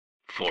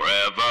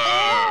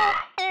Forever.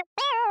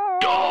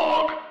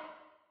 Dog.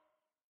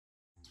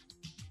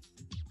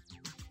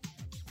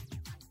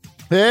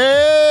 Hey,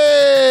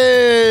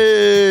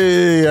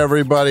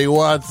 everybody,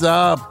 what's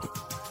up?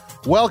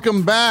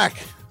 Welcome back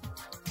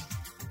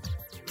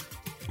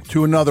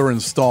to another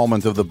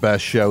installment of the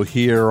best show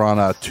here on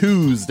a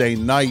Tuesday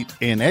night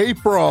in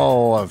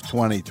April of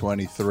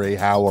 2023.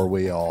 How are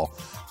we all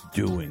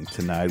doing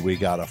tonight? We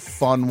got a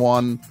fun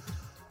one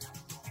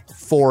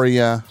for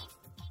you.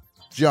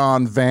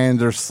 John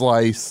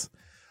Vanderslice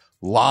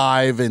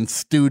live in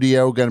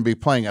studio, going to be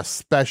playing a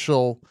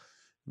special,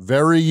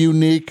 very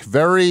unique,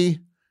 very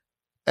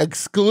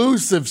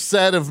exclusive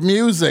set of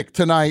music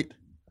tonight.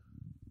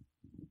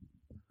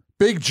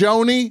 Big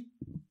Joanie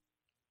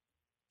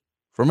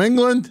from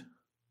England.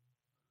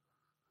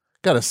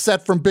 Got a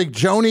set from Big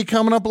Joanie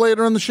coming up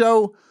later in the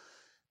show.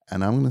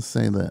 And I'm going to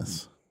say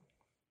this.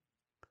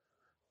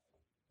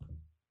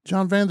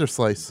 John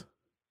Vanderslice.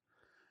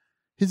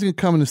 He's going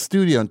to come in the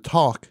studio and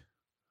talk.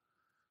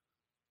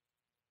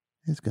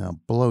 He's going to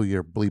blow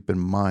your bleeping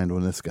mind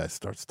when this guy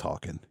starts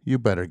talking. You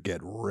better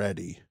get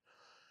ready.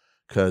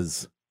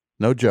 Because,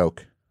 no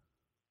joke,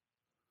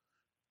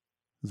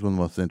 he's one of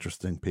the most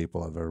interesting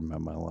people I've ever met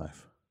in my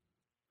life.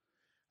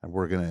 And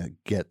we're going to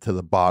get to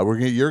the bottom.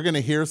 You're going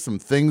to hear some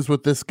things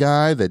with this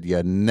guy that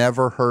you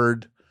never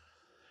heard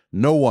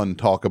no one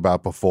talk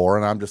about before.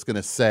 And I'm just going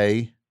to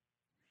say,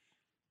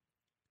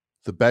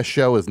 the best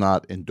show is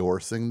not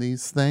endorsing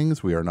these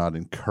things. We are not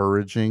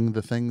encouraging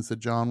the things that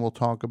John will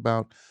talk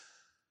about.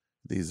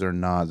 This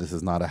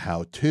is not a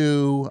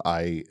how-to.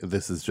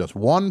 This is just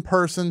one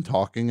person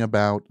talking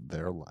about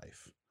their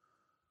life.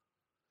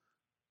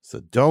 So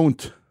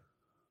don't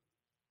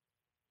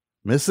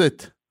miss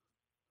it.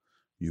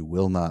 You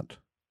will not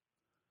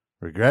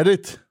regret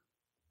it.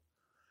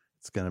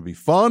 It's going to be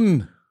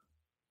fun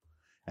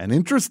and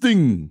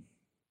interesting.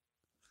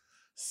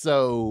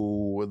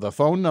 So the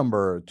phone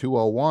number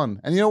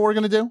 201. And you know what we're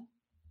going to do?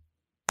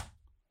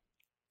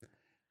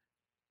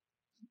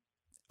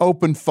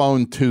 Open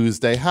Phone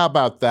Tuesday. How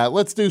about that?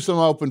 Let's do some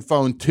Open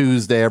Phone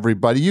Tuesday,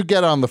 everybody. You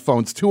get on the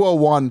phones,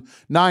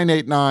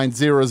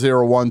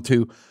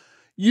 201-989-0012.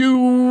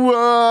 You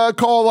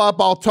call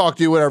up. I'll talk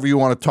to you, whatever you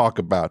want to talk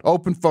about.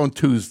 Open Phone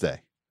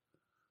Tuesday.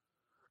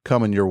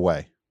 Coming your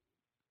way.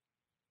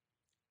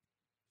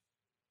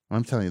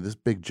 I'm telling you, this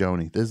Big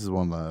Joanie, this is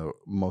one of the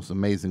most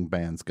amazing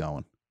bands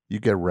going.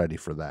 You get ready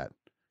for that.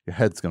 Your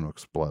head's going to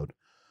explode.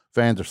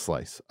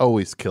 Vanderslice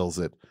always kills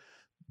it.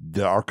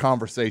 Our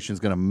conversation is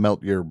going to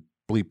melt your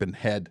bleeping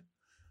head.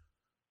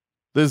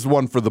 This is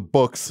one for the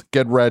books.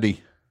 Get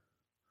ready.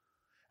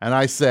 And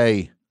I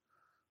say,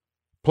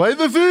 play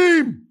the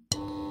theme.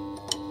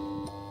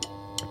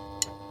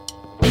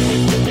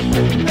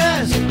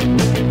 Best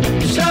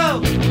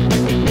show.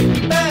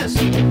 Best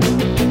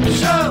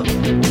show.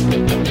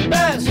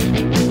 Best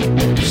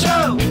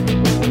show.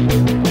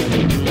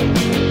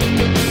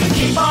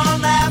 Keep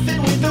on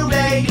laughing with the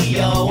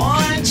radio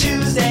on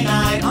Tuesday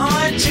night.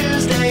 On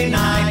Tuesday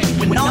night,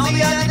 when all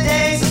the other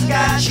days have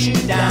got you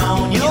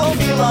down, you'll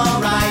feel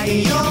alright.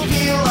 You'll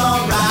feel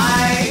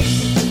alright.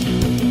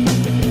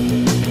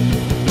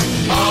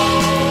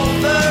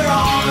 Over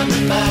on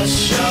the best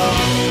show.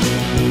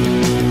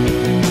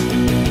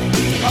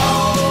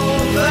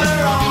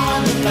 Over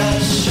on the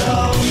best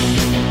show.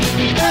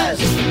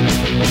 Best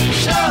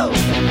show.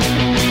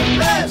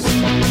 Best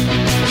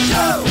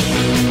show.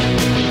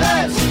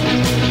 Best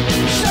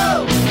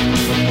show.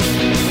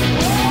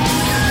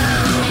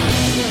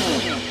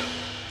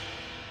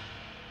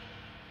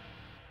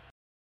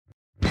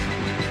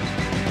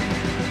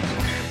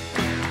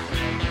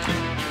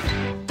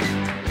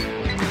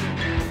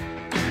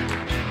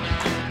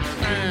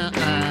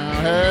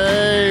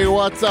 Hey,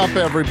 what's up,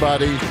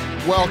 everybody?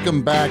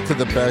 Welcome back to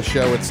the best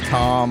show. It's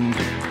Tom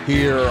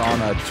here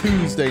on a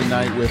Tuesday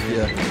night with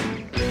you.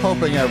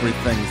 Hoping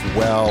everything's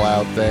well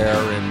out there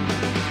in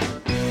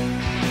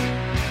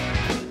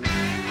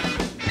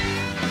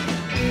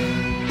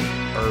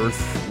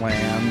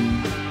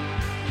Earthland.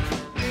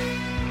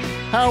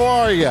 How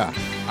are ya?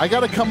 I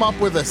got to come up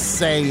with a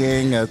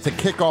saying to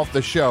kick off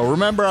the show.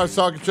 Remember, I was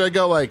talking to you, I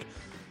go like,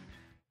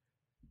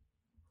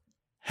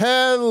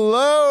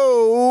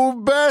 hello,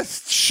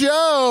 best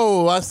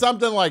show.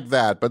 Something like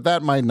that, but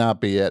that might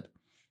not be it.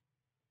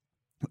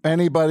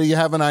 Anybody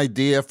have an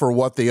idea for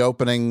what the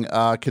opening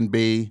can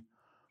be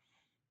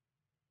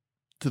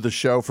to the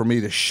show for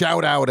me to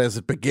shout out as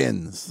it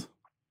begins?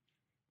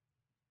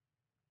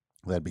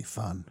 That'd be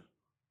fun.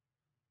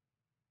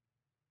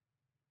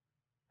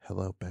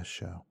 Hello, best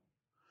show.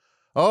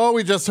 Oh,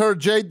 we just heard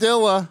Jay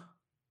Dilla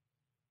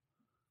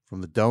from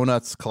the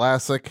Donuts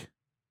classic.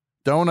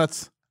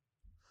 Donuts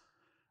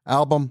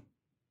album.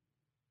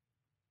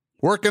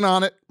 Working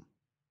on it.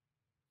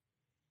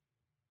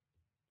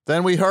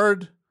 Then we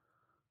heard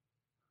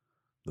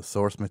the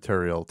source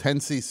material,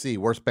 10cc,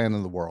 worst band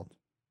in the world.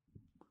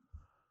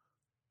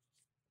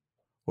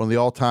 One of the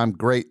all-time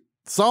great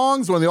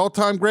songs, one of the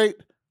all-time great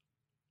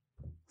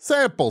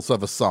samples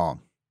of a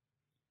song.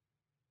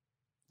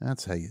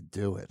 That's how you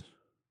do it.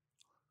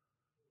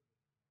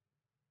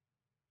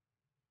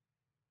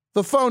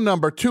 The phone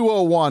number,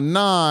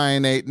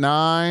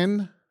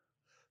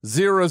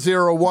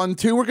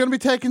 201-989-0012. We're going to be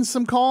taking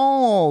some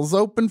calls,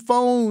 open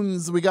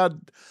phones. We got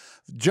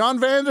John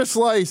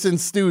Vanderslice in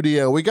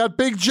studio. We got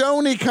Big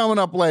Joanie coming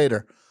up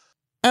later.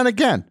 And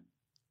again,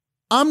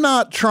 I'm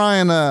not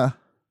trying to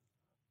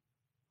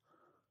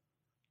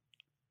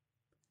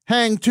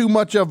hang too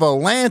much of a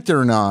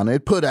lantern on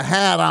it, put a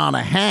hat on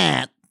a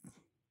hat.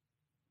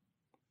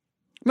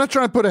 I'm not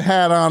trying to put a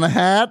hat on a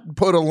hat,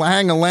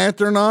 hang a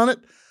lantern on it,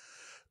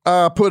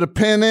 put a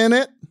pin in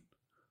it.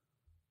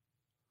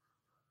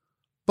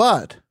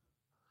 But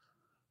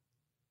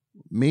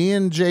me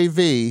and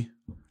JV,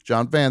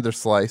 John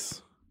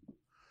Vanderslice,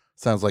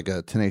 sounds like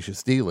a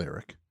Tenacious D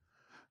lyric.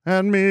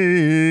 And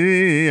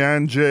me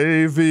and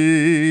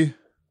JV.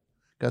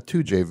 Got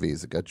two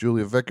JVs. I got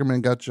Julia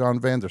Vickerman, got John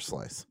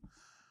Vanderslice.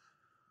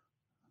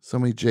 So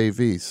many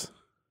JVs.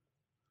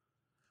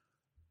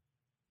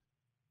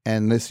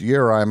 And this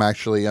year I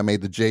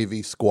made the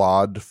JV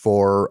squad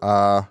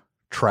for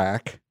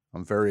track.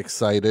 I'm very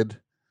excited.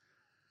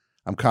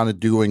 I'm kind of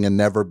doing a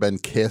never been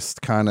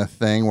kissed kind of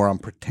thing where I'm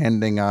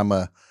pretending I'm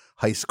a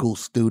high school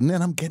student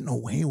and I'm getting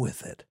away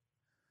with it.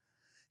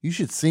 You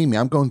should see me.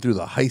 I'm going through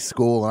the high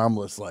school and I'm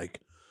just like,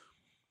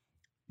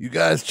 you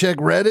guys check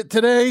Reddit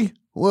today?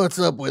 What's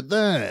up with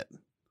that?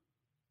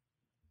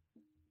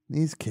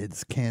 These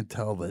kids can't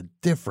tell the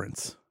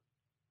difference.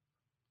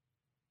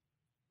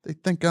 They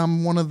think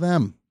I'm one of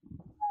them.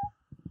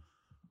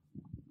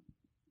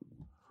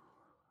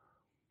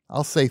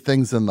 I'll say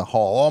things in the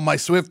hall. All my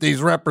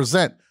Swifties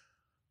represent.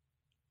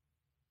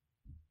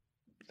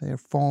 They're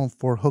falling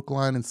for hook,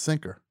 line, and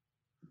sinker.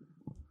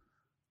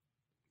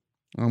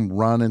 I'm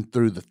running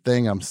through the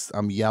thing.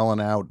 I'm yelling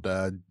out,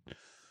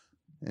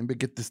 anybody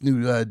get this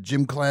new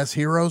Gym Class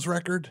Heroes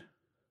record?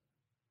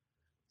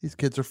 These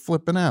kids are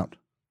flipping out.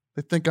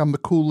 They think I'm the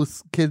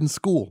coolest kid in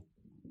school.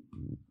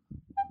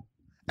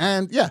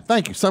 And yeah,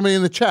 thank you. Somebody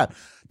in the chat.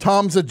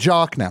 Tom's a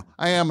jock now.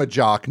 I am a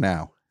jock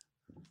now.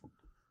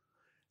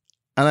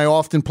 And I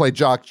often play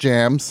jock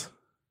jams.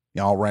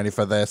 Y'all ready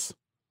for this?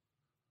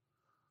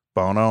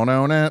 I'll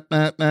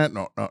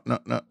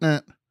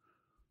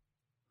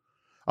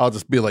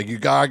just be like,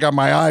 I got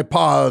my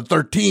iPod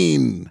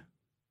 13.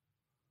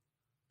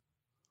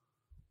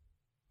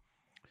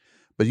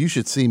 But you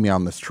should see me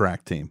on this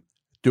track team.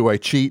 Do I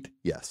cheat?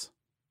 Yes.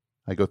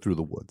 I go through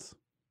the woods.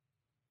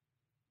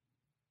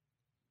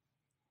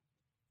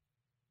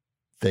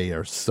 They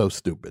are so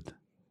stupid.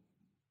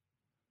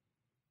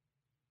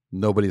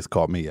 Nobody's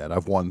caught me yet.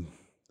 I've won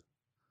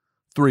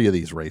 3 of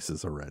these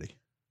races already.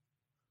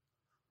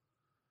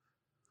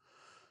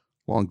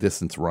 Long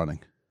distance running.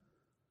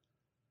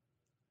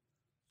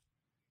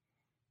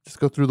 Just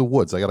go through the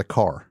woods. I got a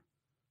car.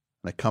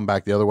 And I come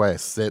back the other way. I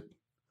sit.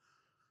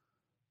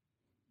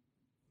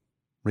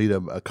 Read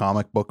a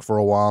comic book for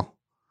a while.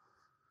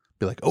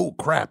 Be like, oh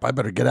crap, I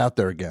better get out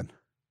there again.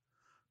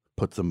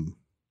 Put some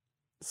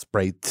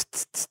spray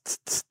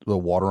the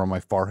water on my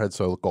forehead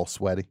so I look all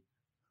sweaty.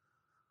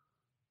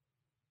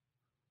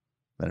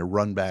 Then I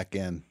run back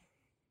in.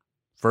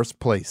 First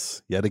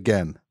place, yet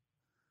again.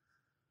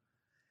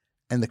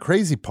 And the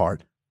crazy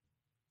part,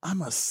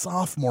 I'm a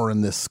sophomore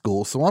in this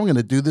school, so I'm going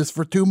to do this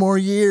for 2 more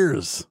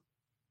years.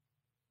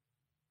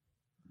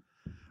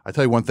 I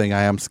tell you one thing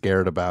I am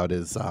scared about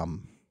is I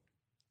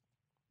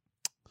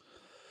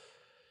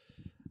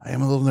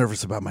am a little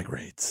nervous about my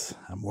grades.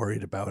 I'm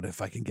worried about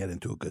if I can get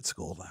into a good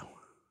school now.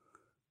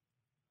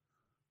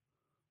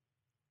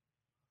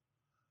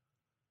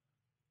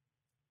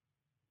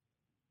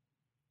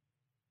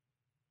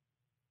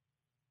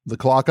 The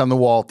clock on the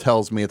wall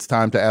tells me it's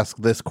time to ask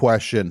this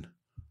question.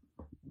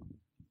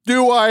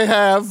 Do I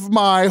have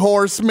my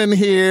horseman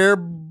here?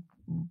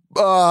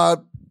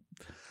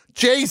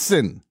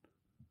 Jason.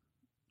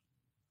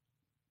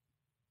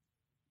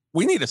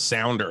 We need a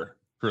sounder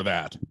for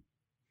that.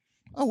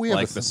 Oh, we have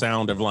like the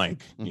sound of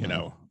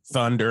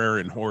thunder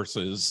and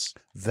horses.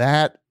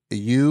 That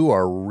you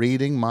are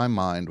reading my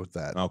mind with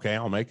that. Okay,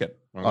 I'll make it.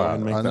 I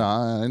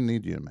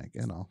need you to make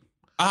it.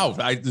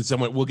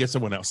 We'll get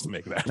someone else to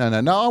make that.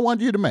 No. I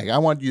want you to make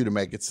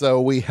it.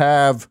 So we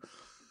have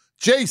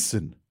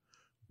Jason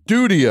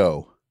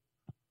Dudio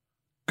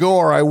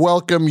Gore. I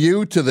welcome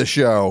you to the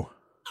show.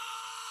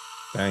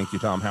 Thank you,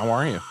 Tom. How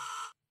are you?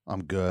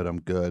 I'm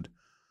good.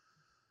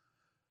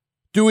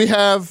 Do we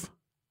have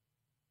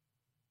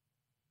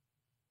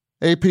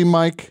AP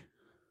Mike?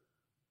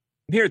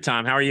 I'm here,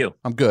 Tom. How are you?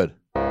 I'm good.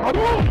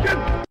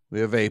 We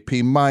have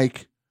AP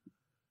Mike.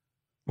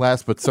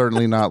 Last but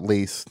certainly not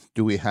least,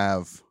 do we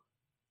have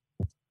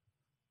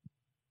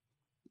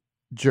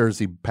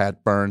Jersey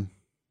Pat Byrne?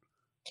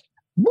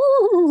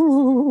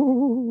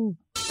 Woo!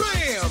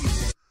 Bam!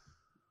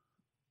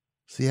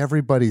 See,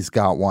 everybody's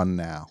got one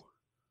now.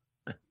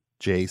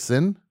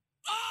 Jason.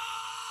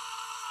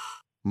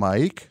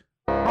 Mike.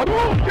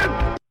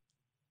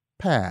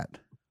 Pat.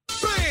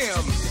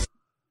 Bam!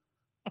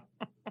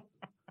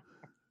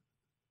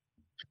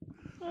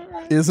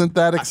 Isn't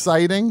that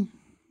exciting?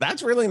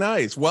 That's really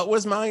nice. What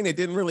was mine? It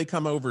didn't really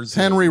come over.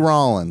 Zoom. Henry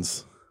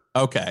Rollins.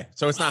 Okay,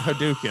 so it's not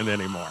Hadouken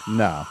anymore.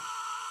 No.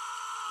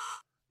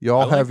 You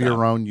all I like have your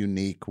that. own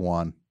unique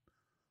one.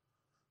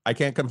 I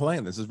can't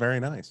complain. This is very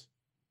nice.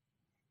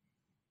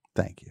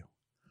 Thank you.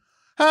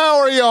 How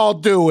are y'all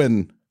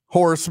doing,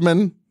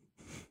 horsemen?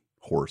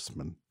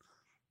 Horsemen.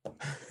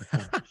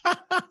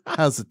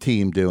 How's the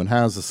team doing?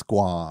 How's the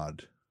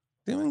squad?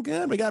 Doing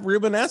good. We got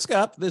Rubenesque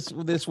up this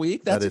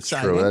week. That's That is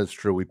exciting. true. That's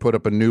true. We put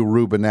up a new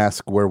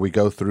Rubenesque where we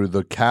go through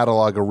the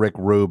catalog of Rick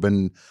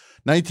Rubin,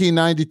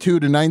 1992 to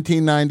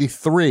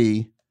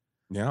 1993.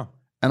 Yeah.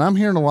 And I'm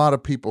hearing a lot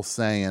of people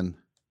saying,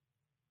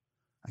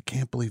 I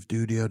can't believe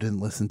Dudio didn't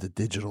listen to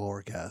Digital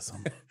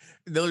Orgasm.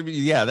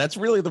 Yeah, that's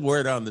really the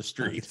word on the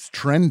street. It's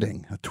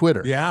trending.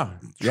 Twitter. Yeah.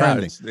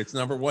 Trending. It's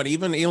number one.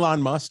 Even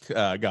Elon Musk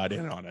got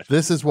in on it.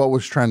 This is what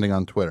was trending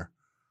on Twitter.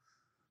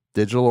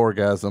 Digital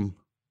Orgasm,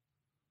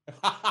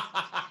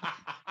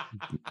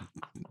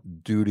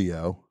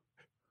 Dudio.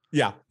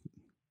 Yeah.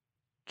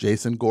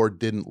 Jason Gore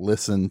didn't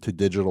listen to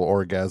Digital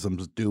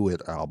Orgasm's Do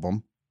It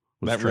album.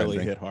 Was That trending.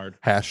 really hit hard.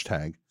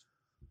 Hashtag.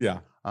 Yeah.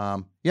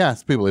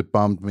 Yes, people, it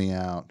bummed me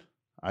out.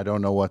 I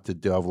don't know what to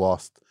do. I've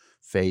lost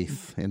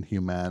faith in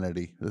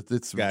humanity.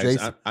 It's Guys,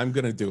 Jason. I'm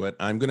gonna do it.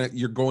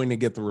 You're going to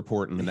get the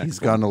report in the next He's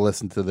going to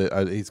listen to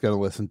he's going to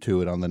listen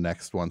to it on the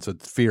next one. So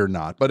fear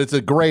not. But it's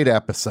a great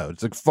episode.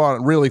 It's a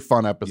fun, really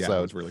fun episode. Yeah,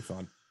 it was really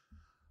fun.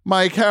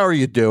 Mike, how are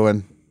you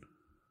doing?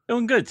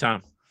 Doing good,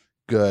 Tom.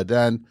 Good.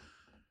 And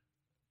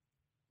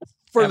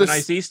for Have a this,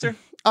 nice Easter.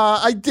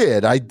 I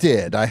did.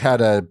 I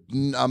had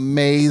an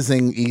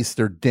amazing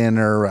Easter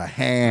dinner, a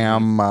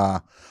ham,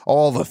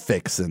 all the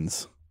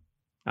fixins.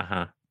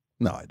 Uh-huh.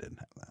 No, I didn't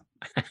have that.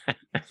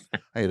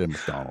 I ate at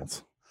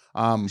McDonald's.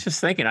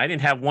 Just thinking, I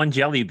didn't have one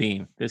jelly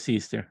bean this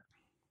Easter.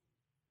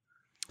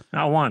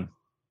 Not one.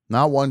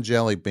 Not one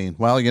jelly bean.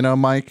 Well, you know,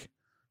 Mike,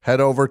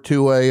 head over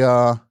to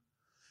a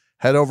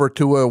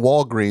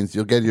Walgreens.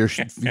 You'll get you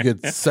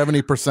get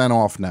 70%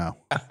 off now.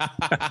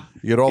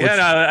 You get all Yeah,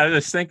 no, I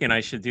was thinking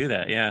I should do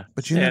that. Yeah,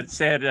 But you know-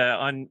 sad,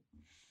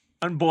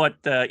 unbought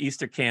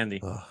Easter candy.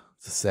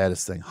 It's the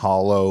saddest thing.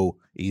 Hollow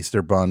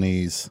Easter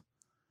bunnies.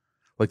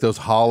 Like those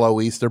hollow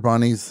Easter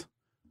bunnies.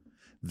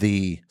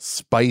 The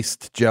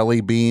spiced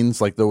jelly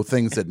beans, like the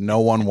things that no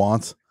one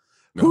wants.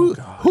 Who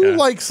Yeah.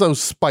 likes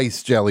those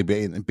spiced jelly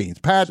beans?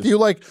 Pat, do you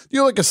like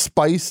a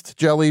spiced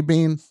jelly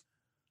bean?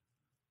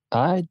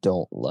 I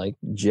don't like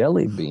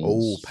jelly beans.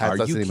 Oh, Pat Are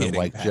doesn't you even kidding,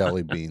 like Pat?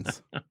 jelly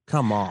beans.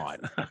 Come on.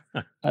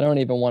 I don't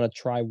even want to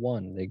try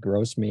one. They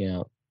gross me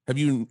out. Have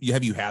you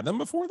had them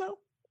before though?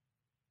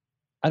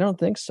 I don't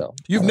think so.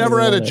 You've I don't never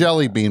even had a wanna-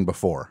 jelly bean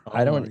before.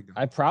 I Oh don't. my God.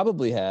 I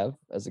probably have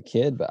as a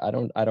kid, but I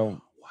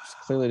don't.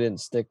 Clearly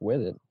didn't stick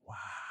with it. Wow.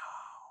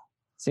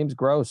 Seems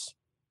gross.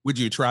 Would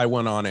you try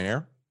one on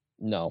air?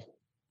 No,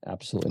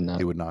 absolutely not.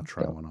 He would not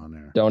try No. one on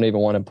there. Don't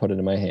even want to put it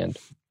in my hand.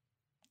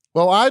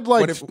 Well, I'd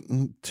like What if-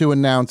 to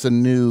announce a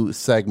new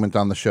segment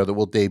on the show that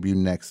will debut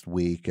next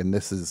week, and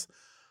this is.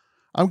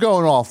 I'm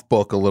going off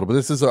book a little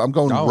bit. I'm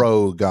going Oh.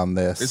 rogue on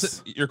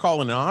this. You're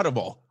calling an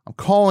audible? I'm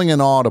calling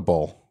an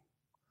audible.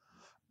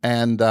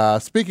 And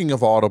speaking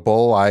of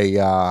audible,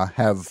 I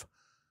have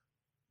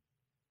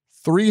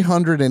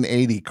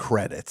 380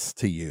 credits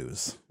to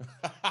use.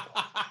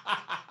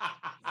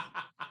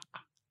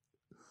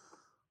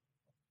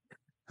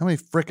 How many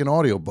freaking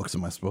audiobooks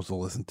am I supposed to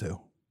listen to?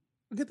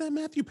 Look at that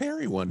Matthew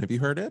Perry one. Have you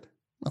heard it?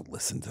 I'll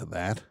listen to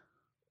that.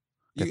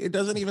 It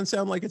doesn't even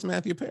sound like it's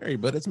Matthew Perry,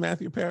 but it's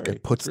Matthew Perry. Guy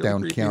puts It's really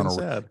down creepy and Keanu.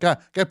 sad.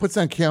 Guy puts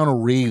down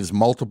Keanu Reeves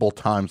multiple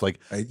times. Like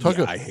I talk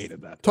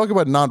hated that. talk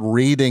about not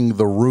reading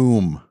The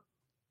Room.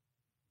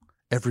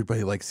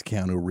 Everybody likes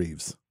Keanu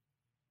Reeves.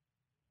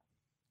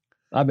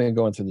 I've been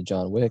going through the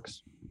John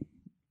Wicks.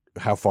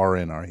 How far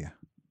in are you?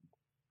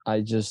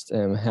 I just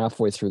am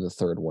halfway through the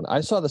third one.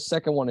 I saw the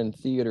second one in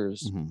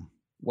theaters. Mhm.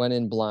 Went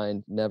in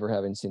blind, never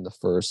having seen the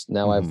first.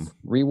 Now Mhm. I've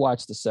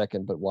rewatched the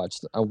second, but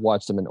I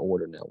watched them in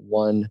order now.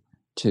 1,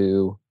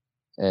 2,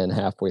 and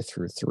halfway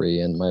through 3.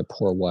 And my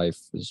poor wife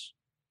is,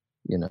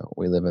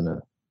 we live in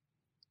a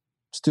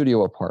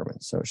studio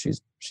apartment, so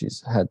she's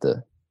had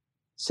to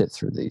sit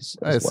through these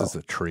as This well. is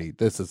a treat.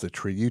 This is a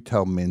treat. You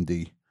tell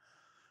Mindy.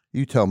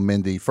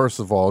 First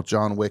of all,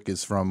 John Wick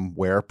is from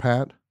where,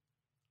 Pat?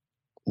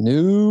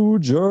 New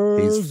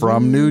Jersey. He's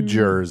from New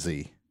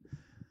Jersey.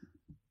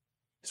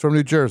 He's from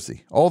New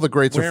Jersey. All the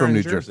greats are Where from in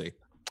New Jersey.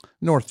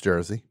 North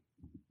Jersey.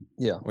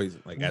 Yeah, What is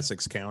it, like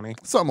Essex County?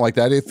 Something like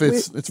that. If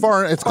it's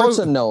far, it's parts close,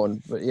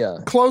 unknown, but yeah.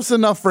 close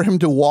enough for him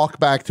to walk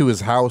back to his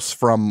house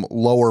from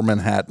Lower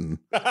Manhattan,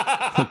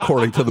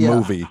 according to the Yeah.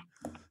 movie.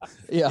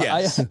 Yeah,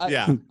 Yes.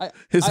 Yeah.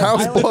 His I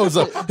house like blows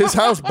it. up. His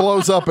house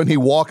blows up, and he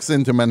walks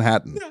into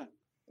Manhattan.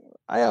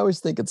 I always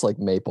think it's like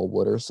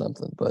Maplewood or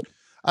something, but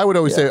I would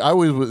always Yeah. say. I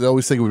would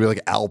always think it would be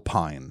like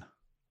Alpine.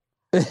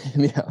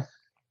 yeah.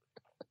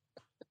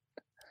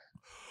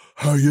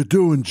 How you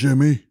doing,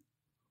 Jimmy?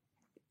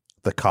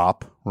 The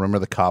cop. Remember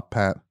the cop,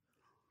 Pat?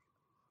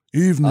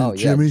 Evening, Oh yeah,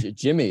 Jimmy.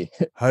 Jimmy.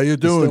 How you You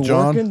doing, still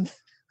John? working?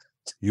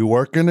 You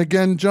working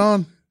again,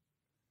 John?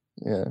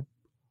 Yeah.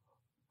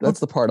 That's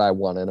the part I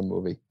want in a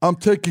movie. I'm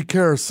taking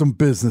care of some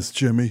business,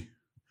 Jimmy.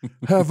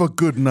 Have a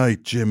good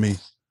night, Jimmy.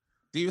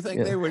 Do you think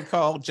Yeah. they would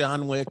call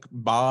John Wick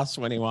boss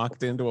when he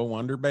walked into a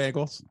Wonder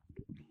Bagels?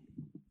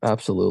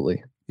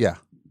 Absolutely. Yeah.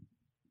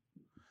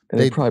 And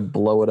they'd probably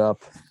blow it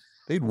up.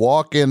 They'd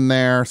walk in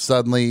there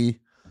suddenly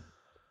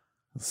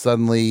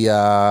some Euro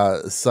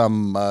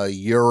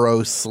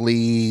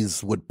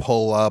sleaze would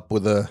pull up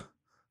with a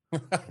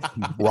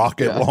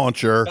rocket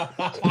launcher,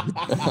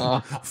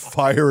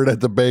 fire it at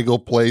the bagel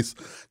place.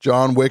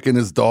 John Wick and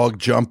his dog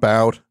jump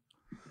out.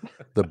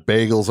 The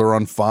bagels are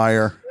on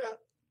fire.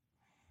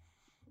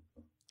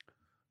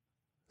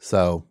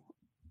 So,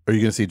 are you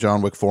going to see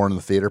John Wick 4 in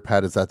the theater,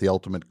 Pat? Is that the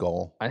ultimate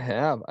goal? I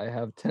have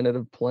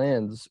tentative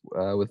plans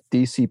with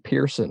DC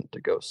Pearson to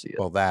go see it.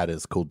 Well, that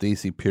is cool.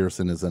 DC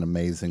Pearson is an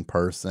amazing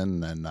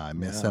person, and I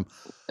miss him.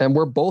 And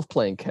we're both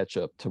playing catch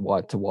up to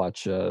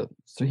watch. So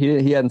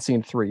he hadn't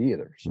seen 3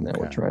 either. So now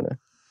we're trying to.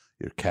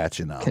 You're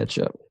catching up. Catch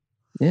up.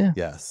 Yeah.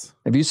 Yes.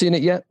 Have you seen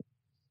it yet?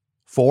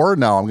 4?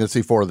 No, I'm going to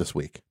see 4 this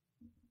week.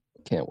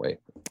 Can't wait.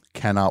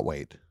 Cannot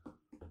wait.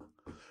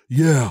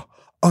 Yeah,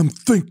 I'm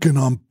thinking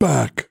I'm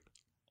back.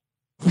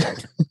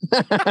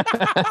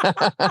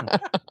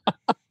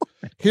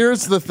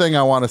 Here's the thing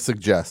I want to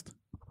suggest.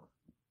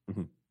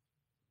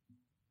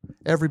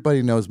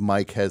 Everybody knows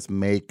Mike has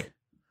Make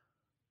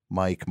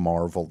Mike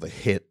Marvel,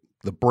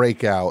 the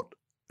breakout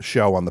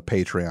show on the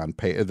Patreon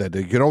that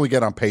you can only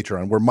get on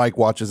Patreon, where Mike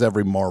watches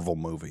every Marvel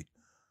movie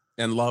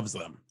And loves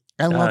them.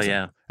 and loves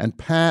yeah. them. And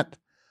Pat,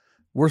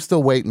 we're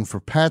still waiting for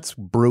Pat's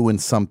brewing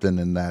something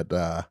in that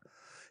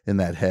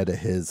head of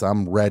his.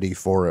 I'm ready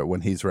for it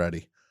when he's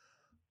ready.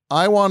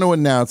 I want to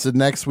announce that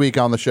next week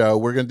on the show,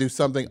 we're going to do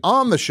something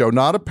on the show,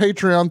 not a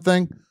Patreon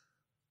thing,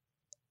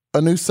 a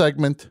new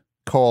segment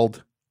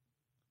called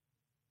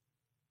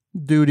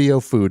Dudio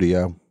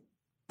Foodio.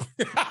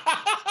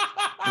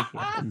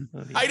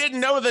 I didn't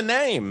know the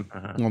name.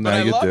 Well, now But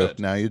I you love do. it.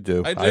 Now you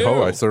do. I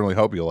do. I certainly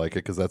hope you like it,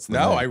 because that's the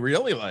No, name. I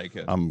really like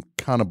it. I'm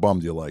kind of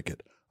bummed you like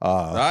it.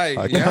 I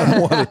kind yeah.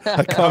 of wanted.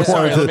 I kind I'm of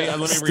sorry, wanted let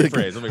me to stick-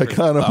 rephrase. Let me I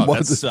kind of rephrase. Oh,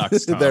 wanted that to-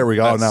 sucks, Tom. There we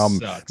go. That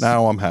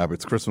Now I'm sucks. happy.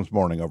 It's Christmas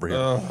morning over here.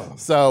 Ugh.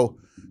 So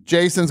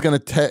Jason's gonna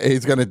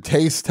he's gonna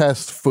taste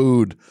test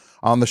food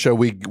on the show.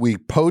 We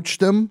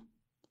poached him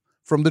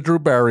from the Drew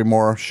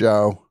Barrymore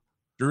show.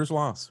 Drew's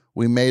loss.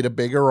 We made a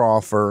bigger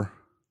offer,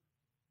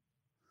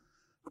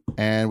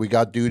 and we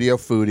got Dudio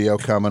Foodio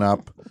coming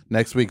up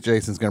next week.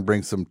 Jason's gonna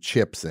bring some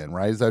chips in,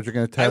 right? Is that what you're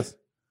gonna test?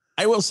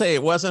 I will say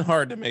it wasn't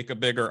hard to make a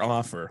bigger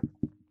offer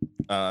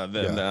than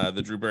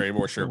the Drew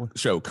Barrymore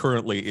show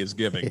currently is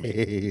giving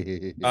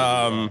me.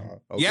 Yeah,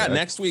 Okay.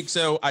 next week.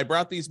 So I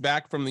brought these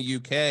back from the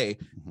UK.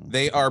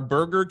 They are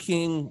Burger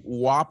King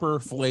Whopper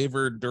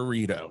flavored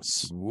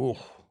Doritos. Ooh.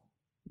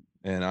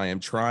 And I am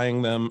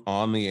trying them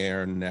on the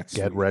air next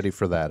Get week. ready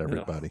for that,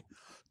 everybody.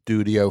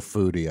 Dudio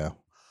Foodio.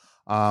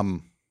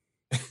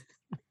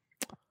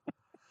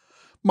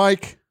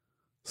 Mike,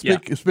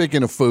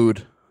 speaking of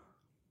food,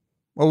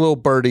 a little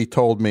birdie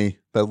told me,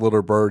 that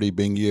little birdie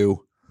being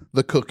you,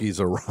 the cookies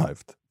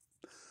arrived.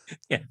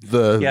 Yeah.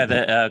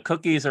 The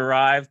Cookies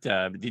arrived.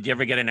 Did you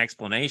ever get an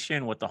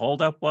explanation what the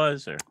holdup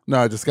was? Or No,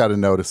 I just got a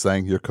notice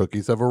saying your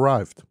cookies have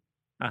arrived.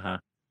 uh-huh.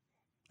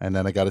 And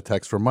then I got a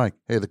text from Mike.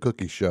 Hey, the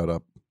cookies showed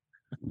up.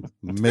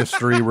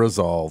 Mystery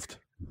resolved.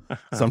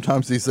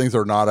 Sometimes these things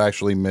are not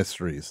actually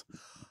mysteries.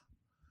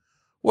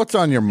 What's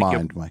on your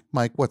mind, Mike?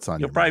 Mike, what's on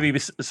your You'll mind? probably be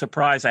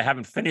surprised I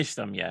haven't finished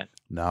them yet.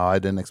 No, I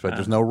didn't expect.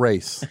 There's no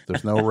race.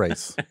 There's no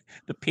race.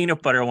 The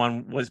peanut butter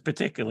one was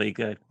particularly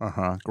good.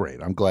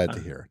 Great. I'm glad to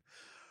hear it.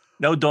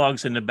 No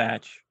dogs in the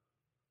batch.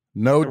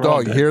 No They're all dog.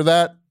 You good. hear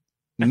that?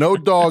 No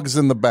dogs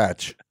in the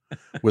batch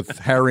with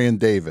Harry and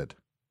David.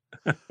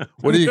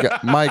 What do you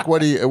got, Mike?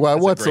 What do you?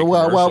 What's great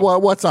commercial.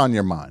 what's on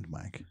your mind,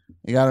 Mike?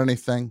 You got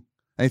anything?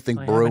 Anything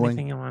Do I have brewing?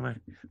 anything in my mind?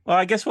 Well,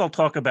 I guess we'll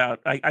talk about.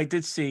 I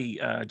did see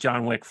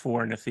John Wick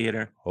 4 in the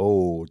theater.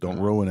 Oh, don't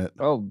ruin it.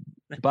 Oh,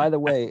 by the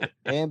way,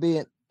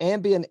 ambient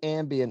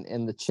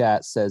in the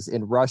chat says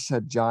in Russia,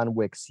 John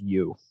Wick's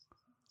you.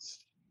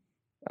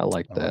 I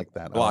like I that. like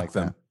that. I Block like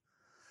them. that.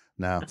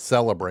 Now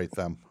celebrate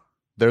them.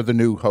 They're the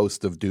new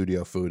host of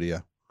Dudio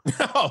Foodia.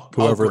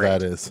 Whoever great.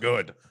 that is.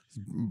 Good.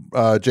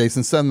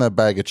 Jason, send that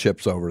bag of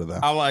chips over to them.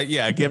 I'll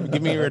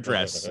give me your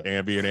address.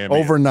 Ambient.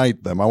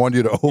 Overnight them. I want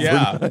you to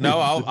overnight. Yeah, no,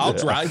 I'll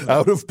drive them.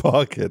 out of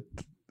pocket.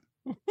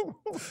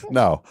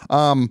 No.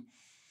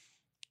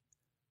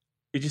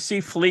 Did you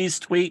see Flea's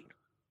tweet?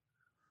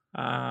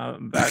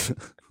 Back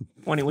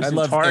when he was I in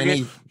love Target.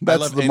 any. I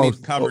That's love the any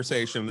most-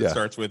 conversation that yeah.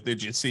 starts with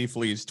 "Did you see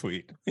Flea's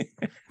tweet?"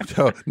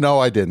 No,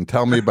 I didn't.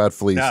 Tell me about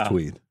Flea's No.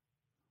 tweet.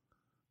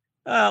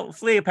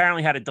 Flea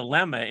apparently had a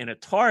dilemma in a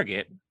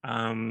Target,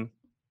 and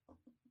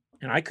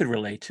I could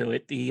relate to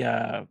it.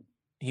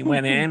 He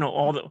went in,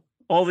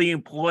 all the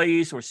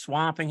employees were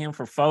swamping him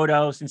for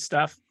photos and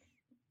stuff.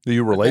 Do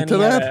you relate to Then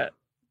he had that?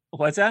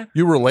 What's that?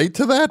 You relate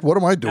to that? What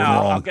am I doing No,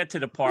 wrong? I'll get to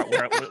the part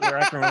where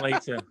I can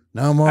relate to.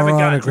 No I more haven't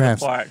gotten to the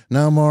autographs. part.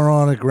 No more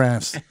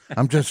autographs.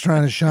 I'm just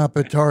trying to shop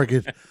at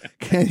Target.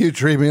 Can't you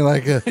treat me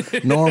like a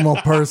normal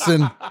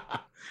person?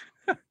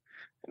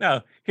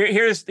 No,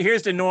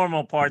 Here's the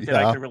normal part that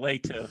I could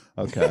relate to.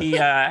 Okay. He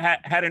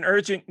had an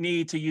urgent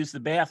need to use the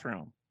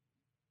bathroom,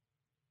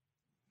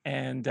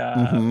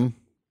 and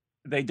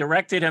they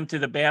directed him to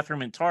the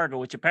bathroom in Target,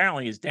 which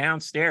apparently is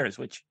downstairs.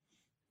 Which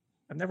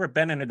I've never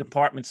been in a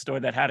department store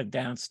that had a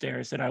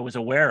downstairs that I was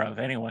aware of,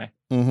 anyway.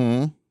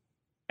 Mm-hmm.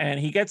 And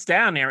he gets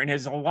down there, and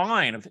there's a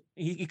line of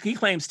he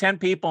claims 10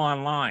 people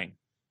online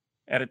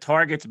at a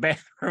Target's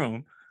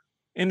bathroom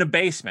in the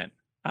basement.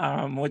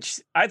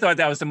 Which I thought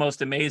that was the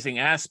most amazing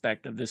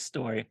aspect of this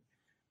story.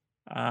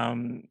 I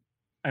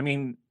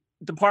mean,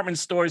 department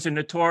stores are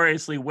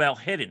notoriously well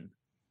hidden.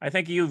 I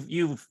think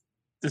you've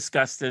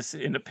discussed this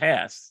in the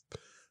past.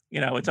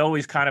 You know, it's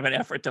always kind of an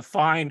effort to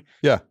find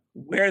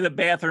where the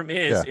bathroom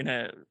is in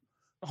a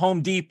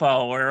Home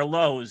Depot or a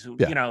Lowe's.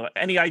 You know,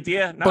 any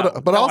idea?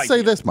 No, but I'll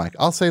say this, Mike.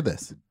 I'll say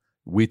this.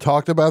 We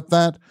talked about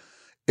that.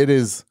 It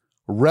is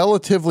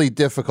relatively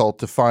difficult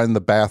to find the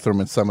bathroom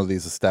in some of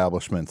these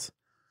establishments.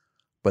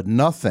 But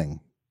nothing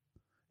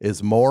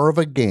is more of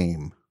a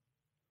game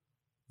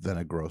than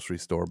a grocery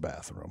store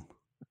bathroom.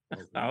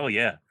 Oh,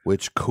 yeah.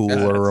 Which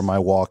cooler am I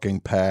walking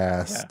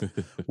past?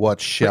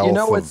 What shelf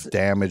of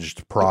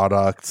damaged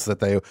products that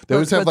they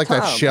always have, like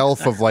Tom, that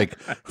shelf of like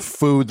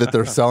food that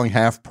they're selling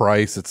half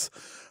price. It's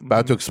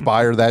about to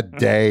expire that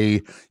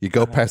day. You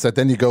go past that,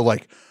 then you go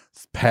like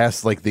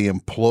past like the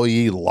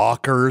employee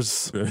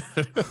lockers.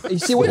 You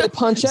see where they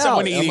punch out.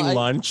 Someone eating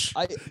lunch.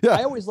 I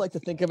always like to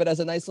think of it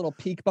as a nice little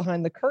peek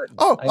behind the curtain.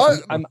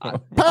 I'm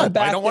back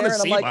I don't want to there,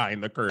 see like,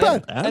 behind the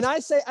curtain. And I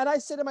say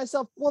to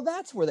myself, well,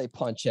 that's where they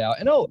punch out.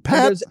 And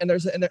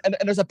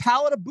there's a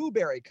pallet of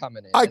booberry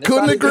coming in. I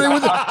couldn't agree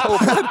with you.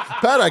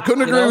 Pat, I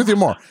couldn't agree with you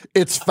more.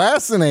 It's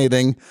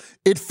fascinating.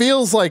 It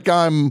feels a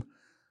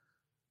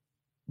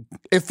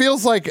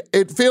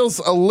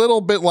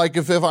little bit like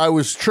if I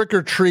was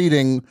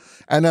trick-or-treating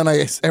and then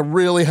I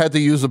really had to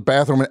use a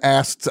bathroom and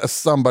asked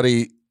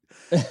somebody,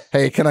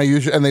 hey, can I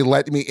use it? And they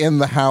let me in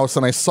the house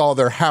and I saw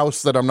their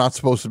house that I'm not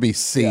supposed to be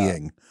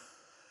seeing. Yeah.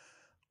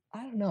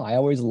 I don't know. I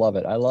always love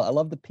it. I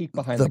love the peek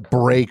behind the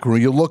break room.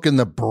 You look in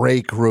the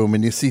break room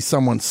and you see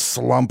someone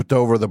slumped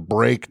over the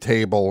break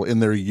table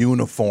in their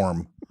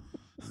uniform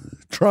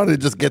trying to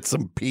just get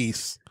some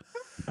peace.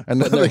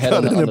 And then they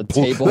got the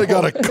table. They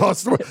got a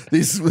customer.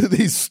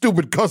 These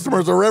stupid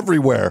customers are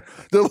everywhere.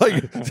 They're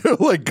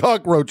like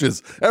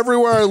cockroaches.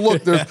 Everywhere I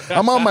look,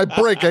 I'm on my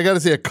break. I got to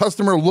see a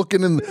customer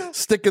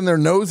sticking their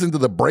nose into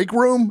the break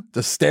room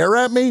to stare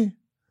at me.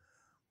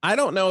 I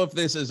don't know if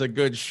this is a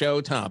good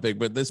show topic,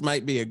 but this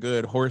might be a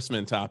good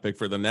horseman topic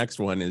for the next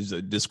one. Is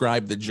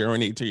describe the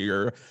journey to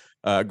your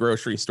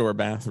grocery store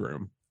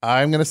bathroom.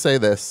 I'm going to say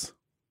this.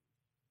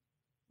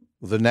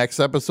 The next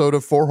episode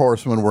of Four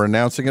Horsemen, we're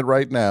announcing it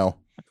right now.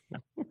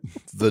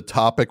 The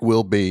topic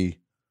will be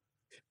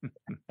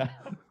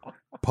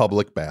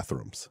public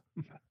bathrooms.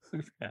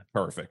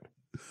 Perfect.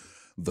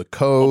 The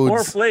codes.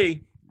 Poor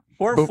Flea.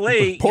 Poor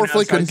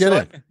Flea couldn't get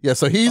in. Yeah,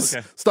 so he's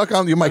stuck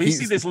on you, Mike. So you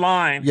see this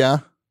line. Yeah.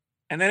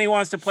 And then he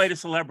wants to play the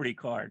celebrity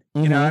card.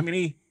 You know, I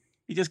mean,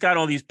 he just got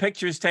all these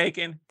pictures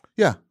taken.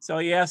 Yeah. So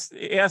he asked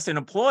an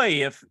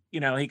employee if,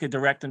 he could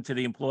direct him to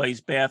the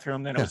employee's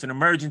bathroom. Then it was an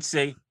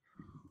emergency.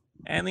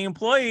 And the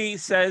employee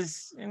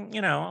says,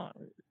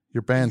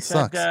 your band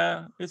sucks.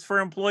 It's for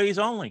employees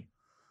only.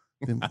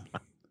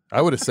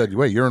 I would have said,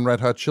 wait, you're in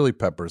Red Hot Chili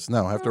Peppers.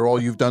 No, after all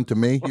you've done to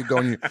me, you go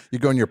in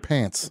your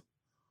pants.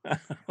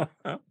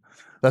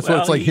 That's what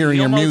it's like hearing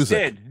your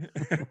music.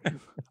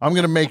 I'm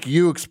going to make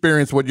you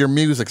experience what your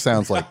music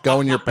sounds like. Go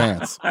in your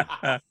pants.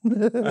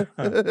 And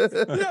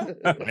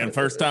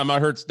first time I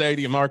heard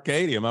Stadium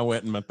Arcadium, I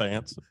went in my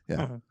pants.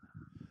 Yeah.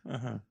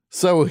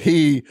 So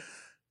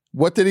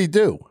what did he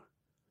do?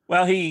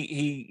 Well,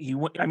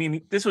 I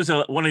mean, this was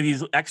one of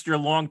these extra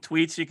long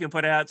tweets you can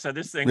put out. So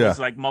this thing was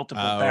like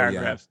multiple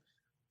paragraphs. Yeah.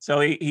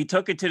 So he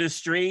took it to the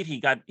street. He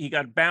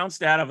got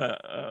bounced out of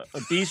a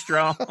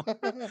bistro.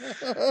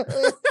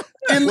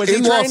 Was he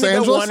in trying Los to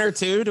Angeles? Go one or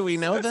two? Do we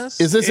know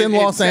this? Is this in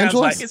Los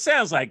Angeles? It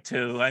sounds like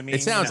two. I mean,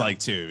 it sounds like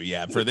two.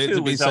 Yeah, for this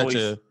to be such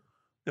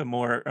the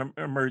more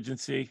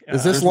emergency.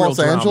 Is this Los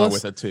Angeles?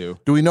 With a two.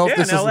 Do we know if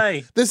this in is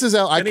LA? This is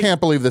I can't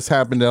believe this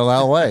happened in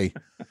LA.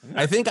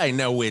 I think I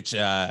know which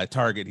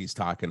Target he's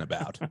talking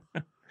about.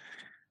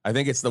 I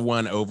think it's the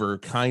one over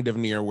kind of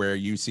near where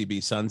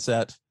UCB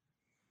Sunset.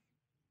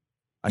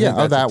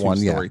 That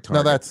one. Yeah. Target.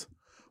 No, that's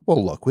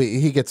look,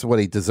 he gets what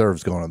he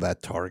deserves going to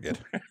that Target.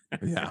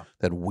 Yeah.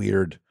 That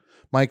weird.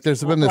 Mike,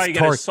 there's been this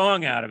Target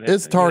song out of it.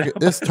 This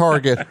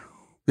Target.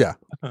 Yeah.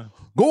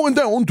 Going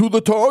down to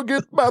the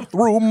Target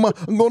bathroom.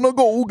 I'm gonna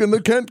go and I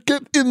can't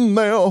get in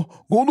there.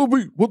 Gonna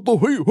be what the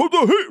hey.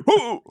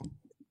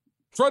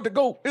 Tried to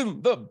go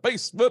in the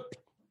basement.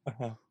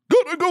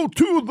 Gotta go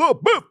to the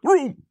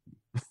bathroom.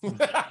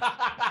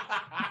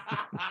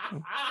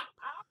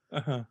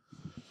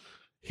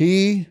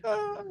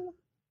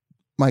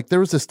 Mike,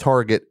 there was this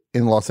Target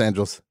in Los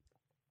Angeles.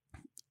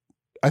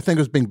 I think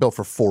it was being built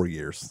for 4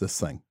 years, this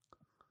thing.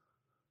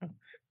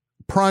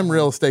 Prime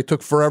real estate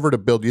took forever to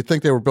build. You'd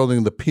think they were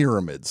building the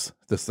pyramids.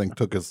 This thing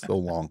took us so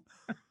long.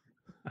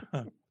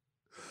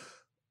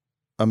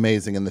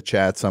 amazing in the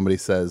chat. Somebody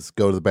says,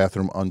 go to the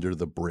bathroom under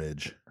the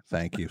bridge.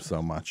 Thank you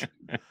so much.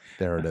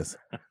 There it is.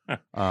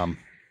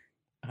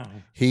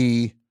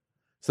 He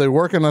said,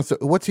 working on,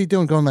 what's he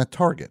doing going to that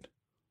Target?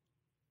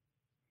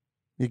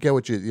 You get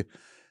what you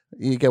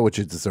get what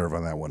you deserve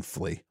on that one,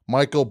 Flea.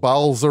 Michael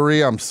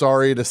Balzery, I'm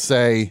sorry to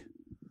say,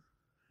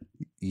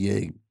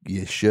 you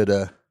should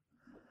have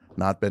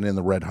not been in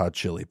the Red Hot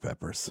Chili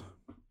Peppers.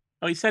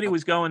 Oh, he said he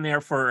was going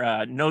there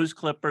for nose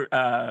clippers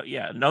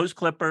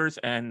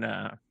and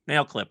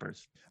nail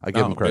clippers. I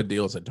give him credit. Good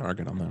deals at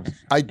Target on those.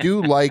 I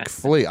do like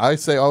Flea.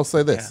 I'll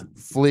say this. Yeah.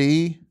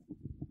 Flea,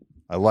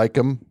 I like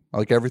him. I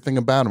like everything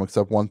about him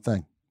except one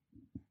thing.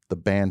 The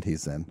band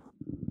he's in.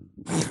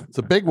 It's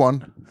a big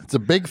one. It's a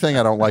big thing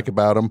I don't like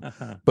about him,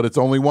 but it's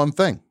only one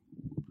thing.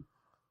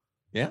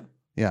 Yeah.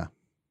 Yeah.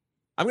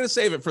 I'm going to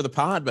save it for the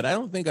pod, but I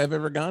don't think I've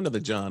ever gone to the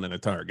John in a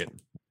Target.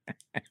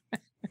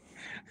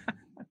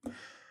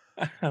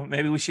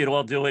 Maybe we should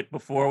all do it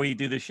before we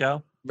do the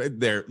show.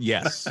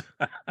 Yes.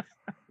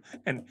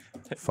 And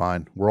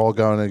fine. We're all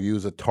going to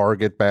use a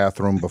Target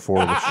bathroom before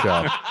the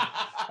show.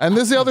 And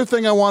this is the other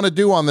thing I want to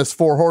do on this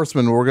Four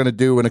Horsemen we're going to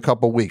do in a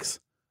couple weeks.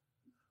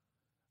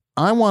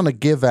 I want to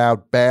give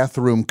out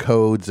bathroom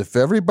codes. If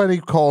everybody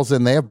calls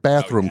in, they have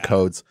bathroom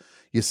codes.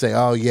 You say,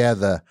 oh, yeah,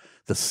 the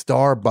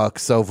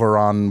Starbucks over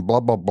on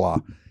blah, blah, blah.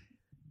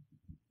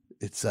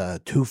 It's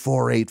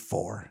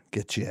 2484.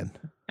 Get you in.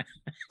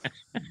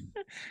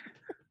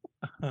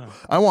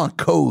 I want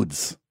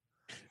codes.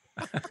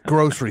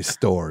 Grocery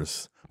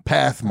stores,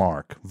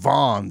 Pathmark,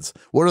 Vaughn's.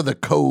 What are the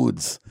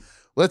codes?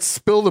 Let's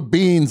spill the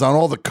beans on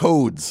all the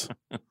codes.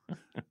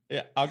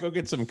 Yeah, I'll go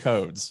get some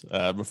codes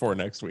before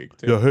next week,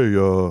 too. Yeah, hey,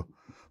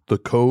 the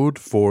code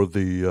for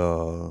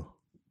the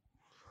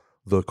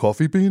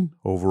coffee bean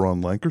over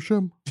on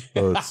Lancashire,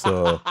 it's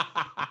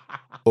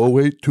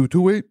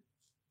 08228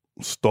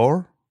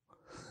 star.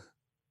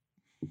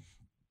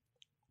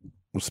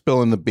 We're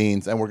spilling the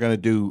beans, and we're going to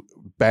do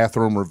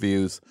bathroom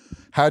reviews.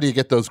 How do you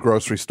get those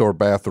grocery store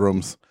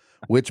bathrooms?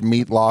 Which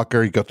meat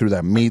locker? You go through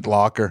that meat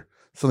locker.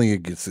 Something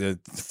that gets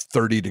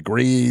 30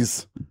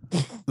 degrees.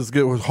 This is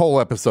good.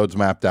 Whole episode's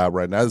mapped out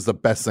right now. This is the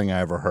best thing I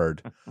ever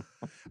heard.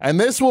 And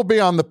this will be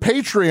on the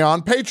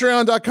Patreon,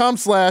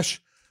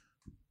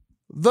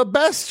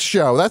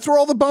 patreon.com/thebestshow. That's where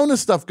all the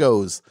bonus stuff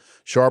goes.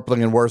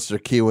 Sharpling and Worcester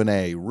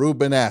Q&A,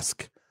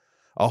 Rubenesque,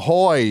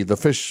 Ahoy, the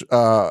fish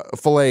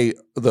fillet,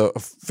 the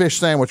fish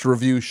sandwich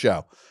review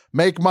show.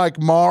 Make Mike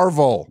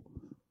Marvel.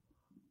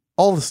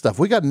 All the stuff.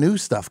 We got new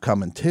stuff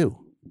coming too.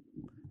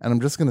 And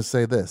I'm just going to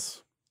say this.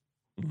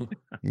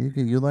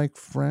 You like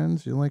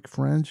Friends? You like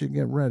Friends? You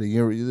get ready.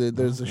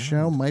 There's a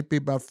show, might be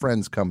about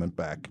Friends coming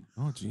back.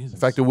 Oh, Jesus. In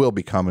fact, it will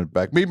be coming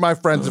back. Meet My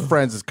Friends and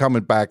Friends is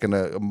coming back in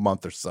a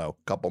month or so,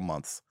 couple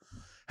months.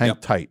 Hang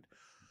tight.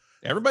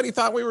 Everybody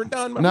thought we were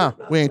done. But No,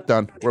 we ain't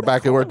done. We're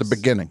back. We're at the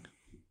beginning.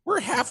 We're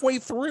halfway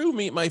through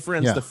Meet My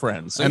Friends to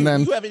Friends. So and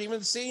then, you haven't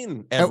even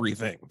seen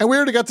everything. And we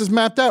already got this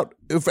mapped out.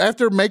 If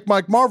after Make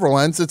Mike Marvel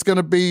ends, it's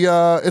gonna be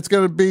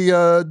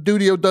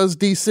Dudio Does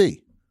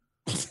DC.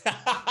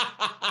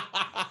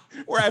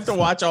 Where I have to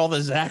watch all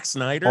the Zack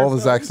Snyder. All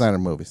the Zack Snyder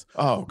movies.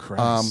 Oh,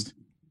 Christ.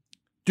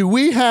 Do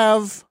we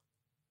have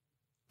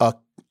a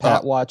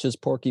Pat watches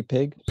Porky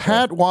Pig?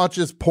 Pat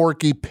watches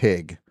Porky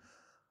Pig.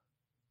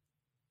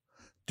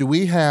 Do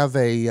we have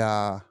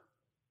a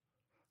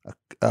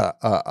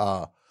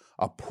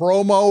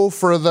promo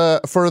for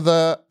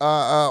the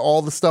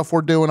all the stuff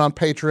we're doing on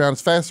Patreon?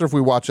 It's faster if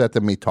we watch that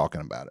than me talking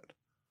about it.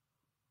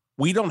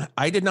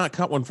 I did not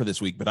cut one for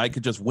this week, but I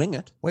could just wing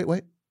it. Wait.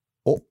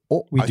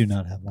 We do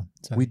not have one.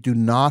 Sorry. We do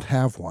not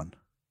have one.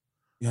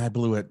 Yeah, I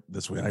blew it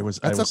this week. I was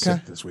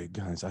sick this week,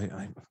 guys.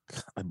 I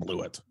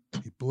blew it.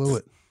 You blew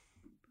it.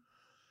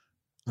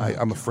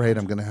 I'm afraid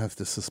I'm going to have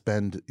to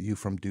suspend you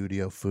from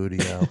Dudio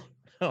Foodio.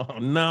 Oh,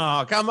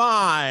 no. Come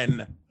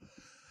on.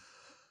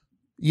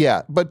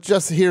 Yeah, but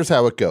just here's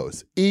how it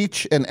goes.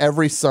 Each and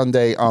every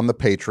Sunday on the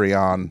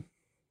Patreon,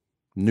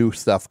 new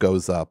stuff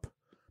goes up.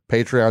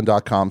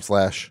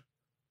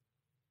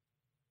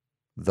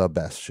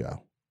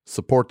 Patreon.com/thebestshow.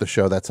 Support the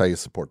show. That's how you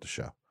support the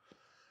show.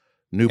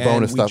 New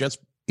bonus stuff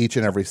each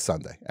and every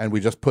Sunday. And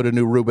we just put a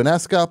new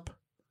Rubenesque up.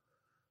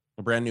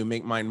 A brand new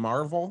Make Mine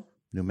Marvel.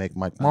 New Make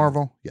Mike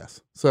Marvel.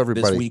 Yes. So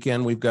everybody. This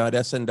weekend we've got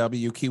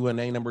SNW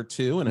Q&A number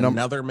 2 and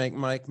another Make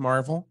Mike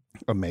Marvel.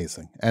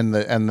 Amazing. And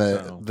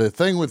the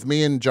thing with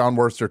me and John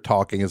Worcester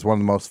talking is one of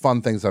the most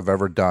fun things I've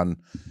ever done.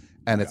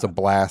 And it's a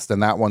blast.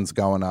 And that one's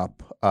going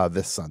up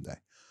this Sunday.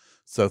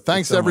 So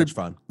thanks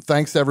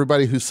thanks to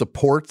everybody who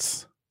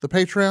supports the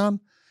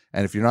Patreon.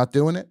 And if you're not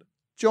doing it,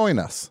 join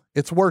us.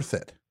 It's worth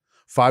it.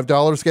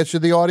 $5 gets you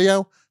the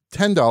audio.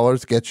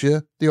 $10 gets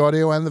you the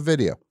audio and the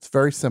video. It's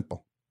very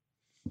simple.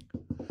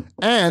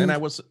 And I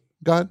was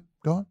go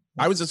on.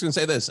 I was just going to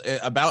say this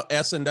about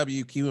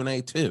SNW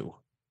Q&A 2.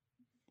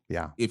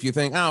 Yeah. If you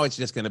think, it's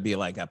just going to be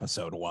like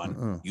episode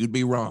 1, you'd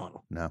be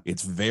wrong. No.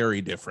 It's very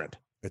different.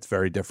 It's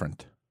very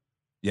different.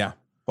 Yeah.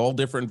 Whole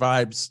different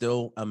vibes,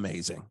 still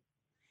amazing.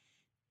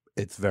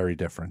 It's very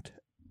different.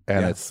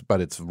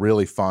 And it's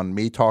really fun.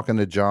 Me talking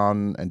to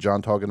John and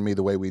John talking to me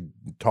the way we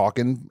talk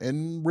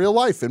in real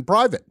life, in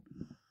private.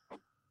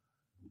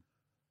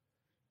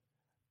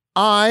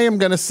 I am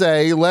going to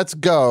say, let's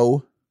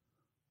go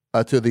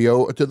to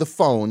the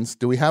phones.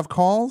 Do we have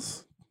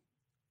calls?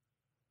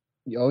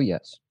 Oh,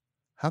 yes.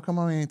 How come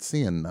I ain't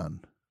seeing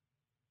none?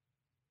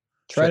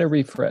 Try to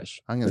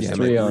refresh. I'm going to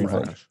three on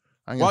hold.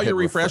 While you're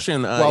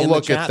refreshing, well, in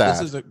look the chat, at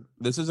that.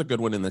 This is a good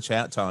one in the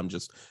chat, Tom.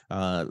 Just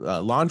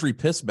laundry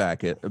piss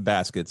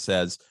basket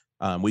says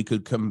we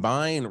could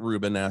combine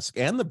Rubenesque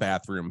and the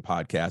bathroom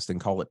podcast and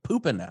call it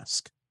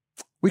Poopanesque.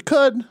 We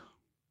could.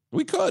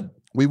 We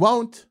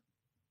won't.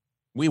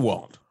 We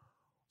won't.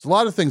 There's a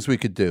lot of things we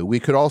could do. We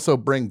could also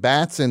bring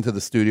bats into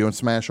the studio and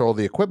smash all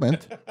the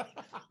equipment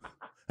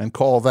and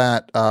call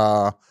that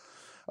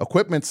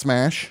equipment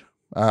smash.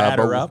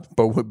 Batter up.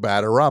 But with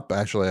batter up.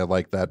 Actually, I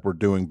like that. We're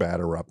doing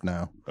batter up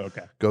now.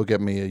 Okay. Go get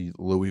me a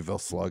Louisville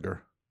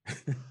Slugger.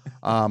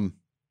 No,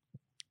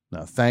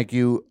 thank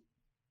you,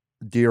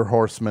 dear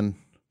horseman,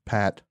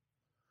 Pat,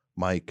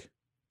 Mike,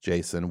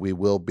 Jason. We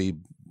will be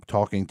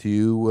talking to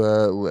you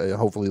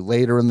hopefully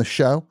later in the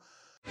show.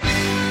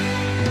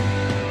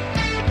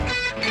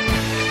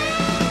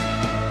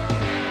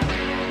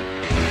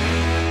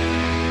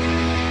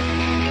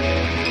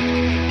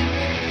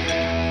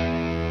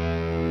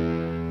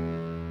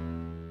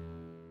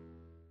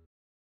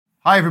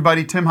 Hi,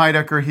 everybody. Tim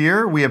Heidecker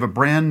here. We have a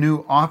brand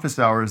new office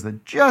hours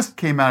that just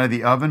came out of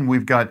the oven.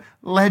 We've got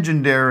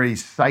legendary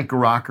psych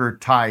rocker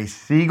Ty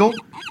Siegel.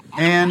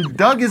 And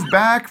Doug is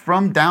back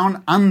from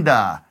down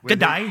under.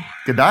 G'day.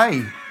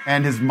 G'day.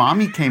 And his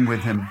mommy came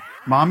with him.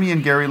 Mommy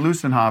and Gary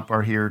Loosenhop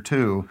are here,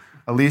 too.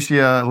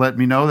 Alicia let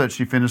me know that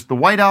she finished the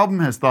White Album,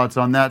 has thoughts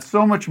on that.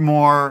 So much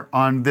more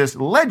on this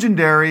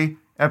legendary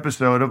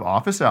episode of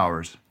Office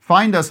Hours.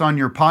 Find us on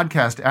your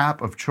podcast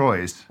app of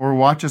choice or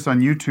watch us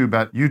on YouTube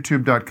at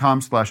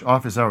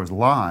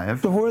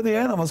youtube.com/officeHoursLive. So who are the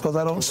animals? Because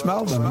I don't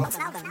smell them.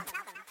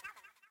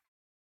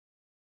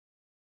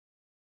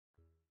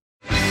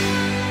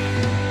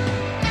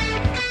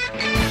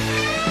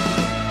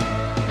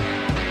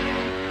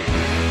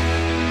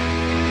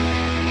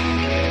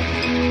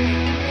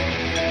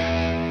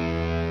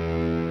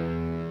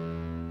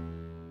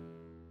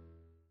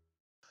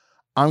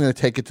 I'm going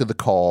to take it to the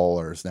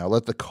callers now.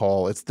 It's the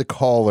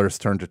callers'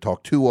 turn to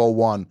talk.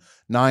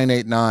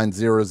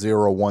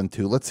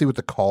 201-989-0012. Let's see what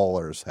the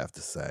callers have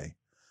to say.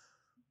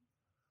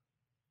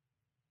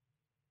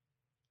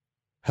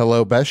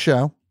 Hello, best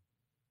show.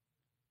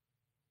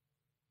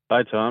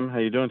 Hi, Tom. How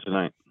you doing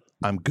tonight?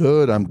 I'm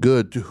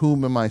good. To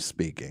whom am I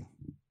speaking?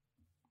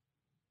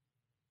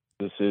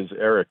 This is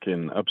Eric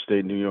in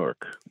upstate New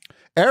York.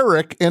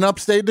 Eric in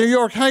upstate New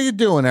York. How you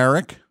doing,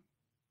 Eric?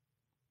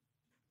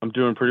 I'm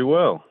doing pretty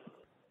well.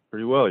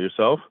 Pretty well.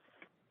 Yourself?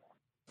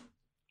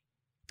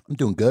 I'm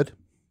doing good.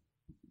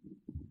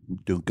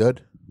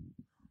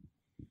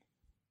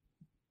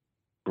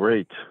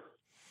 Great.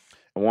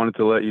 I wanted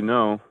to let you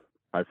know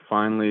I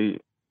finally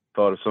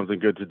thought of something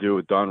good to do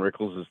with Don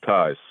Rickles'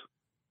 ties.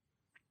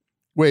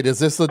 Wait, is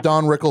this the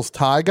Don Rickles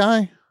tie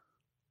guy?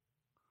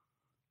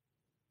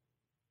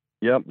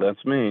 Yep,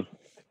 that's me.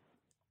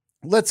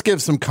 Let's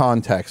give some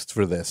context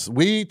for this.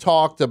 We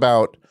talked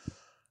about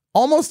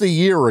almost a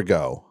year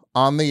ago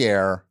on the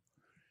air.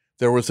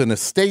 There was an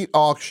estate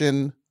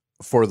auction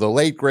for the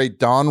late, great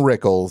Don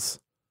Rickles.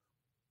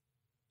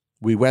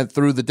 We went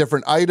through the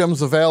different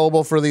items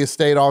available for the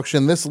estate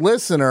auction. This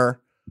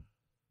listener,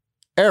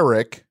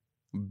 Eric,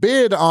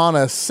 bid on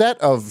a set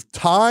of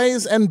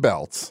ties and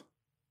belts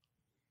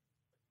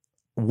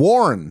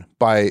worn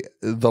by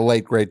the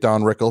late, great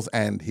Don Rickles,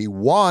 and he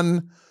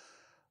won.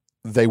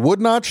 They would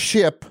not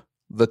ship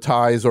the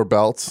ties or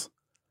belts.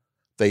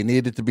 They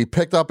needed to be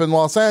picked up in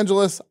Los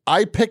Angeles.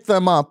 I picked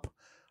them up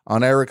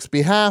on Eric's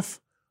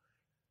behalf.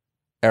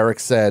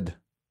 Eric said,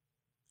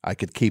 I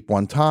could keep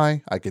one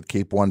tie, I could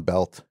keep one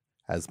belt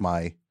as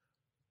my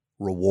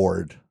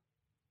reward.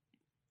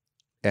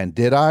 And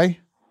did I?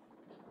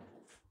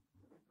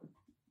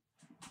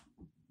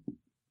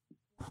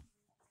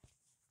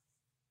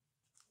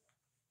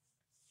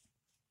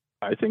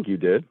 I think you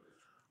did.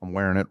 I'm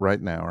wearing it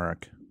right now,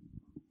 Eric.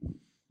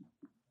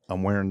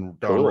 I'm wearing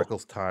Don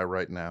Rickles' tie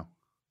right now.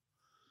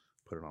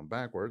 Put it on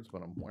backwards,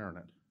 but I'm wearing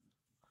it.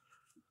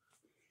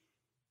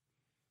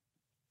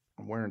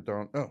 I'm wearing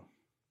Don. Oh,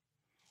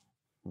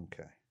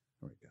 okay.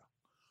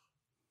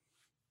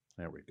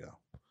 There we go.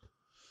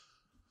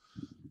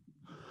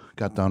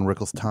 Got Don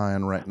Rickles' tie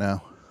on right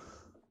now.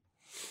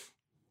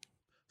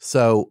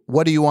 So,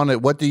 what do you want to?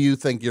 What do you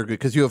think you're good?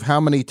 Because you have how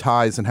many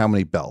ties and how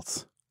many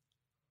belts?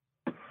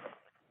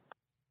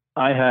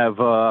 I have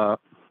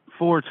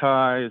 4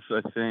 ties,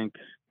 I think,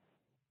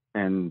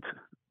 and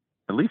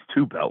at least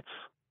 2 belts.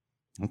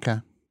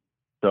 Okay.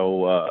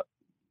 So,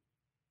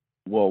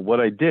 well, what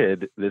I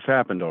did, this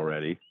happened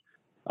already.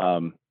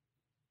 It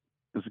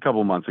was a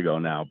couple months ago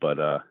now, but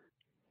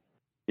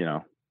you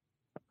know,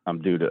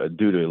 I'm due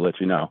to let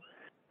you know.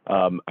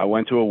 I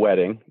went to a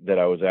wedding that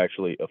I was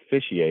actually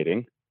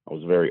officiating. I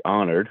was very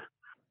honored.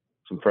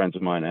 Some friends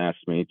of mine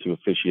asked me to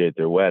officiate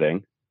their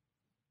wedding,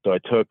 So I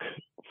took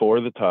 4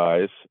 of the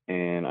ties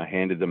and I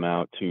handed them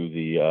out to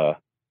the,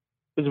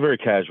 it was a very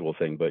casual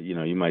thing, but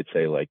you might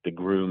say like the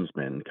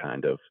groomsmen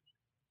kind of.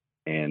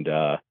 And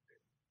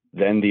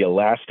then the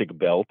elastic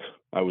belt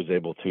I was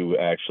able to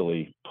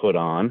actually put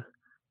on,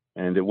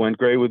 and it went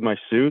great with my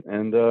suit.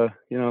 And,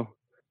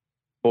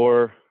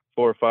 4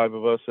 or 5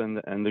 of us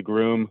and the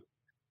groom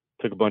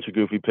took a bunch of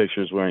goofy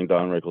pictures wearing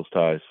Don Rickles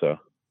ties. So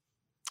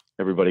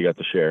everybody got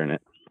to share in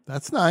it.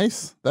 That's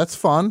nice. That's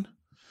fun.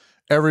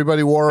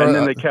 Everybody wore and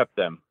then they kept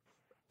them.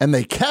 And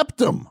they kept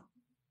them?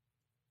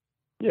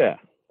 Yeah.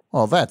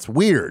 Oh, that's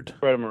weird.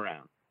 Spread them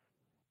around.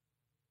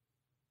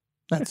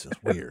 That's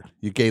just weird.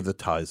 You gave the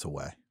ties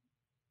away.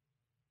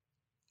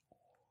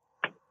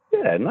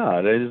 Yeah, no,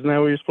 isn't that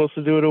what you're supposed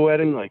to do at a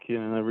wedding? Like,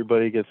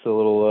 everybody gets a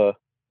little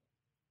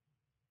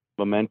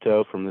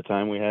memento from the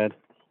time we had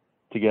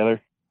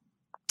together.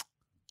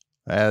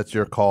 That's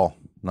your call.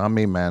 Not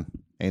me, man.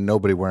 Ain't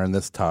nobody wearing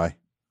this tie.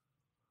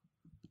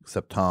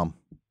 Except Tom.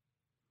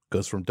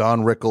 Goes from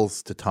Don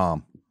Rickles to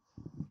Tom.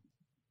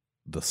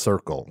 The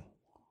circle.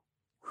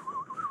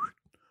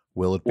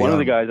 Will it be One of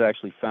the guys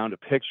actually found a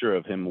picture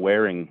of him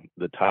wearing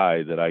the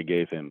tie that I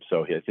gave him.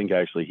 So I think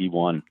actually he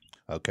won.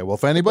 Okay, well,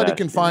 if anybody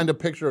can find a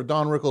picture of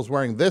Don Rickles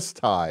wearing this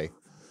tie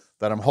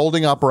that I'm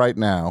holding up right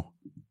now,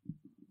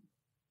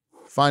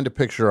 find a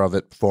picture of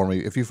it for me.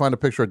 If you find a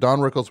picture of Don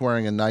Rickles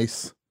wearing a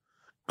nice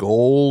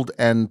gold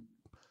and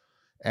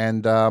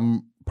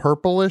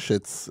purplish,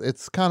 it's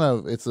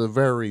a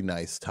very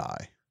nice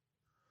tie.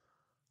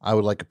 I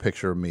would like a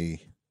picture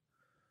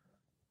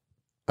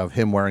of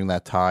him wearing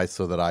that tie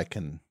so that I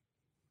can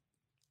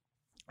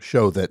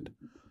show that,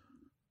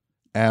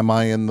 am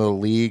I in the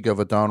league of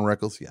a Don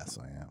Rickles? Yes,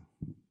 I am.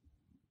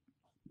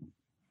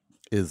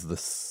 Is the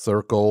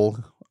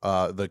circle,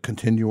 the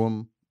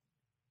continuum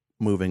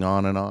moving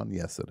on and on?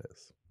 Yes, it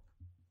is.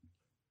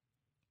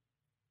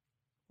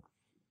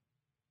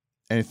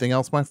 Anything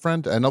else, my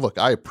friend? And look,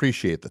 I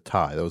appreciate the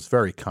tie. That was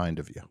very kind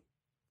of you.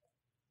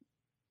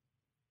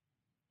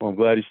 Well, I'm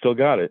glad you still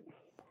got it.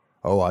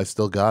 Oh, I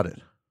still got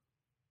it.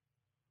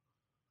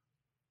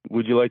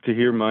 Would you like to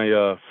hear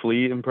my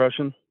Flea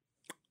impression?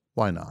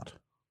 Why not?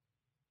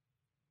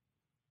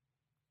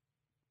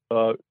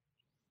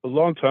 A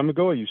long time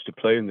ago, I used to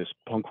play in this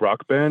punk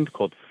rock band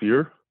called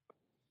Fear.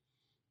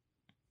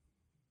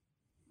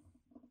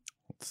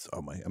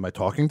 Am I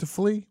talking to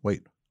Flea?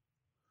 Wait.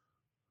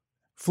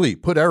 Flea,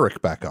 put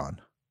Eric back on.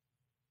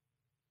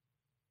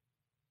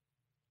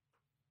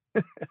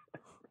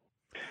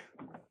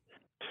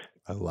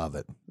 I love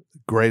it.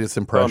 Greatest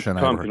impression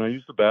Tom, ever. can I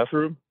use the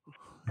bathroom?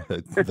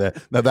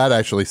 Now that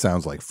actually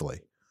sounds like Flea.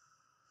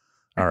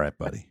 All right,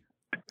 buddy.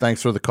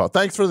 Thanks for the call.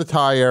 Thanks for the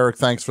tie, Eric.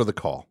 Thanks for the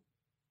call.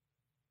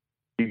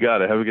 You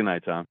got it. Have a good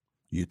night, Tom.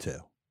 You too.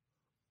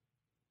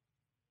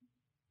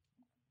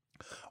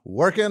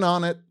 Working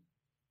on it.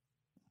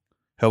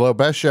 Hello,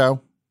 Best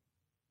Show.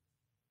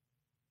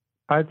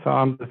 Hi,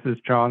 Tom. This is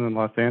John in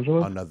Los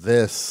Angeles. Oh, no,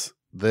 this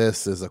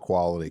is a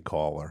quality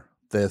caller.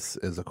 This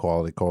is a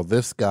quality call.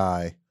 This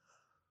guy,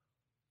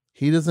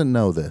 he doesn't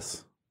know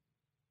this.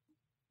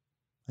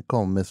 I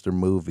call him Mr.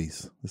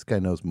 Movies. This guy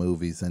knows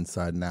movies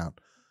inside and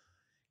out.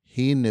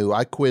 He knew.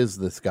 I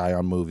quizzed this guy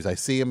on movies. I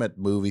see him at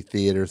movie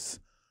theaters.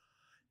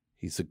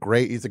 He's a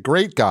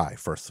great guy,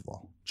 first of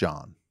all,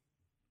 John.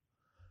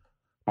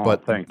 Oh,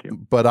 thank you.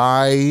 But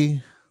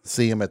I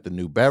see him at the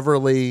New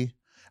Beverly.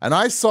 And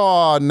I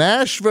saw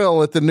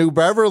Nashville at the New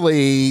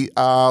Beverly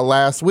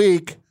last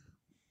week.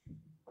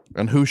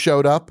 And who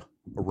showed up?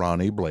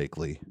 Ronnie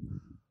Blakely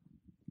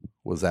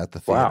was at the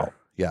theater. Wow.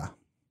 Yeah.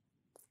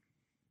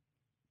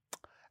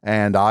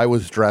 And I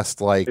was dressed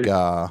like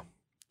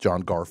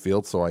John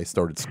Garfield, so I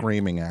started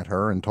screaming at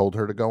her and told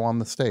her to go on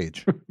the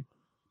stage.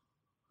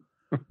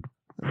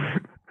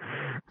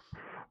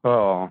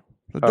 Oh.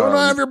 Don't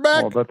I have your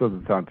back? Well, that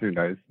doesn't sound too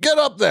nice. Get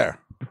up there.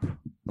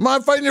 Am I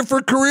fighting you for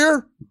a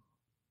career?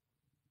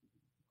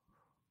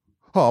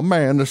 Oh,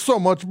 man, there's so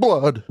much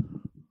blood.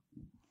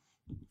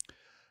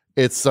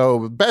 It's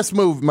so best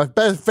movie, my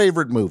best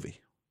favorite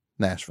movie,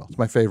 Nashville. It's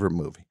my favorite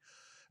movie.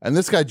 And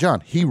this guy, John,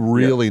 he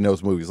really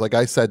knows movies. Like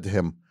I said to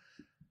him,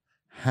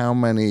 how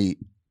many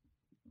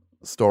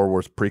Star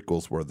Wars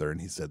prequels were there?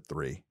 And he said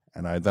 3.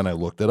 And then I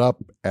looked it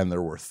up, and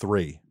there were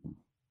 3.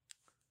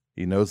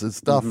 He knows his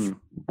stuff. Mm-hmm.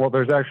 Well,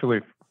 there's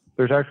actually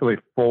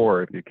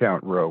 4 if you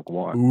count Rogue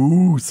One.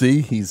 Ooh,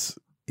 see, he's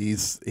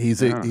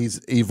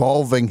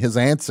evolving his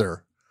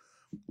answer.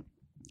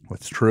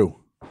 What's true?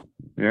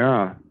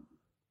 Yeah.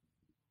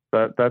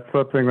 That's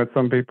something that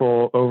some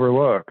people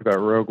overlook, that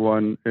Rogue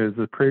One is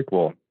a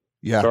prequel.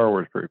 Yeah. Star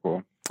Wars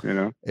prequel, you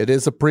know? It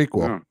is a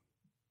prequel. Yeah.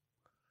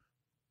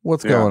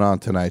 What's going on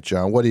tonight,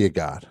 John? What do you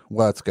got?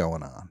 What's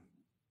going on?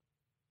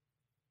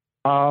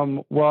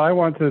 Well, I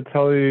want to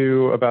tell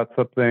you about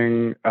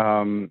something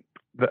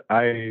that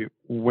I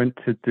went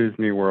to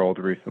Disney World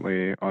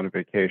recently on a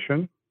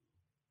vacation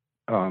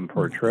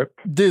for a trip.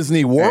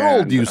 Disney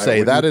World, you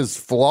say? That is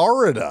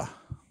Florida.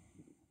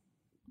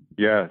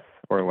 Yes,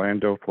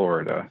 Orlando,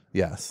 Florida.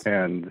 Yes.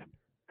 And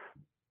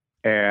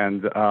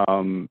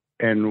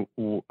in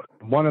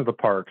one of the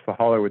parks, the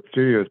Hollywood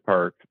Studios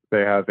park,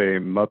 they have a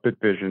Muppet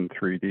Vision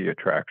 3D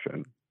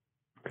attraction.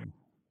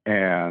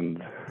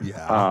 And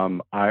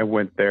I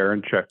went there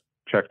and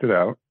checked it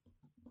out.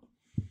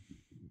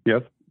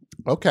 Yes.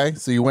 Okay,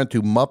 so you went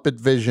to Muppet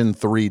Vision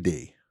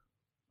 3D.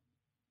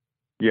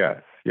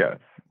 Yes.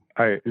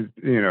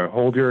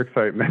 Hold your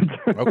excitement.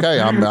 Okay,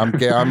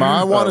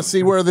 I want to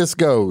see where this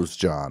goes,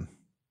 John.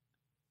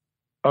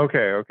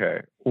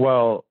 Okay.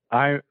 Well,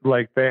 they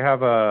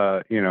have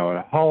a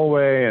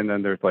hallway, and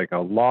then there's like a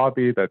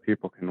lobby that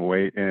people can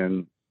wait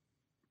in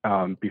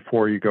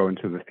before you go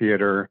into the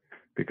theater,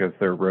 because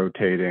they're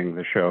rotating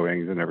the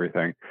showings and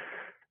everything.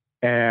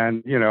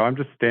 And, I'm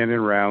just standing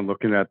around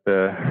looking at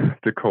the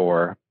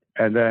decor.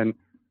 And then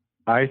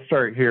I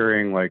start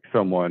hearing like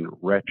someone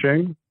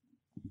retching,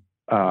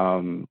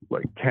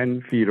 like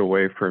 10 feet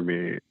away from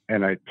me.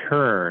 And I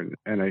turn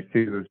and I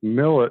see this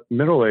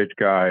middle-aged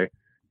guy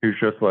who's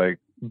just like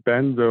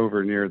bends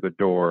over near the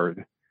door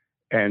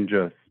and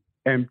just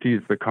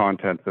empties the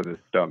contents of his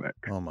stomach.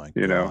 Oh my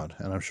God.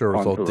 And I'm sure it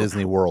was all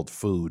Disney World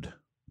food.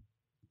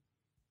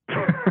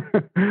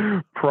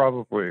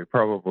 Probably.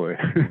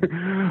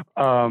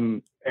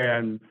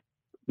 And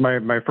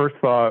my first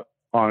thought,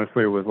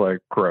 honestly, was like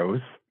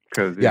gross,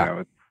 because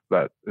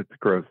it's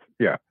gross.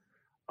 Yeah.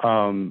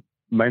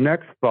 My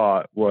next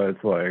thought was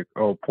like,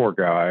 oh, poor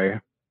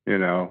guy.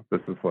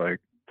 This is like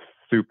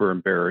super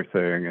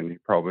embarrassing, and he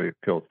probably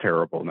feels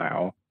terrible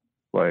now,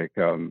 like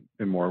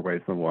in more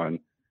ways than one.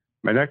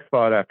 My next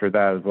thought after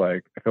that is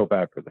like, I feel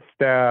bad for the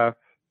staff,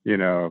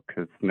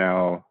 because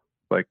now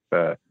like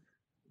the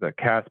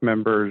cast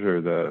members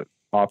or the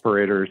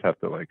operators have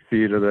to like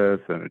see to this,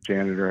 and a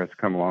janitor has to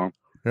come along.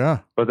 Yeah.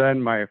 But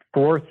then my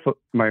fourth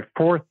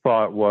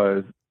thought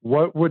was,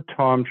 what would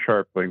Tom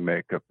Sharpling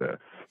make of this?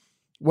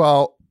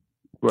 Well,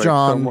 like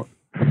John,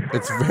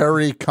 it's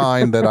very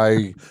kind that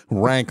I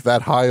rank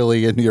that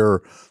highly in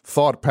your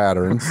thought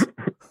patterns.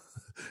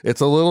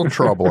 It's a little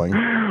troubling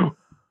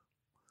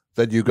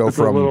that you go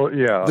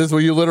this is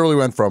where you literally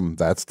went from,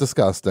 that's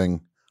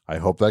disgusting, I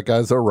hope that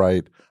guy's all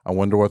right, I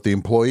wonder what the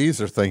employees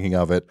are thinking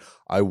of it,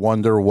 I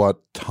wonder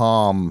what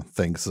Tom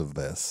thinks of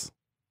this.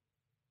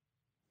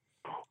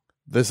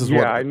 This is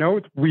I know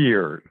it's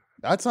weird.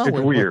 That's not it's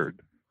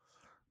weird.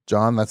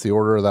 John, that's the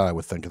order that I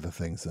would think of the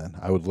things in.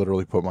 I would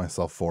literally put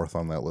myself fourth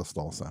on that list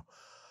also.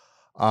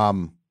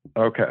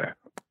 Okay.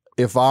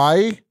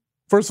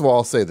 First of all,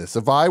 I'll say this.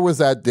 If I was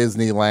at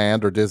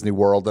Disneyland or Disney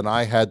World and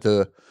I had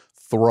to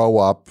throw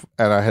up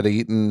and I had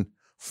eaten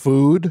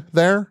food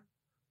there,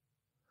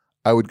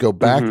 I would go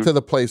back to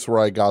the place where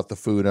I got the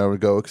food. And I would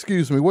go,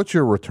 excuse me, what's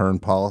your return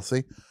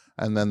policy?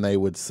 And then they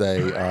would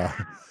say,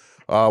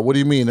 what do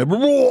you mean? I'd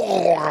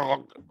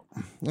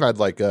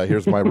like,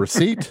 here's my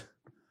receipt.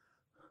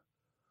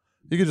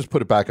 You could just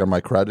put it back on my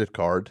credit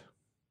card.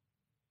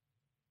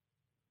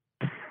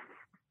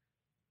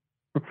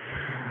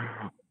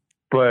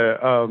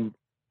 But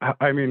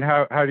I mean,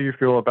 how do you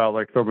feel about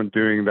like someone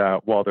doing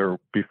that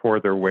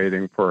before they're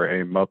waiting for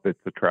a Muppets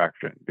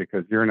attraction?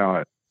 Because you're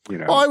not,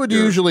 Well, I would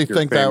usually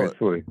think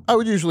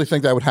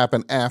that would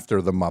happen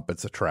after the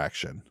Muppets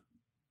attraction.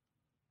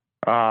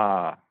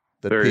 That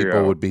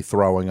people would be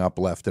throwing up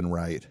left and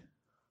right.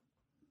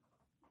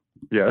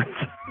 Yes.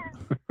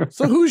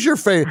 So who's your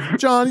favorite?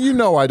 John,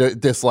 I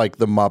dislike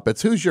the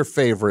Muppets. Who's your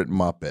favorite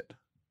Muppet?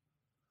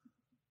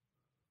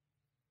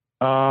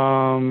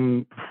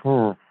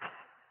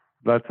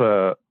 That's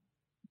a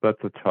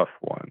tough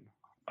one.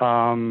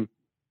 I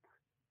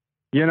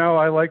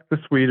like the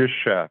Swedish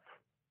Chef.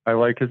 I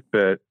like his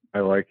bit. I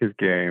like his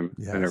game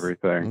and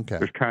everything. Okay.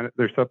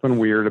 There's something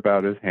weird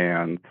about his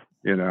hands,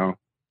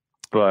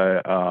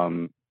 but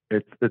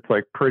it's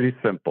like pretty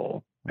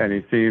simple, and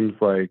he seems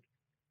like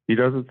he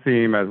doesn't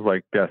seem as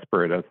like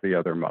desperate as the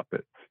other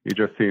Muppets. He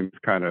just seems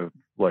kind of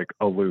like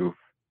aloof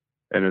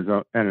in his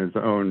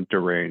own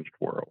deranged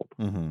world,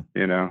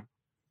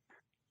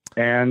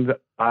 And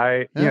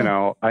I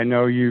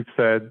know you've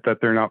said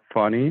that they're not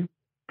funny,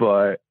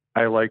 but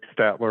I like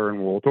Statler and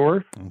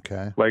Waldorf.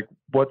 Okay. Like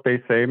what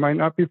they say might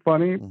not be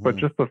funny, but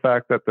just the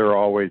fact that they're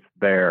always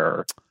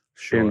there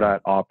in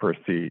that opera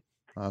seat.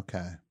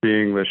 Okay.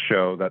 Being the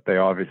show that they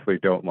obviously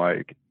don't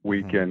like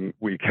week in,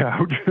 week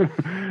out.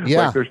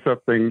 Yeah. Like there's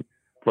something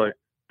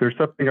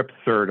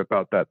absurd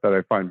about that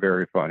I find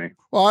very funny.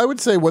 Well, I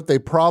would say what they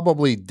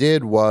probably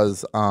did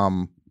was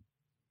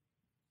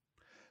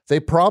they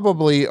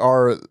probably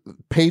are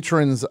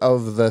patrons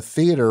of the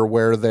theater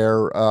where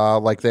they're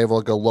like they have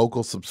like a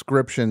local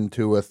subscription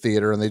to a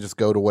theater and they just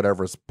go to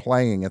whatever's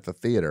playing at the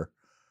theater.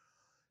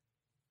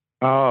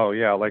 Oh,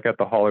 yeah, like at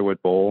the Hollywood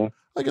Bowl.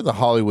 Like at the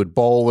Hollywood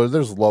Bowl, or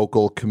there's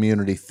local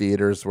community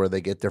theaters where they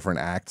get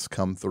different acts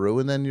come through,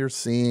 and then you're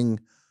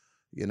seeing,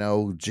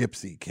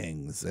 Gypsy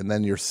Kings, and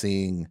then you're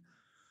seeing,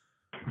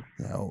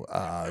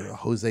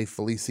 Jose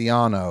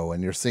Feliciano,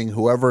 and you're seeing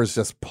whoever is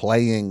just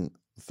playing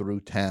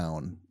through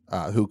town,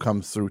 who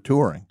comes through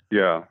touring.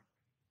 Yeah.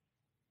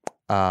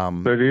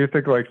 So do you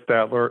think like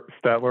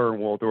Statler and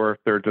Waldorf,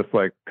 they're just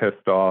like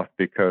pissed off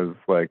because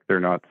like they're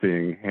not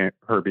seeing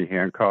Herbie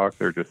Hancock?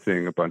 They're just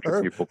seeing a bunch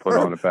of people put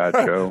on a bad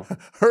show.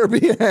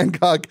 Herbie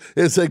Hancock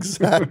is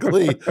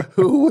exactly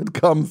who would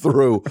come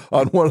through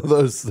on one of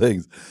those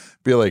things.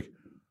 Be like,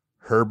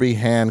 Herbie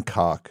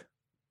Hancock,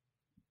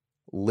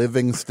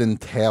 Livingston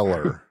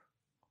Taylor,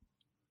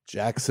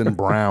 Jackson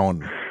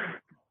Brown.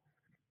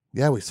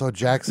 Yeah, we saw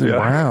Jackson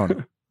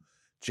Brown,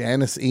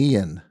 Janice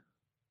Ian.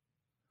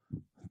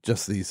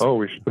 Just these. Oh,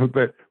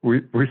 we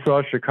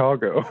saw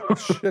Chicago.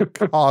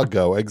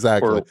 Chicago,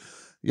 exactly.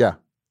 Yeah,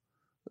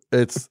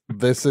 this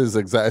is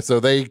exactly. So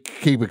they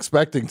keep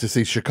expecting to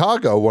see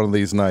Chicago one of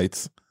these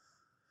nights,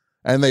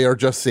 and they are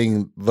just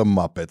seeing the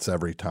Muppets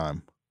every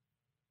time.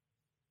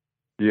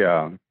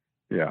 Yeah.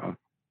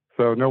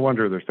 So no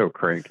wonder they're so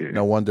cranky.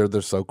 No wonder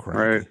they're so cranky.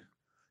 Right.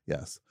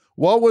 Yes.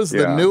 What was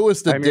the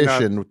newest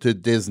addition to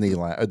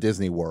Disneyland,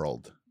 Disney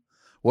World?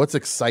 What's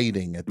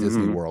exciting at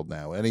Disney World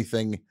now?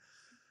 Anything?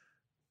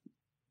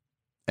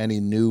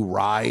 Any new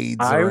rides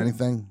or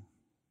anything?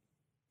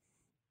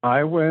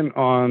 I went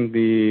on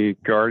the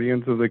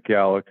Guardians of the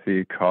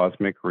Galaxy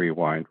Cosmic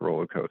Rewind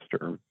roller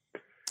coaster.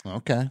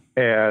 Okay.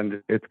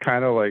 And it's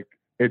kind of like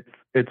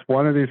it's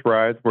one of these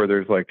rides where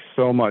there's like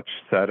so much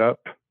setup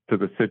to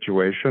the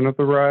situation of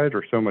the ride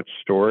or so much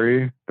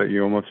story that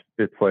you almost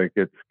it's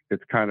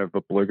kind of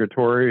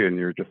obligatory and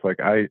you're just like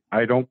I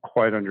don't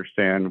quite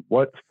understand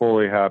what's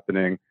fully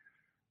happening.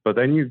 But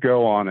then you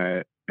go on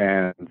it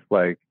and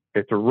like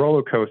it's a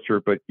roller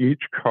coaster, but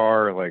each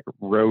car like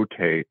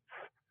rotates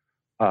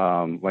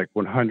like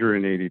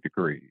 180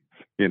 degrees,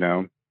 you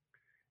know,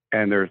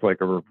 and there's like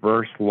a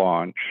reverse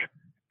launch.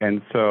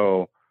 And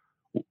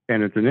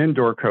it's an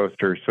indoor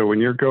coaster. So when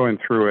you're going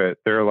through it,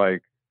 they're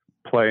like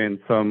playing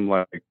some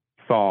like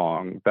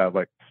song that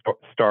like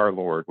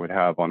Star-Lord would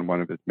have on one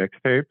of his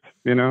mixtapes,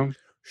 you know?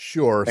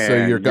 Sure.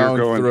 So you're going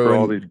through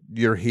all and these...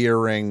 you're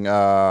hearing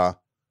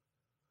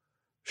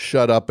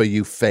Shut Up or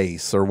You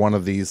Face or one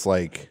of these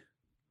like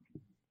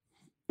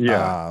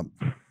you're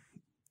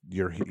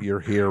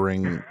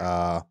hearing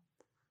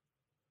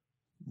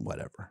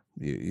whatever.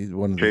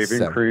 One of these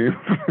Shaving Cream.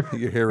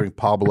 You're hearing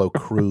Pablo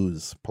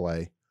Cruz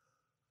play.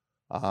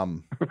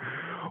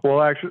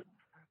 Well, actually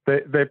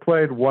they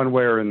played One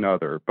Way or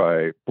Another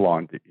by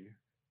Blondie.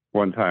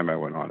 One time I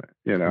went on it,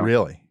 you know.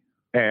 Really?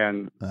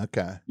 And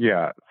okay.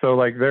 Yeah. So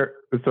like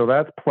so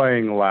that's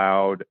playing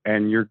loud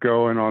and you're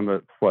going on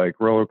this like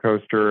roller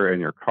coaster and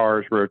your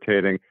car's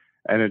rotating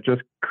and it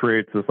just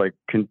creates this like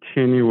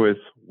continuous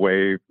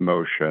wave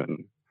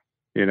motion,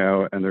 you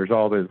know, and there's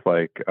all this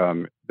like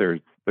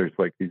there's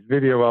like these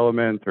video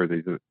elements or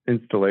these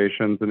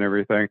installations and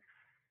everything.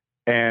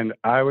 And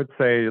I would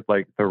say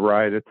like the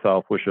ride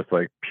itself was just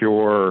like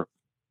pure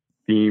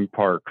theme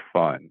park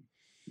fun,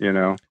 you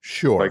know?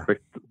 Sure. Like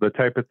the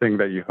type of thing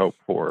that you hope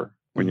for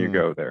when you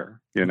go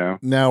there, you know?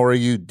 Now, are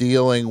you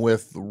dealing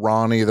with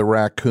Ronnie the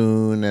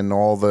raccoon and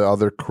all the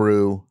other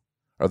crew?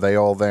 Are they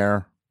all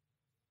there?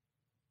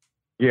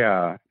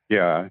 Yeah,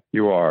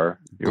 you are.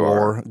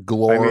 Glor,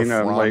 I mean,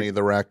 Ronnie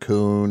the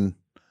raccoon,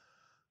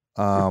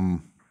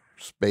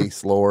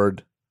 Space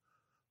Lord,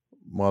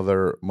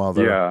 Mother.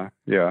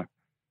 Yeah.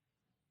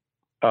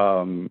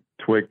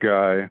 Twig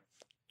guy.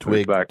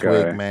 Twig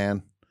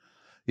man.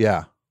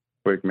 Yeah.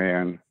 Twig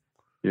man.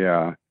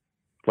 Yeah.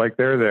 Like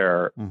they're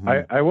there.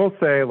 I will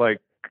say like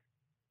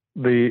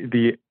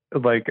the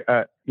like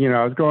you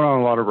know, I was going on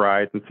a lot of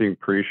rides and seeing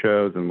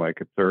pre-shows and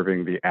like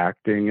observing the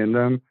acting in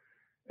them.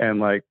 And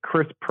like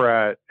Chris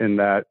Pratt in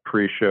that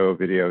pre-show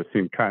video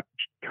seemed kind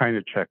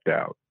of checked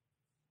out.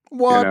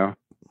 What? You know?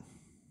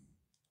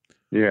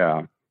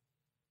 Yeah.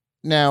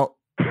 Now,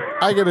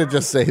 I gotta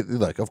just say,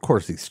 look, of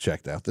course he's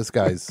checked out. This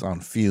guy's on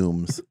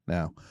fumes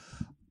now.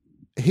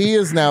 He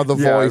is now the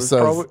voice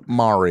of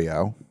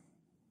Mario.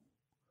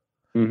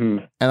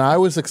 Mm-hmm. And I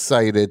was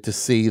excited to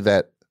see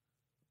that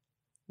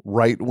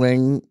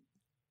right-wing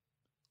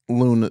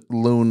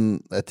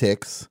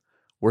lunatics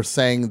were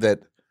saying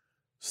that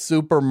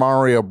Super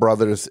Mario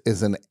Brothers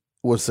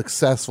was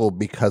successful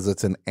because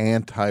it's an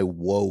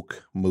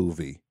anti-woke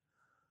movie.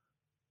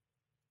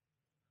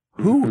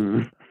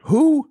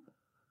 Who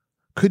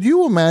could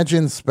you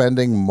imagine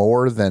spending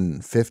more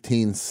than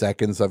 15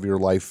 seconds of your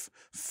life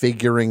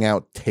figuring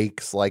out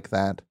takes like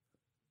that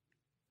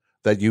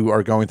you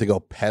are going to go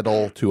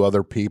peddle to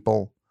other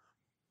people?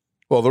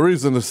 Well, the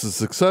reason this is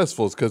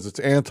successful is because it's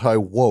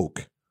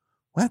anti-woke.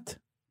 What?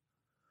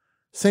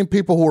 Same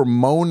people who are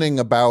moaning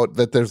about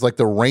that there's like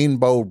the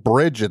rainbow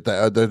bridge at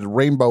the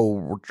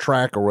rainbow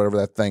track or whatever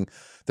that thing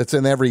that's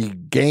in every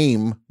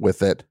game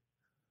with it.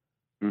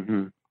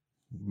 Mm-hmm.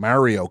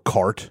 Mario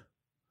Kart.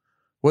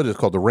 What is it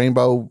called? The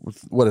Rainbow?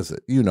 What is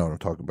it? You know what I'm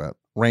talking about.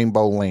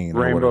 Rainbow Lane.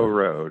 Rainbow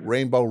Road.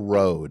 Rainbow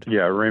Road.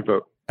 Yeah,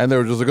 Rainbow. And they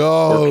were just like,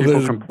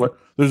 oh,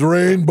 there's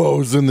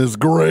rainbows in this.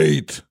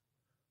 Great.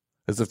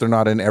 As if they're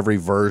not in every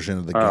version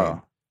of the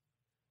game.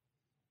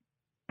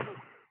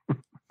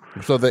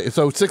 So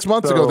 6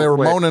 months ago they were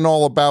moaning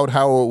all about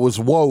how it was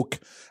woke,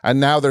 and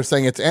now they're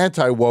saying it's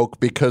anti-woke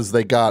because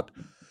they got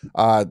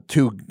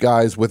two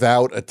guys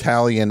without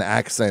Italian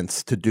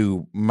accents to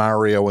do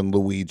Mario and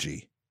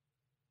Luigi.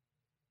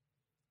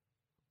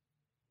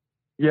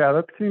 Yeah,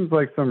 that seems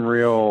like some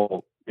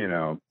real,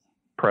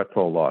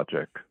 pretzel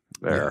logic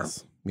there.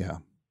 Yes. Yeah.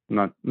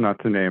 Not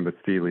to name a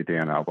Steely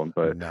Dan album,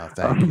 but no,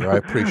 thank you. I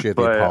appreciate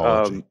the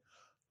apology.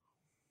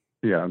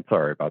 Yeah, I'm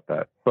sorry about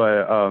that.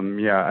 But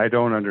yeah, I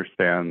don't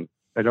understand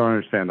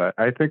that.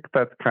 I think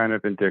that's kind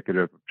of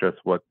indicative of just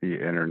what the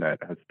internet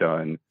has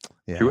done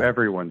to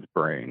everyone's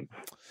brains.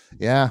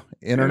 Yeah,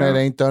 internet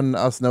ain't done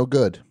us no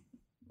good.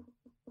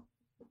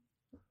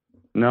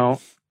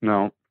 No.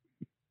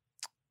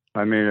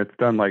 I mean, it's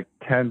done like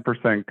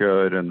 10%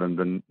 good, and then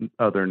the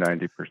other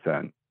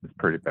 90% is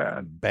pretty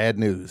bad. Bad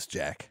news,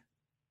 Jack.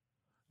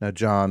 Now,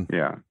 John.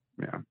 Yeah.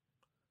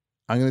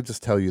 I'm going to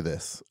just tell you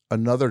this.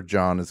 Another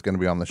John is going to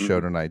be on the show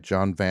tonight,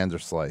 John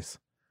Vanderslice.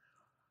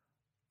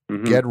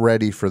 Get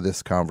ready for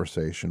this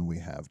conversation we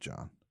have,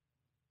 John.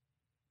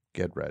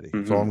 Get ready.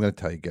 That's all I'm going to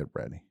tell you. Get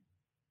ready.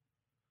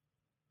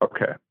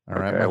 Okay. All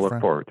right, I look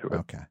forward to it.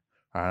 Okay.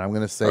 All right, I'm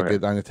going to say good. I'm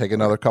going to take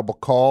another couple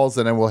calls,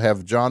 and then we'll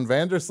have John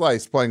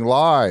Vanderslice playing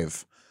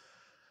live.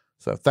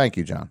 So thank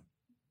you, John.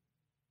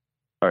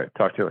 All right.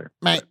 Talk to you later.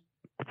 Mate.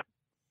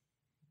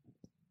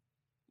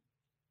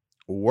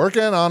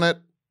 Working on it.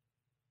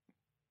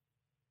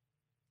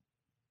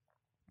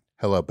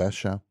 Hello, Best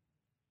Show.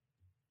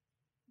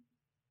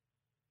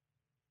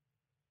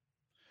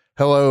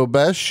 Hello,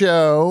 Best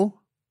Show.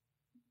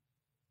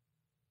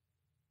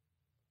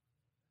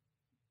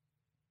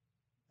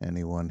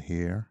 Anyone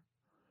here?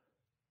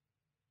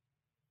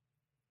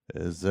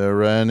 Is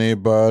there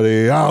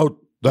anybody out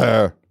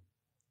there?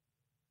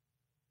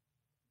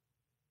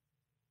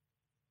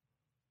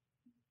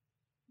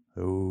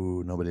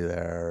 Oh, nobody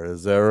there.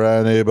 Is there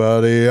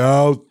anybody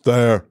out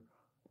there?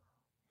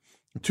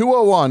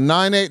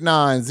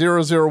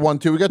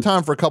 201-989-0012. We got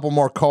time for a couple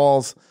more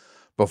calls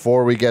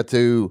before we get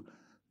to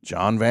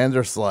John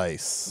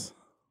Vanderslice.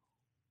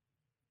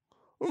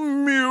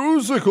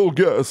 Musical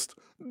guest,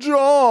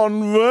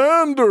 John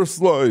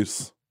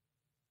Vanderslice.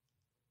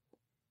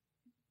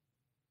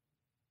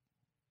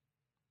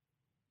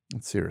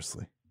 And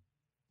seriously,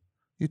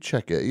 you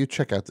check it. You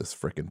check out this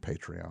frickin'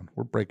 Patreon.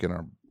 We're breaking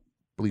our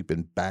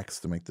bleeping backs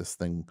to make this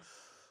thing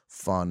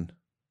fun,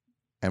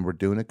 and we're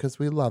doing it because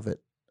we love it.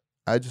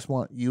 I just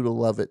want you to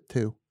love it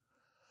too.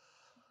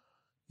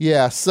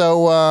 Yeah.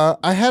 So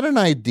I had an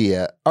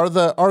idea.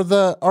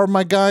 Are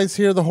my guys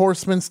here? The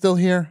horsemen still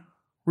here?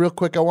 Real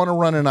quick, I want to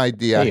run an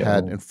idea I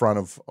had in front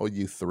of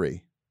you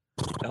three.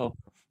 Oh.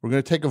 We're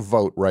going to take a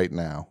vote right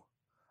now.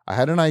 I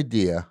had an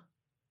idea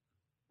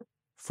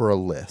for a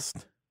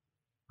list.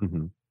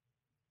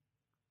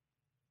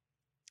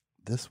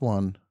 This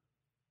one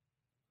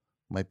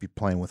might be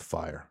playing with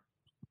fire.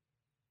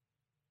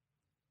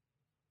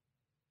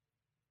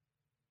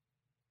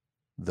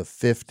 The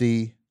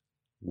 50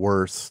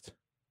 worst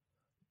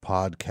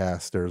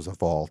podcasters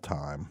of all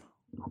time.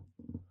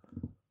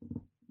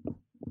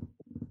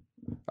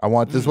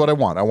 This is what I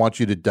want. I want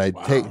you to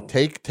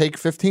take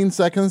 15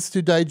 seconds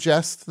to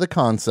digest the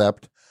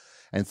concept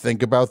and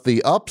think about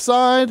the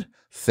upside,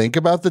 think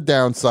about the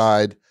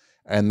downside,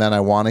 and then I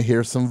want to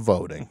hear some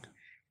voting.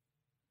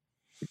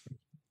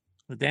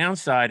 The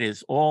downside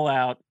is all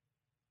out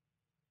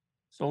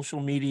social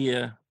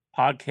media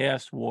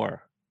podcast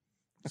war.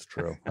 That's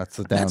true. That's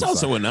the downside. That's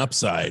also an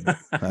upside.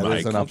 That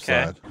is an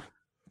upside. Okay.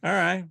 All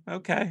right.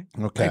 Okay.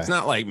 It's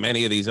not like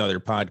many of these other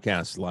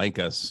podcasts like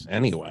us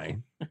anyway.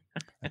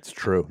 That's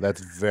true.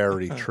 That's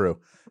very true.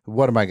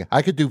 What am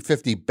I could do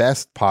 50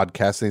 best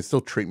podcasts and they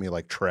still treat me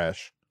like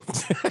trash.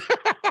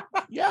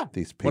 Yeah.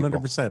 These people.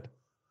 100%.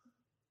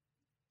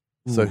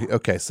 So,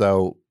 okay.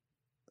 So,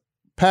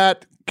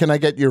 Pat, can I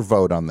get your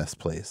vote on this,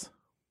 please?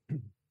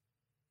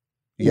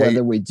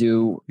 Whether we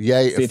do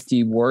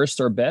 50 worst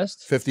or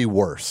best? 50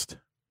 worst.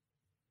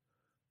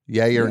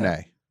 Yay or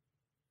nay?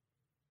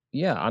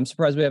 Yeah, I'm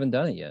surprised we haven't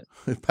done it yet.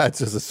 Pat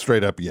says a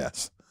straight up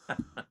yes.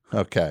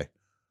 Okay.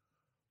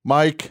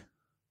 Mike?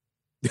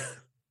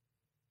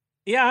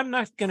 Yeah, I'm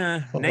not going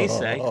to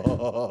naysay.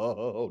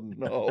 Oh,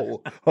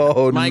 no.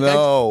 Oh, Mike,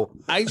 no.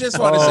 I just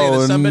want to say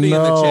that somebody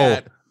in the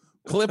chat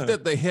clipped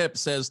at the hip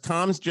says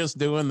Tom's just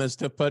doing this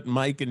to put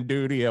Mike and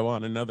Dudio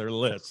on another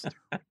list.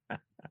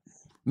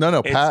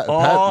 No, Pat.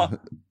 All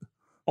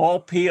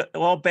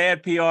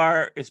bad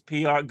PR is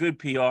PR. Good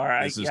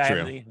PR. This is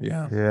true.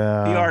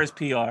 Yeah. PR is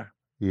PR.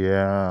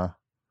 Yeah.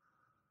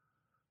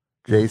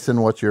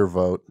 Jason, what's your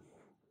vote?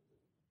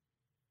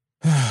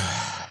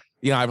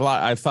 Yeah,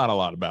 I've thought a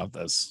lot about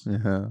this.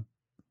 Yeah.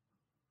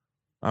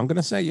 I'm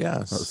gonna say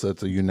yes. So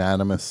it's a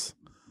unanimous.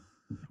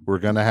 We're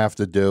gonna have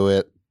to do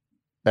it.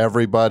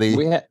 Everybody.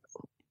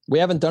 We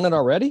haven't done it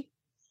already?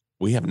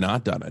 We have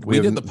not done it. We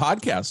did the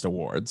podcast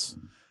awards.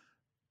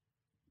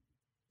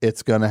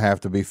 It's gonna have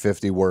to be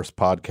 50 worst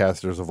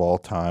podcasters of all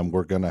time.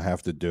 We're gonna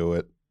have to do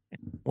it.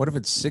 What if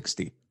it's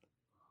 60?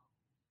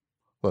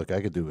 Look,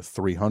 I could do a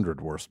 300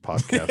 worst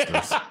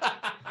podcasters.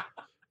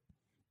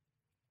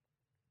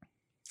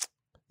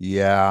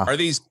 Yeah. Are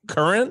these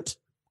current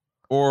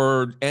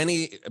or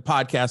any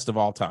podcast of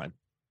all time?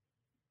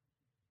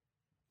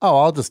 Oh,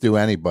 I'll just do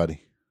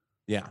anybody.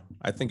 Yeah,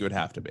 I think it would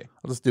have to be.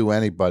 I'll just do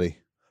anybody.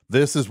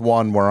 This is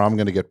one where I'm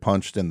going to get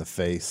punched in the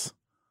face.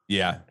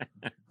 Yeah.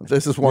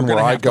 This is one where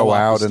I go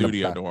out and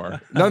studio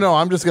door. No,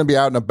 I'm just going to be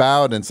out and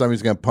about, and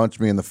somebody's going to punch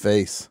me in the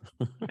face.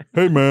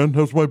 Hey, man,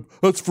 that's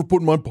for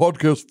putting my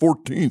podcast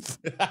 14th.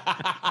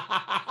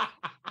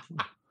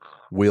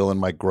 Wheeling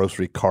my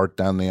grocery cart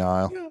down the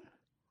aisle. Yeah.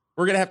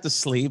 We're going to have to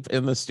sleep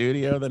in the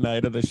studio the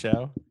night of the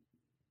show.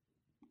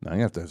 Now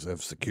you have to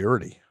have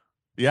security.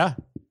 Yeah.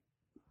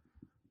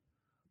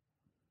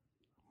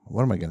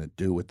 What am I going to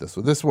do with this?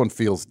 Well, this one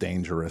feels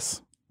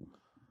dangerous,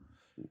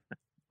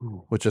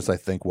 which is, I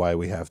think, why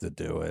we have to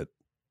do it.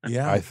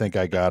 Yeah. I think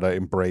I got to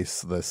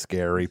embrace the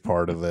scary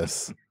part of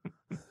this.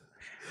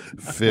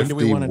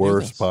 50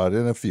 worst pod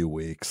in a few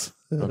weeks.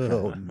 Okay.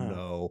 Oh,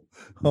 no.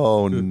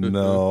 Oh,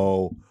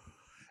 no.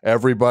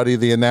 Everybody,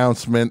 the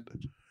announcement.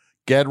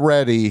 Get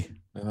ready.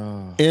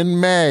 In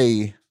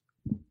May,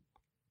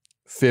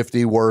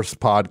 50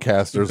 worst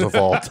podcasters of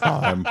all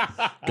time.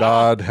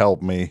 God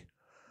help me.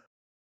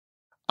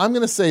 I'm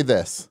going to say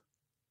this.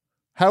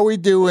 How we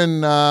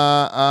doing,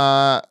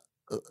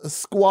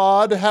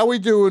 squad? How we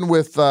doing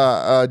with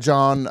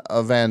John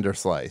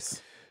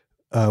Vanderslice?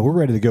 We're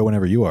ready to go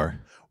whenever you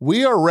are.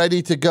 We are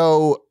ready to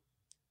go.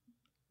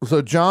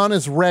 So John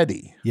is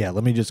ready. Yeah,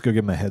 let me just go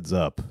give him a heads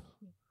up.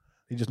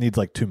 He just needs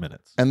like 2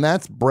 minutes. And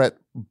that's Brett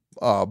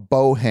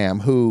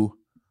Boham, who,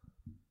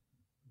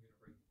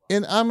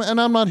 and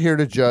I'm not here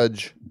to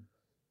judge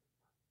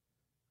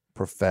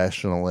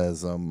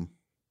professionalism.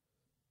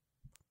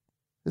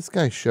 This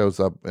guy shows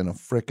up in a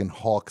frickin'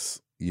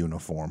 Hawks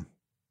uniform,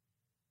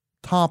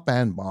 top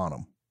and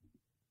bottom.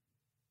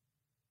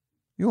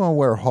 You want to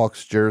wear a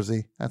Hawks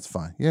jersey? That's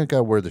fine. You don't got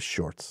to wear the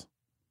shorts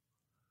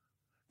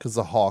because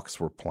the Hawks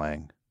were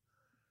playing.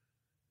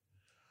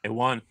 They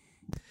won.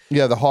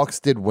 Yeah, the Hawks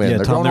did win. Yeah,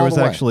 They're Tom, going there all was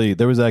the way.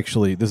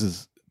 actually, this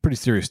is pretty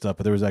serious stuff,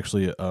 but there was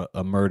actually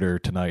a murder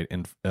tonight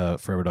in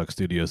Forever Dog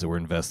Studios that we're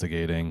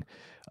investigating.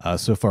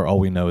 So far, all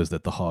we know is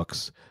that the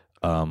Hawks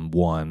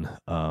won,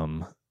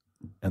 and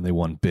they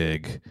won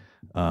big.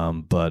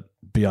 But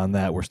beyond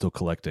that, we're still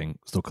collecting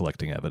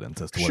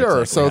evidence as to what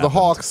Sure. exactly So happened. the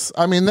Hawks,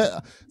 I mean,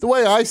 the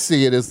way I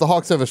see it is the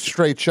Hawks have a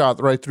straight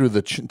shot right through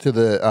to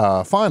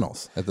the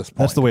finals at this point.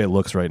 That's the way it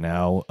looks right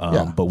now.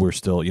 Yeah. But we're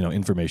still,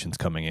 information's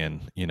coming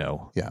in,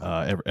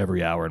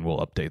 every hour, and we'll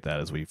update that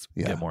as we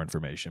get more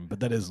information. But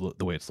that is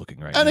the way it's looking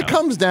right now. And it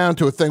comes down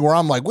to a thing where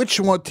I'm like, which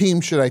one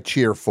team should I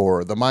cheer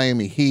for? The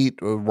Miami Heat,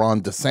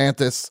 Ron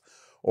DeSantis,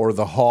 or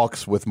the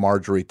Hawks with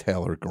Marjorie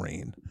Taylor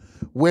Greene?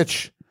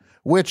 Which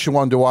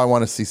one do I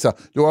want to see? So,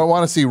 do I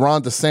want to see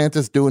Ron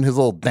DeSantis doing his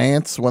little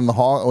dance when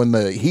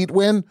the Heat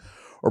win,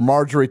 or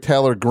Marjorie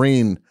Taylor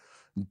Greene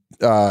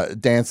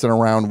dancing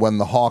around when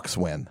the Hawks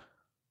win?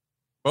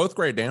 Both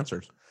great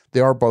dancers. They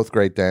are both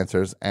great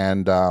dancers,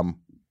 and I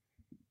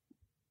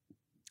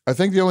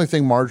think the only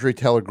thing Marjorie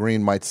Taylor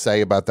Greene might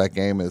say about that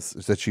game is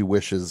that she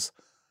wishes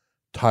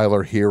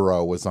Tyler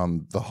Hero was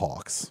on the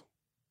Hawks.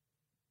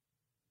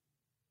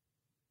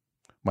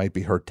 Might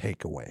be her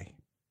takeaway.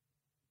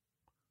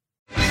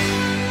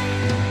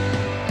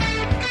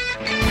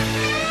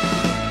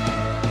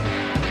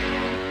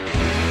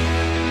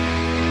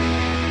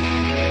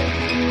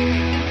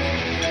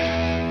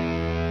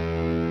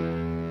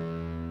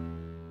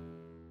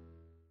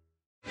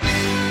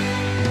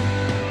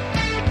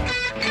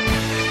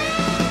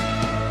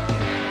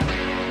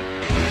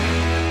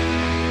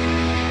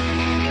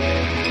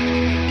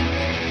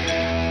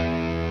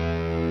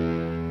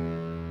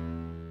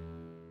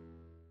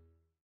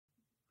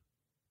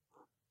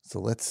 So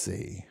let's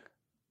see.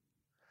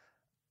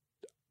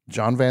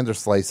 John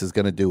Vanderslice is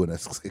going to do an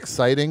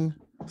exciting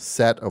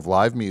set of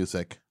live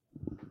music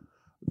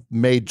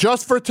made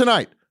just for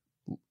tonight.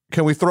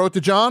 Can we throw it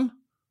to John?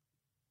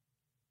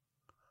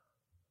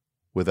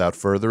 Without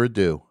further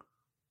ado,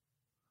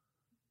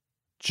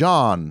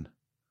 John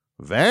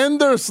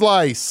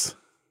Vanderslice.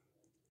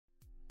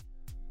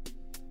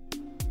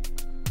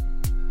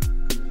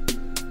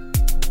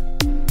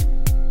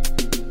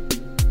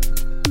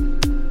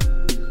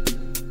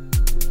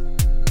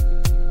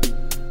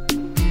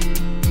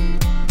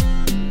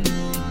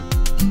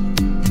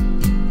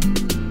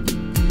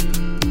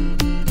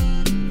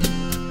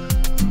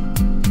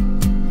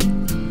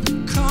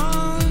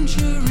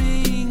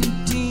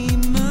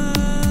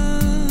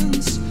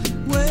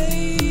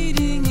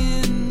 Waiting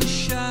in the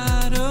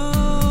shadows.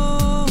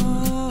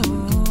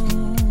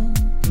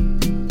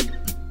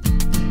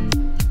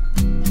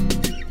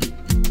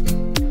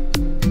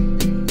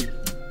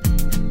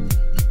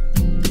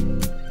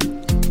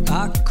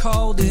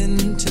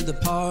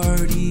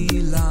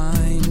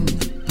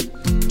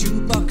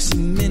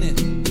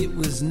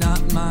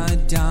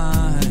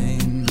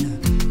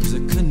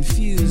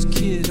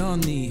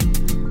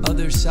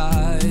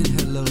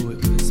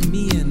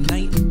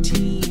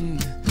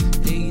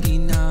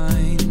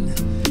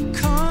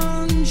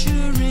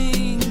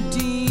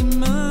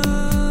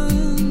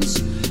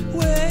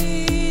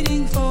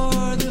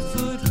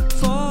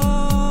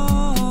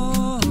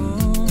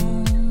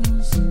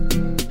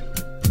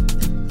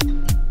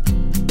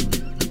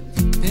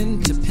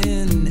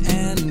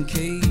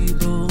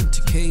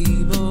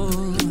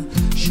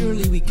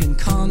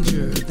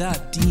 conjure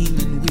that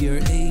demon, we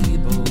are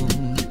able.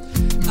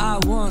 I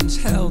once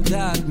held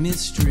that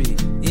mystery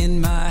in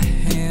my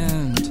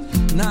hand.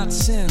 Not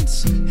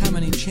since. How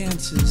many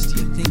chances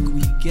do you think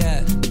we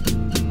get?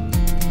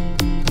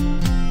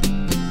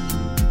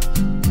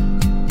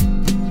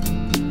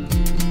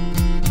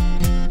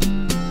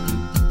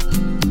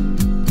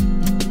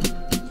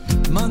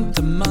 Month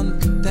to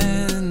month,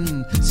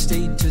 then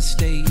state to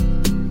state.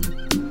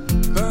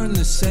 Burn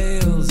the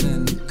sails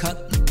and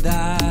cut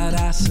that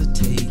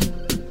acetate.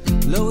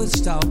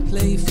 Lowest I'll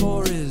play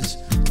for is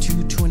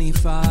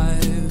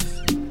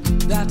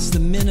 225. That's the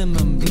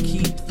minimum to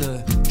keep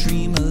the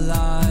dream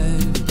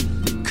alive.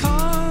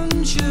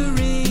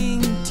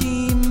 Conjuring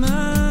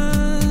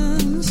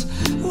demons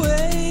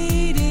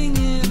waiting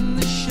in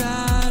the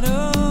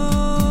shadows.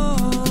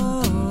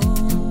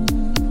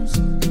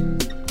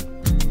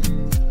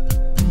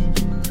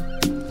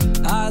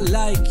 I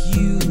like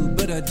you,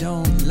 but I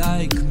don't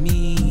like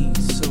me.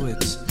 So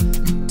it's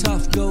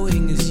tough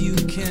going, as you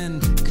can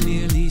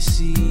clearly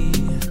see.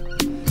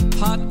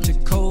 Hot to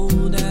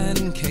cold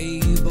and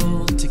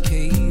cable to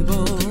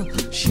cable.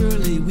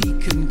 Surely we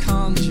can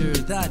conjure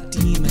that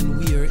demon,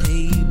 we are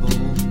able.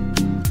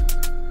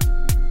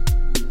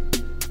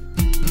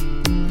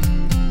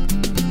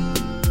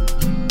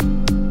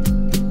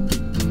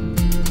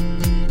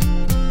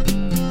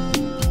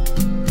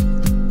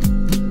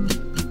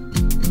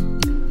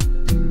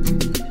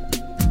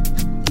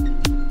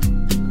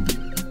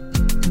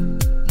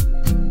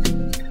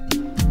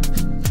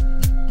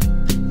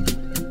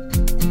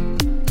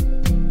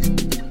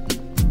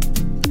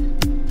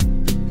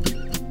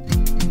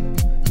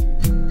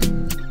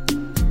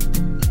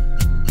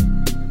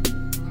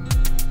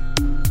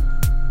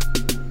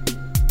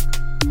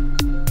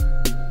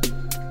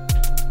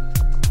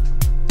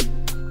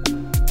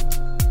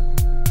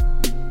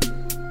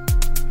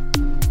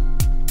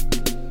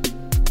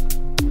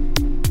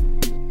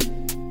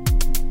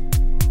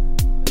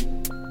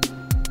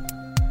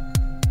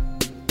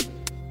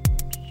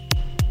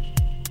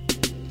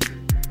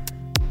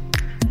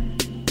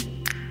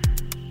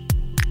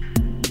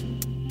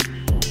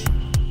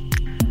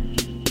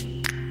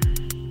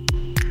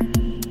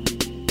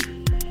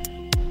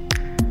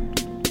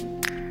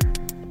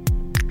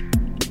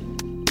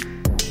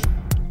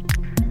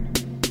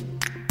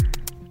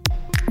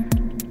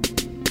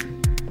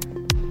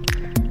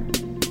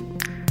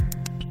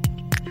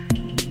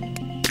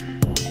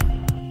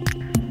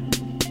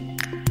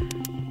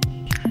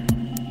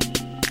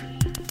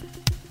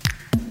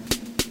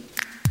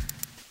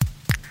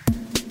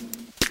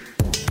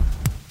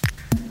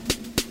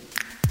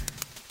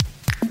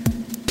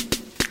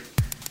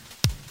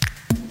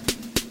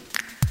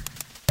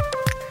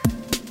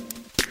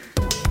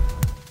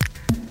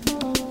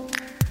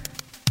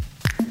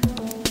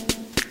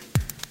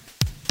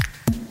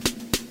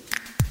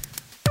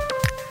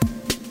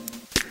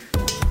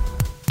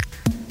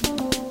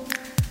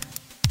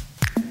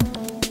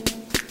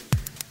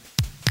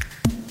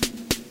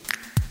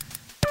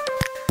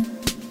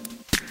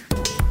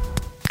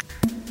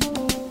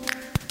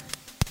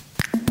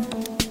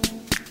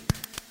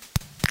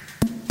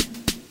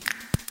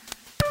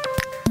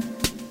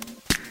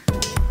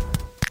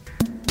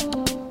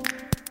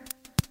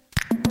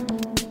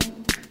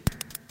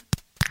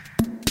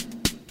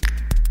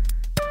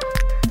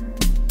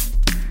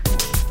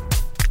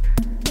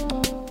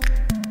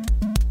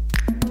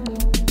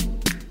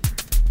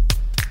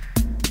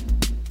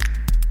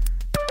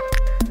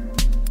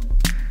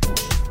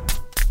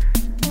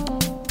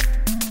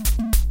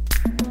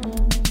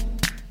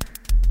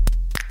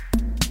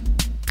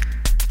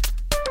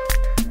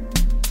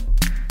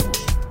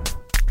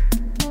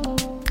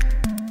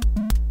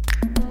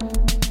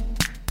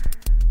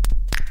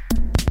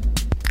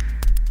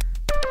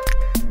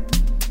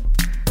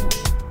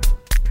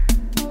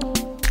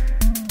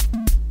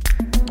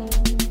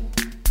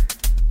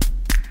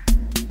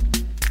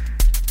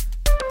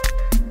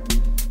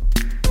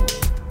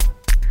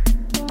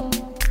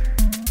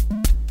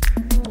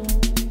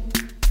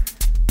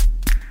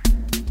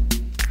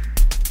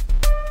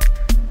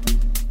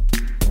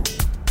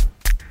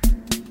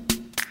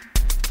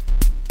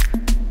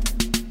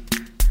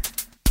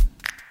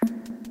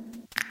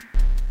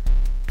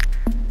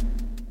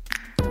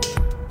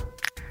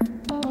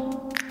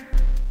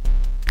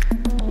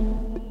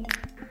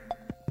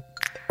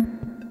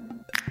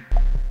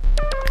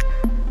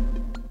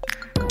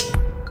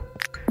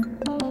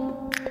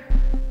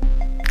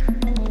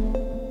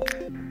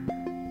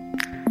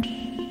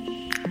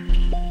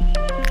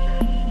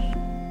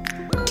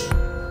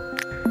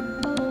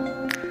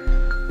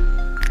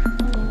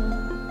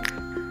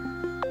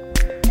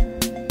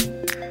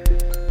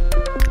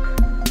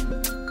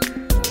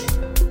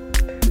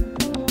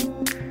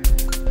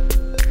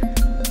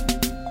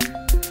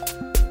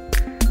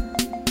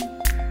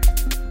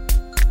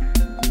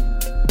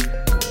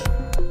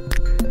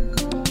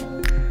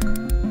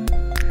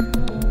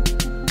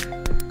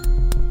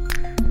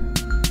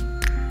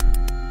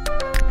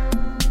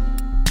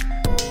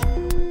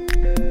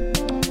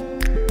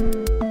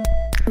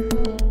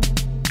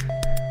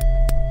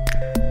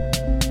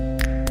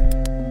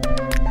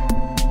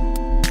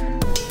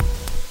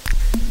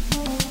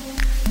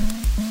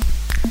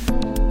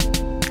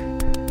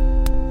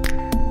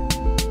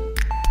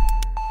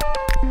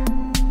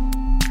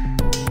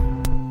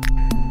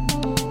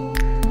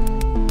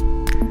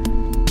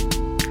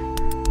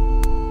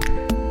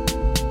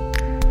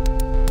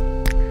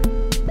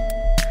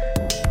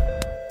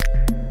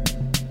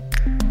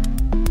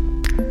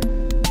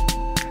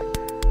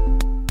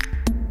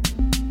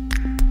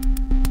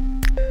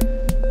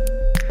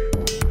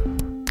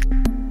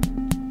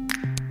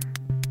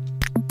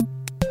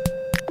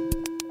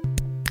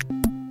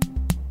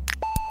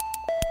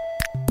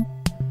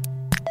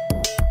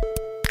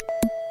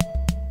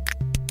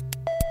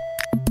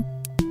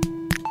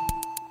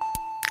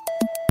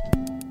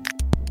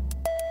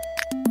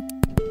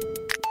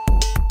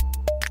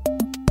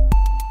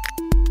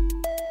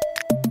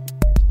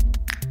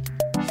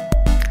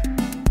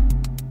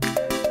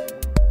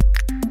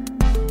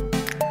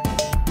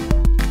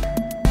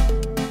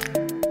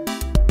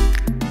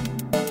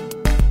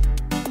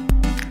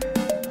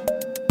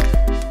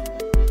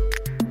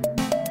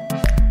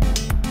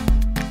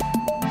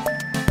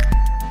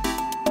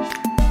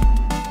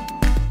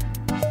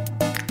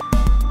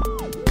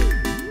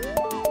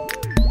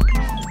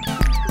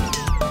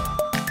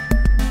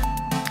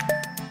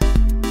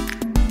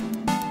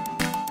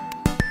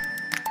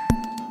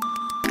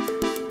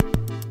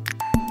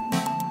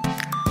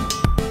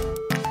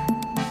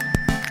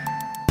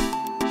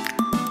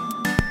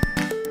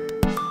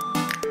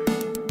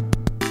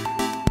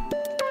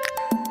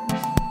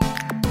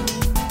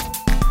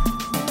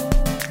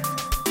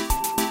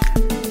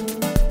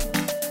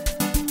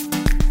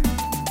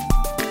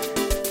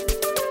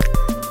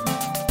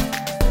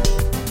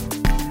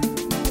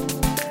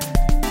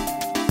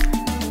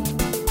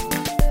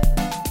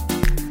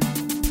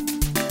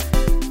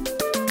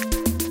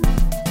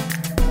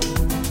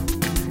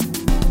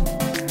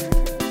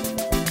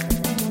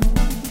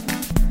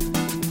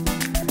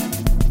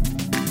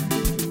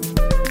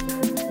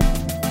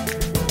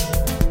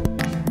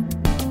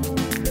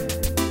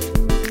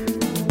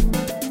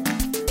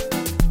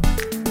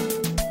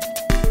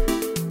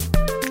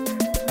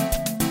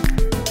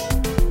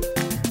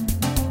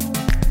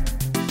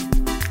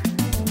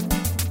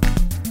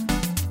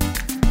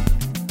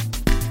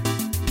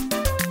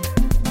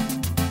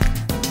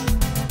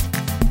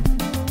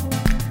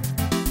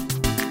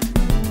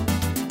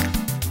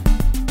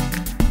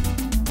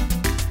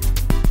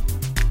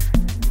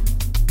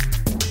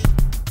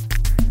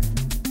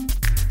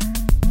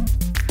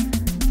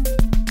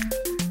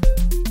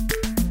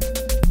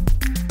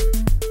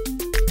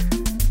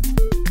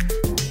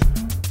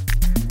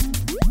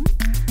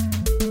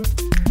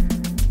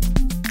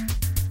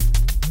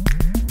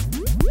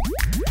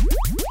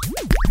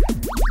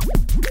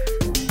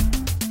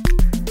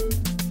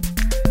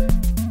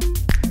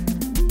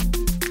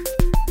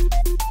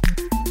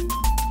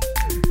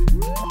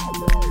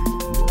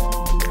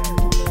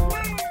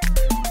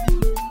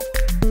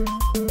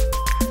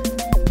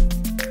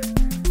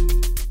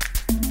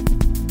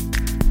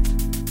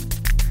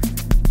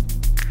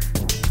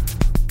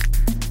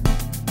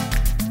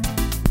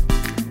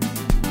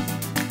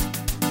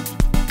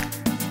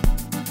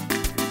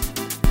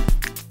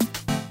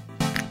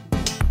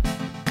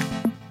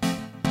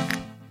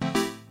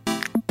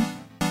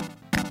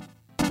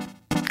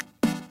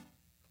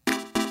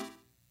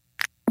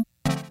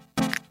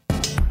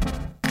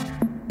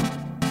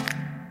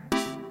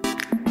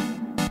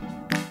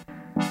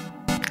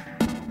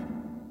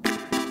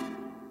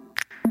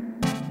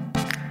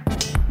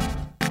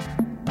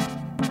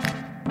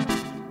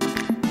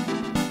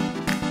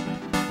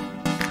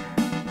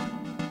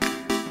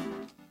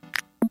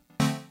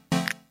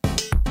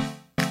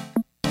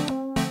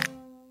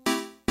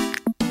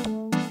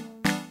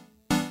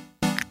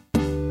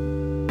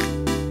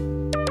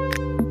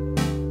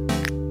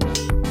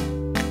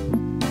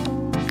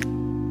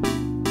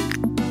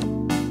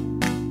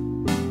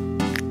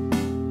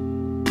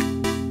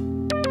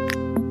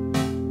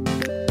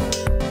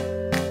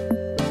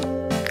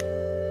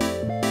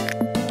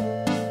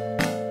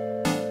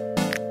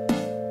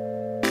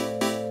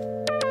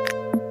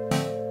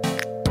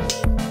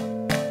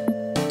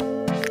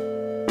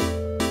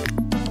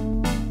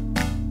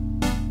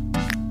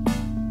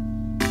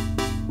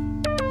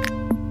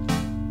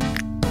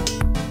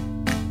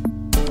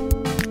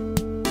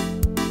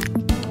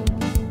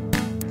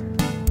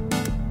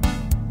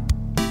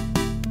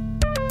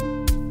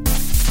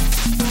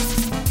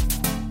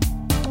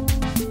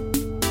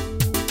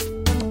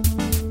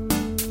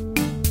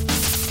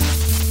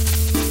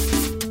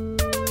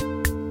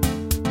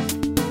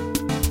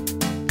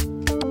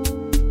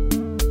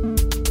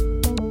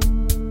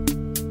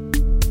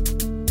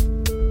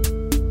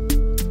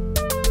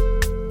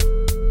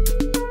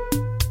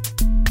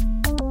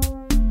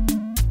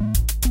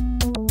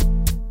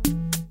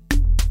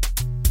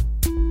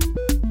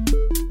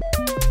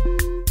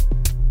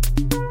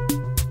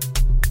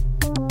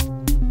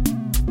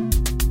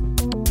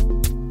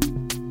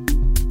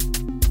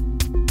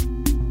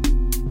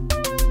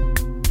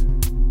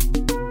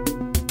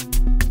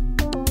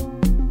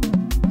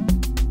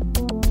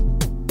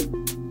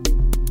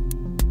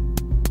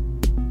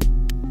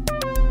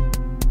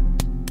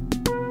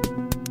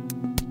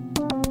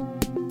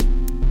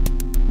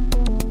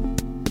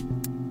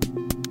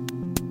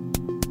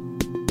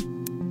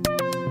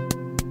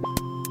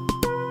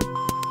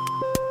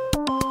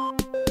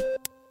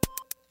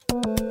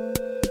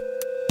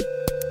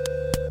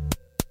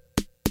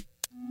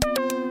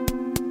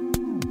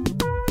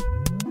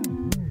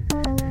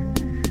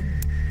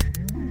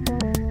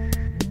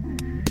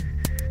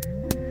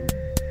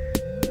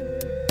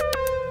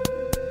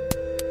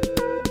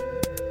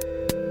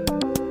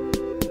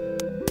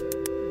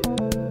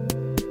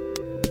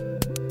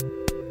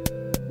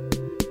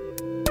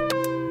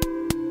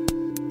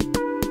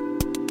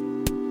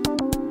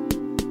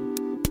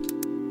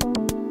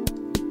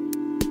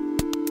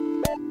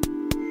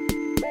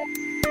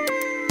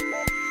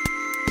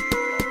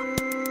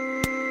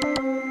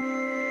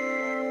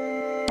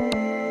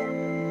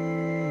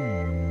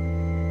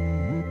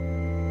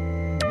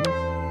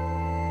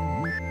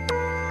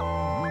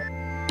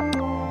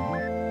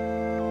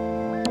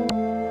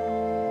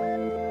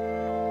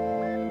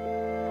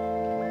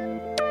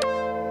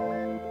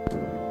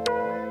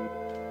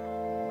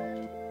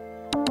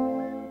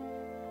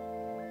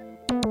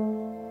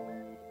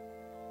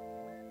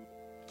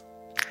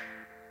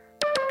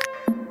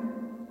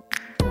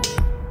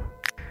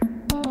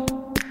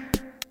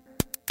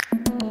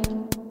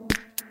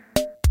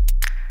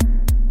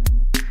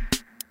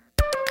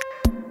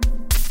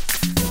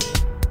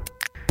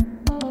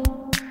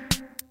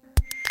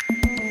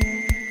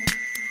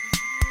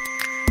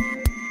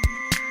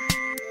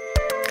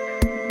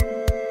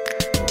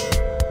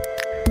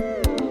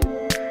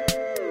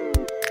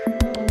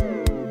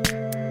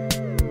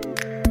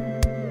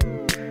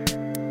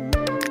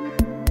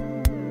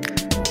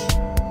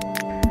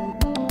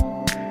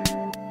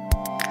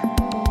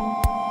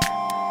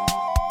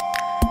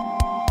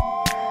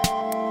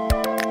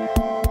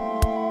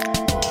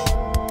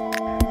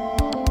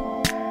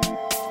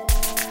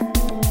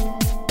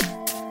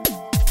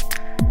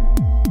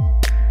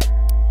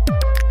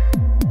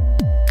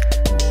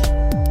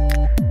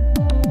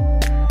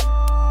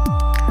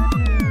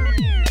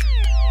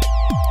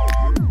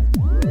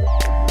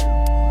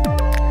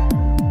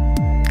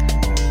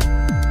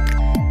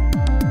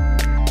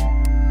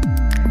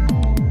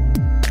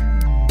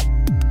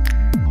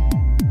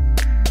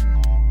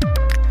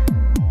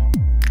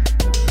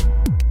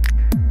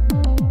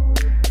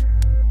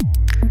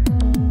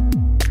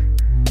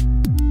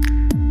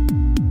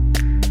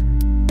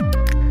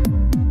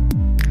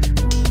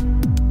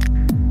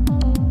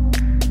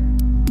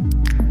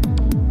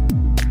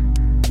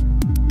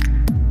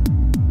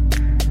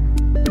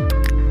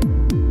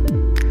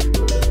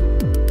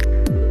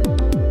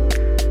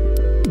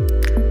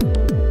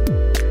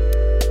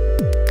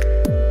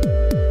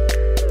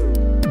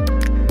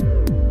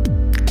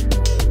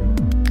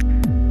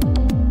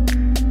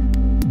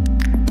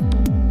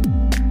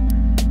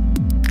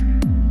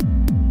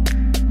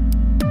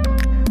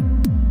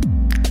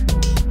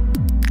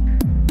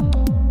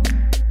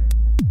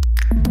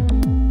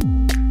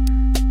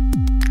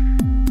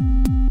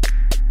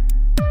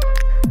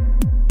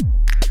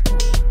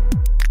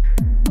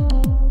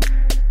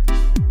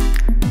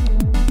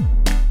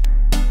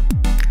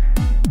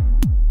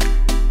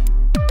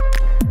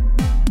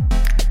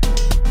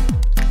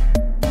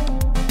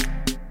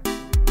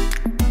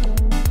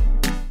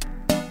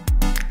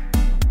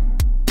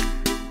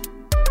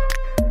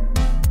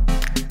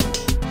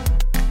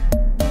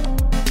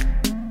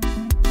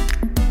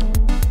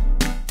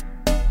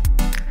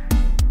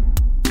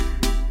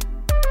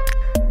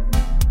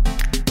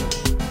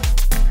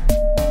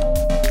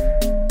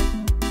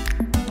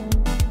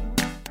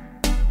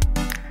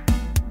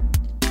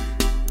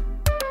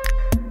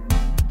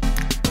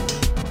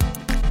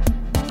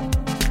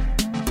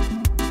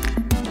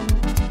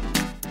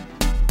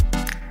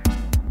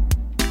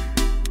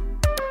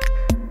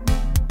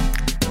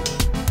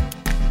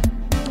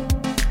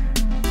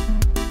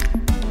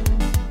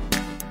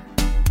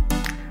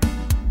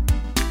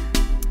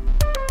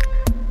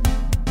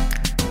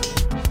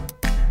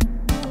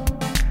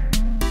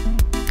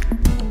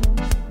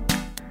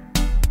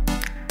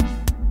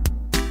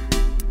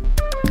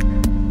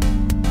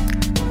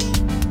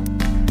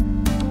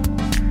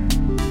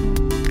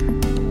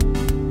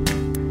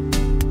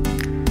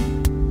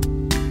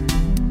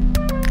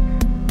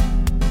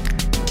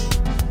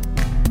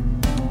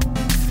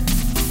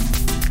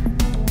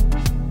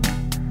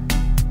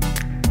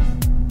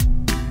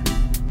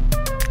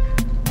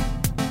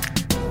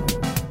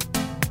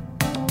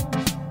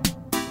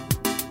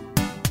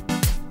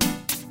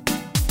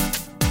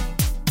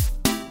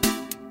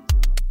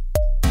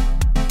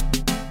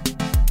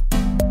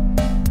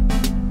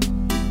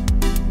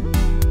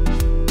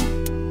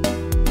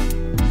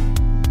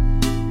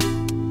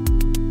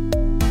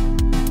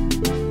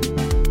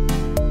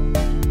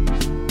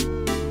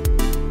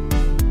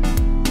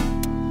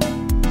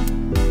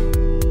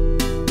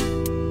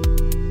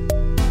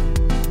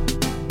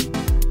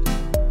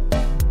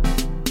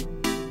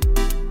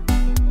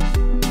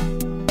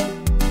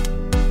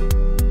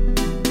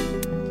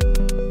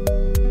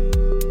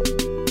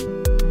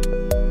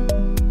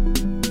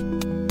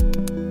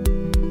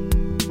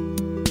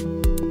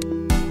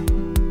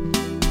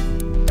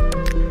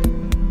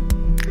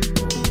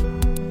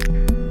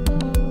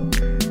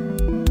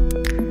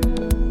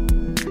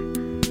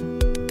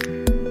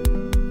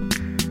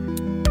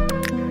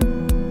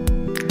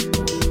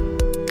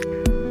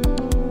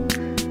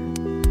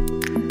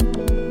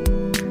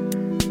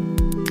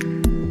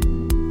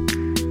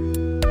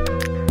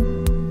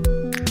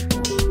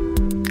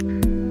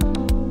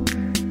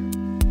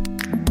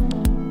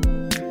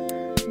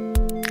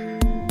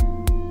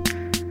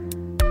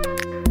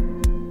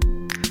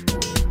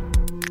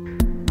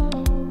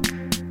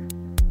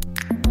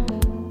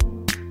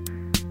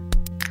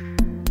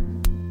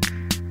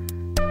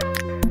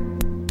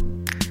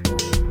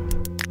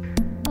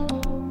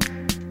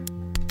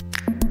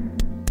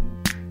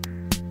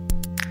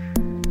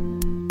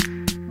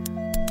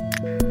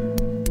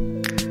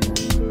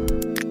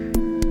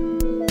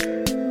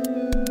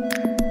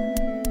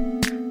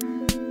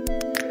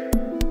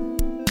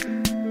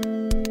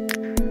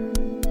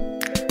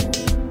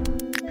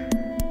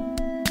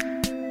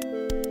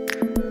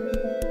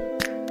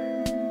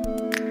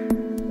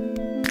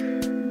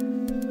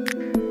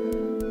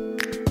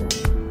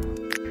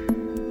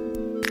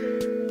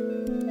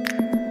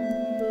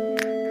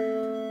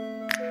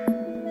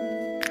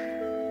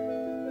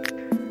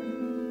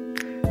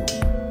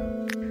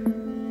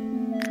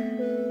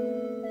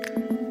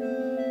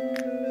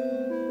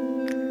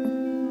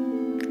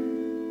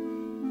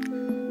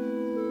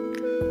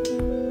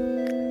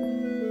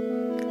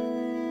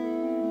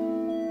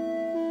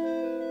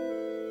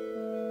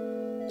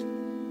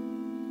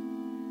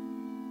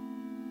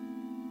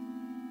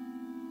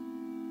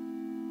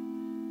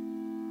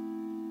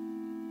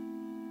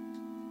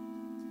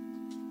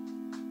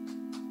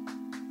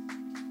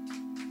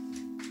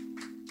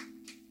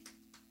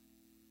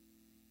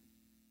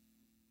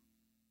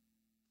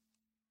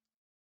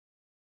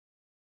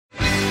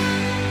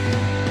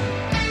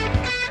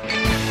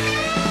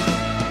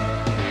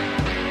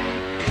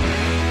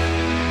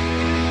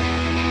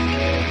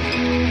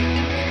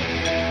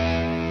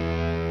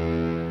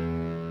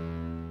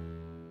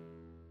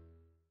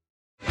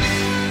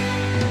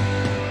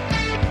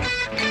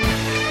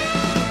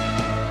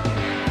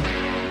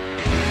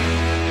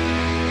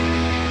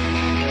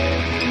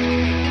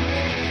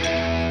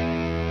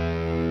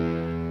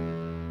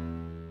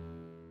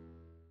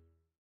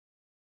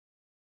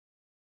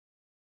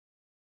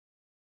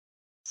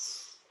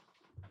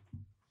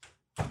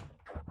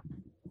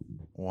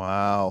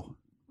 Wow.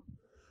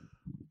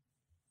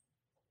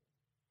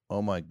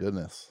 Oh my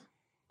goodness.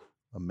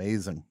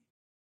 Amazing.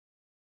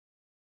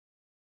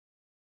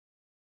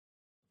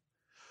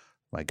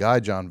 My guy,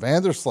 John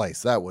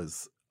Vanderslice, that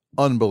was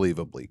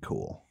unbelievably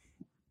cool.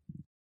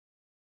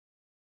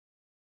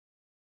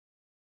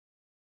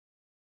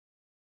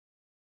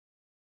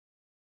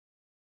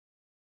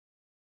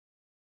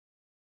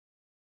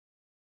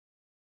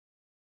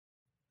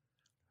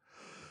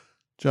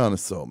 John is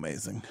so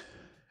amazing.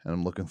 And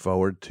I'm looking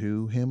forward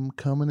to him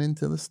coming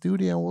into the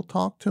studio. We'll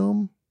talk to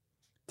him,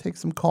 take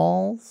some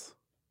calls.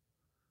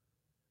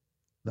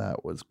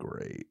 That was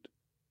great.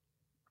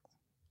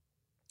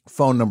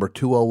 Phone number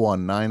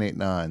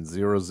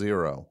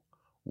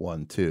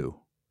 201-989-0012.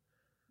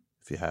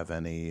 If you have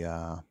any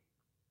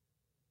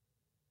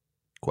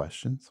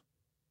questions.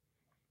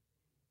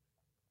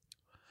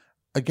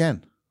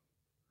 Again,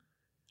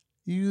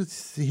 you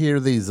hear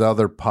these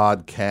other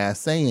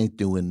podcasts, they ain't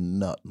doing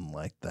nothing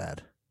like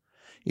that.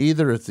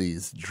 Either it's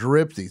these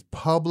drips, these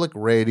public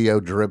radio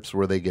drips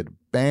where they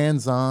get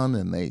bands on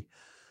and they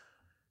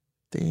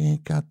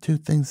ain't got two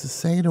things to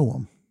say to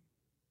them.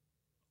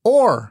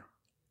 Or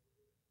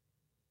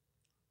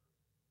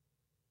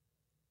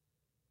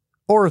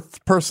it's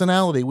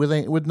personality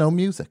with no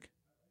music.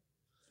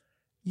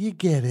 You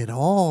get it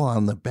all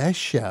on the best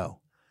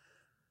show.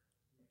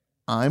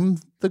 I'm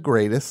the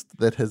greatest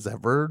that has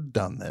ever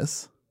done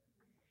this.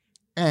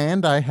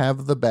 And I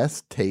have the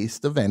best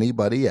taste of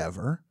anybody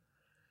ever.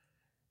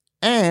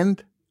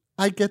 And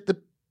I get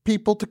the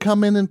people to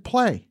come in and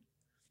play.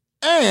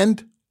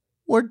 And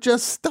we're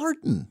just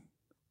starting.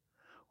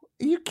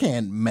 You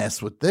can't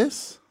mess with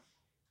this.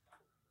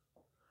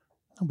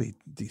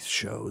 These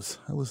shows.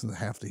 I listen to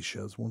half these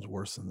shows. One's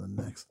worse than the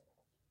next.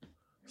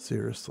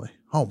 Seriously.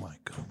 Oh my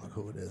God, look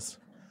who it is.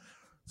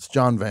 It's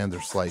John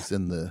Vanderslice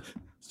in the...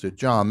 So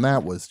John,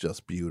 that was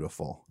just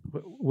beautiful.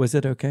 Was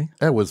it okay?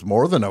 That was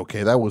more than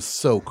okay. That was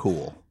so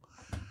cool.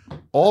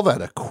 All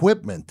that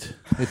equipment.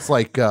 It's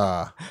like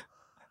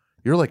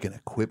you're like an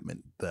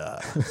equipment.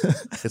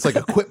 It's like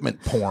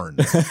equipment porn,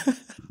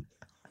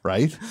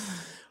 right?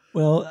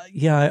 Well,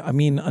 yeah. I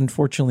mean,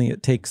 unfortunately,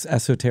 it takes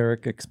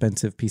esoteric,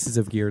 expensive pieces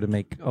of gear to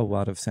make a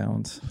lot of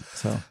sounds.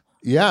 So.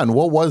 Yeah, and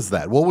what was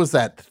that? What was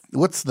that?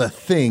 What's the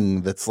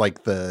thing that's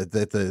like the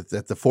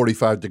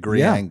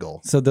 45-degree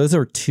angle? So those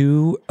are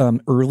two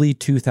early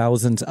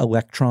 2000s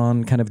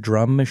Electron kind of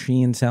drum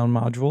machine sound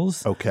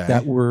modules. Okay.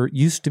 That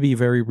used to be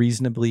very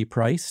reasonably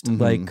priced,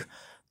 like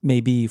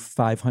maybe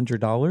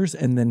 $500,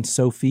 and then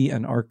Sophie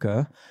and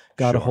Arca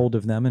got a hold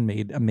of them and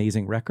made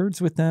amazing records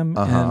with them.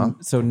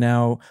 And so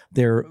now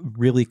they're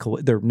really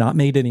they're not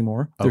made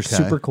anymore. They're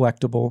super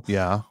collectible.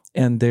 Yeah.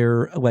 And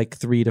they're like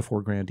 $3,000 to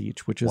 $4,000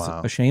 each, which is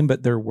a shame,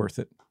 but they're worth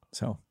it.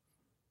 So,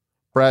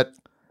 Brett,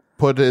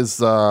 put his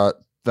that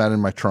in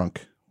my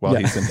trunk while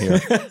he's in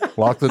here.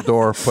 Lock the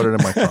door. Put it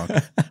in my trunk.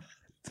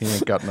 He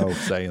ain't got no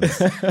say in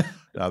this.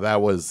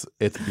 No,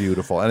 it's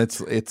beautiful, and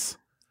it's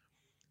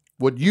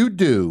what you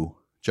do,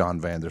 John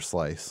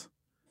Vanderslice,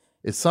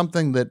 is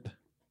something that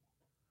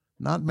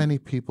not many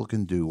people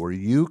can do, where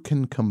you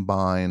can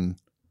combine.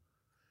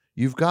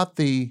 You've got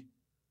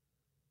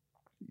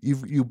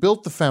You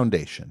built the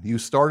foundation. You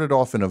started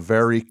off in a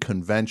very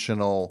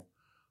conventional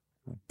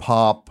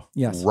pop,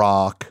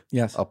 rock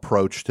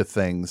approach to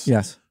things.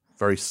 Yes.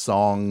 Very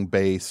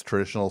song-based,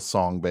 traditional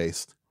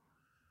song-based.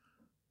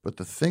 But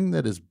the thing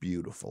that is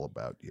beautiful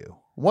about you,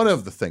 one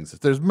of the things,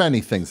 there's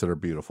many things that are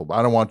beautiful, but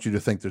I don't want you to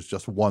think there's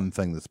just one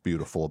thing that's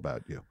beautiful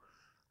about you.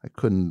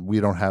 We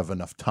don't have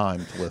enough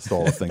time to list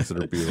all the things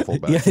that are beautiful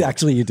about you. Yeah,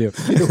 actually you do.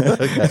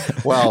 Okay.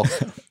 Well,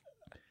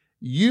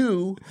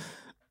 you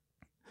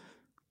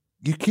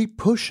keep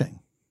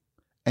pushing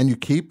and you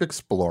keep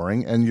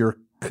exploring and you're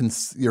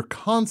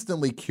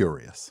constantly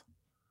curious.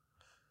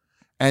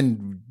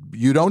 And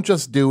you don't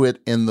just do it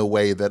in the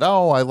way that,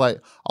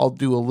 I'll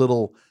do a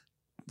little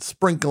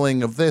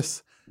sprinkling of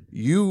this.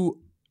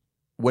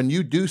 When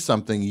you do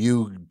something,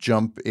 you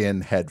jump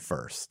in head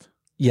first.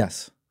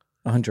 Yes,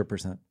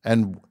 100%.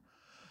 And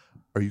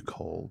are you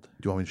cold?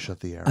 Do you want me to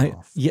shut the air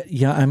off?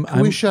 Yeah. Can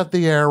we shut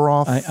the air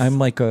off? I'm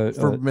like for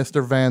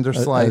Mr.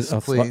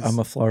 Vanderslice, please. I'm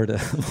a Florida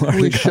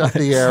Can we shut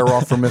the air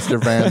off for Mr.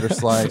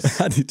 Vanderslice?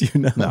 How did you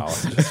know?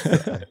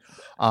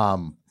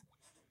 No,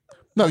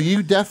 no.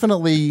 You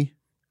definitely.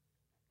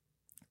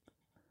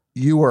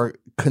 You are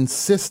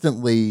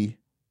consistently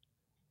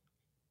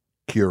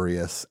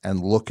curious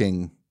and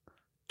looking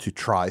to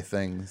try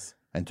things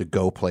and to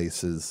go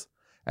places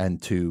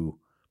and to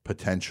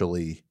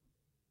potentially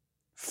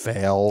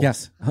fail.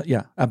 Yes.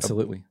 Yeah,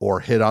 absolutely. Or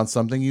hit on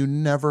something you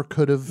never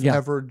could have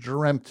ever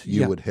dreamt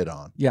you would hit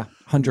on. Yeah,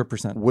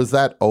 100%. Was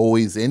that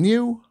always in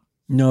you?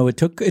 No, it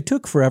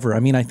took forever. I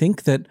mean, I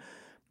think that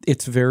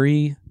it's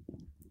very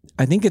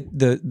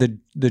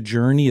the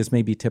journey is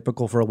maybe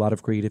typical for a lot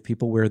of creative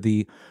people where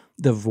the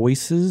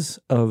voices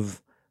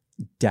of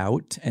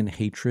doubt and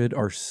hatred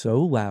are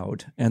so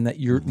loud, and that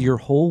your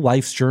whole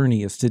life's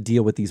journey is to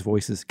deal with these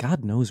voices.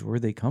 God knows where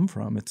they come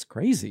from. It's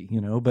crazy,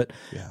 but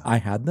I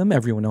had them.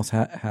 Everyone else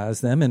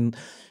has them. And,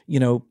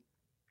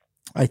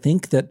 I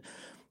think that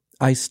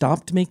I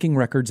stopped making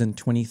records in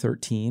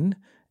 2013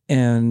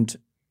 and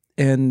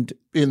in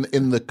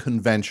the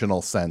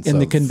conventional sense,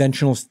 the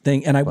conventional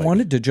thing. And I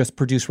wanted to just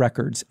produce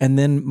records. And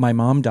then my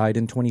mom died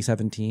in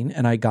 2017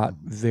 and I got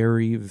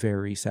very,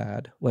 very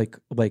sad, like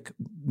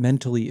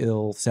mentally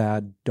ill,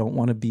 sad, don't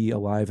want to be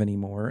alive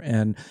anymore.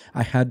 And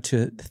I had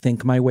to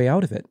think my way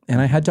out of it. And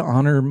I had to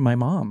honor my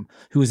mom,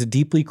 who is a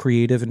deeply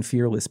creative and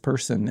fearless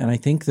person. And I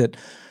think that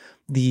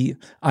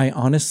I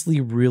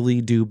honestly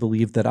really do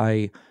believe that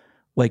I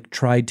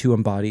tried to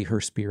embody her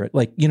spirit.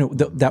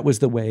 That was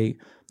the way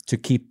to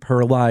keep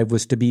her alive,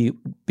 was to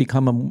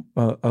become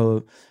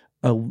a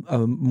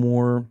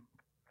more,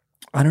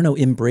 I don't know,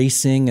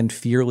 embracing and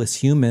fearless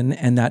human.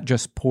 And that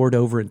just poured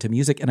over into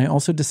music. And I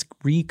also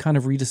kind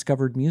of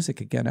rediscovered music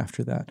again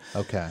after that.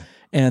 Okay.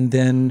 And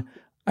then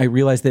I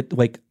realized that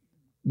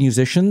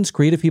musicians,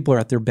 creative people, are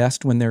at their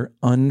best when they're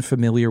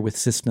unfamiliar with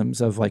systems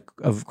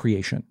of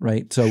creation,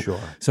 right?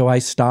 So I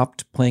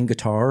stopped playing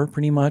guitar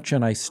pretty much,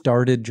 and I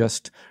started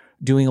just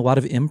doing a lot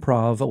of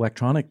improv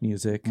electronic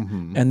music,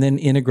 and then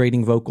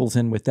integrating vocals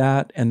in with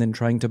that, and then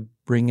trying to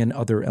bring in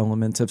other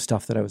elements of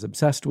stuff that I was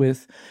obsessed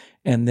with.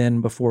 And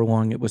then before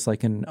long, it was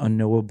like an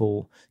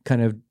unknowable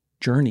kind of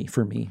journey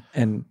for me.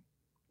 And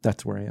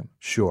that's where I am.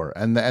 Sure.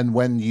 And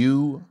when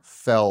you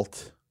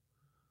felt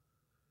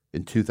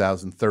in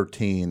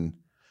 2013,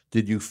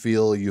 did you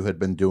feel you had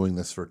been doing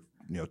this for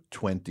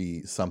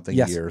 20 something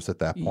years at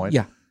that point?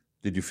 Yeah.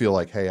 Did you feel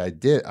like, hey, I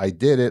did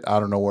it. I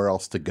don't know where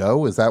else to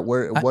go? Is that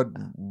what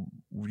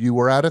you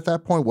were at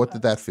that point? What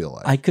did that feel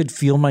like? I could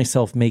feel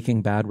myself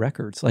making bad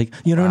records. How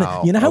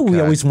we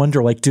always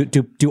wonder,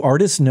 do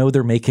artists know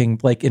they're making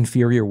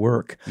inferior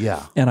work?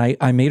 Yeah. And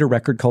I made a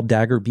record called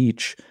Dagger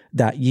Beach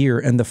that year,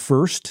 and the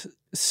first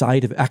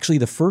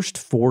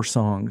four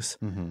songs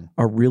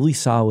are really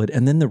solid,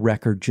 and then the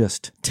record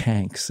just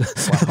tanks.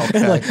 Wow,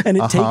 okay. and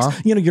it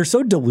takes, you're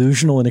so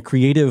delusional in a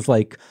creative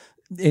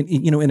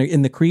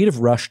in the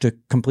creative rush to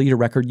complete a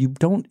record,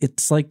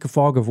 it's like a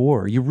fog of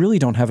war. You really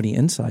don't have any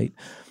insight.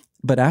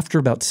 But after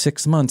about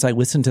 6 months, I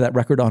listened to that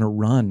record on a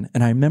run.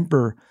 And I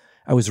remember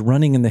I was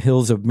running in the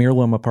hills of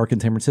Miraloma Park in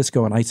San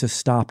Francisco, and I just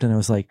stopped and I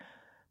was like,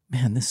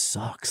 man, this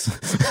sucks.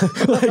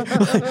 You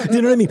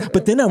know what I mean?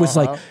 But then I was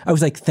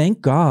like,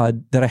 thank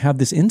God that I have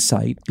this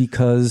insight,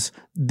 because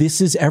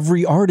this is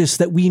every artist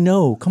that we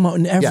know. Come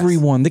on,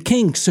 everyone, the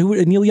Kinks,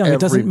 Neil Young, it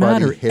doesn't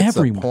matter. Hits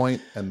everyone. A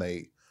point and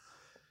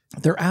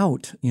they're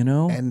out,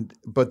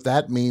 but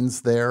that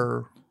means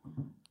they're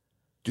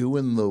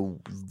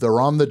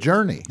on the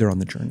journey. They're on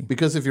the journey.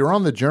 Because if you're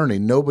on the journey,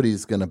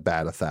 nobody's going to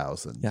bat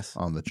 1,000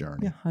 on the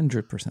journey. Yeah,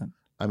 100%.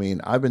 I mean,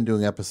 I've been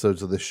doing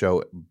episodes of this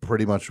show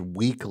pretty much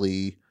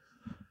weekly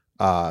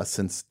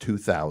since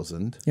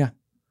 2000. Yeah.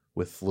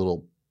 With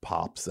little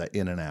pops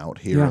in and out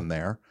here and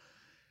there.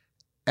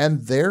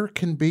 And there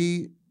can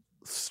be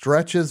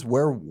stretches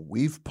where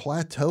we've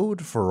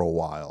plateaued for a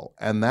while.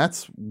 And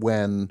that's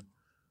when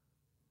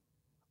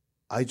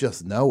I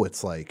just know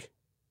it's like,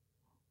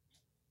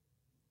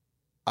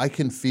 I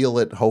can feel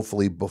it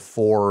hopefully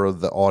before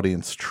the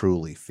audience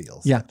truly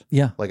feels it.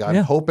 Yeah.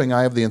 I'm hoping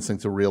I have the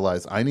instinct to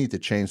realize I need to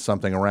change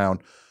something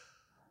around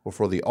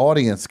before the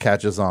audience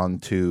catches on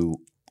to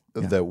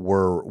that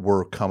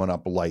we're coming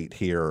up light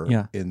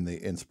here in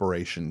the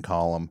inspiration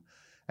column,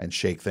 and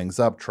shake things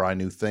up, try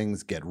new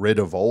things, get rid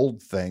of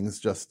old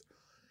things,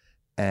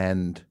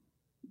 and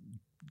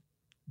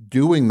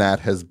doing that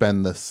has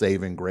been the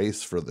saving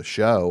grace for the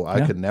show.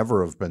 I could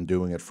never have been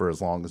doing it for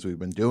as long as we've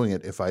been doing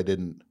it if I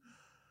didn't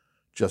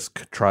just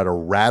try to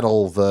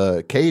rattle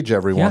the cage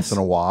every once in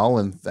a while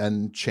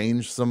and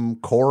change some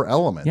core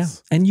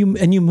elements. Yeah, and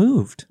you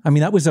moved. I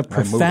mean, that was a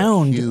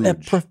profound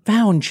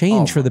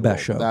change for the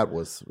best show. That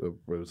was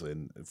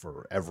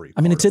for every.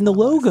 I mean, it's in the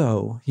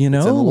logo. It's in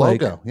the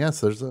logo.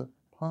 Yes, there's a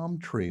palm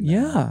tree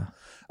now.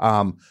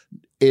 Yeah.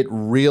 It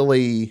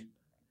really,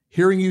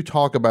 hearing you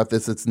talk about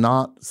this, it's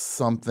not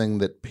something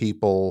that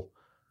people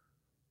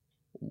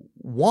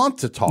want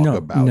to talk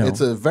about.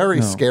 It's a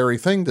very scary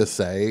thing to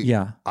say.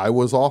 Yeah. I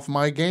was off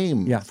my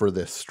game for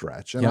this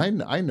stretch.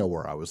 And I know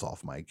where I was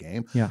off my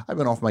game. Yeah. I've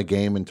been off my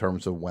game in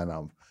terms of when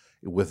I'm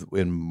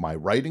in my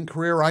writing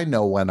career. I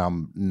know when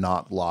I'm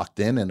not locked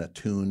in and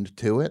attuned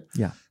to it.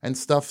 Yeah. And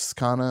stuff's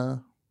kind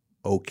of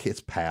okay,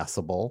 it's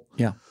passable.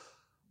 Yeah.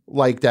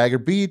 Like Dagger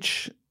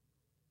Beach,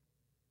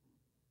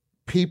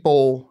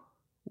 people,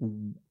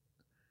 I'm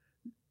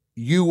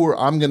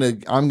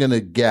gonna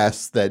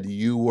guess that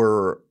you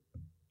were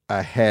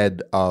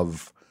ahead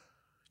of,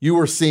 you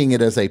were seeing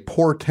it as a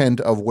portent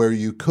of where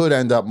you could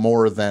end up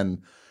more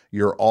than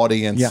your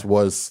audience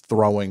was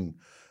throwing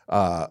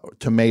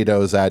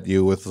tomatoes at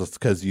you with,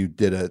 because you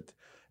did it.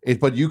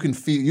 But you can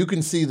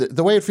see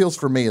the way it feels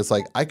for me is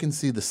like I can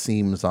see the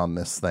seams on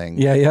this thing.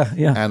 Yeah.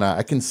 And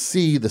I can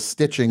see the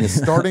stitching is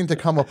starting to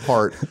come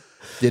apart.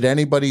 Did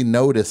anybody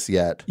notice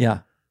yet?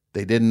 Yeah.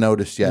 They didn't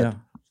notice yet,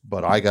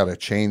 but I got to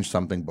change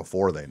something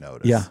before they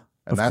notice. Yeah,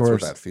 and that's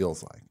what that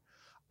feels like.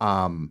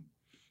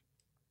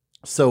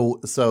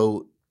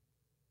 So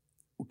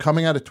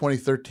coming out of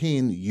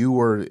 2013, you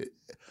were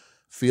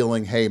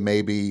feeling, hey,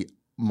 maybe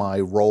my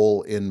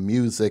role in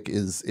music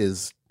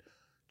is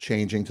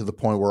changing to the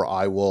point where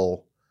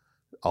I'll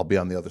be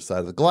on the other side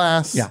of the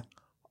glass. Yeah.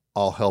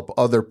 I'll help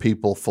other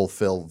people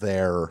fulfill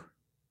their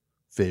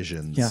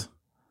visions. Yeah.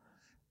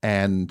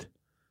 And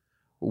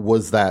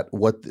was that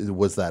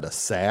a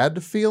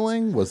sad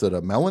feeling? Was it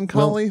a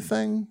melancholy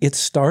thing? It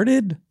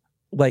started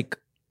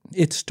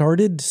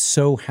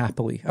so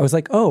happily. I was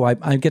like, oh,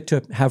 I get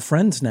to have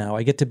friends now.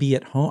 I get to be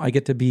at home. I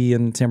get to be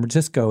in San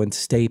Francisco and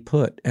stay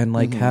put and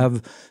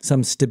have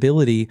some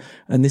stability.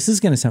 And this is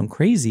going to sound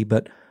crazy,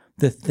 but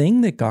the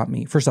thing that got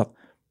me, first off,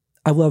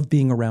 I love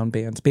being around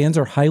bands. Bands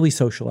are highly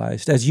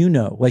socialized, as you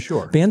know.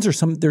 Bands are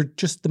they're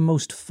just the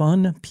most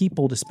fun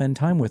people to spend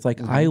time with.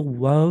 I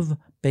love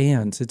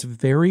bands. It's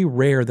very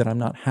rare that I'm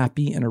not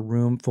happy in a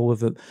room full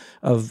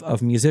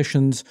of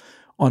musicians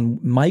on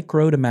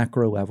micro to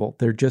macro level.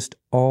 They're just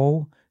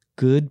all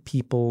good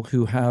people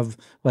who have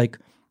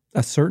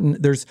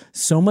there's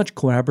so much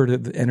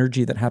collaborative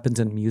energy that happens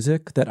in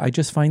music that I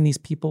just find these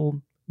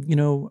people,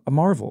 a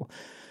marvel.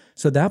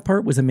 So that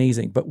part was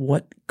amazing. But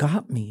what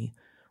got me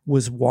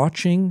was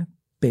watching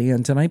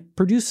bands, and I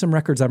produced some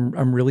records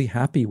I'm really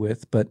happy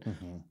with, but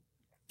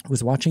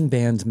was watching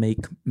bands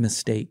make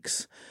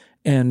mistakes.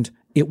 And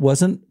it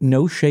wasn't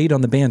no shade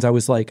on the bands. I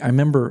was like, I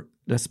remember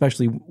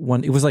especially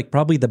one, it was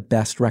probably the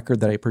best record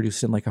that I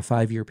produced in a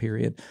 5-year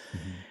period.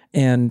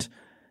 And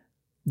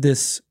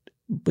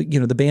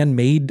the band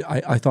made,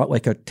 I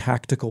thought a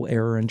tactical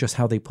error in just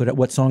how they put it,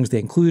 what songs they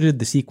included,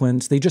 the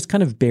sequence. They just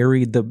kind of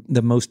buried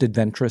the most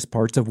adventurous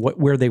parts of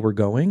where they were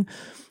going.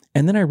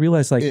 And then I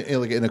realized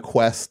in a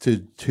quest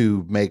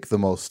to make the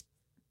most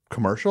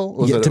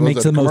commercial? To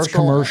make the most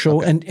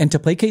commercial and to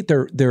placate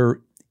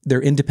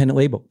their independent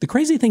label. The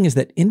crazy thing is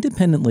that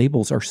independent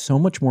labels are so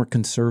much more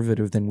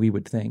conservative than we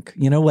would think.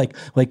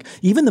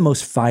 Even the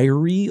most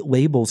fiery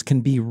labels can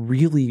be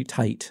really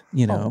tight,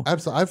 Oh,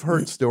 absolutely. I've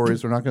heard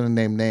stories, we're not going to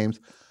name names.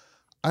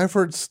 I've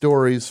heard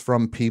stories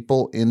from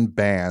people in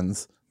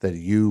bands that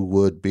you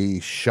would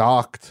be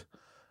shocked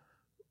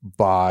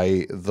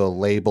by the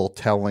label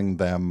telling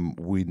them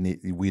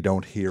we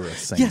don't hear a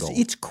single. Yes,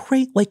 it's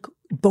great.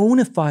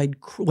 Bona fide,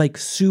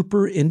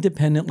 super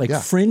independent,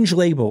 fringe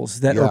labels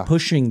that are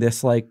pushing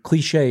this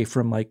cliche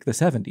from the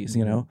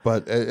 70s,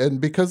 But, and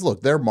because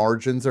look, their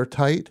margins are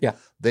tight. Yeah.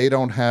 They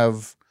don't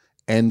have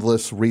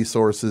endless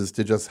resources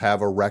to just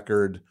have a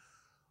record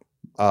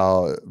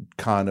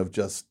kind of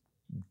just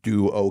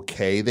do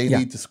okay. They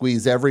need to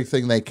squeeze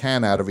everything they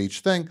can out of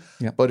each thing,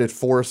 but it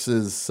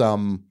forces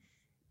some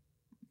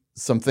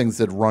things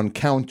that run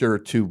counter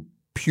to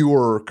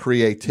pure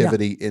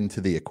creativity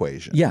into the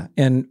equation. Yeah,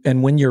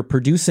 and when you're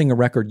producing a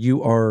record,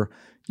 you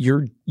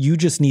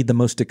just need the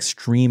most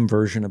extreme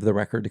version of the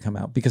record to come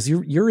out because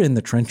you're in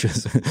the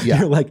trenches. Yeah.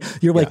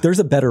 you're like there's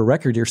a better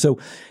record here. So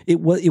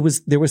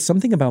there was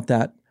something about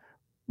that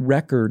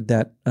record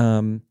that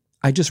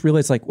I just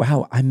realized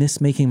wow, I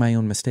miss making my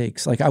own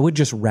mistakes. I would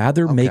just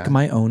rather make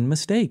my own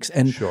mistakes,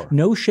 and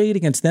no shade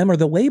against them or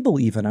the label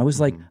even. I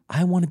was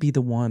I want to be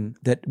the one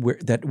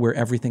where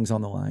everything's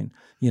on the line.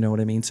 You know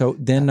what I mean? So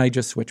then I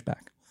just switched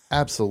back.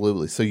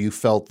 Absolutely. So you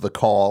felt the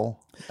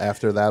call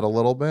after that a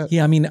little bit?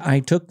 Yeah. I mean,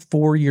 I took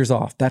 4 years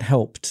off. That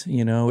helped,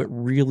 it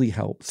really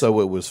helped. So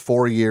it was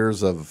 4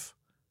 years of...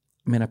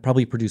 I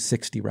probably produced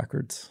 60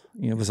 records.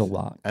 It was a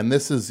lot. And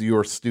this is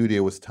your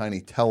studio was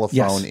Tiny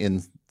Telephone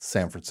in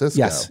San Francisco.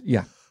 Yes,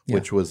 yeah.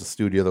 Which was a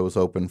studio that was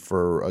open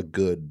for a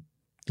good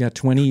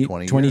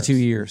 22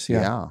 years.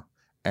 Yeah.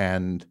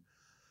 And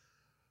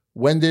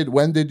when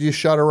did you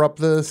shutter up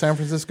the San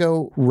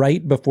Francisco?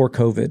 Right before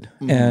COVID,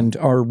 and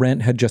our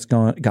rent had just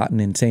gotten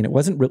insane. It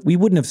wasn't we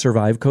wouldn't have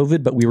survived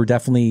COVID, but we were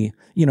definitely,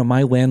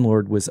 my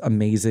landlord was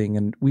amazing,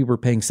 and we were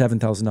paying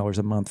 $7,000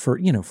 a month for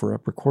a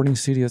recording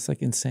studio. It's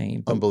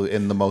insane.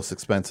 In the most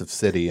expensive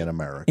city in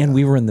America, and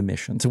we were in the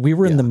Mission, so we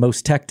were in the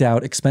most teched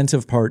out,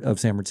 expensive part of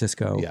San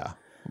Francisco. Yeah,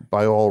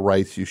 by all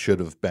rights, you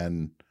should have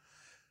been.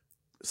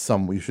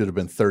 We should have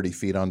been 30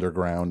 feet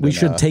underground. We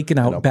should have taken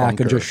out back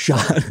and just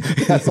shot.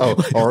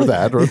 or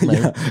maybe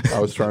I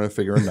was trying to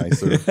figure a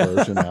nicer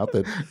version out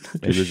that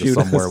maybe just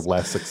somewhere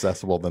less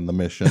accessible than the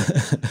Mission.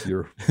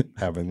 You're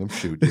having them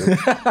shoot you.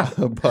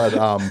 But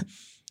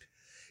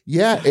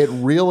it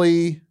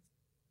really,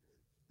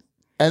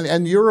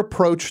 and your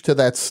approach to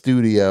that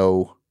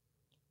studio,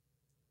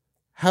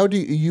 how do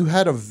you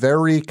had a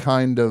very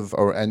kind of,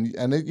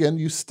 and again,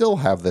 you still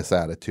have this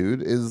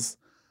attitude is,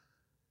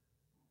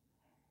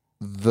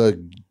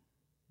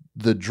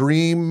 the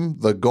dream,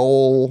 the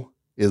goal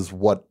is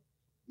what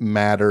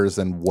matters,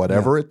 and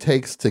whatever it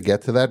takes to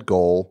get to that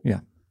goal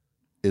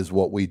is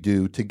what we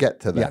do to get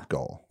to that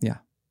goal. Yeah,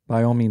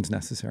 by all means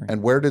necessary.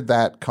 And where did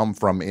that come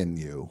from in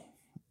you?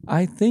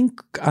 I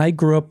think I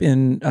grew up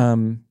in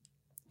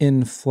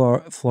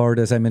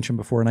Florida, as I mentioned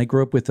before, and I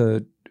grew up with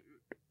a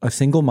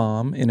single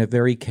mom in a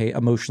very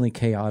emotionally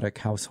chaotic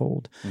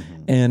household.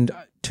 And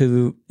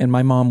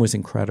my mom was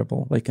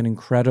incredible, an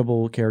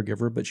incredible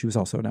caregiver, but she was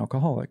also an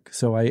alcoholic.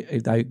 So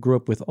I grew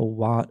up with a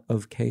lot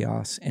of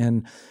chaos,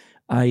 and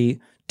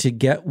to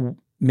get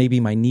maybe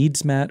my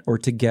needs met or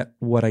to get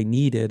what I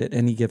needed at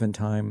any given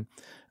time.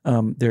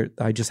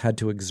 I just had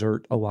to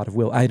exert a lot of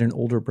will. I had an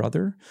older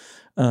brother,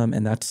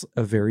 and that's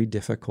a very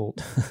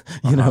difficult,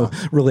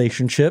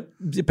 relationship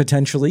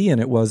potentially,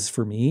 and it was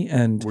for me.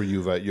 And were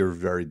you're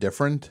very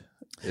different?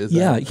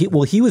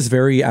 He was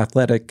very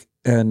athletic,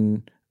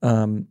 and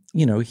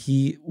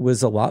he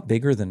was a lot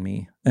bigger than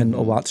me and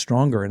a lot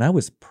stronger, and I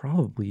was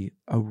probably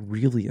a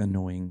really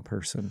annoying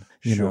person.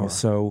 You know,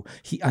 so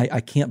I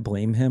can't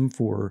blame him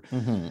for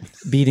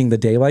beating the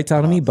daylights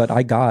out of me, but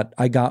I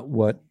got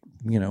what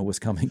was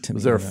coming to me.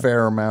 Was there a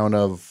fair amount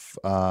of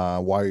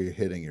why are you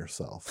hitting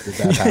yourself? Did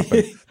that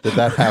happen? Did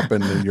that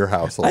happen in your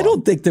house a lot? I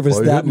don't think there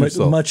was that much.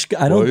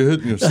 Why are you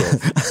hitting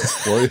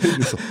yourself? Why are you hitting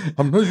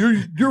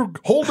yourself? You're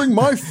holding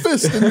my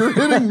fist and you're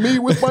hitting me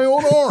with my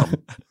own arm.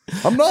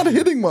 I'm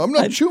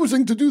not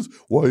choosing to do this.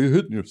 Why are you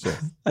hitting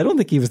yourself? I don't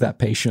think he was that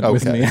patient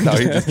with me. No,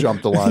 he just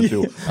jumped the line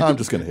too. I'm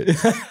just going to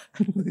hit you.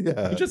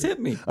 Yeah, he just hit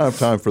me. I have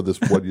time for this.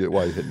 Why are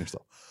you hitting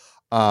yourself?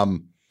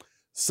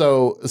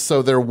 So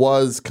there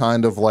was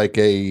kind of like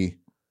a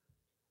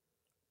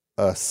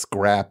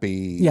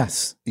scrappy.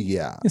 Yes.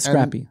 Yeah.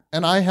 Scrappy.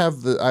 And I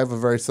have a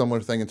very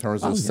similar thing in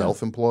terms of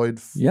self-employed.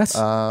 Yes.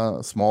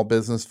 Small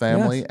business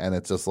family, and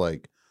it's just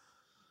like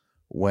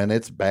when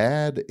it's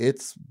bad,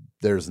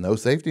 there's no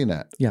safety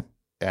net. Yeah.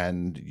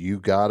 And you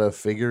gotta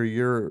figure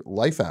your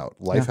life out.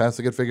 Life has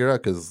to get figured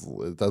out because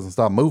it doesn't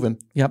stop moving.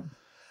 Yep.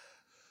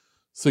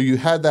 So you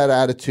had that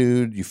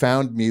attitude. You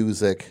found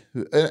music,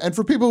 and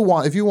for people who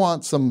want, if you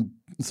want some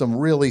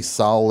really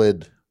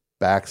solid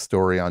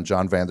backstory on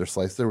John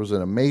Vanderslice, there was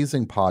an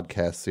amazing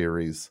podcast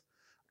series,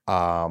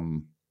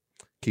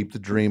 "Keep the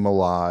Dream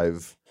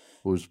Alive,"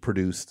 was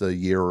produced a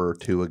year or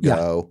two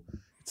ago.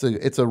 Yeah.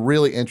 It's a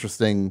really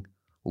interesting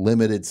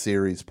limited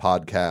series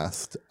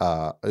podcast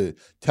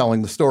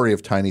telling the story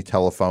of Tiny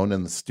Telephone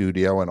in the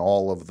studio and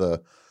all of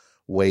the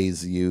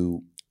ways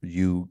you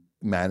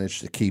managed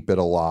to keep it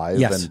alive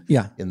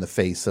in the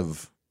face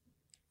of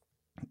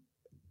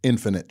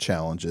infinite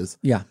challenges.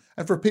 Yeah.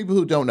 And for people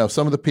who don't know,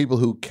 some of the people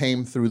who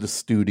came through the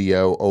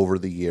studio over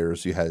the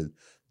years, you had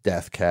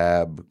Death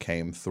Cab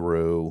came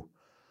through.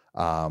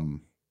 I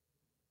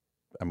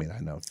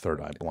know Third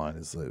Eye Blind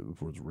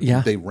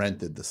they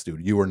rented the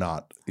studio. You were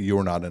not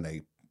in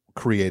a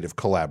creative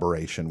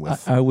collaboration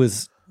with. I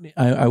was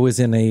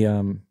in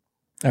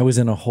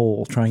a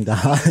hole trying to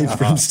hide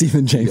from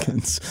Stephen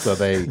Jenkins.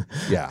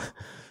 Yeah.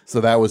 So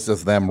that was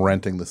just them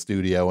renting the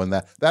studio, and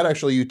that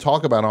actually you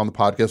talk about on the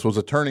podcast was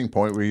a turning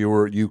point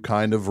where you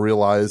kind of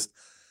realized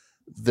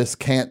this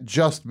can't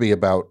just be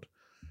about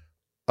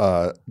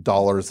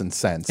dollars and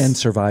cents and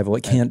survival.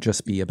 It can't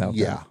just be about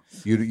that.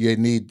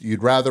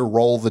 You'd rather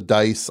roll the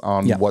dice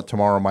on what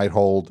tomorrow might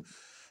hold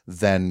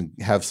than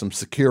have some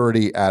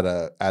security at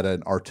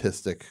an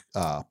artistic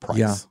price.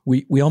 Yeah,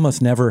 we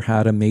almost never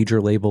had a major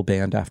label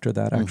band after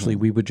that. Actually,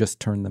 we would just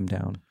turn them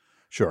down.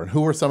 Sure. And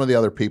who were some of the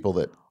other people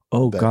that?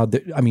 God!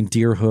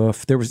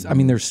 Deerhoof. There was.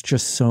 there's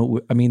just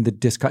so. The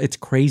disc. It's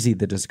crazy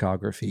the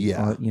discography.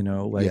 Yeah.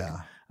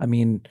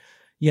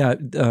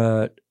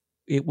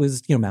 It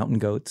was Mountain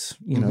Goats.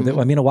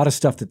 A lot of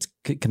stuff that's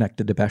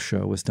connected to Best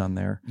Show was done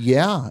there.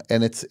 Yeah,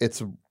 and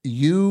it's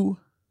you.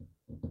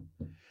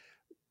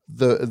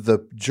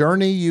 The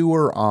journey you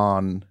were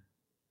on.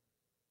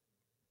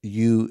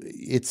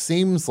 It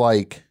seems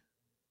like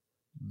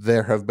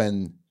there have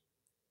been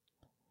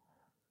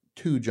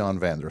two John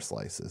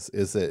Vanderslices.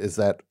 Is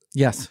that?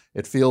 Yes.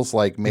 It feels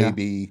like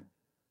maybe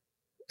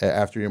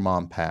after your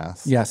mom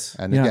passed. Yes.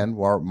 And again,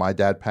 my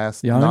dad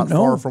passed not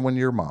far from when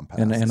your mom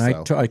passed. And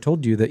I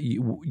told you that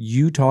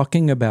you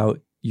talking about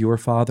your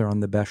father on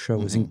the Best Show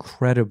was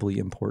incredibly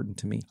important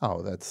to me.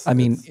 Oh, that's. And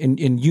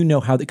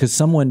how because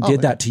someone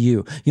did that to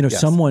you.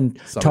 Someone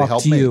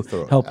talked to you,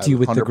 helped you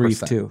with 100%. The grief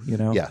too.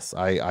 Yes,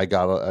 I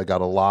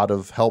got a lot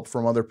of help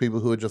from other people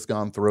who had just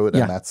gone through it,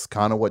 and that's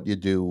kind of what you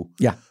do.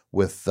 Yeah.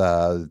 With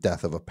the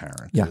death of a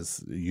parent,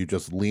 is you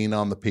just lean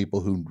on the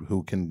people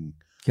who can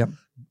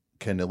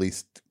at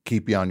least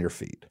keep you on your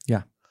feet.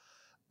 Yeah.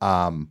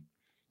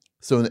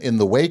 So in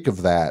the wake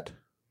of that,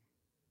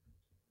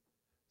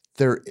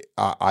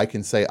 I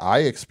can say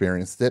I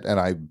experienced it, and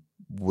I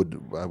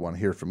want to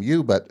hear from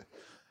you, but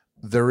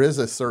there is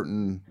a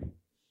certain.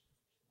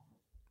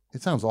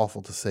 It sounds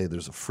awful to say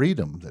there's a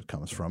freedom that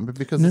comes from it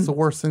because it's the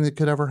worst thing that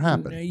could ever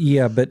happen.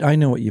 Yeah, but I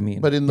know what you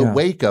mean. But in the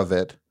wake of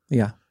it,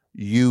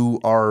 you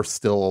are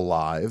still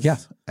alive.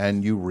 Yes.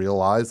 And you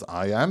realize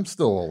I am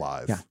still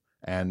alive. Yeah.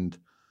 And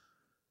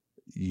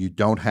you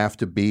don't have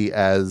to be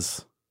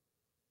as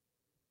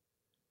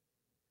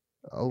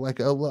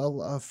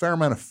a fair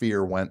amount of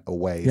fear went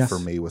away for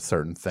me with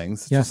certain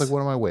things. It's just like,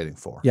 what am I waiting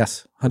for?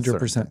 Yes,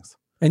 100%.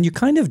 And you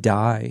kind of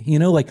die,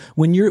 like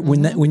when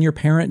your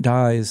parent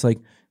dies, like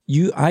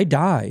I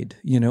died,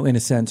 in a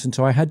sense. And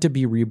so I had to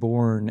be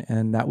reborn.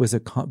 And that was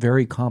a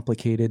very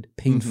complicated,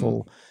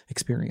 painful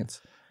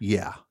experience.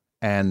 Yeah.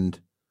 And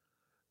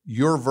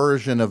your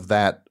version of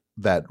that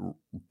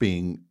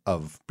being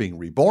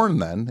reborn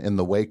then in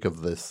the wake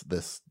of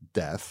this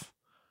death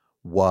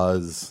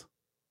was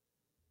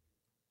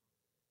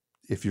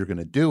if you're going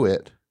to do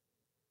it,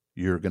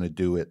 you're going to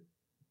do it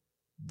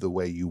the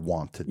way you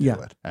want to do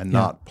it, and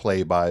not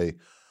play by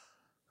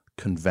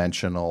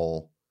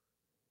conventional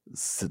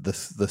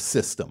the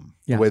system.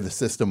 The way the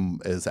system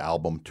is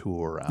album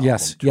tour, and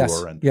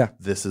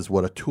this is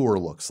what a tour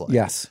looks like.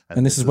 Yes,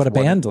 and this is what a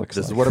band looks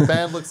like. This is what a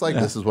band looks like.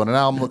 This is what an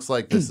album looks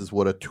like. This is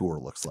what a tour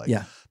looks like.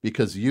 Yeah,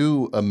 because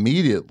you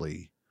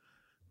immediately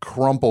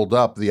crumpled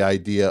up the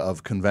idea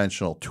of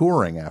conventional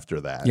touring after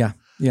that. Yeah.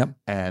 Yep.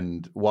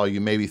 And while you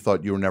maybe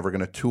thought you were never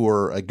going to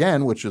tour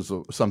again, which is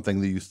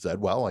something that you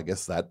said, well, I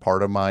guess that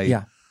part of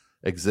my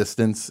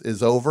existence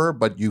is over,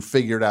 but you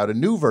figured out a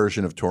new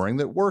version of touring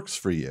that works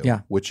for you,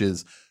 which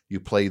is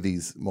you play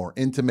these more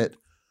intimate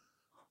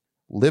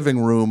living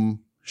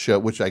room show,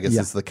 which I guess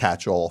is the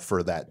catch-all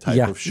for that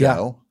type of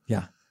show.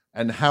 Yeah.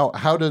 And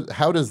how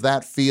does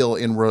that feel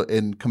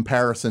in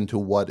comparison to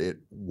what it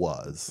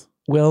was?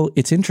 Well,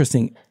 it's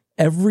interesting.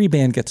 Every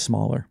band gets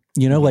smaller.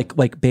 You know,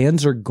 like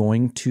bands are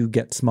going to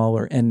get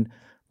smaller, and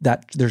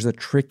that there's a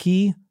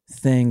tricky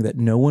thing that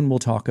no one will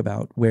talk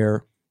about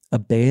where a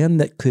band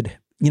that could,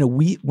 you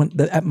know,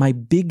 at my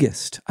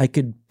biggest, I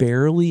could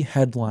barely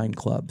headline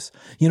clubs.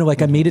 You know,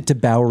 like I made it to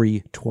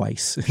Bowery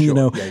twice. Sure. You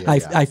know,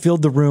 I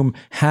filled the room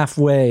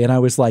halfway, and I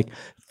was like,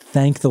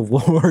 thank the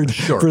Lord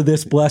for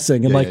this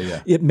blessing. And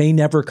it may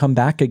never come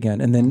back again.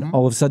 And then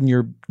all of a sudden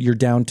you're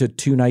down to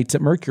 2 nights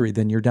at Mercury.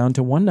 Then you're down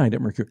to 1 night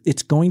at Mercury.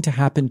 It's going to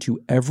happen to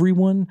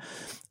everyone,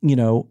 you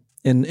know,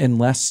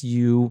 unless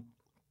you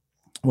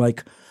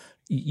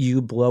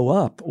you blow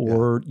up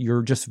or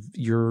you're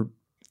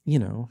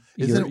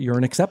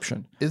an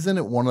exception. Isn't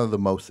it one of the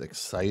most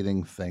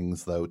exciting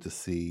things though to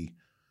see,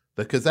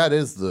 because that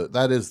is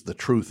the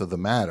truth of the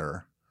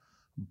matter,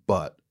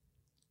 but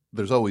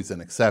there's always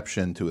an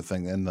exception to a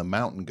thing, and the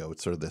Mountain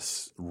Goats are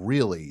this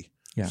really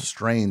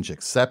strange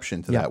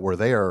exception to that, where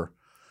they are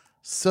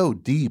so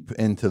deep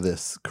into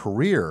this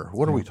career.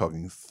 What are we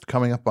talking?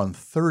 Coming up on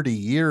 30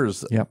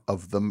 years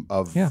of them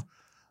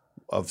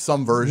of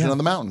some version of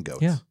the Mountain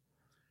Goats,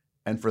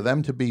 and for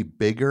them to be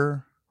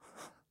bigger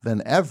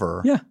than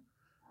ever,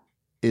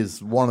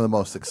 is one of the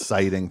most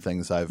exciting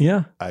things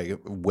I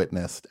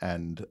witnessed,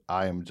 and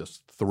I am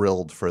just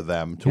thrilled for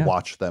them to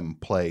watch them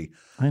play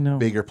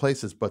bigger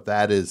places. But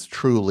that is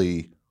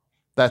truly,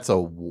 that's a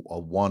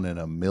 1 in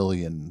a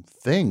million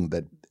thing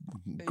that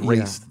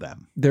graced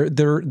them.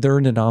 They're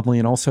an anomaly,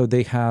 and also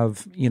they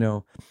have, you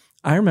know,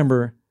 I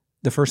remember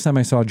the first time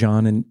I saw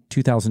John in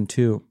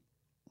 2002.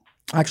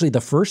 Actually,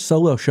 the first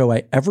solo show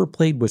I ever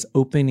played was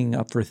opening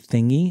up for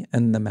Thingy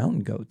and the Mountain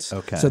Goats.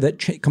 Okay. So that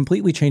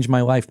completely changed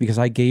my life, because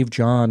I gave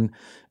John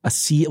a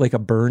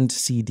burned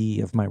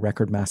CD of my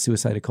record, Mass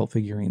Suicide Occult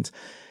Figurines.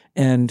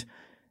 And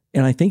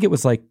I think it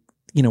was like,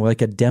 you know,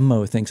 like a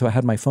demo thing. So I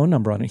had my phone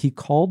number on it. He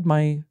called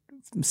my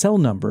cell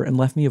number and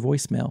left me a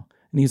voicemail.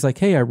 And he's like,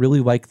 hey, I really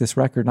like this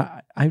record. And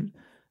I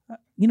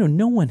you know,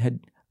 no one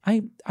had...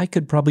 I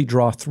could probably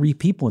draw 3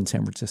 people in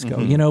San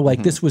Francisco, you know,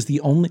 like this was the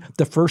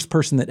first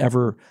person that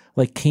ever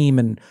like came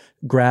and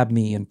grabbed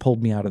me and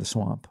pulled me out of the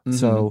swamp.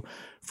 So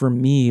for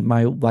me,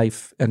 my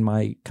life and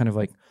my kind of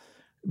like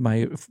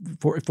my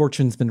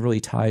fortune's been really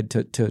tied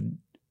to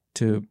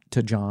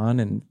John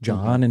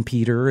and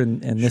Peter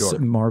and this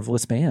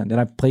marvelous band. And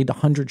I've played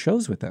 100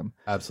 shows with them.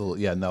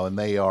 Absolutely. Yeah, no. And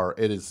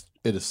it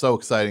is so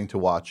exciting to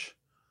watch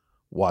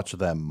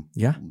them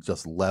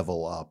just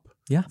level up.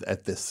 Yeah.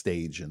 At this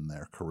stage in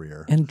their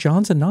career. And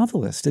John's a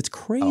novelist. It's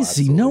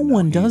crazy. No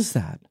one does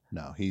that.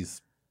 No,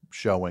 he's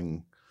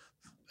showing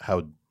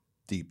how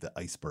deep the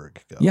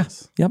iceberg goes. Yeah.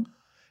 Yep.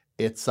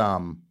 It's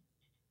so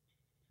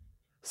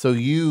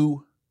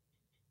you,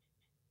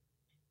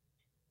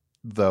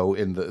 though,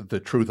 in the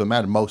truth of the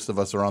matter, most of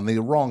us are on the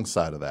wrong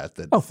side of that.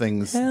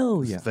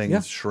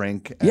 Things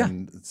shrink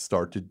and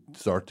start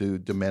to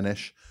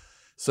diminish.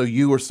 So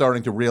you are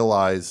starting to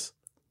realize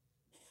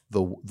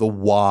the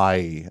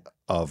why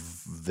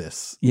of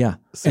this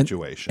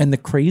situation. And the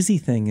crazy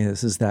thing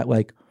is that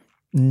like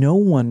no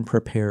one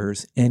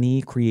prepares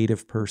any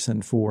creative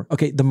person for,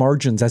 the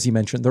margins, as you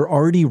mentioned, they're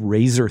already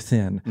razor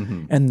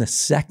thin. And the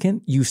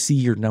second you see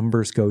your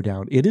numbers go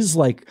down, it is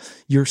like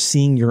you're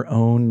seeing your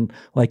own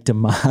like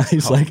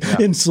demise,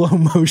 in slow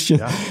motion.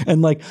 Yeah.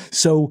 And like,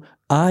 so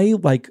I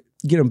like,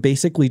 you know,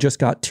 basically just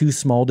got too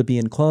small to be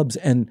in clubs,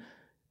 and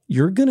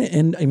you're going to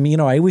end, I mean, you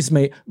know, I always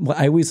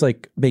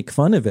like make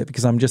fun of it,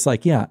 because I'm just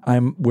like,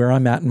 I'm where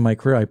I'm at in my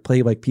career. I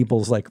play like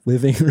people's like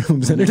living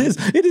rooms, and it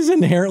is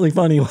inherently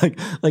funny. Like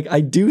I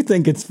do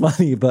think it's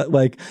funny, but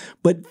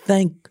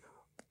thank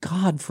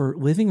God for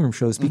living room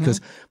shows,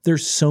 because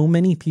there's so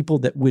many people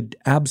that would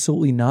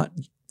absolutely not,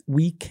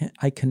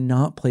 I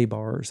cannot play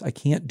bars. I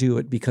can't do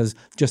it because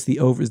just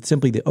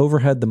simply the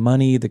overhead, the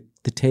money, the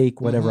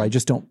take, whatever. I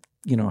just don't,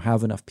 you know,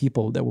 have enough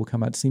people that will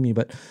come out to see me.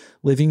 But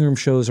living room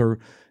shows are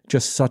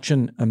just such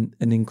an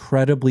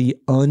incredibly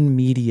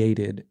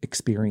unmediated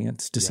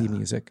experience to see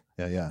music.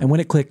 Yeah. And when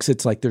it clicks,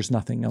 it's like there's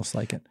nothing else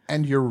like it.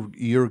 And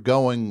you're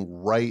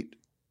going right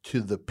to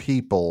the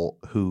people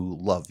who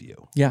love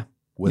you. Yeah.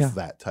 With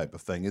that type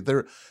of thing.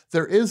 There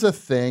is a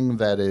thing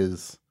that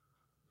is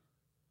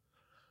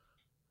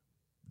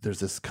there's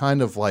this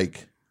kind of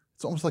like,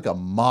 it's almost like a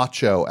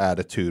macho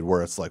attitude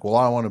where it's like, well,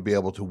 I want to be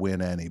able to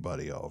win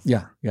anybody over.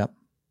 Yeah. Yep.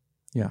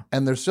 Yeah.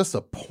 And there's just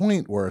a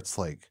point where it's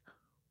like,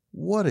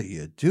 what are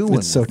you doing?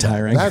 It's so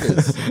tiring. That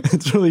is,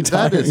 it's really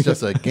tiring. That is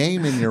just a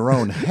game in your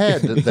own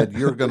head that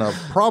you're going to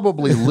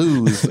probably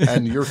lose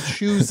and you're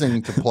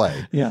choosing to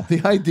play. Yeah.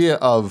 The idea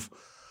of,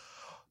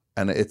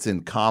 and it's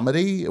in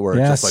comedy where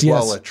it's just like,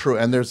 well, true.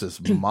 And there's this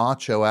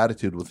macho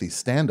attitude with these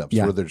stand-ups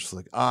where they're just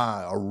like,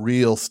 a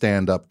real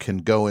stand-up can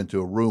go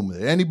into a room.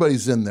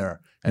 Anybody's in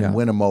there and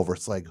win them over.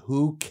 It's like,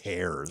 who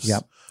cares?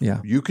 Yep. Yeah.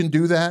 You can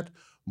do that.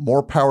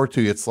 More power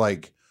to you. It's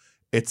like,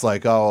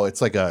 oh,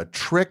 it's like a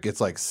trick.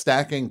 It's like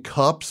stacking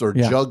cups or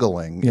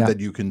juggling that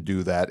you can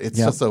do that. It's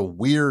just a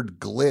weird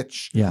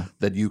glitch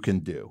that you can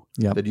do,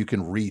 that you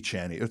can reach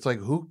any. It's like,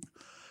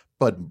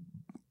 but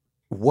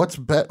what's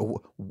better?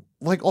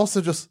 Like,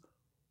 also just,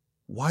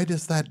 why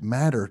does that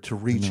matter to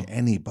reach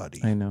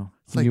anybody? I know.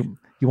 It's like,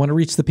 you want to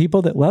reach the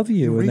people that love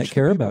you and that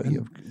care about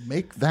you.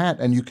 Make that,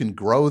 and you can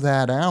grow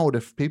that out.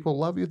 If people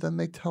love you, then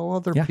they tell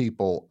other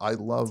people. I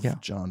love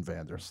John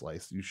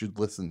Vanderslice. You should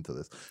listen to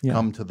this.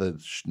 Come to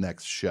the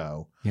next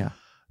show. Yeah.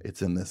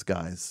 It's in this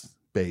guy's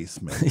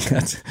basement.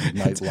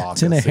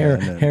 It's in a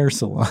hair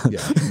salon.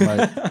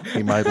 Yeah,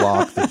 he might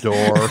lock the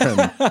door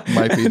and it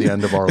might be the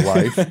end of our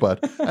life.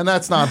 And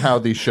that's not how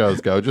these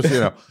shows go. Just,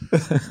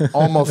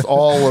 almost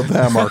all of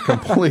them are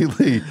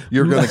completely,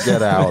 you're going to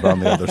get out on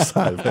the other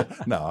side of it.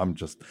 No, I'm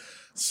just,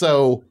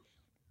 so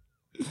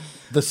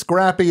the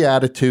scrappy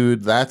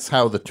attitude, that's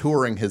how the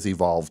touring has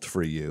evolved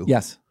for you.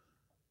 Yes.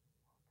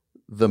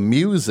 The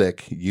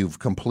music, you've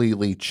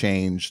completely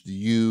changed.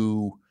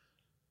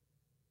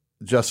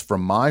 Just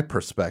from my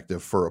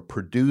perspective, for a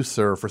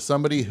producer, for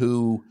somebody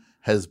who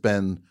has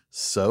been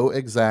so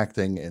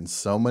exacting in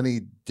so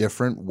many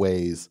different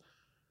ways,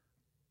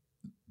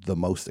 the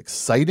most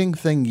exciting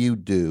thing you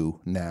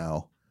do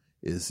now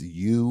is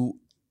you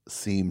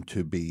seem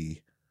to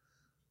be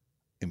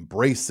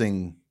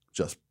embracing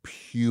just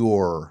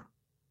pure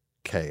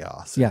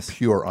chaos,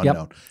 pure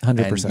unknown.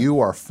 100%. And you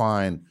are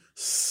fine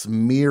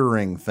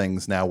smearing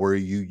things now where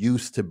you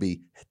used to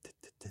be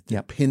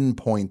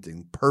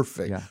pinpointing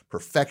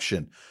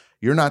perfection.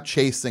 You're not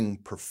chasing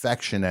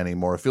perfection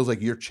anymore. It feels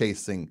like you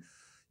chase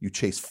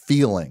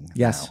feeling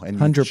now, and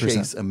you 100%.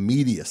 chase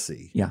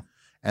immediacy. Yeah.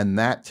 And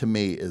that to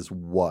me is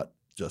what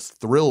just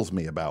thrills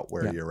me about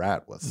where you're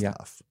at with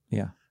stuff.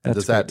 Yeah. And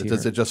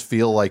does it just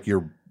feel like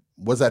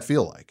what does that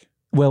feel like?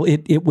 Well,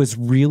 it was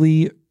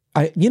really,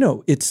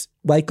 it's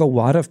like a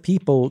lot of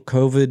people,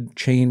 COVID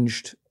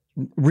changed.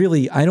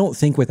 Really, I don't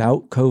think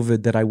without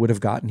COVID that I would have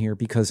gotten here,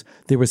 because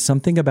there was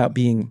something about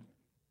being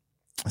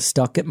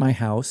stuck at my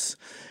house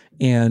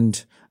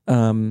and,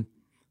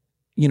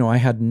 I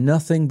had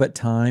nothing but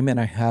time and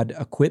I had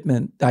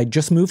equipment. I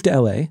just moved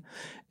to LA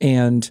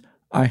and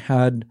I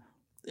had,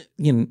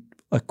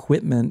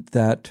 equipment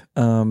that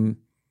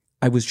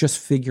I was just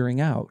figuring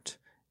out.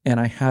 And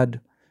I had,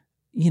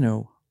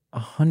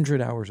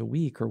 100 hours a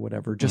week or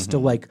whatever, just to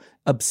like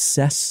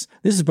obsess.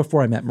 This is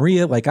before I met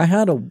Maria. Like I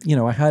had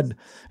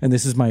and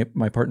this is my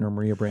partner,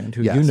 Maria Brand,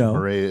 who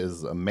Maria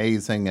is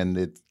amazing. And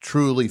it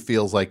truly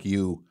feels like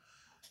you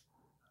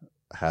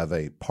have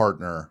a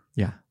partner.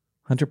 Yeah.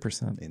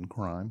 100%. In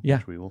crime,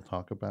 which we will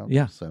talk about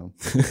soon.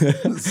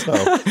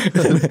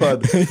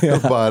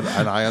 But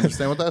and I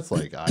understand what that's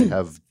like. I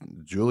have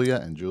Julia,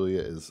 and Julia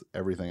is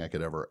everything I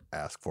could ever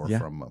ask for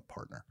from a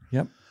partner.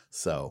 Yep.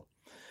 So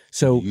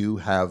you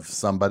have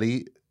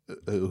somebody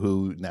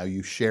who now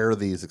you share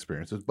these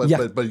experiences, but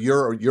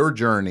your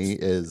journey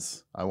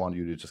is, I want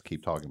you to just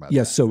keep talking about.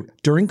 Yeah. So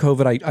during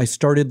COVID, I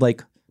started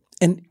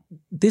and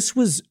this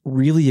was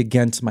really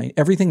against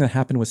everything that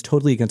happened was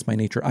totally against my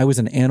nature. I was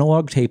an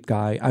analog tape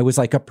guy. I was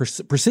like a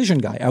precision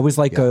guy. I was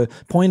like a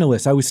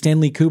pointillist. I was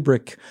Stanley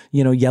Kubrick,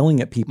 yelling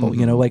at people,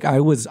 I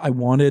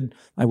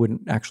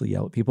wouldn't actually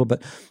yell at people,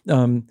 but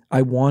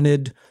I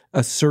wanted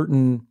a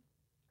certain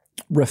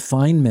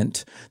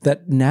refinement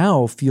that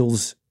now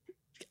feels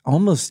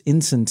almost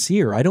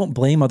insincere. I don't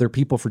blame other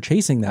people for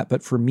chasing that,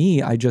 but for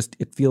me,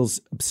 it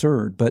feels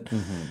absurd. But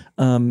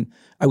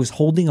I was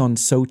holding on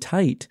so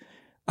tight.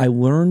 I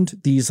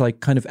learned these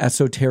kind of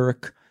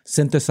esoteric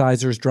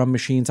synthesizers, drum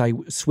machines. I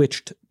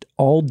switched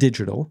all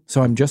digital.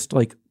 So I'm just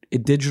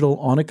digital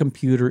on a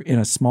computer in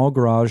a small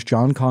garage.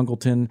 John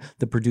Congleton,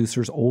 the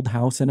producer's old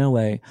house in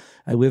LA.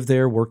 I live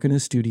there, work in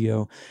his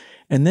studio.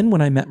 And then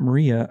when I met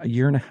Maria a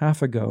year and a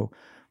half ago,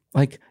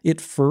 it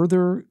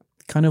further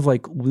kind of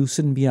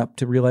loosened me up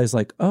to realize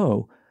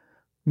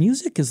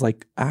music is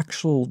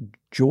actual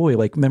joy.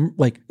 I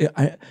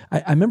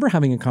remember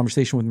having a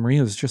conversation with Maria.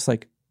 It was just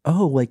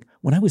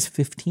when I was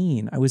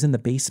 15, I was in the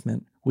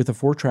basement with a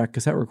 4-track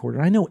cassette recorder.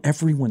 I know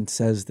everyone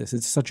says this.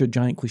 It's such a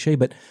giant cliche,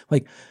 but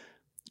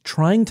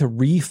trying to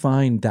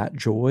refine that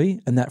joy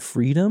and that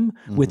freedom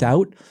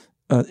without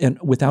an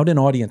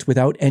audience,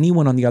 without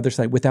anyone on the other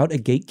side, without a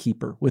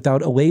gatekeeper,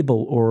 without a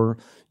label or,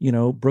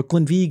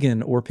 Brooklyn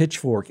Vegan or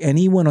Pitchfork,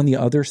 anyone on the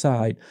other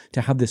side,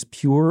 to have this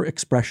pure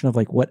expression of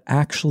what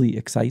actually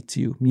excites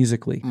you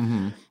musically.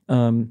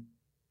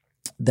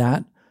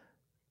 That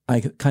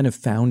I kind of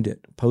found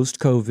it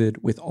post-COVID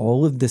with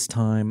all of this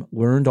time,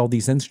 learned all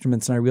these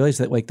instruments, and I realized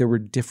that like there were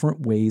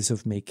different ways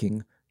of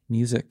making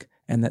music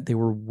and that they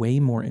were way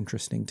more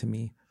interesting to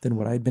me than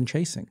what I had been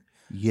chasing.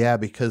 Yeah,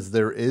 because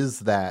there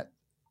is that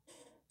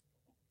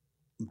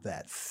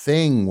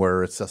thing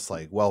where it's just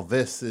like, well,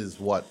 this is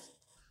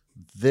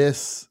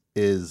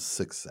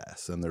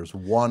success. And there's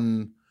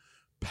one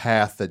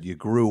path that you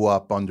grew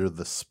up under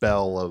the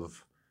spell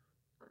of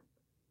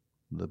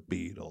the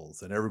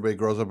Beatles, and everybody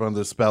grows up under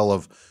the spell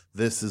of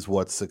this is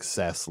what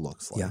success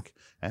looks like.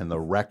 Yeah. And the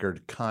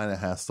record kind of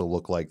has to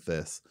look like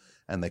this,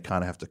 and they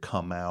kind of have to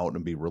come out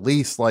and be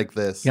released like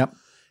this. Yep.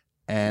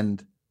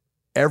 And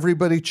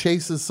everybody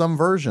chases some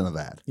version of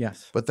that.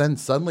 Yes. But then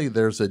suddenly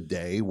there's a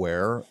day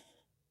where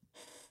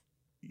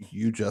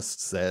you just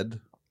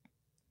said,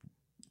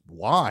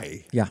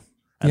 why? Yeah.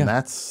 And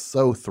that's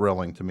so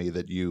thrilling to me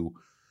that you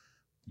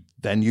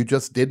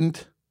just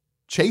didn't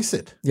chase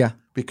it. Yeah.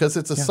 Because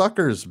it's a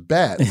sucker's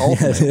bet,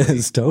 ultimately. It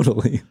is,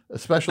 totally.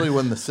 Especially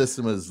when the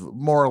system is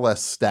more or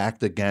less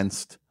stacked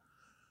against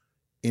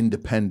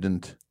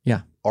independent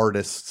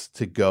artists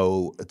to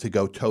go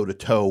toe to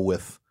toe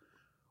with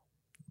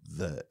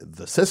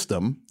the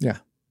system. Yeah.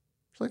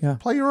 It's like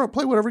play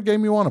whatever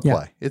game you want to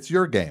play. It's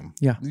your game.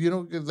 Yeah. You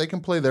know, they can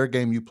play their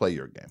game, you play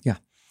your game. Yeah.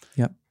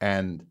 Yeah.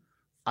 And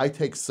I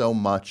take so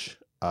much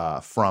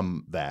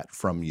from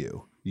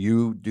you.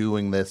 You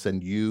doing this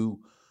and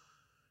you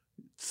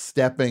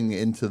stepping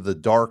into the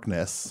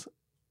darkness,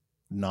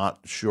 not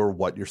sure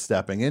what you're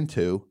stepping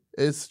into.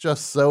 It's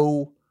just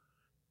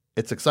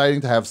it's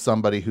exciting to have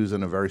somebody who's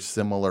in a very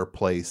similar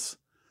place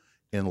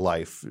in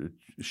life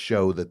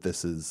show that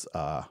this is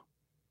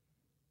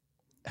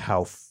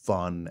how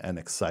fun and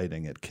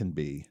exciting it can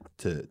be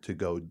to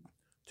go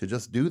to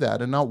just do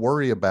that and not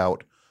worry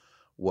about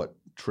what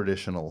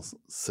traditional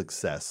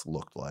success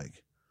looked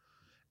like.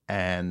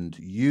 And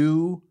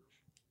you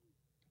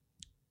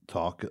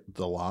talk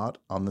a lot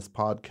on this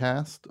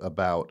podcast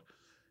about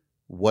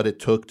what it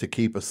took to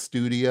keep a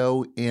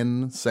studio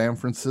in San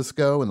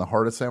Francisco, in the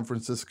heart of San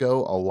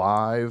Francisco,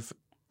 alive.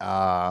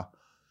 And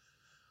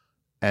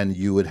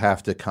you would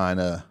have to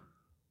kind of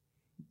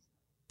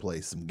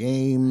play some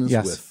games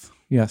with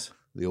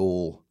the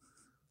old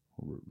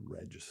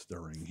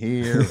registering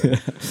here,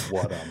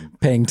 what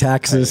paying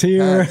taxes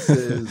here,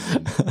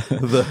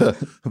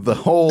 the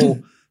whole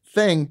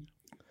thing.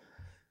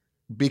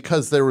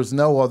 Because there was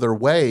no other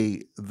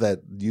way that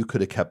you could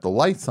have kept the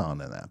lights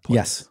on in that place.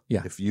 Yes.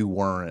 Yeah. If you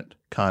weren't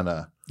kind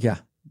of. Yeah.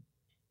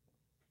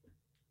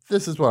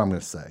 This is what I'm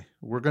going to say.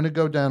 We're going to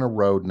go down a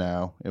road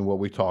now in what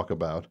we talk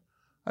about.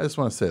 I just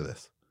want to say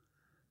this.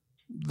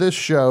 This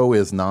show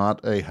is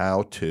not a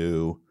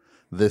how-to.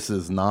 This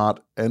is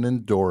not an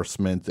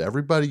endorsement.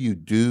 Everybody you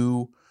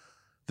do,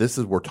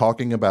 we're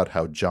talking about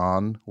how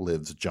John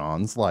lives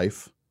John's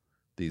life.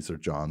 These are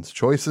John's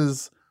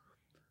choices,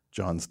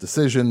 John's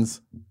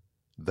decisions.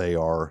 They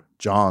are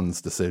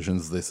John's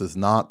decisions. This is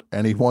not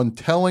anyone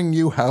telling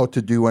you how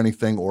to do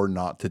anything or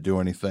not to do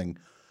anything.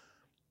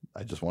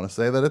 I just want to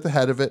say that at the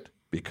head of it,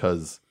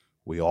 because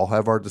we all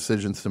have our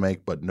decisions to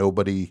make, but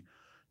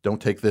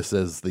don't take this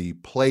as the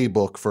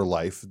playbook for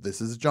life. This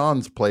is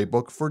John's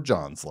playbook for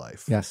John's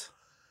life. Yes.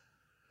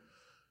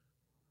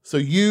 So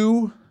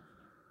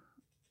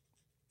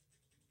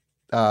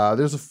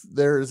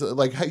there's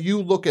like how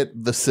you look at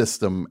the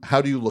system. How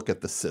do you look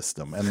at the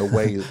system and the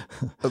way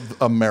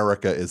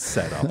America is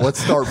set up? We'll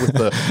start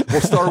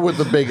with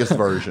the biggest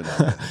version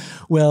of it.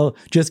 Well,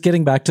 just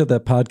getting back to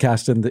the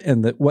podcast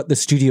and what the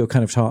studio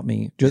kind of taught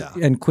me.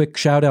 And quick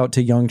shout out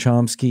to Young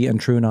Chomsky and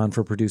Trunon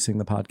for producing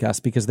the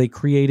podcast, because they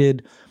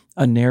created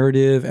a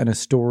narrative and a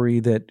story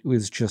that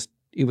was just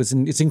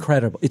it's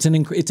incredible. It's an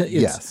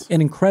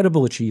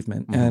incredible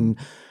achievement. Mm-hmm.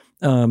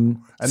 And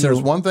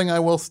there's one thing I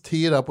will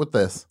tee it up with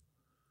this.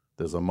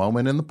 There's a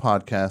moment in the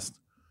podcast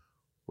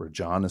where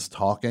John is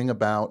talking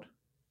about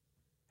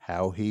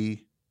how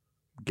he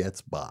gets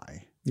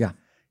by. Yeah.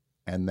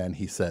 And then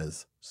he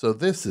says, so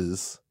this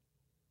is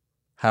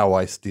how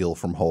I steal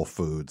from Whole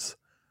Foods.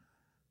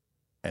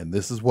 And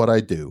this is what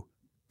I do.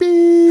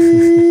 Beep.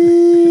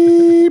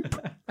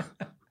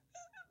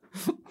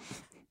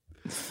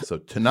 So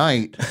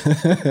tonight,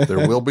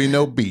 there will be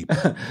no beep.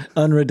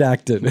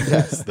 Unredacted.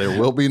 Yes, there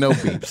will be no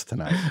beeps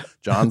tonight.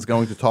 John's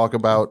going to talk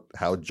about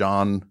how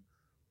John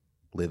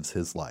lives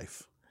his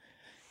life,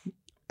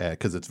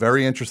 because it's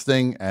very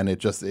interesting, and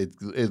it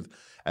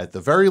at the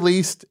very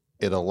least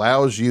it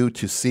allows you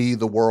to see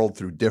the world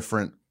through a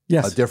different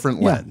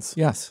lens.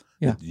 Yes,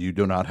 yeah. You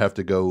do not have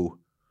to go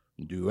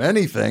do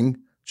anything;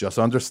 just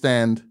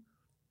understand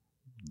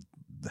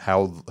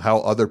how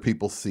other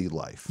people see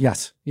life.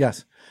 Yes.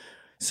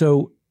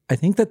 So I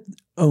think that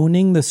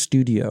owning the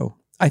studio,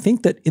 I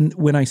think that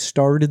when I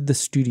started the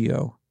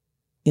studio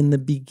in the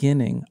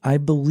beginning, I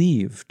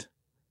believed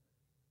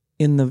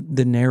in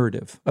the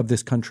narrative of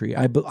this country.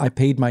 I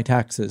paid my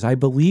taxes. I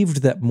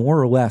believed that more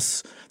or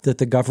less that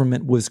the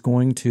government was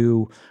going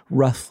to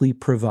roughly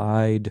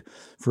provide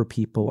for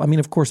people. I mean,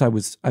 of course,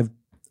 I've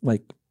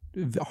like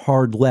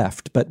hard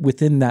left, but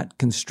within that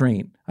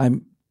constraint,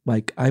 I'm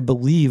Like I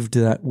believed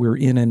that we're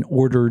in an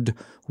ordered,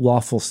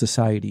 lawful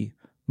society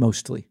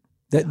mostly.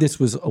 That this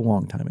was a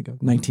long time ago,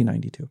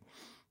 1992.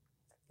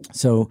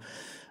 So,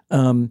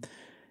 and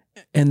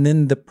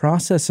then the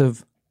process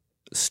of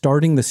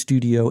starting the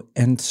studio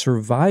and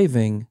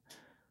surviving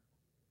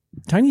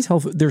Tiny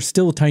Telephone. There's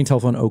still a Tiny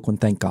Telephone in Oakland,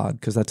 thank God,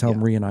 because that's how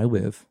Maria and I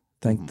live.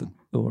 Thank the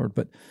Lord.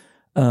 But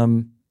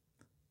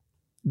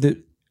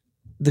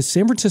the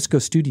San Francisco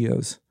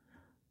studios,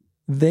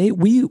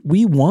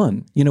 we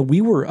won. You know,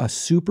 we were a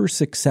super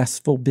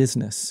successful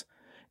business,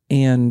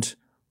 and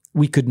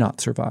we could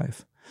not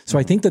survive. So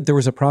I think that there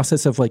was a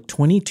process of like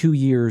 22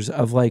 years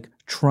of like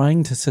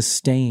trying to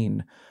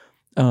sustain,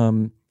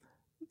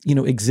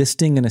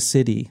 existing in a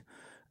city,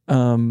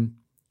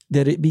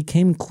 that it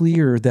became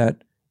clear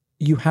that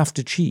you have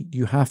to cheat.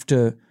 You have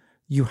to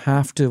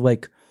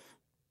like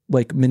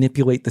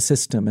manipulate the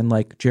system. And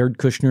like Jared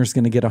Kushner is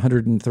going to get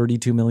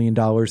 $132 million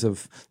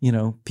of,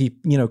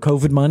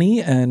 COVID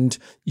money. And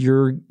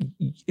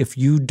if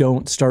you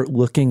don't start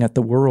looking at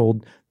the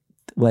world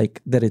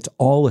like that, it's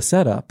all a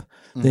setup,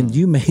 then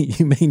you may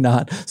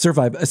not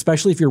survive,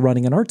 especially if you're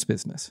running an arts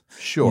business.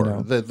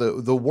 Sure.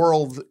 The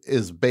world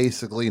is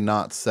basically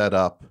not set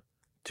up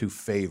to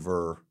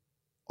favor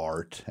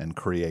art and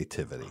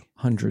creativity.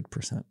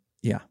 100%.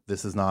 Yeah.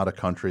 This is not a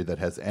country that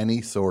has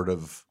any sort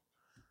of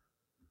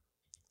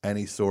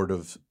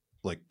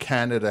like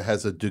Canada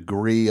has a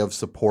degree of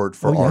support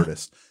for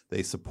artists.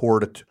 They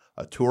support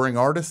a touring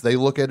artist. They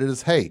look at it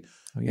as, hey,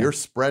 you're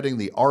spreading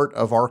the art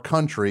of our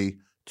country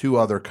to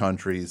other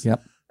countries.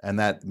 Yep. And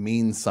that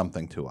means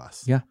something to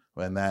us. Yeah.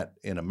 And that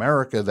in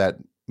America, that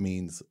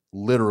means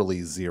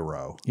literally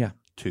zero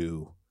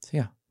to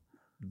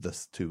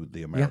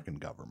the American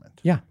government.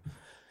 Yeah.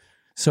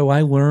 So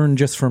I learned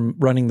just from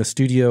running the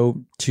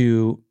studio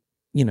to,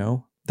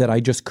 that I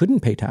just couldn't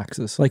pay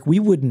taxes. Like we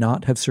would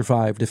not have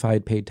survived if I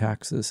had paid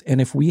taxes.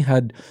 And if we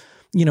had,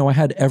 I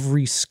had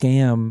every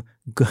scam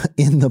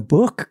in the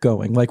book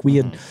going. Like we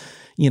had,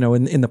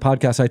 in the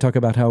podcast, I talk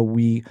about how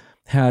we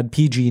had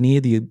PG&E,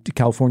 the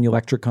California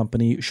Electric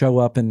Company, show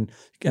up and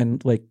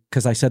like,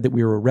 because I said that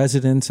we were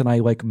residents, and I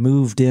like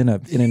moved in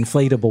an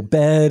inflatable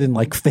bed and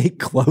like fake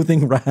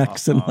clothing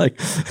racks and but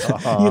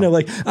there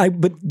like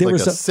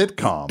was a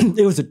sitcom.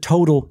 It was a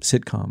total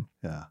sitcom.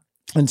 Yeah.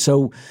 And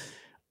so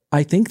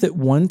I think that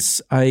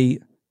once I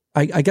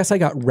guess I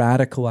got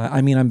radicalized.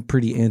 I mean, I'm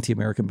pretty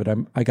anti-American, but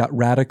I got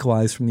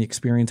radicalized from the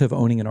experience of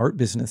owning an art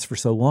business for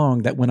so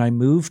long that when I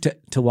moved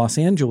to Los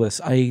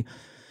Angeles, I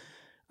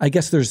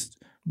guess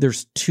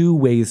there's two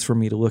ways for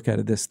me to look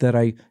at this, that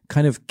I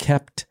kind of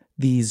kept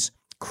these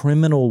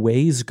criminal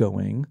ways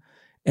going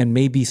and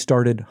maybe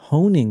started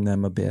honing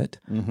them a bit,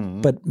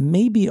 but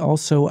maybe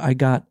also I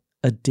got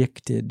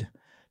addicted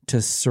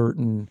to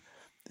certain,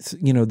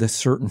 the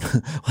certain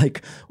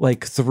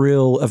like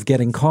thrill of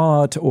getting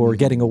caught or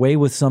getting away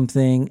with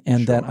something.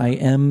 And that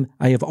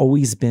I have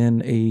always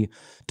been a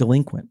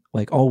delinquent,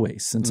 like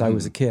always, since I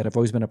was a kid. I've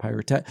always been a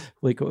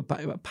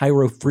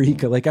pyro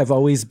freak. Like I've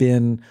always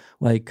been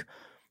like,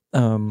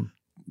 on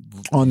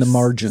the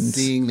margins,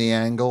 seeing the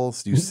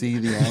angles. Do you see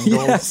the angles?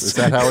 Yes. Is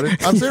that how it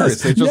is? I'm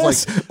serious. It's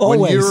just like always.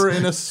 When you're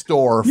in a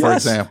store, for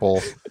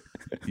example,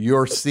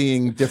 you're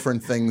seeing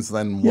different things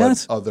than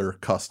what other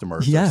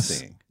customers are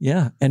seeing.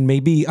 Yeah, and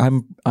maybe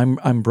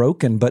I'm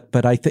broken,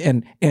 but I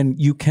and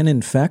you can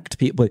infect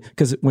people,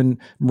 because when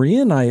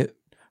Maria and I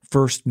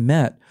first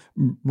met,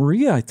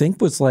 Maria I think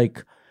was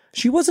like,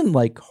 she wasn't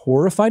like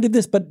horrified at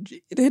this, but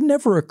it had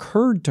never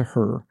occurred to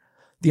her.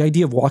 The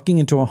idea of walking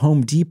into a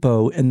Home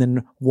Depot and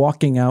then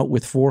walking out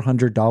with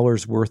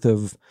 $400 worth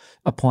of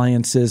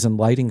appliances and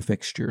lighting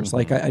fixtures.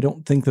 Like, I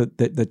don't think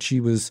that she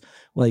was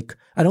like,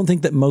 I don't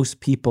think that most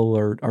people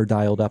are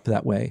dialed up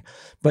that way.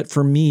 But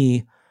for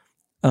me,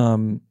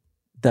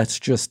 that's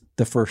just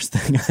the first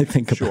thing I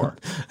think about.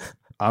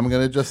 I'm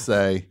going to just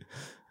say,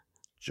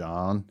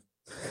 John,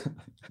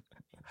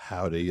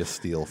 how do you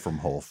steal from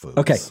Whole Foods?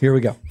 Okay, here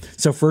we go.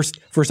 So first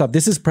off,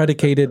 this is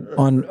predicated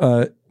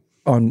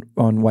on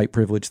white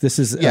privilege. This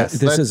is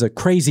is a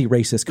crazy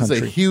racist country.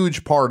 A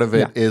huge part of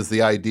it is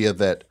the idea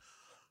that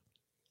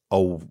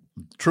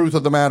truth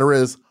of the matter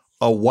is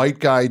a white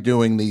guy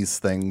doing these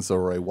things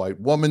or a white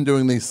woman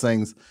doing these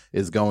things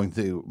is going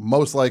to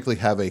most likely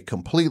have a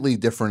completely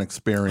different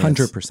experience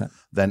 100%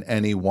 than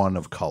anyone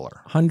of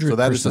color. 100%. So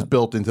that is just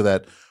built into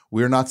that.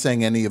 We're not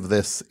saying any of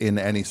this in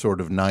any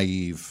sort of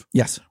naive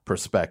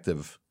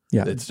perspective.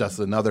 Yeah. It's just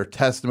another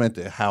testament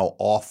to how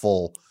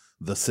awful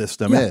the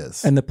system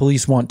is. And the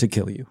police want to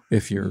kill you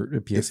if you're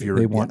a POC.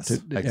 They want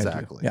to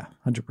exactly. Yeah,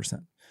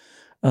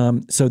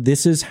 100%. So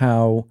this is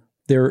how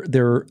there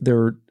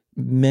are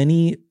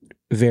many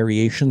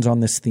variations on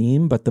this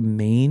theme, but the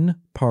main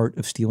part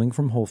of stealing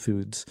from Whole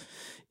Foods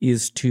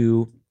is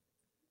to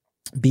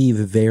be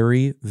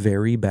very,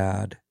 very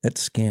bad at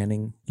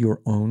scanning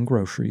your own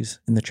groceries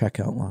in the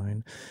checkout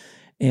line.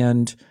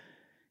 And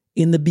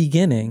in the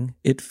beginning,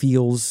 it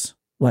feels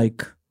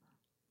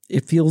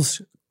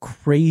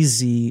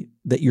crazy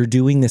that you're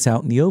doing this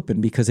out in the open,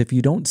 because if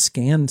you don't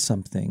scan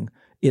something,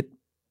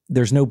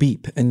 there's no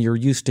beep, and you're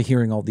used to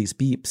hearing all these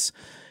beeps.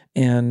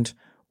 And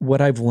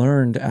what I've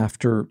learned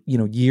after,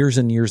 years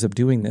and years of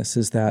doing this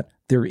is that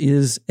there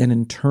is an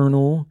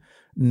internal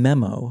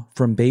memo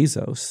from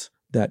Bezos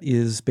that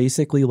is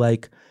basically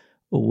like,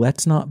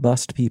 let's not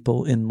bust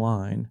people in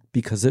line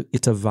because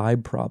it's a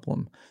vibe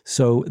problem.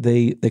 So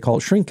they call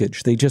it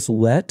shrinkage. They just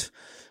let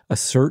a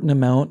certain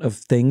amount of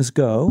things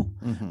go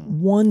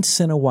once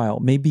in a while.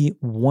 Maybe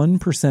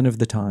 1% of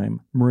the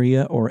time,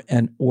 Maria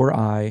or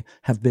I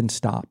have been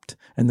stopped.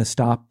 And the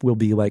stop will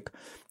be like,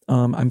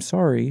 I'm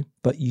sorry,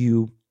 but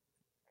you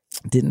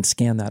didn't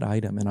scan that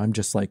item. And I'm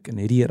just like an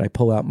idiot. I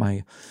pull out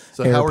my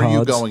So AirPods. how are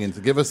you going into,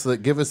 give us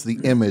the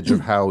image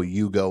of how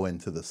you go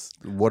into this.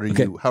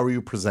 How are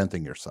you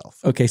presenting yourself?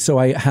 Okay. So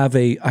I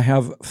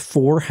have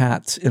 4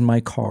 hats in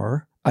my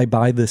car. I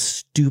buy the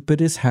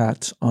stupidest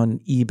hats on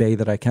eBay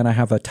that I can. I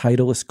have a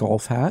Titleist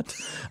golf hat.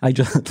 I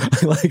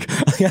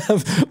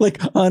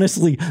have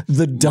honestly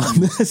the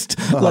dumbest,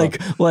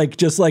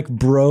 just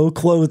bro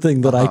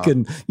clothing that I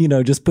can,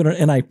 just put on,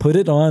 and I put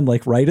it on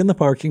right in the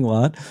parking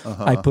lot.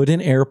 I put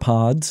in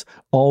AirPods.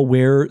 I'll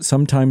wear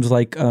sometimes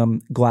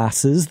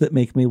glasses that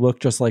make me look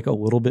just a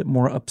little bit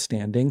more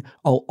upstanding.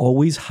 I'll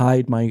always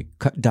hide my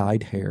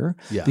dyed hair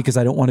because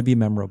I don't want to be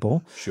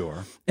memorable.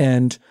 Sure.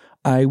 And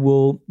I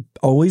will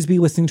always be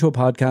listening to a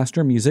podcast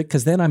or music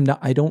because then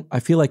I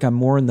feel like I'm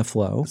more in the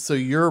flow. So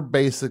you're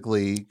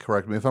basically,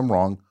 correct me if I'm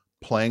wrong,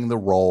 playing the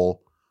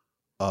role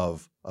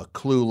of a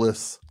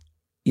clueless,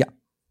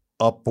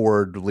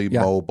 upwardly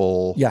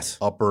mobile,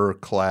 upper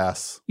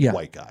class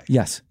white guy.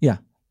 Yes. Yeah.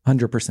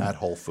 100%. At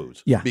Whole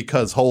Foods. Yeah.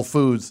 Because Whole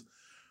Foods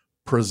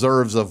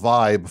preserves a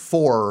vibe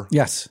for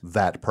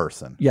that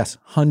person. Yes.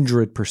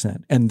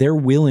 100%. And they're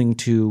willing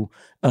to,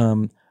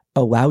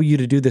 allow you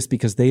to do this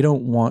because they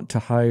don't want to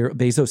hire.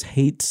 Bezos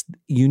hates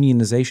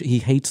unionization. He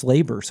hates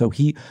labor. So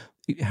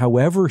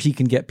however he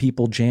can get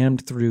people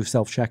jammed through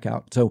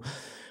self-checkout. So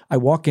I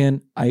walk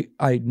in, I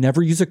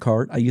never use a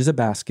cart. I use a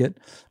basket.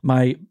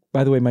 By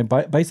the way, my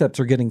biceps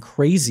are getting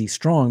crazy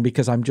strong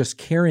because I'm just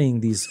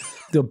carrying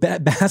the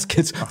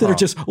baskets that are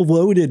just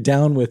loaded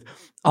down with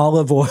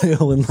olive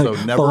oil and so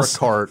never a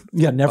cart.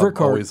 Yeah, never a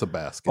cart. Always a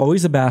basket.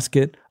 Always a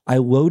basket. I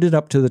load it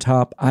up to the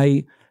top.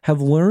 I have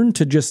learned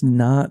to just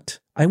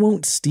I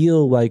won't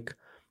steal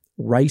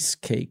rice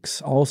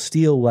cakes. I'll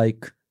steal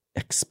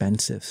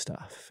expensive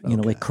stuff,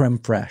 like creme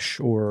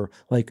fraiche or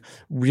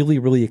really,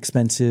 really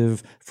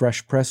expensive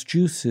fresh pressed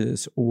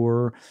juices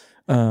or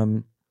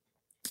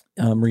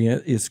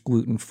Maria is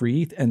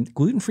gluten-free, and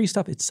gluten-free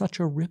stuff, it's such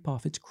a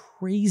ripoff. It's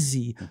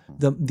crazy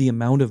the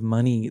amount of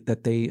money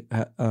that they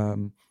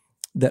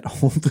that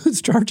Whole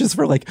Foods charges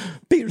for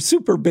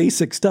super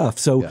basic stuff.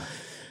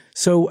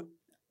 So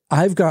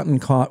I've gotten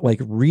caught,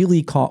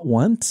 really caught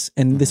once,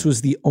 and this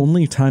was the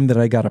only time that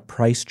I got a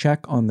price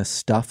check on the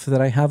stuff that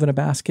I have in a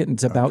basket, and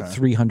it's about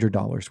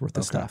 $300 worth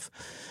of stuff.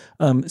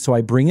 So I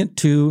bring it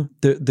to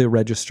the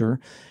register,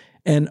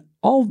 and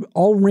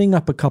I'll ring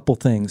up a couple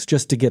things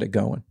just to get it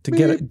going, to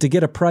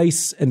get a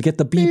price and get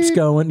the beeps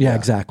going. Yeah,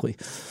 exactly.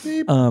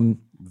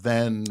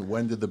 Then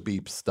when did the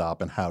beeps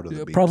stop and how did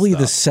the beeps Probably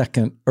stop? the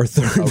second or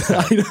third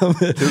item.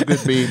 2 good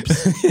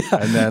beeps.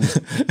 And then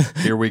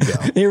here we go.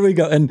 Here we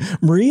go. And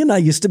Marie and I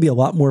used to be a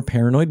lot more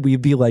paranoid.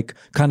 We'd be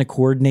kind of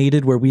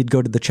coordinated where we'd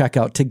go to the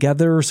checkout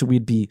together. So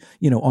we'd be,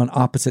 on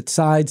opposite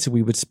sides. So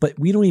we would split.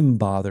 We don't even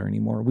bother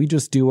anymore. We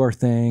just do our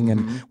thing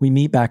and we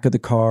meet back at the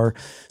car.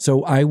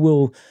 So I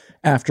will,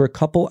 after a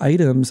couple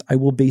items, I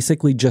will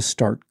basically just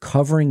start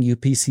covering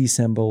UPC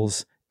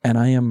symbols. And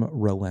I am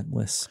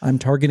relentless. I'm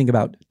targeting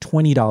about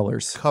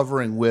 $20.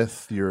 Covering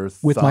with your thumb?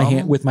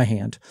 With my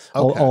hand.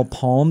 Okay. I'll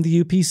palm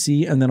the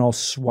UPC and then I'll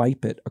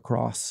swipe it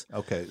across.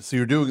 Okay. So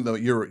you're doing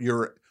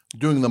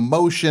the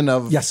motion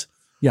of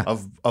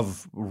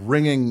of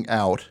ringing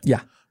out. Yeah.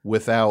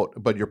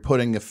 But you're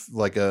putting a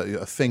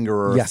finger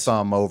or a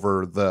thumb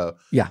over the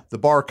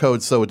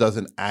barcode so it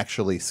doesn't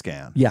actually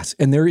scan. Yes.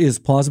 And there is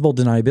plausible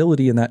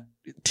deniability in that.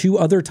 2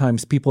 other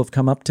times people have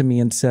come up to me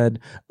and said,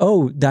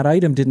 "Oh, that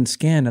item didn't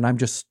scan," and I'm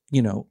just,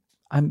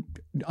 I'm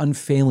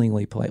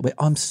unfailingly polite. Like,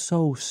 I'm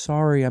so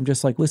sorry. I'm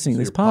just listening to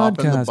this podcast.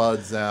 Popping the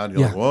buds out.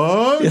 You're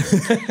what?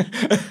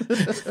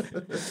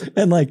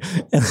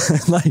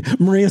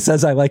 and Maria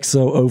says, I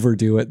so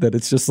overdo it that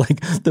it's just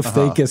the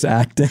fakest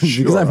acting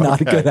because I'm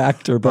not a good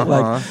actor.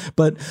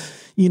 But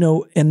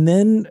and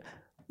then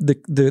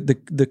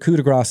the coup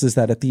de grace is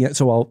that at the end,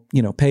 so I'll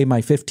pay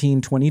my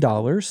 $15,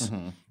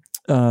 $20.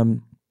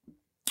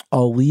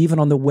 I'll leave, and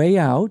on the way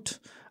out,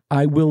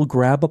 I will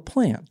grab a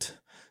plant.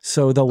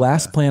 So the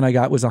last plant I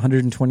got was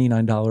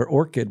 $129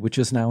 orchid, which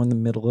is now in the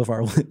middle of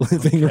our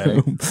living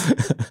room.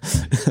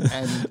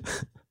 And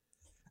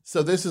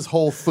so this is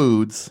Whole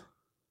Foods.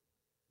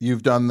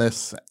 You've done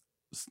this.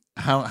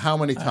 How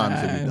many times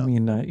have you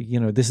done? I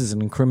mean, this is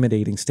an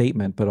incriminating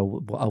statement, but a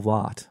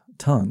lot,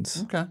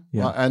 tons. Okay.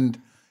 Yeah. Well,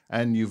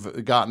 and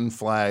you've gotten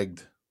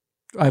flagged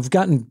I've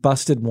gotten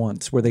busted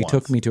once where they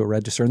took me to a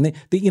register, and they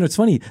it's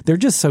funny. They're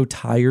just so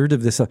tired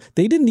of this.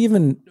 They didn't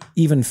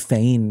even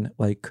feign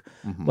like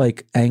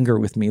anger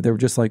with me. They were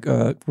just like,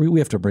 we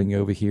have to bring you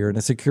over here. And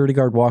a security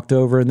guard walked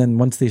over, and then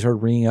once they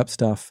started ringing up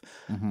stuff,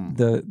 then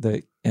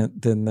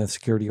the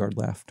security guard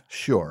left.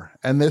 Sure.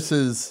 And this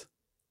is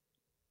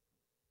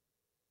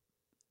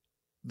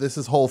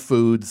Whole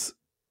Foods,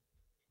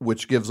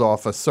 which gives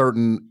off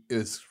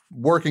is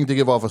working to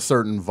give off a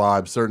certain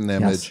vibe, certain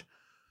image. Yes.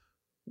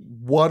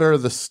 What are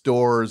the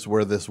stores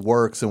where this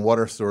works, and what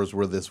are stores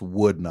where this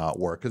would not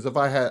work? Because if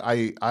I had,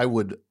 I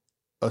would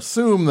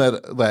assume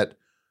that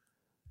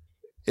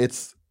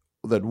it's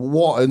that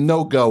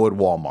no go at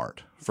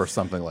Walmart for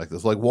something like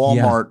this. Like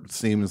Walmart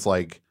seems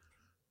like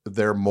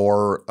they're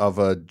more of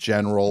a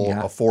general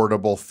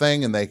affordable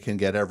thing, and they can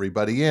get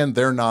everybody in.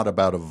 They're not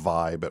about a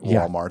vibe at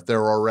Walmart.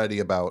 They're already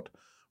about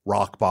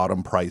rock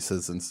bottom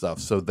prices and stuff.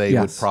 So they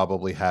would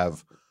probably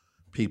have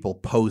people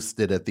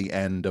posted at the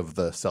end of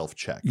the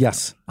self-checkout.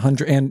 Yes,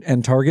 100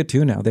 and Target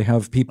too now. They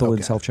have people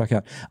in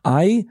self-checkout.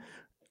 I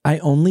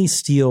only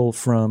steal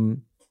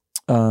from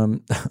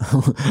Home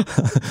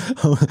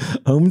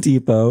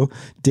Depot,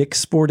 Dick's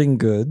Sporting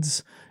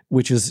Goods,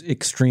 which is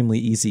extremely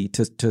easy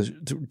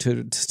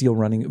to steal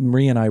running.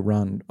 Marie and I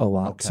run a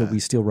lot, so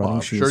we steal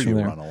running shoes. I'm sure from you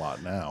there. run a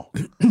lot now.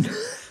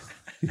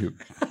 You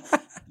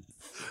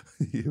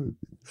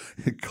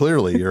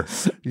clearly you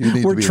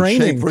need to be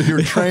training. in shape.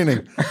 You're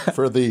training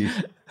for the.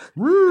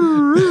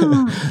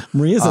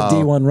 Maria's a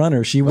D1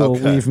 runner. She will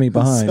leave me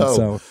behind.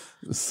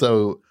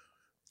 So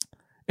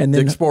and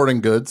then Dick's Sporting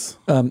Goods,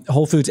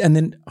 Whole Foods, and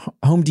then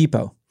Home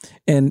Depot,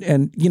 and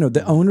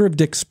the owner of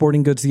Dick's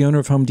Sporting Goods, the owner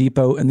of Home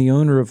Depot, and the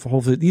owner of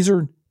Whole Foods. These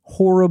are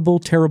horrible,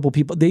 terrible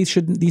people.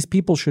 These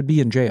people should be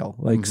in jail.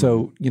 Like,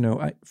 so,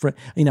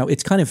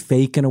 it's kind of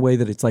fake in a way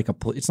that it's like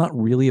it's not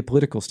really a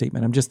political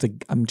statement. I'm just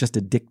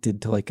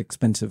addicted to like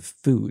expensive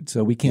food.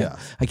 So I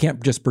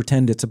can't just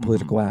pretend it's a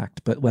political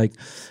act, but like,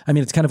 I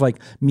mean, it's kind of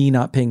like me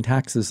not paying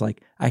taxes.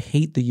 Like, I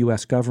hate the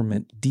US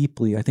government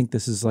deeply. I think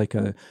this is like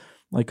a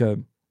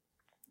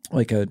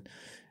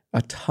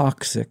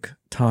toxic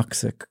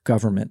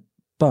government,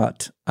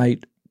 but I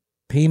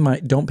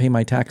don't pay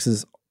my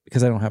taxes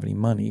because I don't have any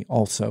money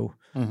also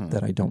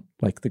that I don't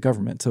like the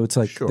government. So it's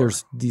like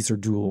these are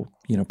dual,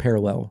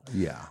 parallel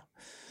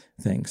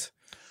things.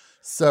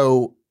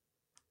 So,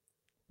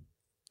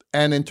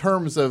 and in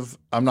terms of,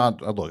 I'm not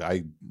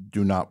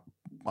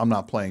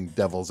playing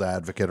devil's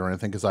advocate or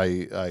anything, because I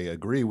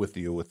agree with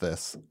you with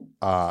this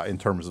in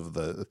terms of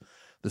the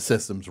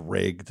system's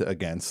rigged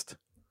against,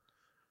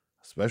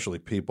 especially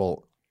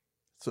people,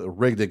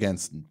 rigged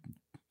against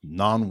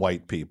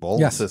non-white people.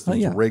 Yes. The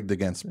system's rigged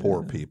against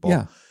poor people.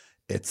 Yeah.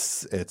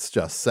 It's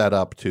just set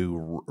up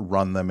to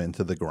run them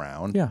into the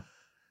ground. Yeah.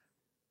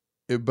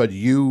 But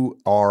you,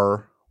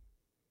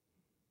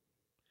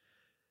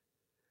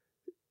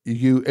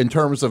 in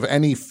terms of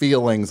any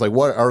feelings, like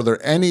are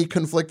there any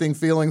conflicting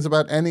feelings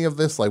about any of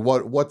this? Like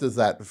what does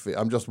that feel?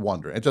 I'm just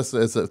wondering. It just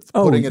is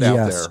putting it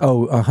out there.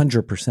 Oh,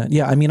 100%.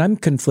 Yeah. I mean, I'm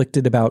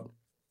conflicted about,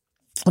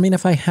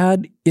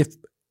 if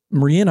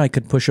Marie and I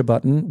could push a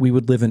button, we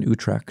would live in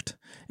Utrecht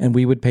and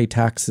we would pay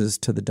taxes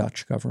to the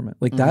Dutch government.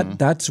 Like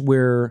that's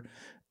where,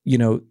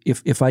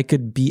 if I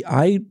could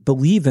I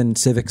believe in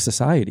civic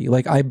society.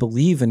 Like I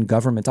believe in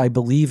government. I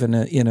believe in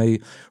a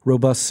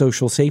robust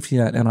social safety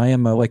net. And I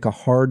am a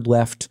hard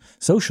left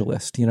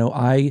socialist.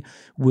 I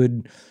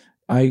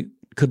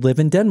could live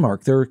in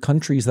Denmark. There are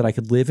countries that I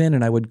could live in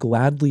and I would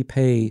gladly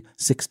pay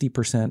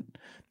 60%,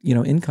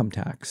 income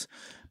tax.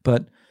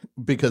 But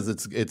because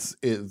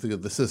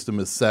the system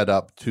is set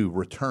up to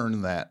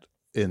return that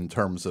in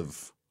terms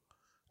of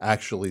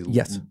actually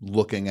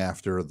looking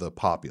after the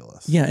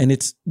populace. Yeah, and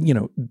it's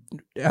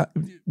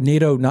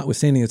NATO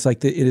notwithstanding, it's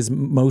like it is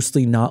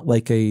mostly not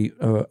like a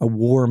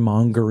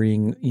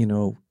warmongering,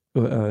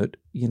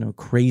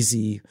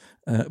 crazy,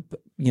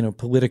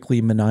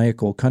 politically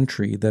maniacal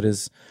country that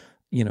is,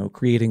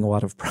 creating a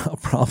lot of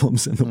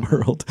problems in the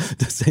world,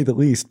 to say the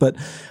least. But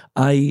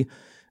I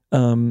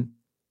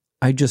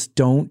just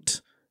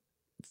don't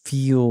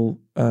feel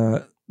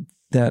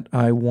that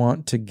I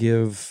want to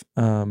give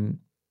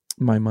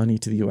my money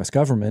to the U.S.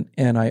 government,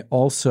 and I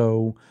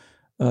also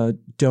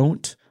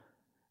don't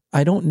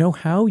know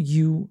how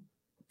you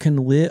can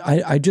live.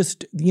 I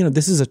just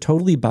this is a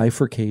totally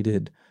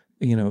bifurcated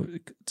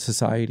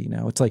society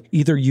now. It's like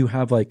either you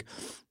have like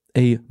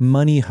a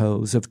money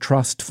hose of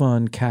trust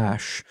fund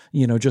cash,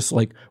 just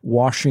like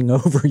washing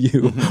over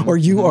you, or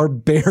you are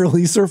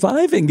barely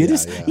surviving. It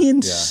is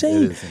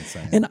insane. Yeah, it is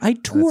insane. And I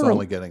tour. And it's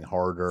only getting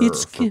harder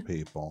for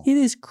people. It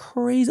is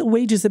crazy.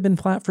 Wages have been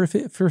flat for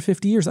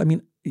 50 years. I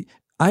mean,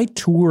 I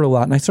tour a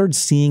lot, and I started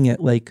seeing it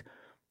like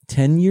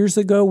 10 years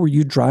ago, where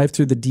you drive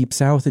through the Deep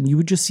South and you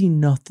would just see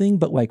nothing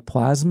but like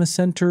plasma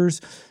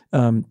centers,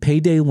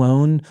 payday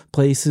loan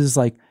places,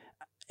 like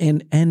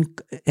and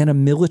a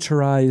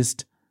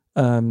militarized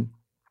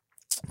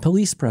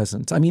police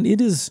presence. I mean,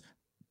 it is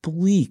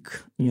bleak.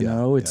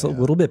 It's a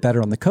little bit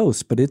better on the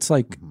coast, but it's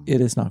like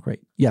it is not great.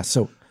 Yeah.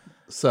 So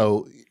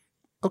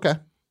okay.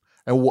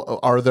 And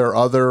are there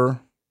other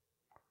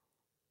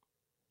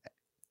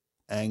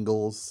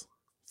angles,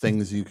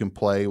 things you can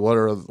play? What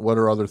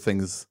are other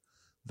things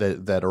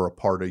that are a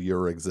part of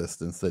your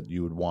existence that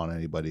you would want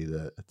anybody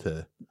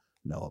to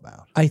know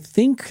about? I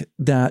think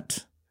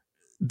that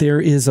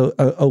there is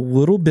a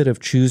little bit of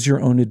choose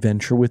your own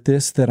adventure with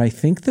this, that I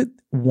think that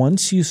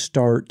once you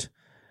start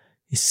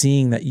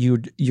seeing that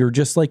you're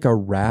just like a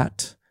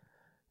rat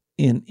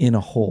in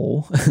a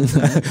hole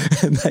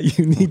and that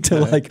you need to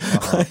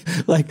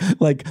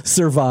like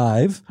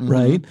survive,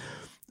 right?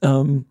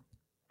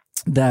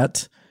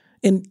 That,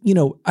 and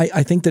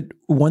I think that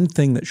one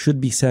thing that should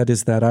be said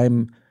is that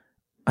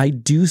I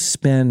do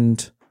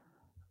spend,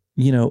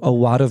 a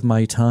lot of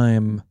my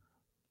time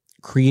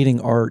creating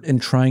art and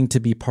trying to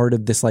be part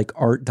of this like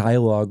art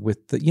dialogue with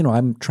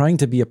I'm trying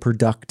to be a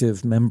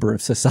productive member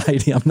of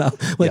society. I'm not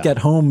like at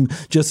home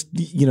just,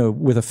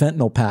 with a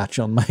fentanyl patch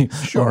on my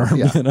arm,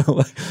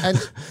 Yeah.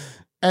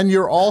 And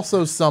you're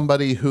also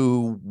somebody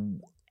who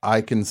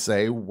I can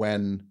say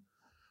when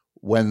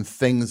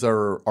things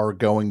are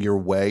going your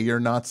way, you're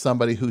not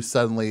somebody who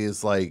suddenly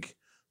is like,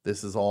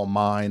 this is all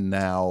mine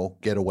now,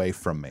 get away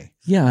from me.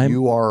 Yeah.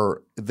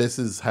 This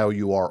is how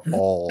you are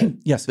all.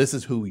 Yes. This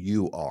is who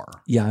you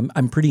are. Yeah.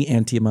 I'm pretty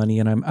anti-money,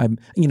 and I'm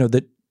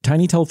the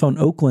Tiny Telephone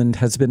Oakland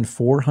has been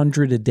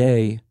 $400 a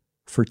day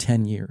for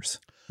 10 years.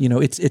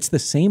 It's the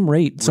same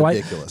rate.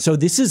 Ridiculous. So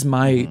this is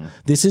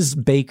this is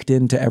baked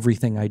into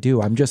everything I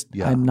do. I'm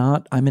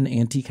an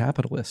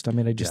anti-capitalist. I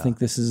mean, I just think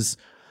this is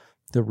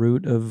the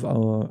root of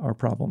our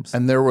problems.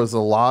 And there was a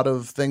lot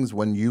of things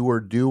when you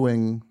were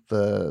doing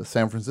the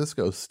San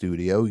Francisco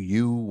studio.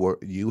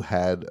 You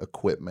had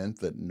equipment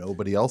that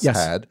nobody else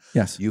had.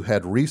 Yes. You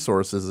had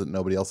resources that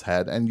nobody else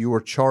had, and you were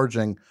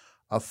charging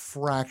a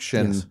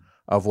fraction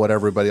of what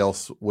everybody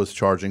else was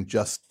charging,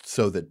 just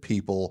so that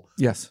people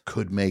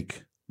could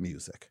make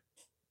music.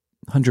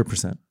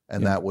 100%.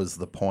 And that was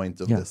the point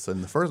of this.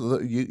 And the first,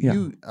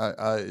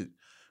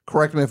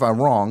 correct me if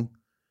I'm wrong,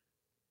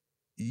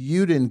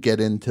 you didn't get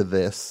into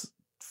this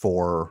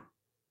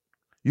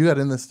you got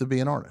in this to be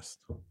an artist.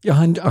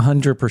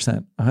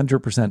 100%,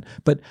 100%.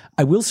 But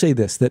I will say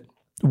this, that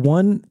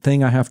one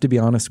thing I have to be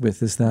honest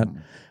with is that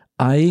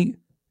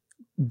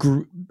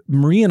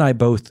Marie and I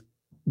both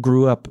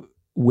grew up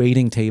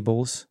waiting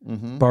tables,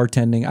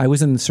 bartending. I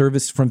was in the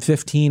service from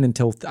 15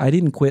 until I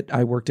didn't quit.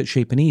 I worked at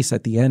Chez Panisse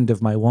at the end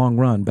of my long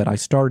run, but I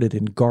started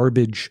in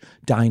garbage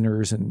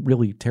diners and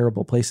really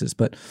terrible places.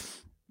 But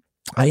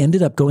I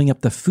ended up going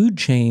up the food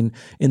chain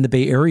in the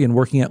Bay Area and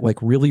working at like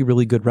really,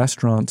 really good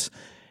restaurants.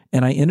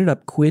 And I ended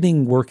up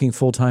quitting working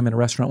full-time in a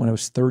restaurant when I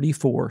was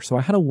 34. So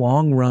I had a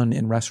long run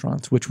in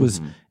restaurants, which was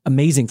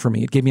amazing for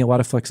me. It gave me a lot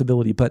of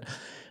flexibility. But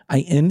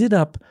I ended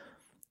up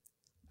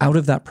out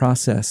of that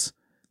process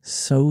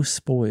so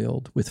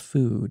spoiled with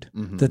food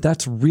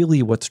that's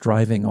really what's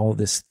driving all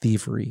this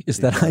thievery, is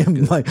that I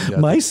am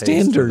my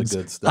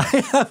standards. I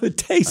have a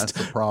taste That's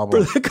the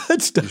problem. for the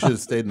good stuff. You should have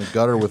stayed in the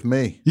gutter with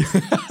me.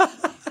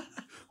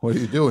 What are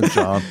you doing,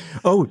 John?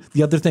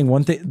 The other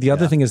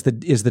thing is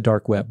the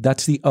dark web.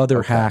 That's the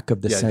other hack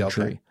of the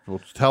century. Okay.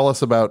 Well, tell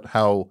us about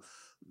how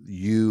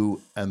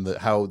you and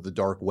how the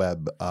dark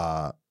web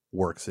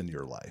works in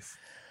your life.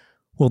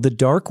 Well, the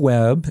dark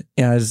web,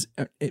 as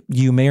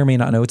you may or may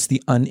not know, it's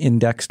the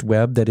unindexed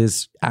web that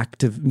is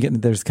active.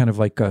 There's kind of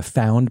like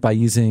found by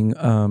using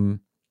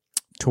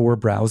Tor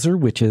browser,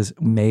 which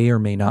may or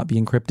may not be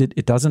encrypted.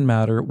 It doesn't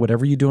matter.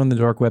 Whatever you do on the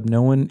dark web,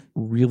 no one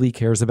really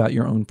cares about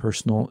your own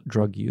personal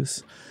drug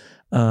use.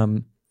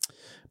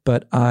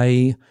 But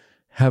I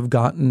have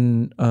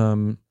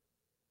gotten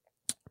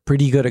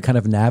pretty good at kind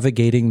of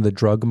navigating the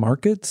drug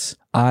markets.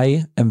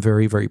 I am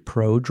very, very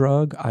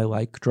pro-drug. I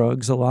like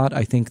drugs a lot.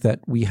 I think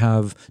that we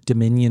have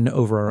dominion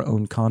over our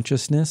own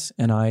consciousness,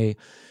 and I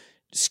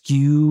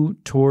skew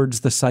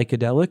towards the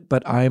psychedelic,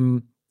 but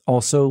I'm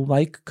also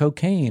like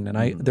cocaine.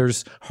 And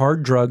there's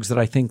hard drugs that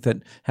I think that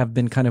have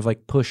been kind of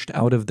like pushed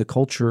out of the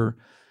culture.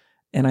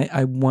 And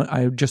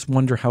I just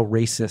wonder how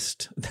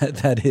racist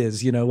that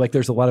is. Like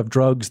there's a lot of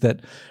drugs that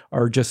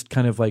are just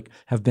kind of like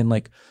have been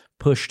like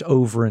pushed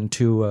over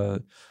into a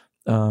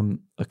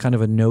kind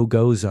of a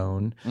no-go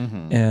zone.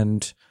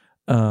 And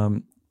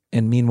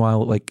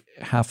meanwhile, like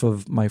half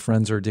of my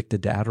friends are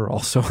addicted to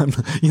Adderall. So I'm,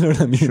 you know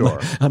what I mean? Sure.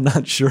 Like, I'm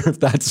not sure if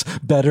that's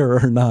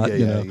better or not.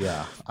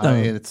 Yeah. I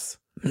mean, it's,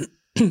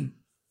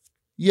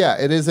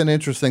 it is an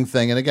interesting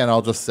thing. And again,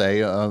 I'll just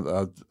say,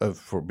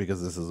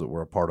 because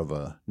we're a part of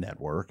a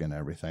network and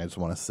everything, I just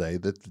want to say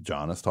that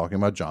John is talking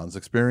about John's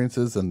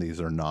experiences, and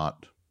these are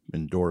not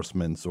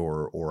endorsements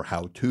or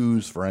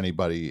how-tos for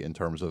anybody in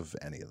terms of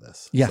any of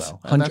this. Yes.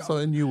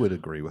 And you would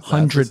agree with that.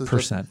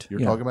 100%. You're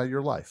talking about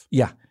your life.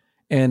 Yeah.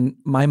 And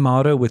my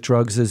motto with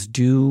drugs is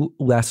do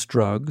less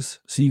drugs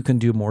so you can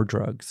do more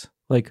drugs.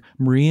 Like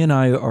Marie and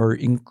I are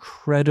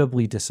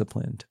incredibly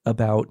disciplined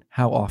about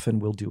how often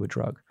we'll do a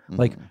drug.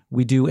 Like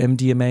we do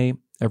MDMA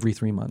every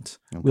 3 months.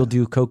 Okay. We'll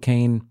do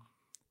cocaine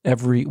it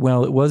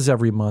was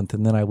every month,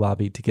 and then I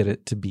lobbied to get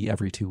it to be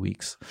every 2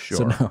 weeks. Sure.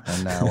 So now,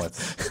 and now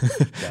it's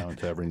down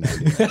to every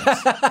 90 minutes.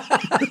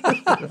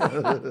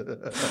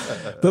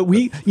 But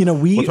we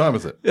What time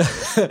is it?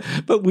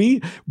 But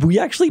we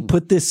actually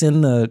put this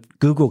in the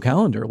Google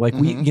Calendar. Like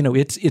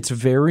it's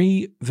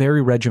very,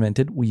 very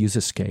regimented. We use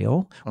a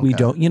scale. Okay. We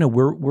don't,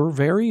 we're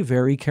very,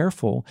 very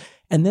careful.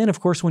 And then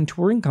of course when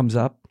touring comes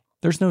up,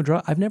 there's no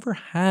drop. I've never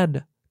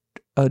had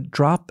a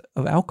drop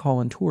of alcohol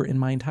on tour in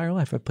my entire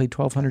life. I've played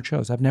 1,200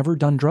 shows. I've never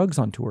done drugs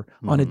on tour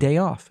on a day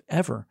off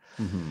ever.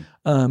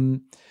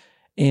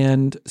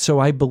 And so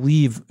I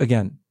believe,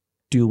 again,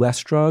 do less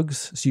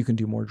drugs so you can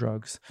do more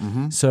drugs.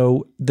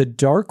 So the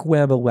dark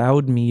web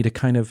allowed me to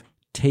kind of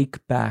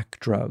take back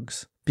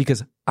drugs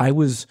because I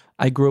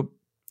grew up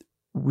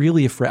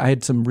really afraid. I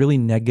had some really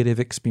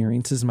negative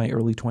experiences in my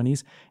early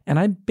 20s, and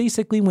I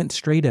basically went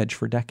straight edge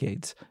for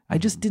decades. I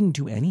just didn't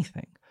do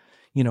anything.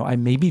 I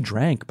maybe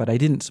drank, but I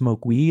didn't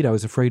smoke weed. I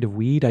was afraid of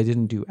weed. I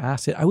didn't do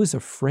acid. I was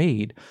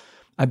afraid.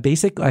 I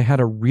had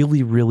a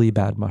really, really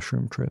bad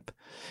mushroom trip,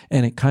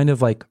 and it kind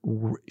of like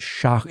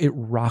it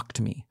rocked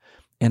me.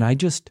 And I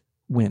just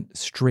went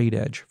straight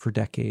edge for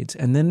decades.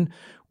 And then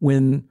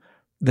when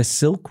the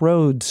Silk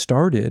Road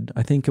started,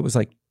 I think it was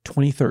like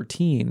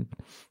 2013,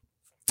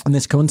 and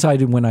this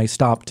coincided when I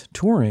stopped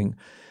touring,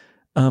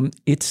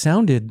 it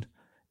sounded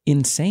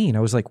insane. I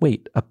was like,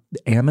 wait,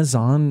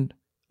 Amazon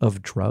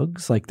of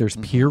drugs? Like there's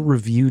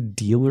peer-reviewed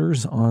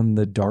dealers on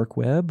the dark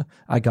web?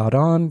 I got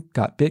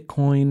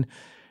Bitcoin,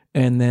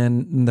 and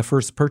then the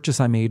first purchase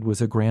I made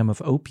was a gram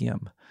of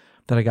opium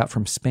that I got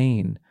from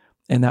Spain.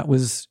 And it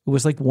was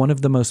like one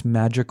of the most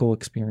magical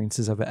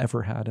experiences I've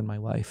ever had in my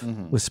life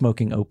was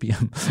smoking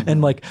opium.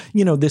 And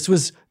this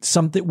was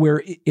something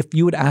where if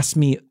you had asked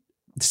me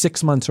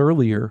 6 months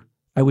earlier,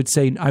 I would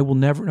say,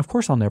 of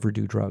course I'll never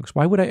do drugs.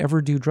 Why would I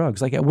ever do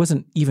drugs? Like I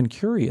wasn't even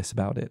curious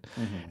about it.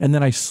 And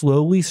then I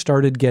slowly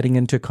started getting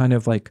into kind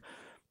of like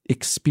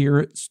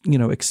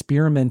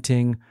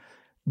experimenting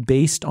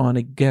based on,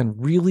 again,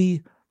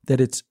 really that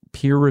it's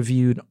peer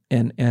reviewed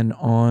and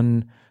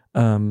on,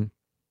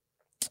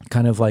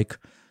 kind of like,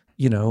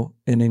 an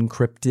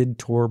encrypted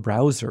Tor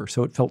browser.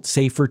 So it felt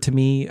safer to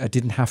me. I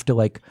didn't have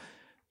to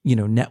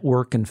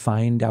network and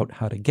find out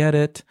how to get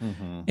it.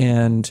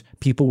 And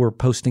people were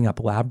posting up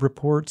lab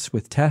reports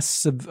with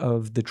tests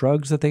of the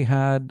drugs that they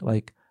had.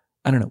 Like,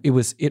 I don't know.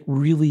 It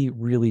really,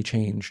 really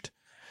changed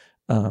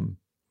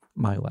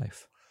my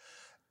life.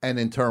 And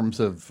in terms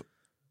of,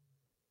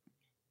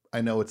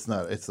 I know it's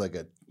like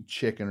a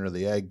chicken or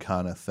the egg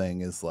kind of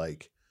thing, is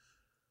like,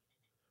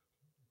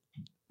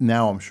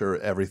 now I'm sure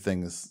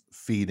everything is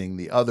feeding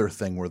the other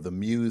thing where the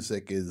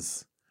music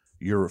is,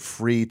 you're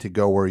free to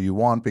go where you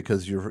want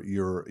because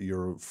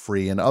you're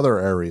free in other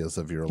areas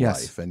of your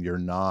life, and you're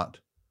not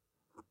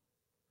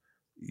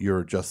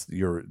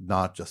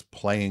just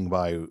playing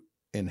by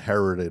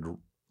inherited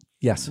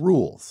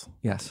rules.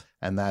 Yes.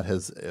 And that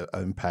has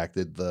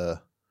impacted the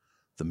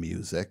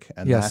music,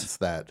 and that's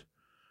that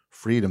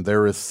freedom.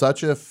 There is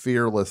such a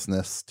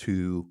fearlessness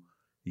to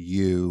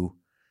you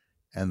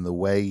and the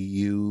way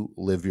you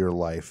live your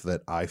life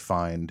that I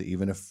find,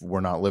 even if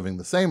we're not living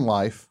the same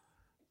life,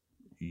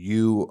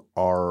 you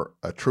are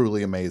a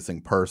truly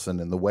amazing person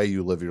in the way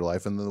you live your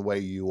life and the way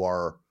you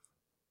are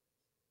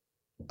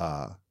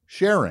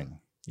sharing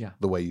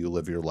the way you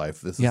live your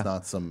life. This is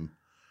not some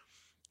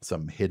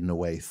hidden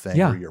away thing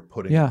where you're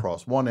putting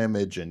across one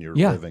image and you're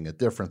living a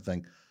different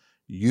thing.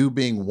 You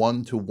being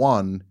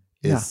one-to-one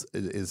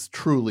is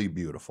truly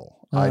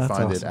beautiful. I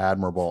find it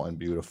admirable and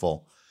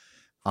beautiful.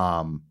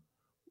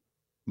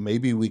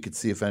 Maybe we could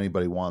see if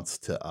anybody wants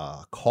to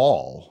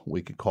call.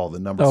 We could call the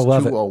numbers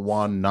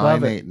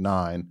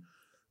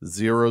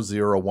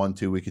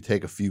 201-989-0012. We could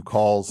take a few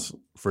calls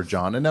for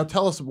John. And now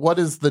tell us,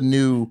 what's the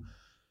new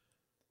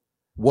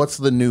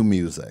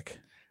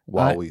music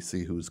while we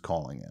see who's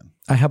calling in?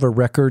 I have a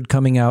record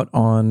coming out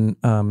on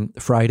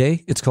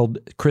Friday. It's called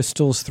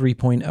Crystals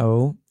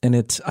 3.0, and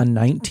it's a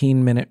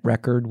 19-minute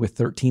record with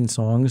 13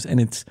 songs,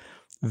 and it's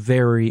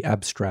very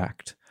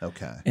abstract.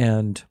 Okay.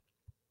 And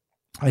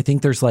I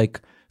think there's like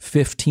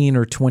 15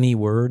 or 20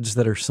 words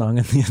that are sung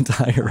in the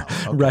entire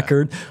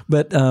record.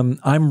 But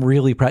I'm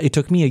really proud. It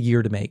took me a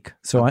year to make.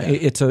 So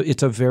it's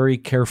a very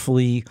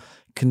carefully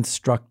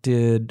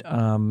constructed,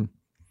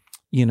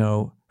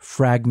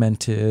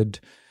 fragmented,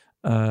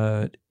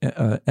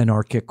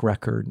 anarchic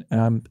record.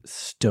 I'm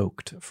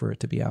stoked for it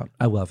to be out.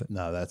 I love it.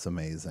 No, that's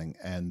amazing.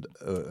 And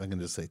I'm going to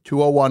just say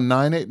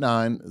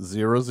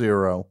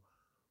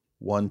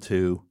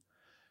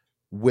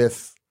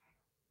 201-989-0012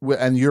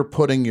 and you're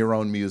putting your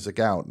own music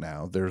out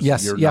now.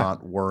 You're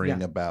not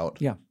worrying about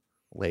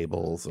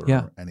labels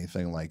or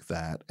anything like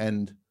that.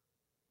 And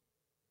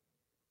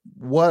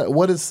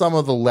what is some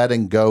of the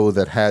letting go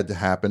that had to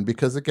happen?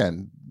 Because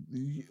again,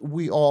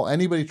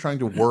 anybody trying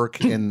to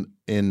work in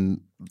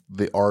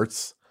the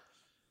arts,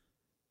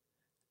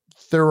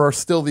 there are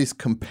still these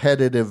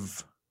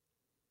competitive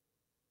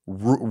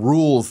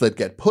rules that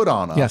get put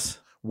on us,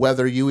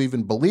 whether you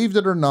even believed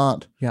it or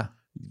not. Yeah.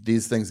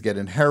 these things get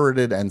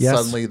inherited, and Yes.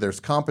 suddenly there's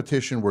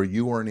competition where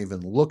you weren't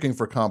even looking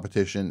for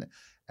competition,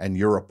 and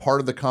you're a part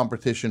of the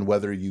competition,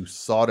 whether you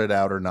sought it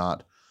out or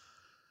not.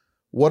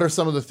 What are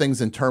some of the things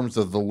in terms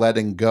of the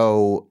letting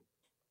go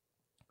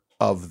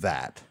of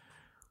that?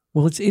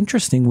 Well, it's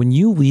interesting. When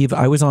you leave,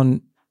 I was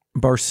on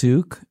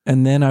Barsook,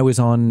 and then I was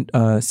on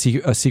a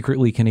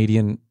secretly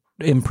Canadian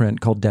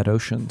imprint called Dead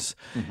Oceans.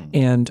 Mm-hmm.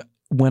 And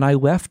when I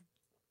left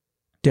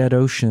Dead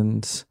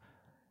Oceans,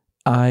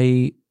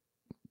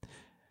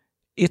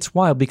 it's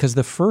wild because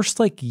the first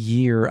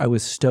year I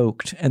was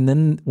stoked. And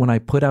then when I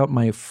put out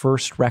my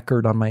first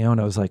record on my own,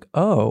 I was like,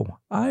 oh,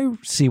 I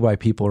see why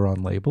people are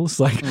on labels.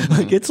 Like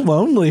it's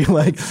lonely.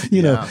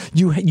 You know,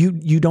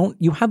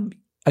 you have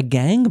a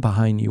gang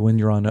behind you when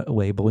you're on a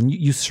label, and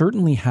you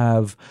certainly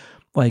have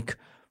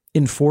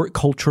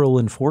cultural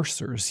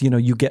enforcers. You know,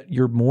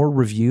 you're more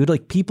reviewed.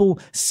 Like people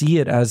see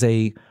it as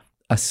a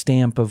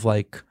stamp of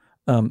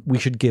we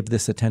should give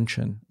this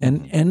attention,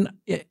 and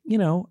it, you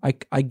know,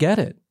 I get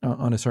it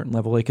on a certain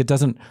level.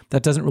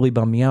 That doesn't really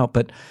bum me out,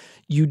 but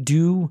you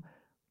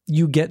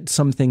get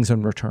some things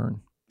in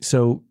return.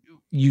 So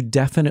you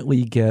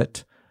definitely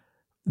get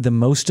the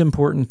most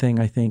important thing,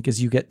 I think,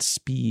 is you get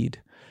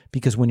speed,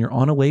 because when you're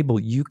on a label,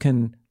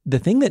 the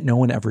thing that no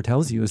one ever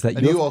tells you is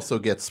that you also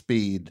get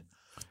speed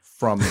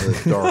from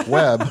the dark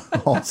web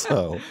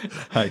also.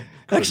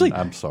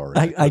 I'm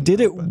sorry. I did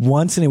it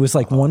once, and it was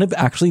one of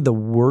actually the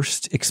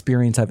worst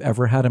experience I've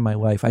ever had in my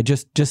life. I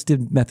just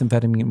did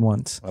methamphetamine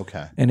once.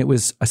 Okay. And it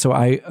was, so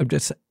I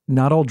just,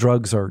 not all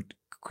drugs are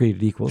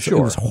created equal.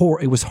 So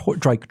Sure. it was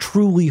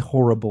truly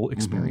horrible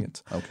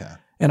experience. Mm-hmm. Okay.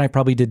 And I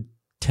probably did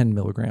 10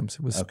 milligrams.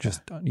 It was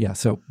just, yeah.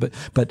 So,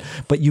 but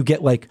you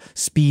get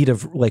speed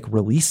of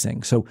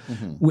releasing. So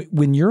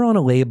when you're on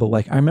a label,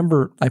 I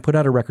remember I put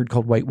out a record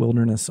called White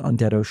Wilderness on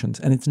Dead Oceans,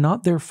 and it's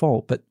not their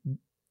fault, but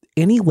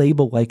any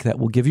label like that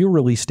will give you a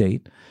release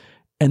date,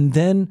 and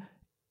then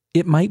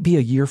it might be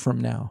a year from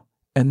now,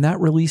 and that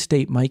release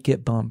date might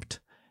get bumped.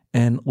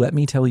 And let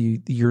me tell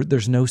you,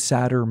 there's no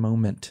sadder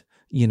moment,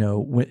 you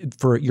know,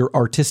 for your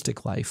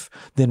artistic life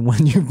than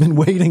when you've been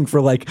waiting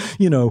for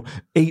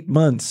 8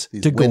 months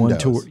These to go on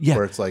windows tour. Yeah.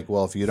 Where it's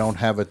well, if you don't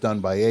have it done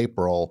by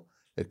April,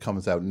 it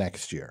comes out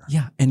next year.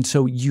 Yeah. And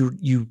so you're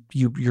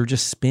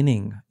just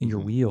spinning your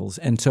wheels.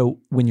 And so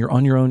when you're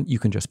on your own, you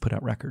can just put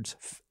out records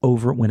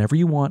over whenever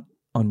you want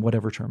on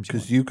whatever terms you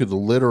want. Because you could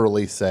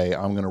literally say,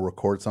 I'm going to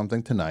record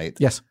something tonight.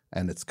 Yes.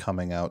 And it's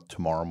coming out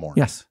tomorrow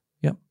morning. Yes.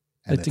 Yep.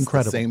 And it's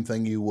incredible. The same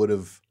thing you would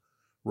have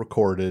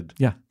recorded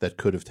that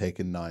could have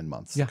taken 9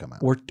 months to come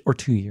out. Or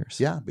 2 years.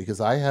 Yeah, because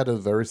I had a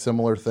very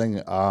similar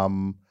thing.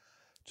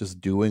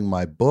 Just doing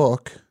my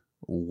book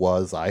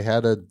I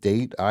had a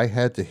date I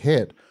had to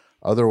hit.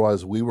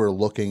 Otherwise, we were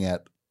looking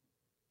at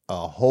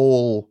a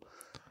whole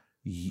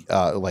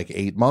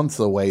 8 months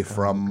away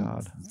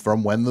from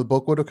when the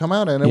book would have come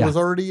out, and it was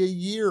already a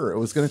year. It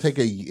was going to take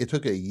it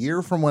took a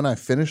year from when I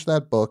finished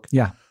that book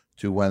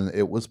to when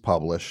it was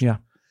published. Yeah.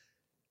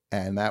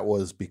 And that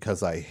was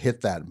because I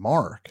hit that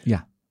mark.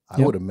 Yeah.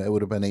 It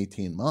would have been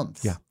 18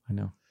 months. Yeah, I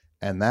know.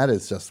 And that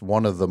is just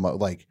one of the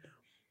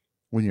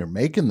when you're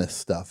making this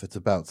stuff, it's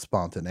about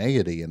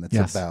spontaneity, and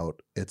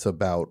it's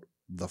about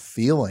the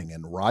feeling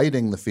and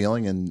riding the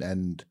feeling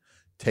and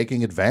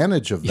taking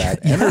advantage of that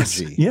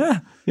energy.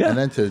 Yeah. Yeah. And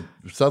then to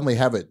suddenly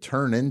have it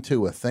turn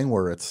into a thing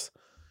where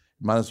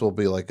might as well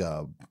be like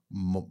a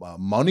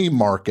money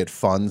market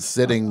fund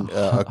sitting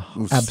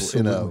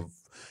in a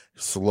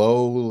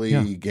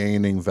slowly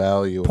gaining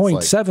value.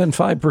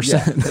 0.75%.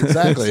 Yeah,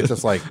 exactly. It's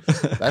just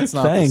that's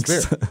not the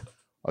spirit.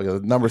 Okay,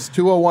 the number's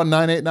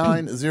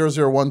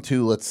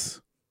 201-989-0012. Let's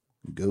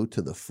go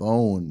to the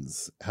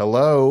phones.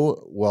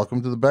 Hello.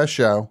 Welcome to the best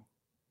show.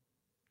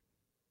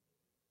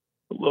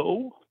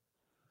 Hello.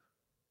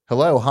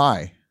 Hello.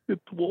 Hi.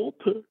 It's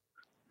Walter.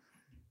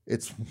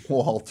 It's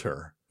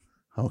Walter.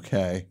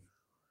 Okay.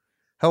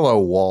 Hello,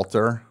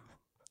 Walter.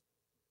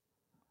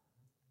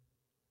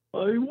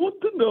 I want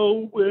to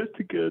know where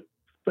to get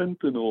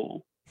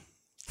fentanyl.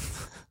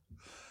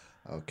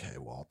 Okay,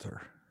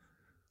 Walter.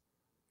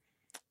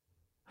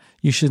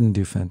 You shouldn't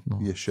do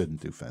fentanyl. You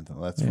shouldn't do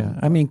fentanyl. That's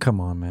I mean, come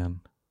on,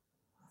 man.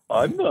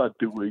 I'm not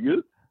doing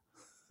it.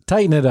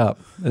 Tighten it up,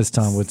 as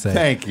Tom would say.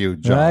 Thank you,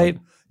 John. Right?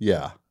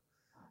 Yeah.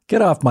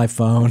 Get off my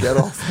phone. Get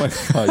off my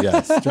phone.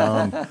 Yes,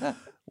 John.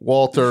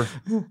 Walter.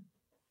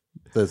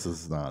 This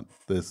is not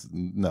this.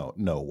 No,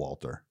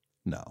 Walter.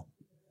 No.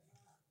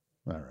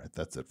 All right.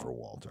 That's it for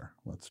Walter.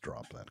 Let's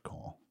drop that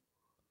call.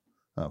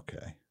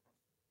 Okay.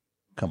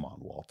 Come on,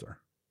 Walter.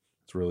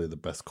 It's really the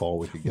best call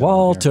we could get.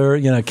 Walter,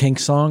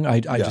 Kinks song.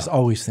 I just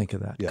always think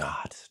of that. Yeah.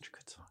 God, such a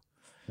good song.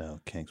 No,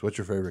 Kinks. What's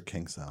your favorite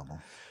Kinks album?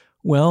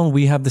 Well,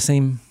 we have the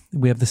same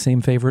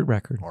favorite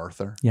record.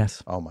 Arthur?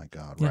 Yes. Oh my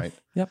God, yeah. right?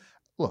 Yep.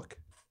 Look.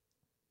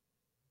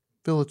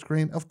 Village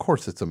Green, of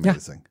course it's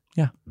amazing.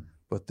 Yeah.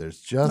 But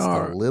there's just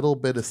a little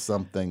bit of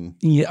something.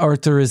 Yeah,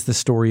 Arthur is the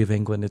story of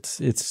England. It's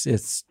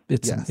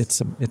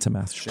a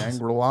masterpiece.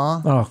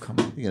 Shangri-La? Oh, come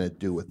on. What are you gonna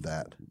do with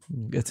that?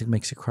 It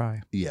makes you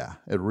cry. Yeah,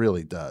 it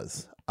really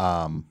does.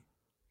 Well,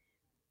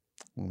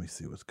 Let me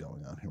see what's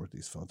going on here with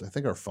these phones. I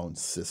think our phone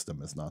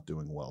system is not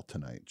doing well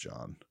tonight,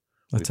 John.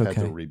 That's We've okay.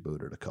 had to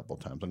reboot it a couple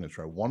times. I'm going to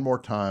try one more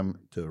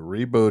time to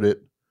reboot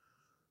it.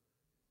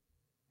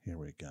 Here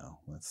we go.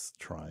 Let's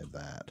try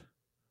that.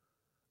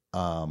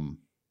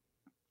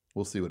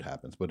 We'll see what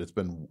happens, but it's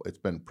been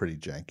pretty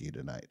janky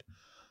tonight.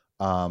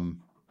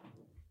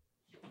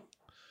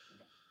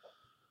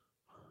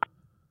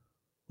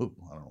 Ooh,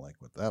 I don't like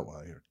what that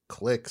was. I hear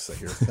clicks. I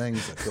hear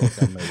things. I feel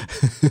like I'm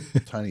a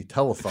tiny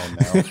telephone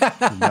now.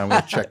 And I'm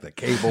going to check the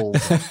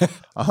cables.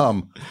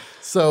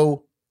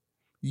 So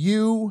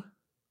you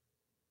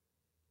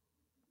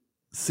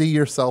see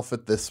yourself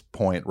at this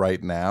point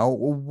right now.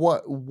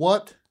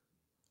 What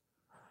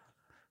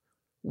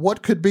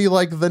could be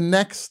like the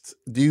next?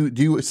 Do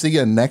you see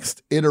a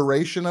next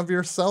iteration of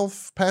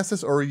yourself past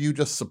this, or are you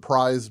just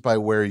surprised by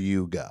where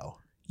you go?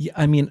 Yeah,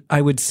 I mean,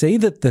 I would say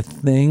that the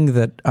thing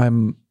that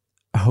I'm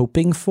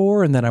hoping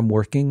for and that I'm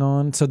working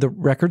on. So the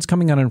record's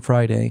coming out on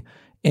Friday,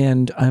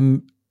 and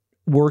I'm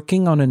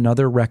working on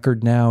another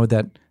record now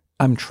that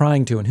I'm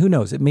trying to, and who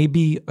knows, it may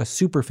be a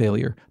super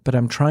failure, but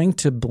I'm trying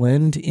to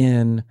blend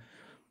in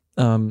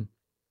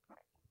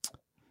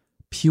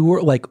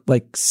pure like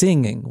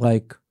singing,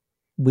 like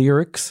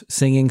lyrics,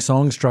 singing,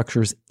 song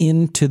structures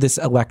into this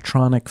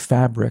electronic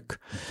fabric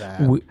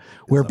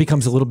where it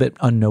becomes a little bit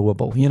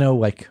unknowable, you know,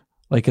 like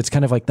it's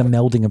kind of like the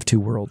melding of two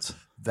worlds.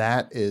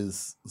 That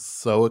is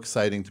so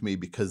exciting to me,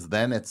 because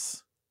then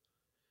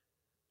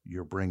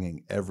you're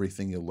bringing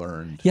everything you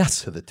learned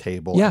to the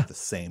table at the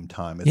same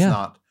time.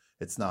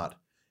 It's not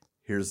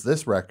here's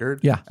this record.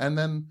 And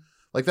then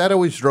like that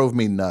always drove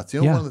me nuts.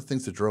 You know, one of the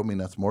things that drove me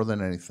nuts more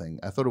than anything,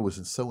 I thought it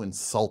was so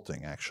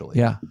insulting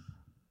actually.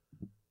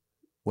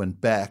 When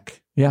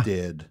Beck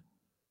did,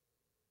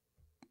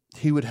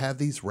 he would have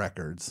these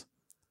records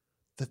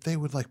that they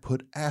would like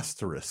put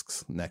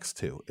asterisks next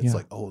to. It's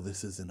like, oh,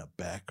 this isn't a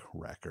Beck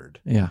record.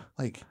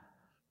 Like,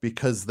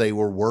 because they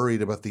were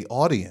worried about the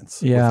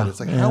audience. With it. It's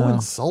like, how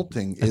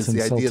insulting is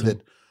the idea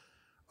that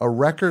a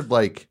record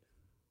like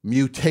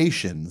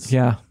Mutations,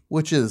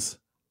 which is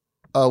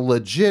a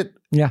legit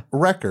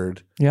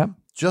record,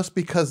 just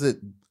because it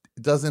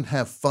doesn't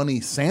have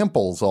funny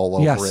samples all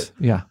over it,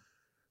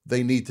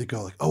 they need to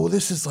go like, oh,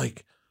 this is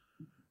like,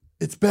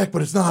 it's Beck,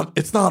 but it's not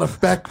a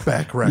Beck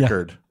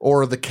record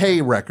or the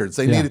K records.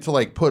 They needed to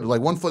like put like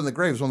One Foot in the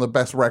Grave is one of the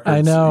best records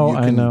I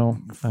know.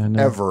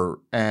 ever.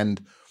 And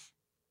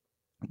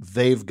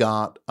they've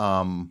got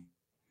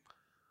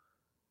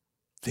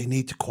they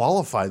need to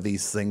qualify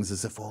these things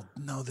as if, well,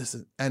 no, this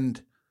is,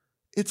 and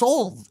it's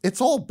all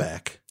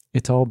Beck.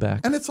 It's all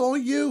Beck. And it's all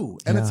you.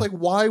 And it's like,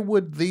 why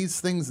would these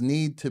things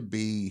need to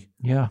be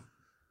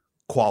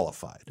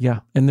qualified?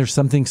 And there's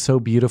something so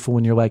beautiful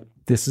when you're like,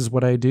 this is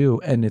what I do,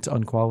 and it's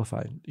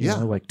unqualified. You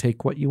know, like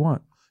take what you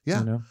want.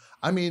 You know?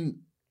 I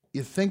mean,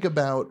 you think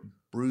about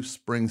Bruce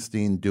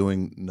Springsteen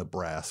doing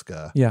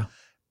Nebraska.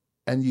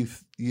 And you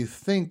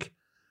think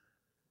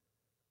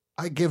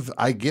I give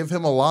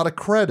him a lot of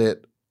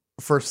credit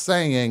for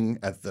saying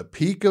at the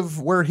peak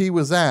of where he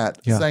was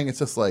at, saying it's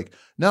just like,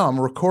 no, I'm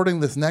recording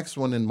this next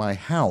one in my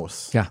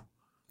house.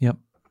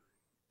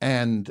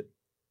 And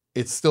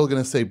it's still going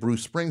to say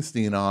Bruce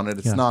Springsteen on it.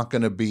 It's not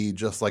going to be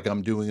just like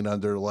I'm doing it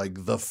under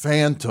like the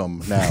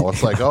Phantom now.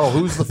 It's like, oh,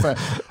 who's the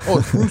Phantom? Oh,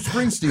 it's Bruce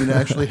Springsteen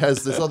actually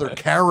has this other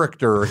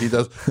character he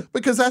does,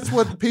 because that's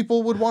what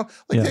people would want.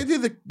 Like the idea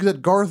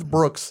that Garth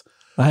Brooks,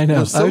 I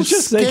know, so I was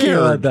just thinking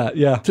about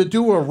that. To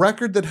do a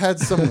record that had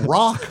some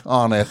rock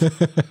on it,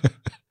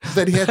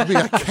 that he had to be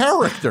a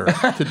character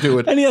to do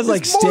it. And he has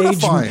like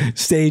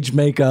stage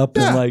makeup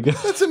and like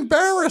it's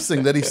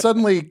embarrassing that he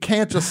suddenly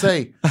can't just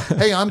say,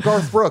 hey, I'm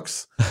Garth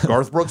Brooks.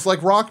 Garth Brooks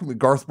like rock.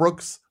 Garth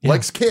Brooks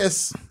likes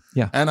Kiss.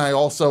 And I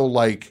also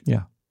like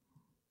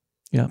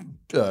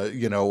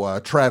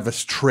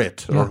Travis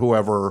Tritt or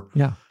whoever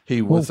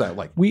he was at.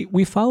 Like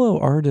we follow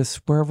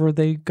artists wherever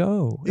they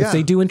go. If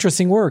they do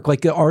interesting work, like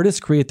the artists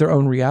create their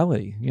own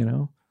reality, you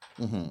know?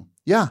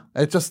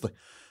 It's just like,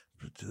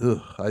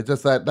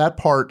 that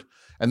part,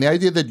 and the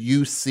idea that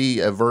you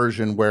see a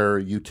version where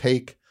you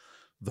take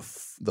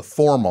the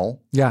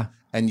formal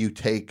and you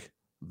take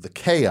the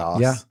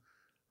chaos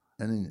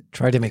and then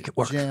try to make it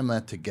work, jam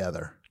that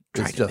together.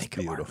 It's just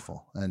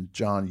beautiful. And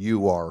John,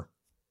 you are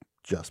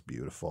just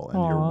beautiful, and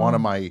you're one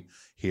of my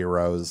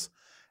heroes,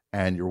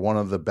 and you're one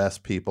of the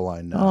best people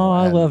I know. Oh,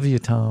 I love you,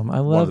 Tom. I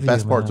love you. One of the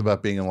best parts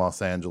about being in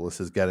Los Angeles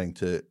is getting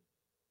to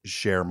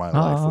share my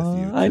life with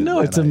you. I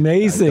know, it's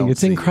amazing.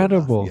 It's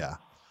incredible.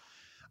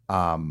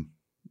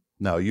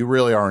 No, you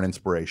really are an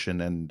inspiration,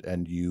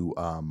 and you've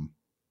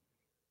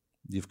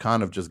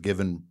kind of just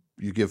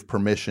give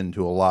permission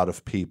to a lot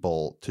of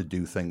people to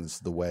do things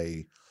the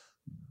way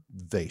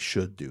they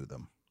should do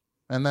them.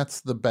 And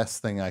that's the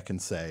best thing I can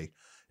say,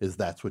 is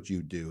that's what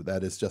you do.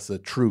 That is just a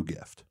true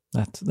gift.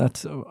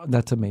 That's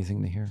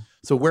amazing to hear.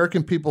 So where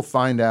can people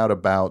find out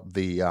about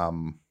the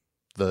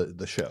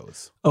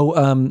shows?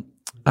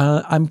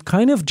 I'm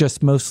kind of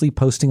just mostly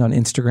posting on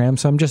Instagram.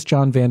 So I'm just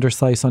John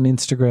Vanderslice on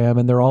Instagram,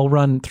 and they're all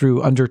run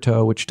through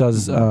Undertow, which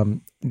does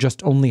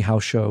just only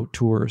house show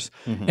tours.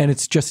 Mhm. And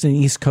it's just an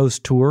East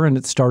Coast tour, and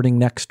it's starting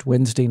next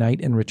Wednesday night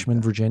in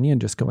Richmond, Virginia,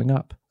 and just going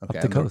up the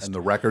and coast. and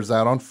the record's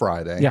out on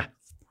Friday. Yeah.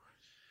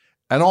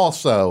 And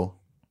also,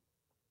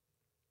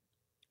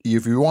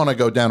 if you want to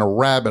go down a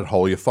rabbit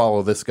hole, you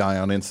follow this guy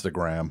on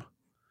Instagram.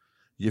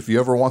 If you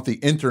ever want the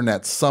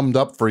internet summed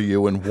up for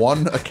you in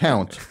one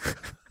account,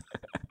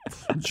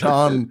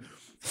 John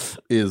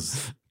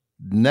is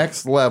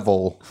next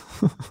level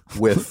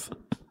with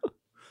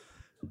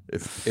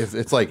if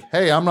it's like,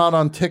 hey, I'm not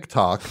on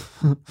TikTok,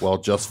 well,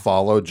 just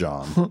follow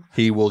John.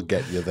 He will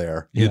get you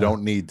there. You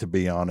don't need to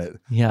be on it.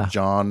 Yeah.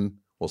 John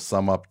will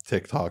sum up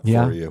TikTok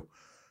Yeah. for you.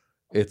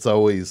 It's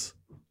always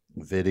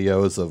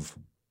videos of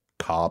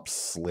cops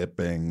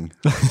slipping.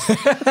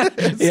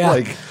 It's Yeah.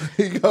 like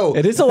you go.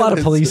 It is a lot of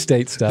it's- police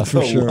state stuff, it's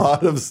for a sure.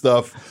 lot of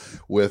stuff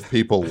with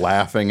people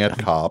laughing at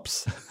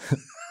cops.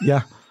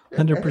 Yeah,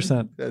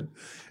 100%.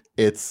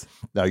 It's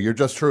no, you're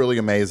just truly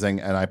amazing,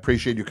 and I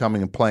appreciate you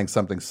coming and playing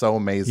something so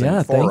amazing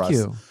Yeah, for thank us.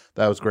 you.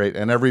 That was great.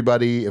 And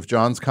everybody, if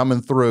John's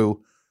coming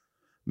through,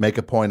 make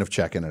a point of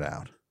checking it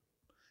out.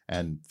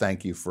 And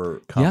thank you for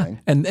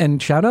coming. Yeah,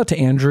 and shout out to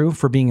Andrew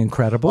for being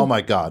incredible. Oh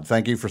my God,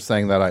 thank you for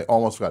saying that. I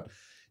almost forgot.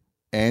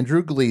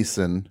 Andrew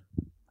Gleason,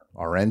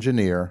 our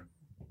engineer,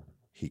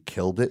 he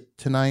killed it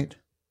tonight.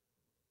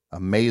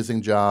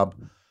 Amazing job.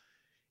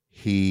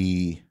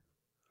 He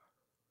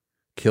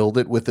killed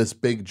it with this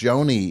big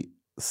Joanie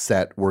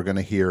set we're going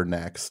to hear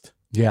next.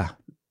 Yeah.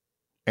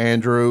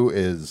 Andrew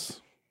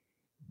is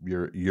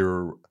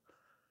your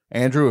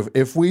Andrew,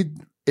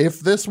 if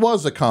this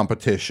was a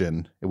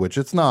competition, which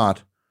it's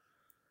not,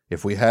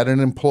 if we had an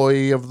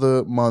employee of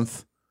the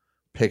month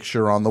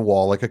picture on the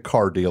wall like a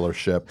car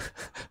dealership,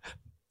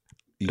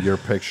 your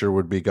picture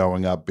would be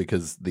going up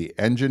because the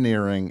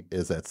engineering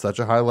is at such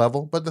a high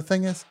level. But the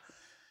thing is,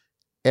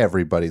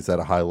 everybody's at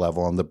a high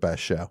level on the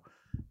best show.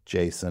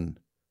 Jason,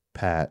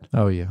 Pat,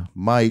 Oh yeah.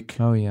 Mike,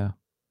 Oh yeah.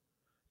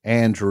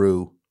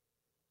 Andrew,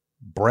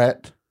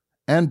 Brett,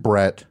 and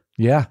Brett.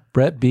 Yeah.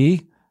 Brett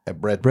B.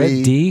 And Brett Brett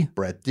D.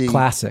 Brett D.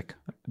 Classic.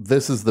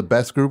 This is the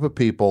best group of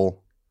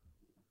people,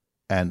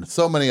 and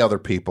so many other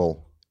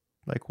people.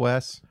 Like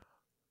Wes.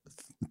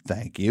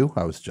 Thank you.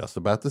 I was just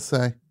about to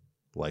say,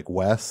 like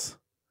Wes,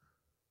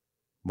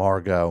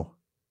 Margot,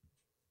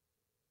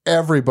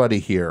 everybody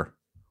here.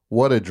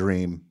 What a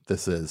dream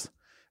this is.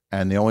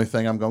 And the only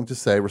thing I'm going to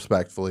say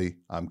respectfully,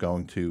 I'm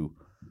going to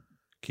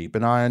keep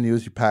an eye on you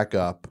as you pack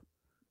up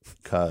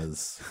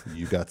because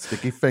you got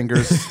sticky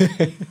fingers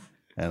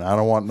and I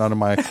don't want none of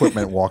my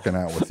equipment walking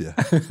out with you.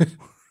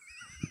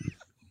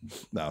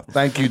 No,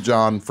 thank you,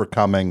 John, for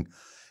coming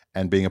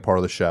and being a part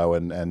of the show.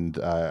 And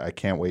I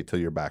can't wait till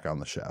you're back on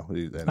the show.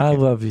 And I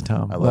love you,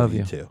 Tom. I love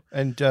you too.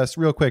 And just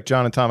real quick,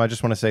 John and Tom, I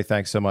just want to say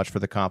thanks so much for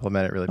the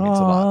compliment. It really means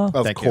a lot.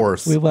 Of Thank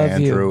course, you. We love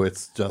Andrew. you.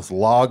 It's just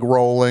log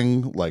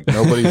rolling like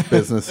nobody's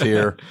business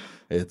here.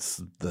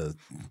 It's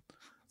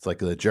like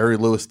the Jerry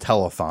Lewis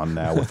telethon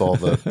now with all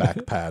the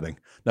back padding.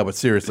 No, but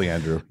seriously,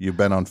 Andrew, you've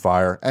been on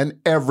fire, and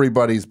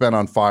everybody's been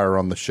on fire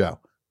on the show.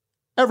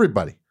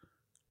 Everybody.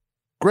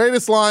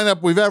 Greatest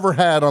lineup we've ever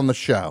had on the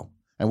show,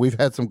 and we've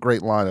had some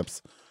great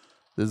lineups.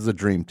 This is a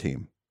dream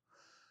team.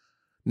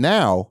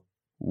 Now,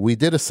 we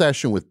did a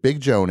session with Big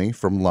Joanie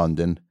from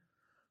London.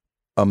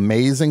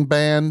 Amazing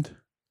band.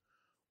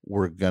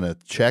 We're going to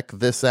check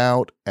this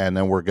out, and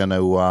then we're going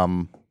to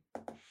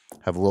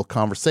have a little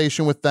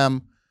conversation with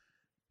them.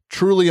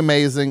 Truly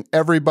amazing.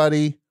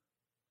 Everybody,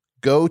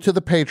 go to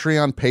the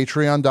Patreon,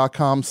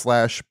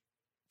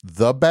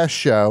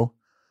 patreon.com/thebestshow.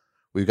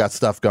 We've got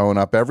stuff going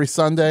up every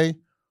Sunday.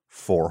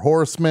 4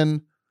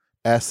 Horsemen,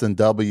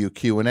 S&W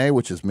Q&A,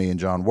 which is me and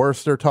John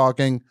Worster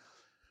talking.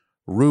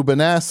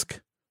 Rubenesque,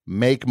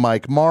 Make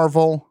Mike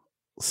Marvel.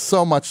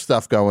 So much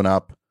stuff going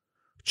up.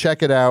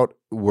 Check it out.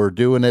 We're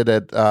doing it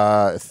at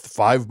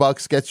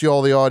 $5 gets you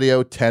all the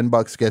audio.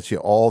 $10 gets you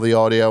all the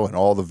audio and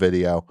all the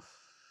video.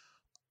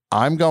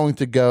 I'm going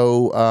to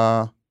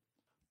go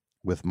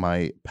with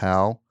my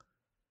pal,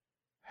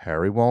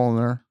 Harry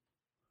Wallner.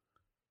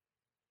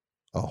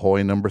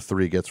 Ahoy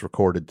 #3 gets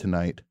recorded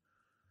tonight.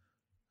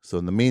 So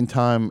in the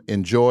meantime,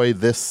 enjoy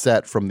this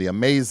set from the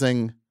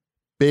amazing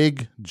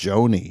Big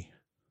Joanie.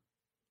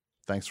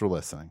 Thanks for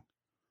listening.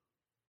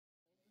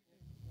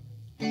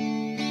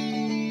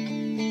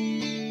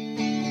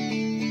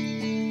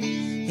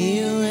 He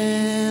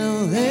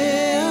went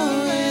away,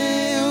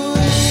 away,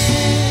 away.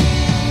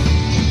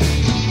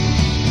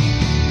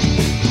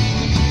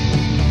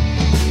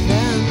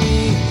 Found me.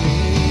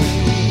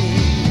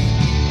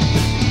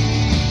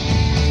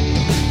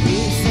 He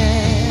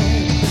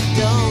said,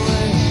 "Don't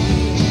worry,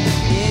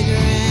 stick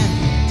around.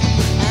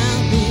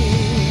 I'll be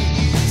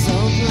so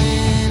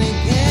glad to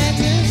get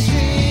to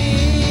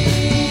street.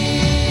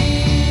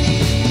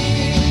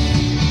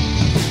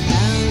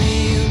 I'll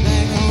leave you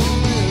back home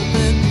with a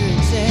better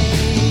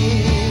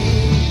day."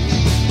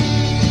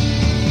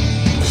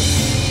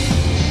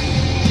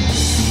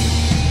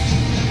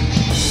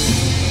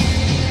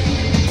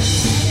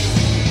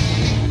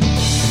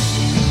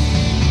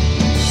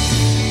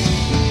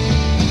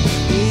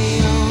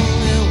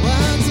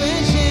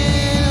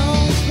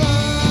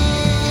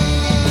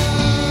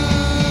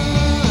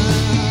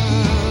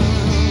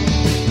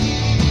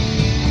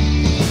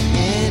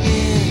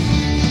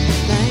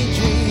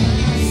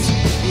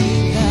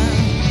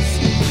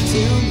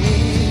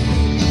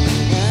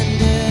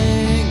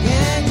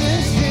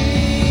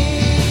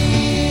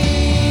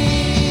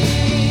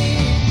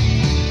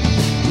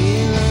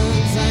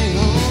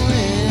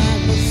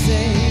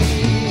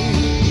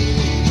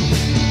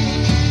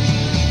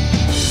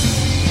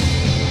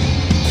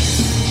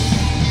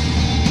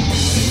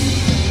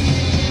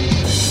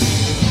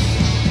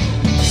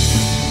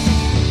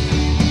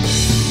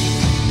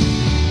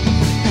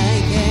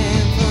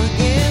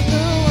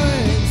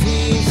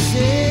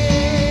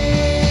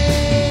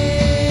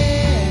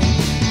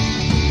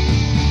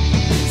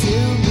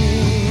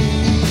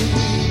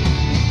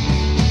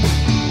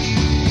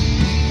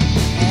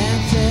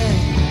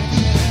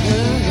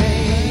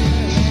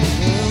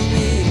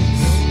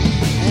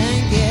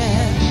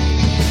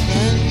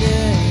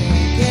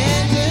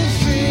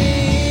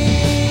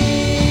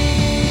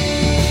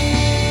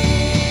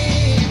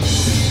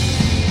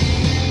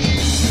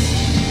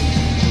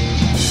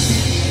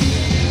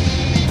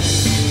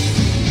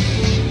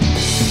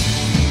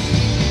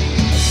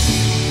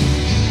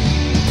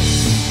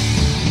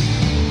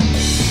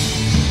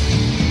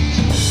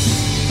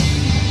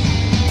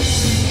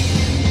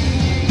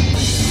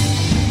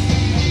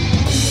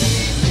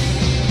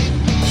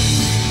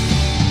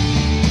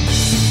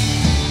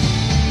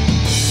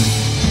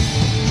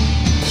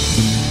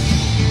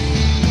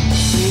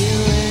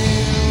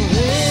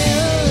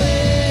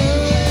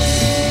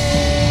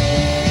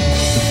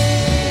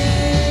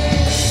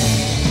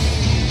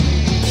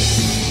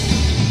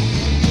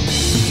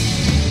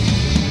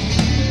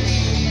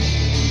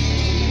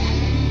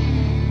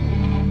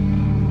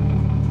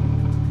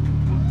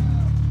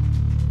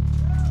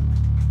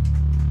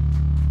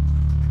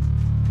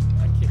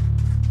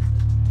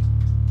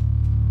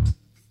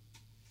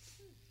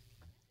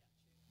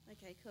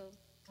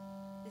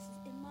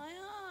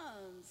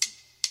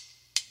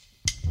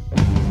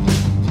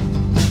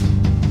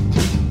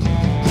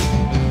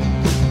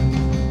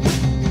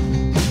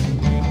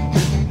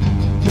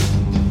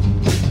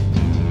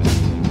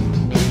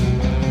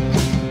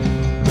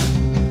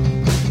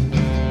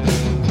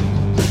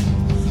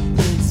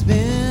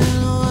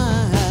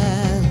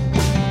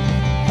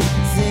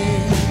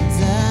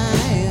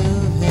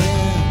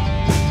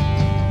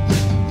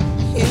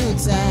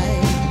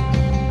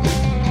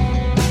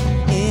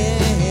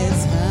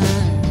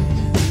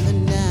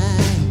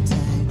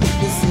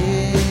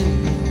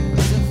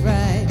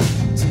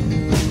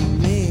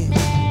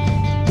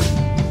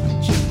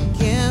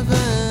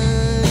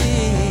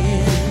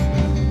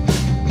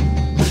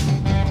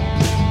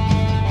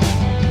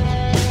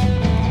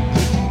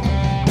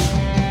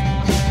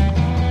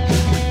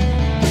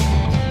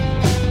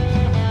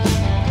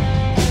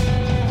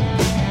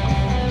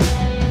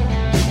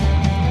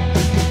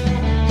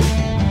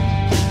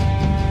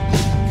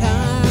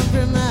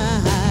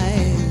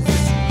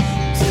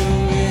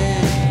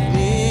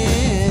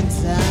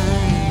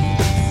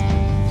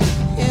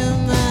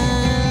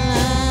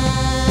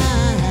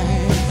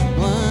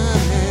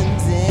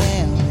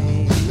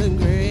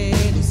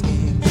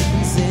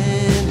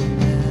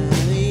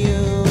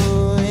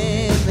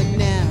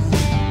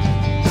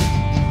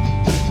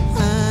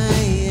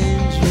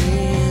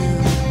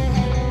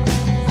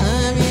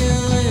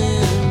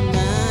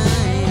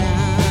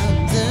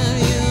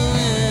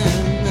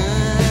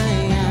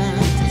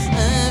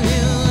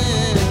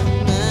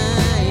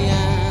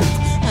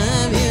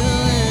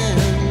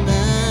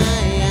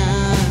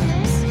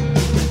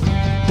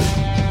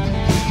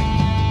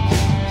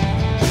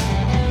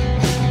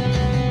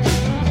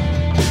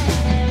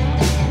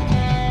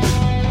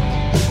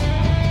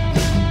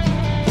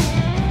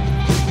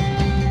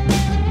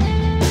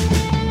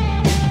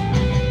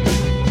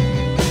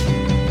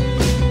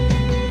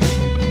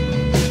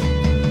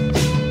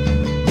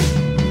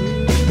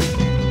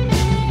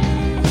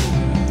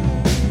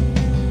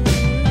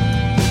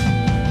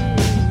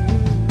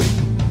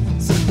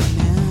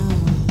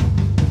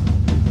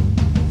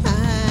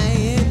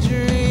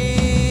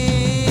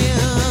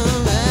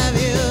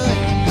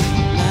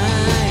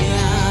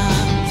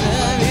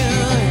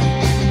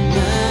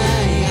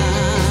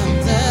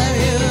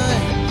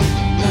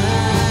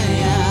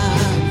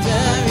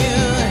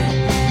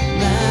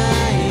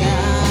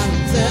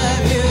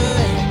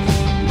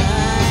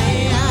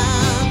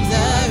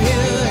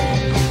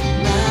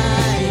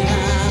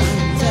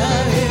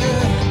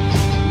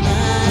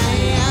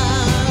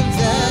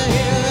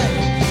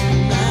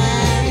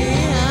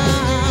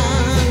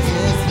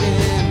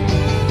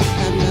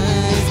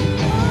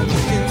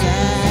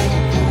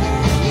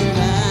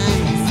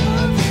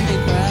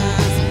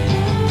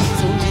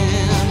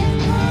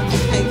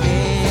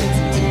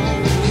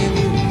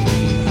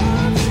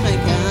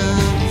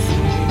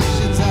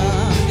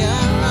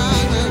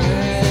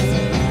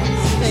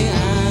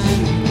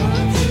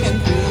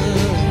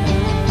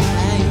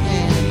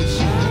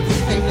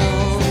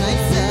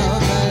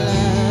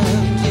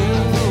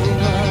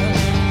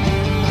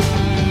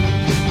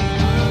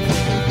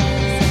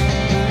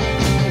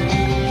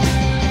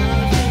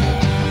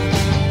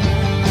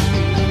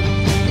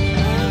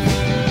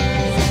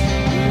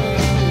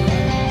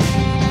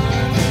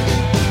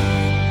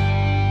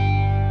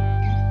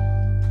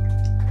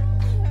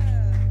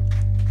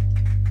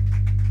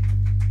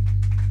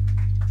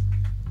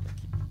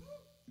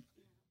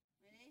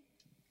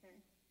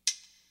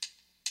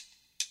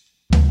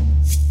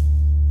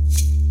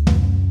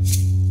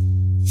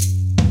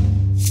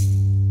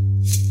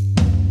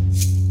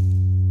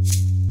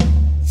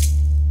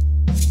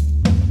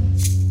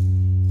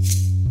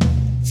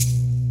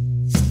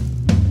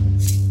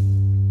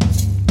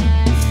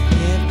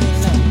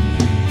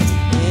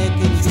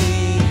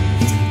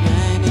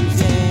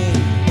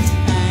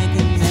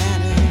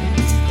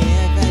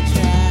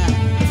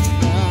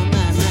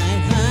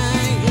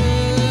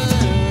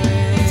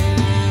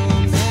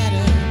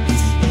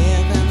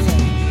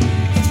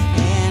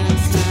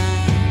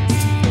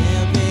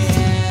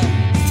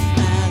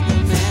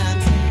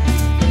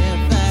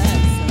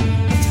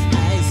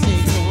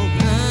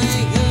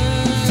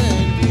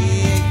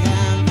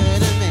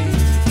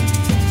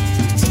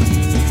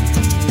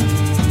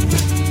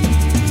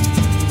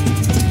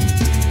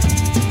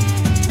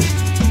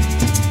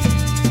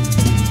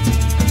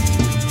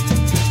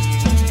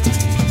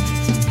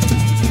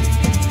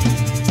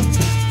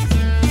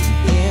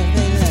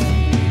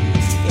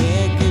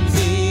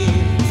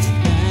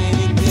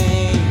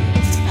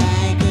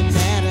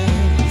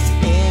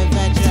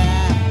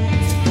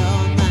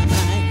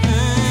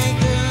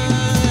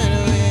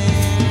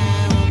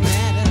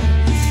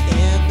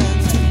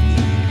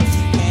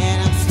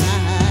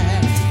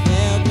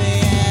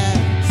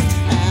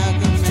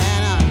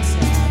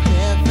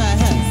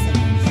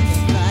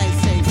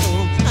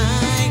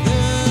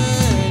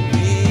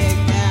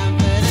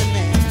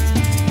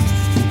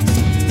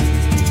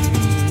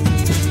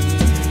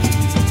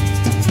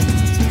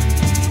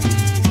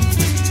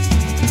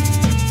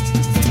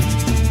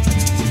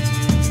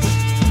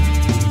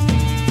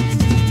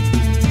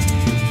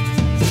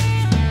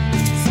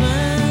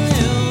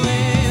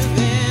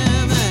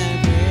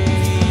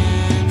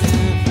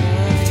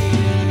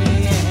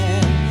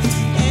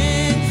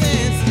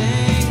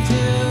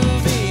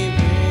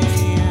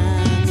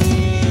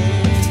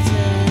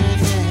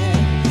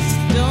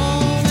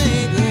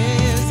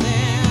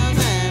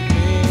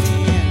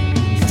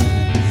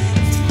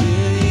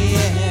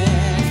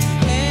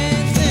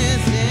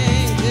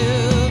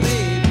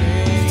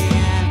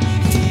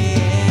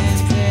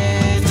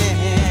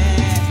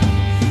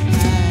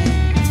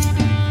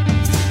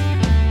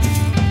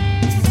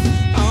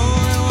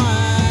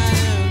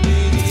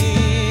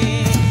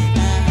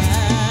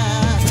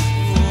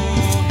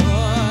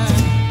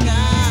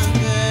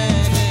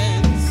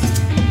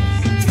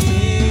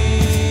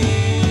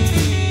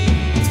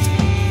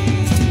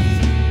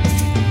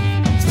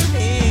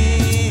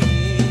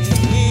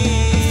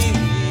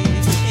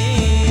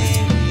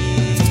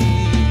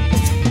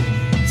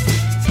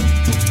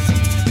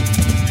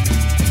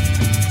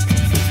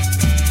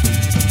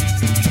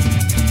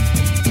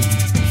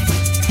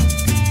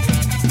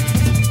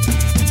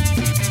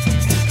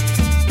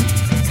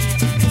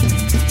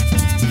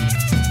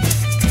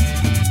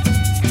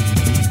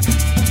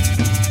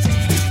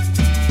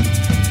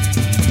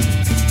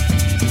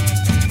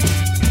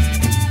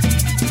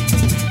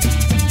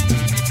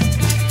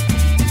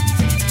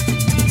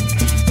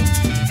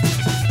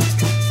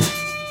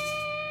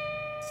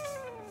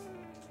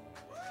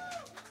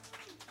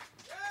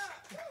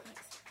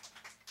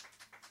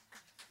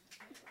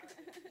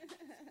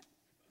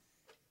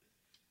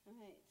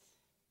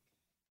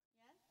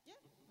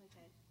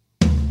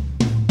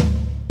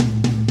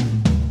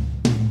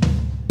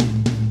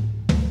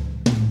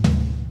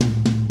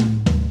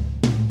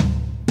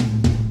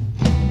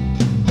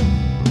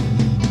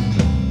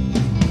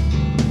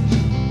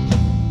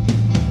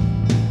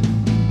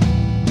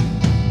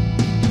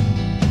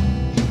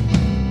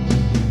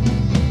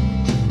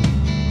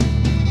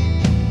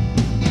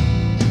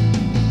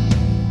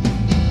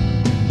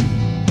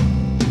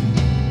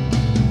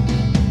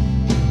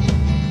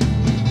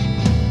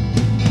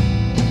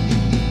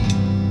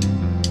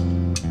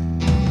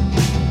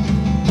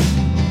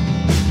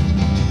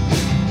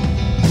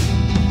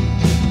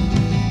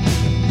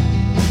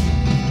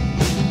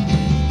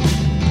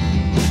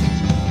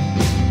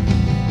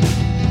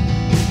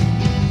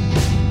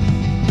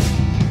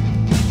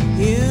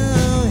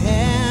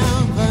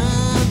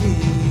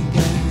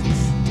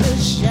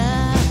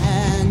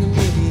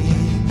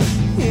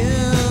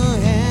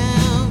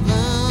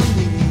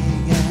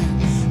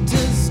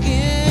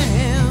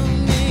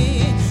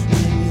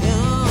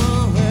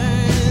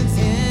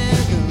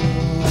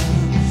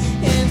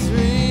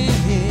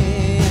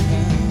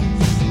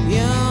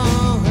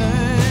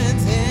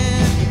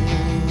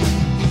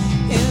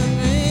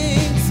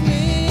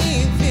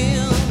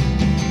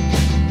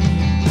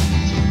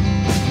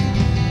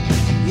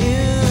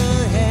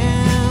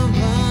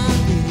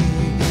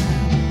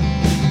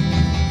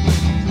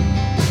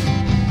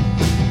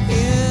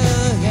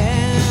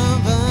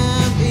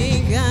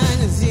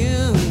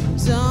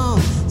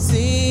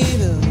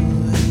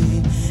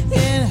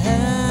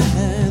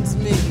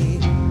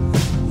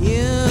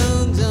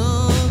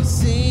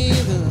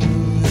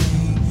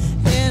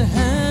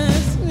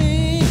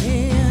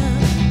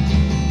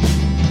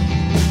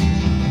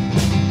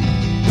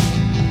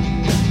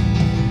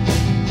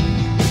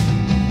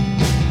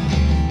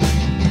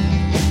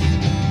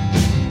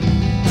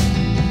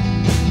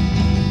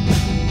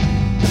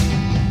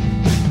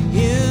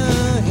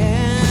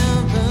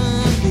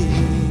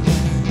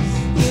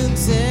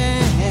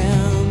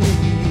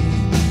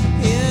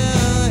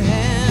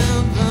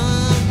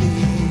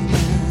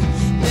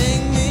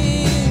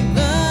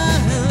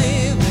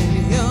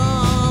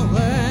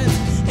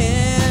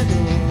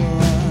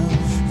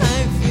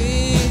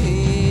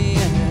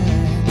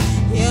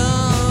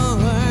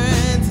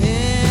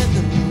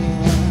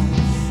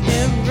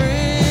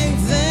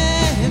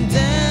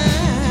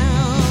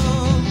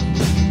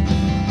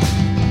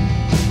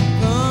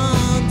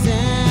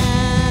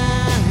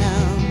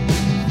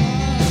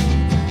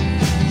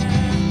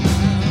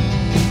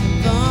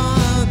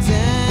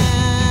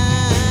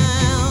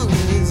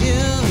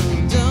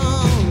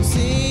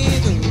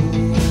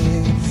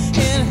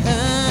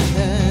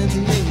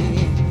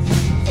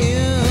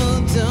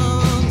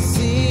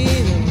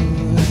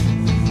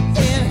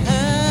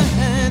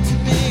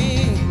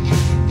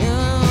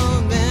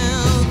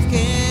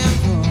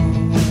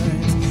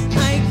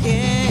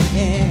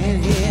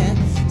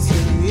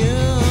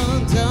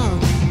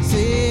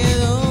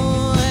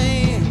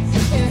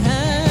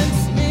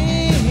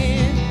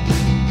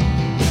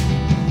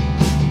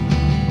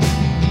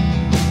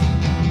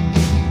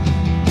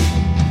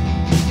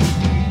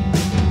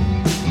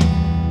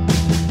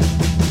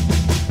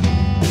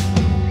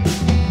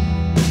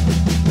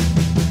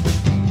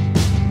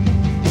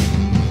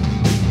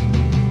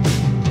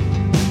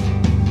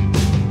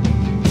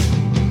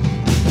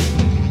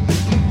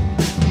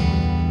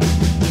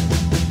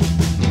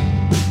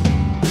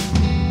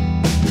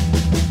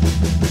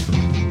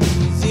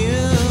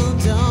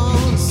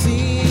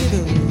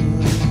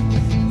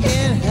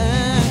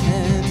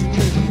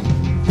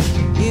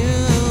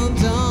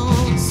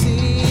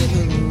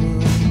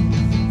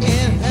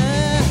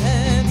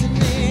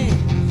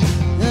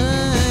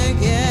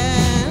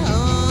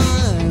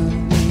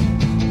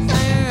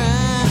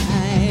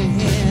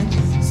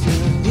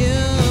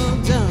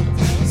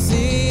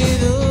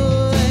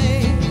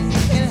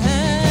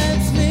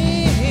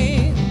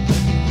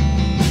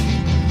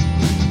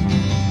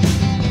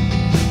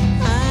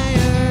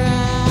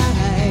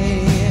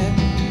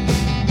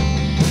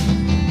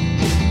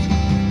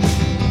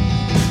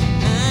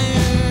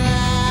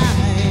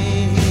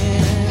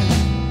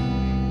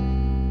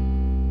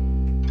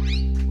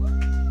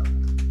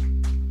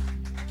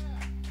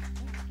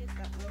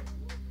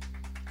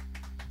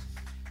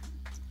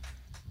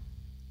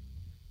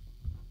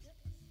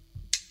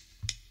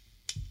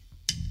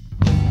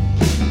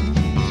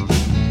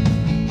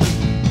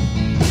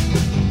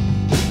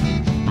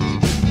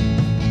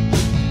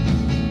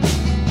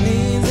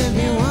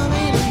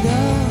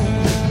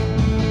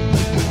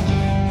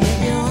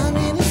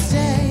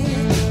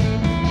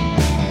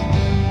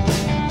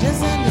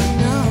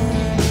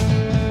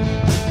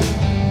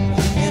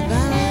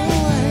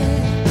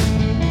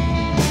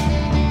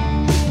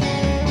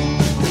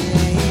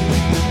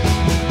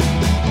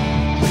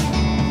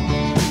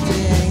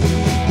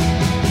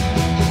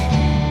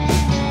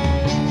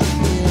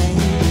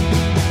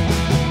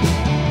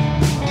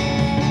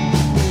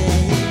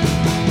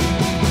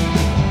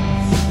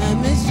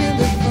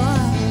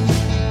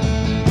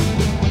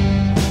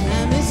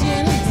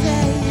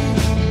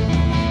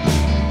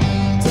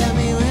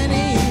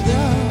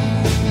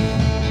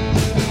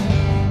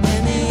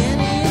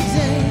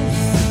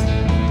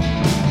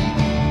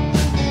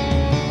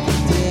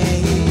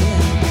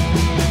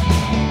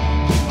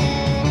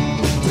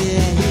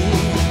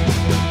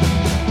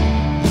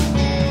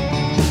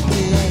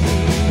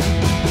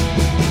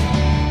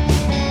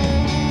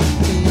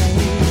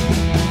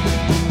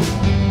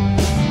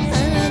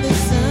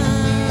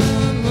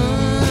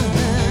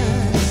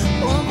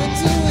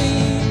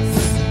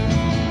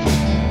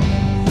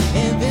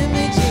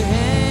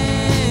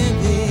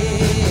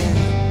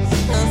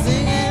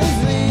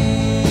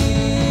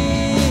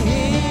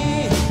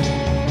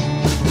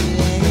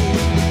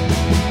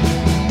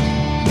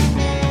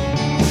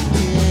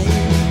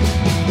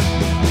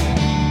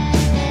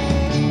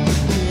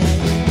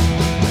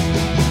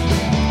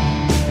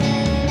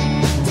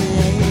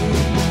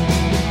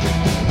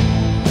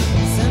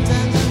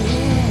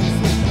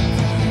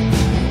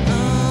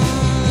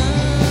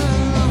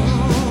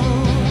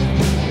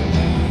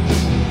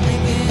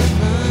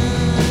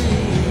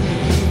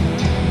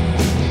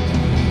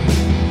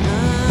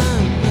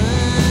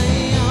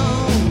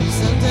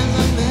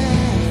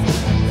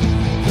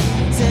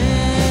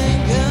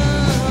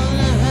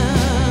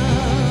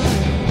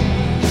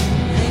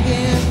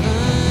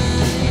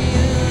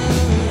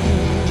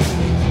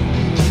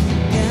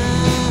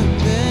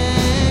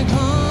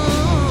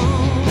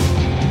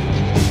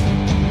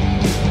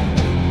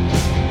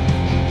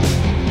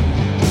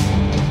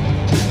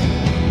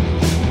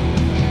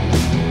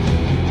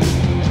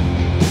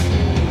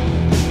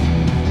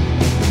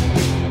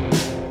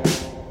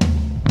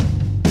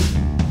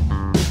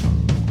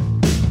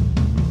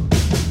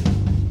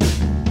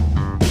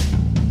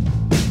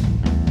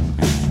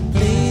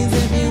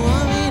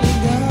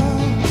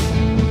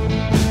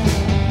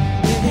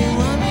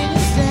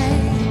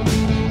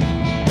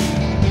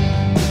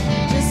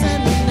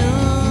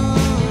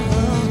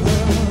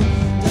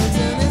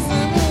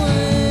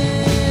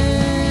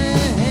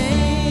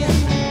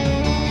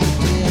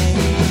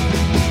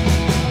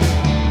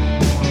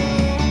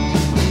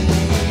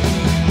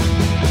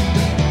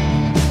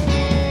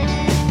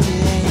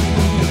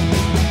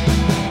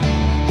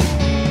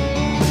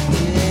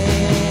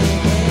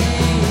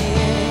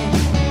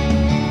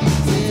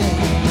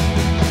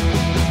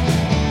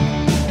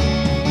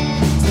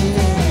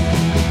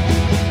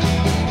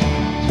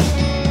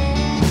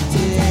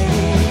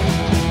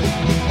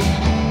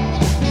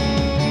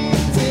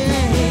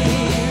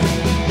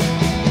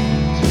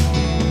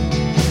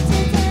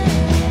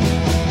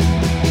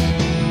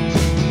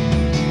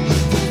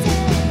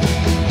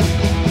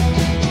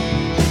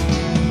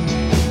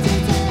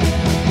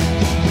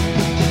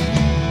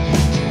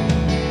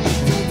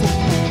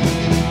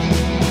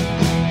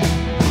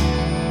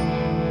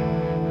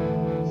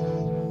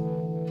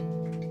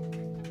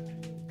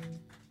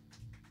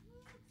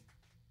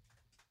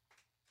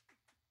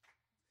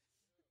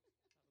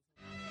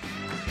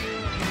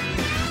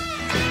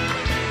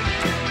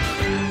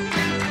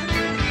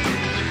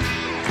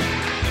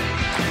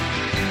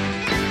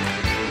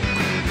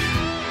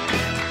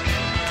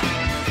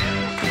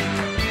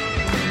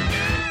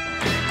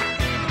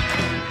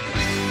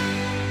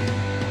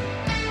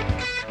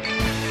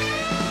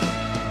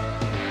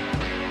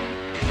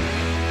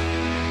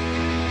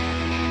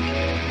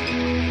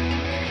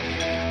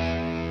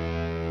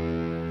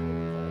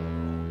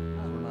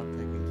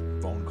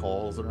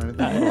 or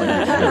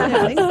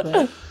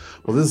anything?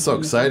 Well, this is so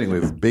exciting. We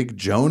have Big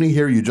Joanie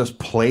here. You just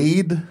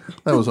played.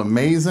 That was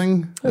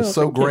amazing. It was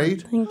so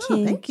great. Thank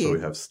you. Thank you. So we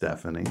have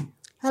Stephanie.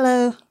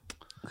 Hello.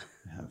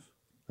 We have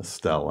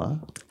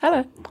Estella.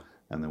 Hello.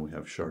 And then we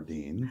have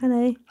Chardine.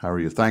 Hello. How are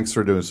you? Thanks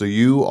for doing. So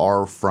you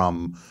are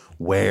from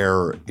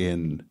where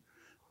in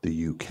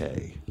the UK?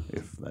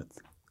 If that's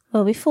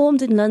Well, we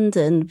formed in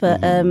London,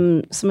 but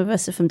some of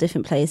us are from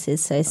different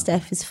places. So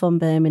Steph is from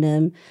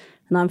Birmingham,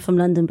 and I'm from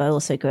London, but I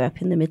also grew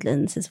up in the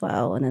Midlands as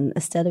well. And then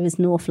Estella is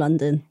North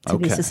London, to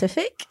be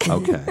specific.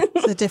 Okay.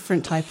 It's a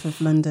different type of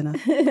Londoner.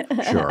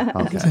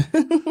 Sure. Okay.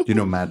 Do you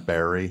know Matt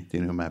Berry? Do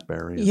you know who Matt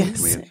Berry is?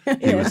 Yes.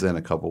 He was in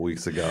a couple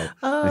weeks ago,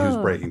 and he was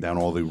breaking down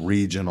all the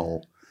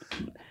regional,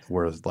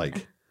 whereas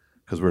like,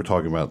 because we were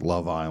talking about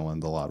Love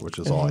Island a lot, which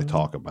is all I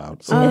talk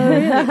about. So.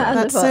 Really?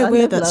 That's so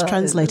weird that's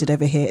translated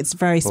over here. It's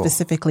very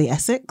specifically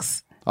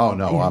Essex. Oh,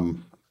 no.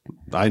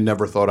 I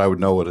never thought I would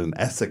know what an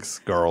Essex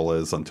girl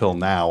is until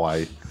now.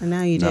 And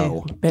now you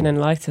know. do. Been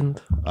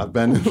enlightened. I've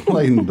been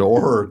enlightened,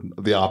 or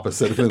the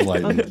opposite of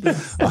enlightened.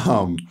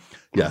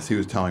 Yes, he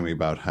was telling me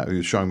about he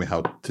was showing me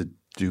how to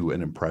do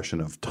an impression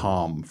of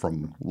Tom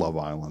from Love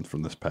Island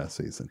from this past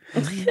season.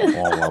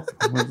 All up.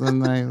 He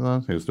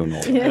was doing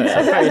all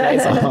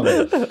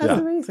that. That's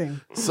amazing.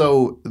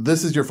 So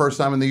this is your first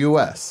time in the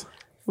U.S.?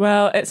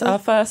 Well, it's our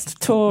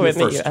first tour in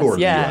the US. Tour in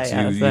the yeah, US.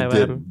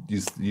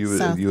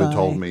 yeah. You had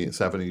told me,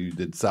 Stephanie, you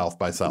did South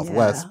by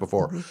Southwest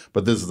before,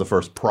 but this is the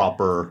first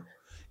proper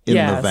in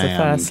the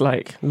van. It's the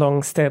first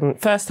long stint.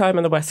 First time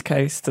on the West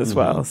Coast as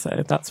well,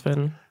 so that's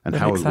been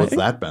what's exciting.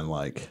 that been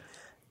like?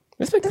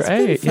 It's been It's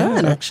great. been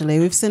fun, yeah. actually.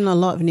 We've seen a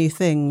lot of new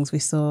things.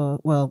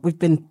 We've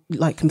been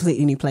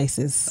completely new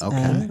places.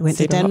 Okay. We went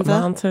to Seen a lot of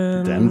Denver.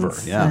 mountains. Denver,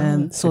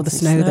 yeah. Saw the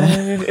snow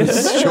there.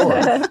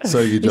 Sure.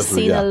 So you just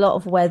We've seen a lot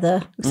of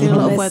weather. We've seen a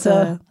lot of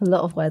weather. A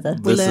lot of weather.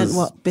 We learned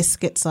what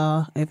biscuits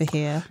are over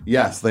here.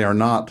 Yes, they are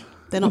not.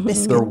 They're not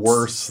biscuits. They're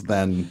worse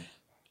than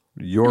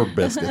your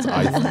biscuits,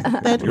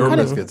 I think. Your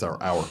biscuits are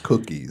our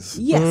cookies.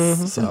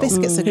 Yes, So,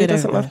 biscuits are Who good.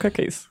 doesn't over love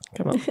cookies?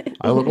 Come on.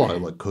 I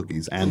like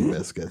cookies and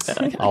biscuits.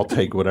 I'll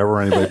take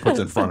whatever anybody puts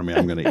in front of me,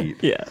 I'm going to eat.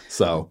 Yeah.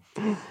 So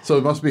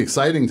it must be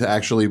exciting to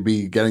actually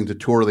be getting to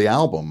tour the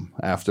album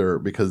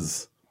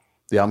because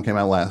the album came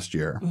out last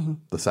year,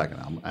 the second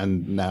album,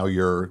 and now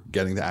you're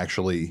getting to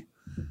actually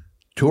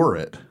tour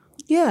it.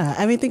 Yeah,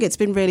 I think it's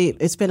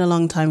been a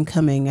long time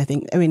coming.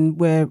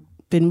 We're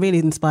been really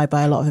inspired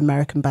by a lot of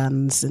American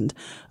bands and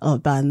a lot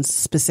of bands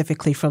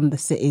specifically from the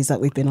cities that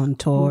we've been on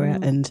tour.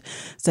 And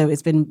so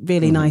it's been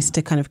really nice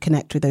to kind of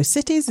connect with those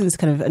cities and just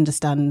kind of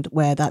understand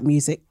where that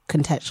music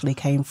contextually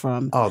came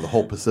from. Oh, the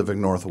whole Pacific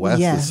Northwest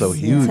Yes, is so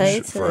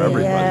huge for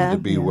everybody yeah. to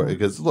be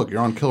because look, you're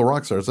on Kill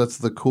Rock Stars. That's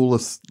the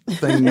coolest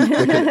thing that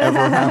could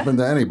ever happen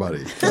to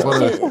anybody.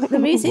 The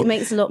music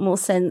makes a lot more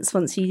sense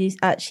once you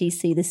actually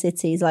see the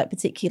cities,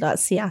 particularly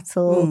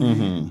Seattle,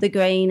 the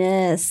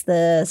greyness,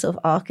 the sort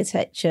of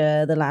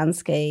architecture, the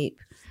landscape.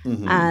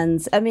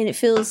 And it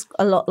feels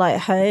a lot like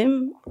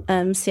home,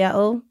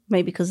 Seattle,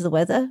 maybe because of the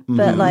weather.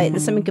 But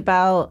there's something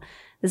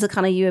there's a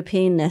kind of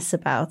Europeanness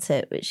about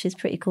it, which is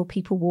pretty cool.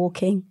 People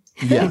walking.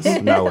 Yes,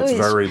 no, it's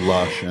very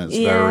lush and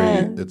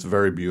it's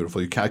very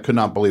beautiful. I could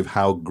not believe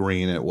how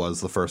green it was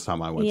the first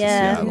time I went to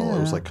Seattle. Yeah. It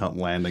was like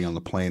landing on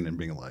the plane and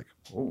being like,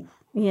 oh,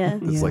 yeah,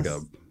 it's like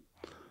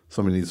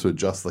somebody needs to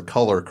adjust the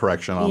color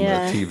correction on the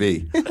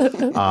TV.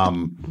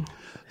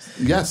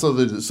 Yeah, so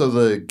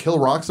the Kill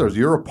Rock Stars,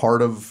 you're a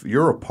part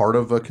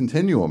of a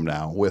continuum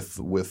now with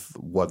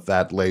what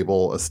that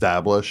label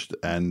established,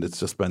 and it's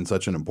just been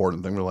such an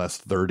important thing for the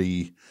last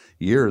 30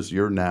 years.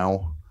 You're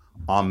now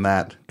on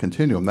that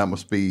continuum. That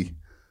must be.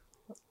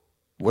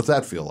 What's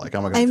that feel like?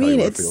 I'm not going to tell you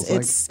what it feels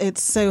like.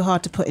 It's so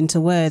hard to put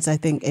into words. I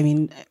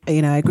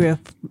grew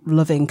up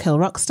loving Kill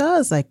Rock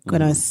Stars.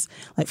 When I was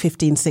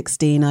 15,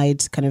 16,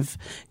 I'd kind of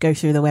go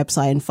through the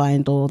website and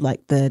find all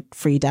the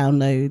free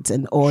downloads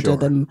and order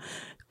them.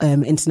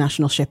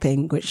 International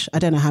shipping, which I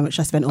don't know how much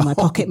I spent all my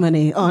pocket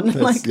money on,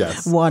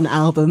 one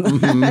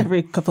album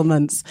every couple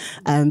months.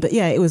 But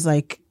yeah, it was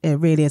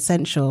really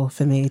essential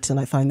for me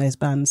to find those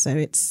bands. So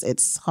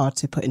it's hard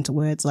to put into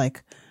words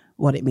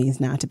what it means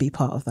now to be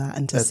part of that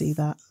and to see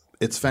that.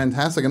 It's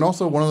fantastic. And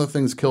also one of the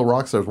things Kill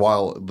Rock Stars,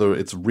 while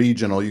it's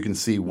regional, you can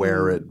see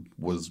where it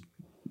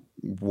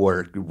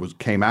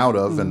came out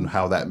of and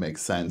how that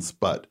makes sense.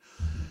 But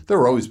there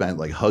were always bands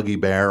like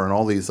Huggy Bear and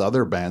all these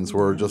other bands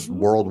were just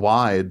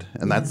worldwide.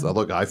 And that's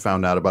I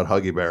found out about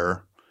Huggy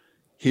Bear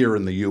here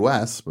in the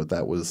U.S., but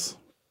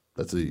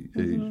that's a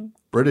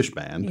British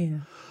band. Yeah.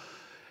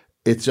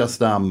 It's just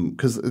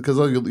because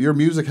your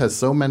music has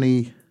so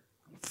many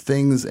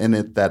things in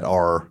it that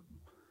are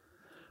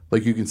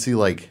you can see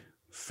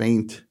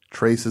faint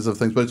traces of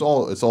things, but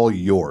it's all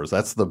yours.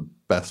 That's the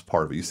best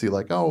part of it. You see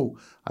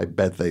I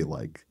bet they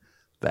like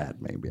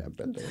that. Maybe I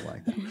bet they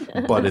like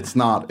that. But it's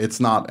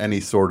not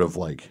any sort of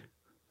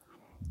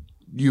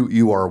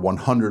you are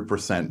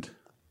 100%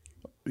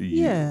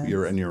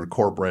 you're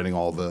incorporating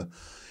all the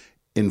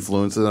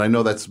influences. And I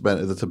know that's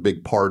a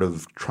big part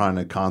of trying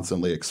to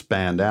constantly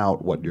expand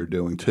out what you're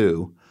doing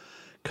too.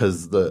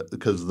 because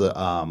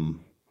the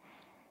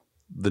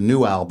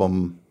new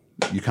album,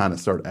 you kind of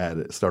started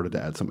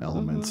to add some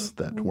elements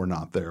that were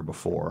not there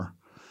before.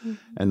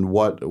 And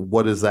what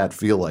does that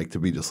feel like to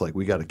be just like,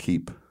 we got to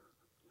keep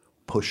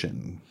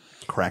pushing,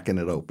 cracking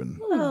it open?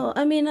 Well,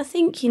 I mean, I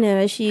think,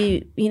 as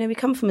we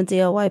come from a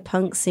DIY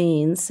punk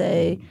scene,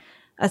 so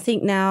I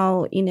think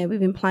now, we've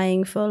been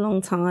playing for a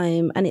long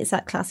time, and it's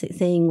that classic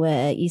thing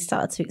where you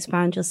start to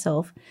expand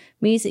yourself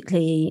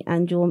musically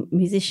and your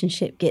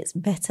musicianship gets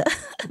better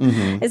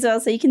as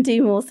well, so you can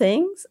do more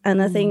things.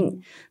 And I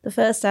think the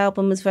first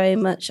album was very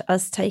much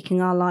us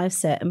taking our live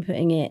set and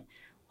putting it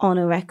on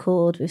a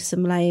record with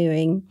some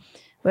layering.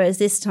 Whereas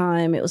this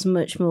time it was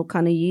much more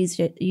kind of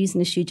using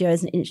the studio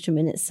as an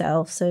instrument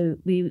itself. So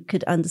we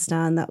could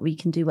understand that we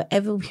can do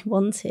whatever we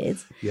wanted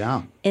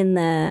in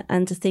there,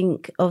 and to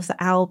think of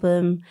the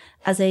album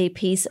as a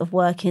piece of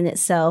work in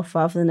itself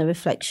rather than a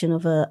reflection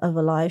of a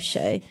live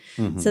show.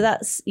 So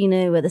that's,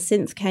 where the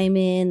synth came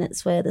in.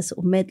 That's where the sort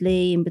of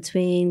medley in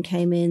between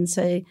came in.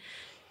 So,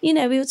 we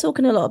were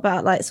talking a lot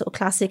about like sort of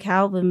classic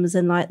albums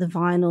and like the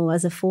vinyl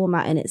as a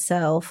format in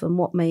itself, and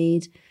what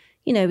made...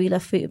 we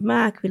love Fleetwood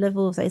Mac, we love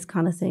all of those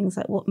kind of things.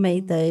 Like what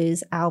made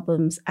those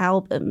albums,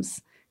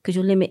 because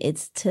you're limited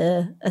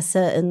to a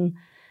certain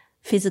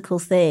physical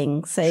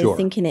thing. So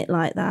thinking it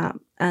like that.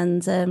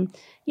 And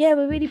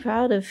we're really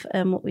proud of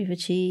what we've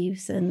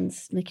achieved and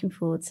looking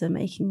forward to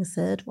making the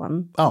third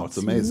one. Oh, it's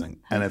amazing.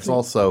 And it's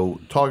also,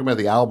 talking about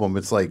the album,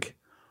 it's like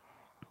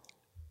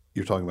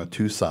you're talking about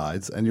two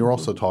sides, and you're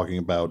also talking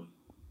about,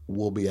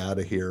 we'll be out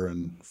of here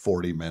in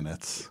 40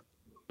 minutes.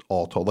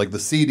 All told, like the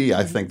CD,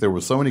 I think there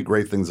was so many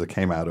great things that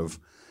came out of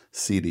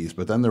CDs,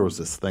 but then there was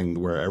this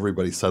thing where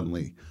everybody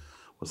suddenly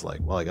was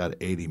like, well, I got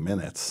 80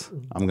 minutes.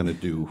 I'm going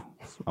to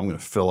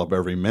fill up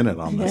every minute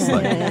on this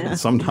thing. And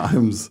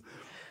sometimes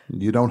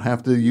you don't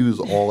have to use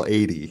all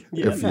 80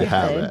 if you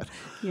have it.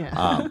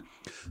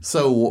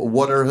 So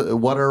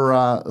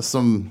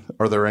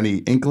are there any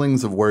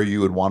inklings of where you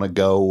would want to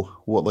go?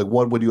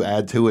 What would you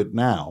add to it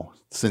now,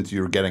 since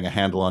you're getting a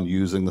handle on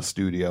using the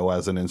studio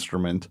as an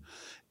instrument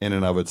in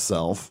and of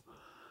itself?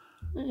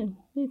 What are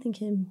you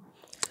thinking?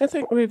 I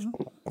think we've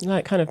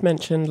kind of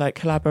mentioned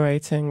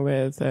collaborating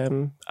with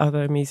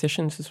other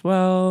musicians as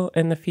well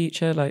in the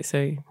future.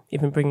 So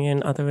even bringing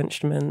in other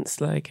instruments,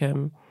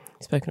 spoken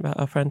about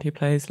our friend who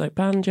plays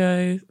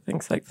banjo,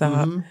 things like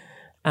that,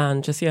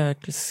 and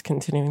just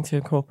continuing to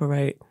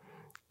incorporate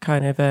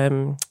kind of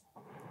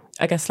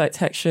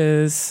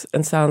textures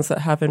and sounds that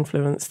have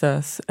influenced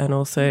us, and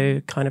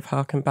also kind of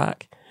harken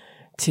back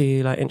to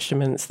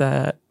instruments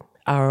that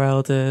our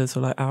elders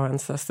or our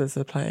ancestors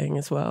are playing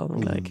as well,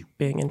 and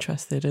being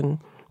interested in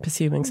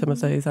pursuing some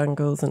of those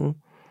angles, and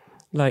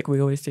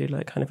we always do,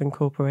 kind of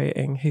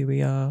incorporating who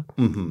we are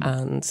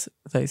and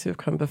those who have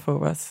come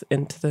before us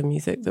into the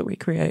music that we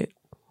create.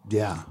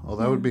 Yeah, well,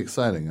 that would be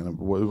exciting. And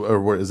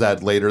is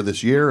that later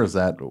this year?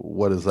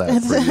 What is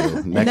that for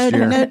you? Next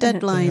year? No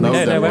deadline. No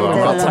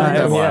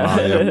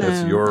deadline.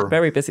 It's your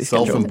very busy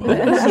self-imposed.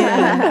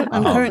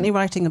 I'm currently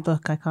writing a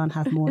book. I can't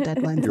have more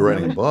deadlines. You're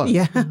writing a book?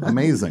 Yeah.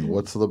 Amazing.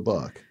 What's the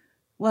book?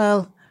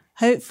 Well,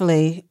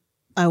 hopefully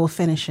I will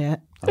finish it.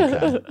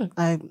 Okay.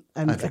 I'm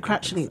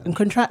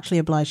contractually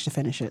obliged to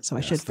finish it, so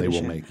I should finish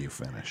it. They will make you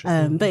finish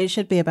it. But it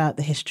should be about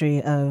the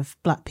history of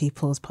Black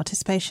people's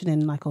participation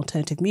in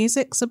alternative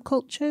music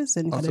subcultures,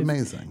 and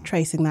amazing.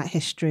 Tracing that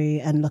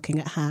history and looking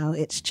at how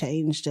it's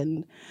changed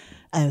and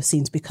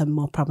scenes become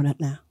more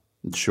prominent now.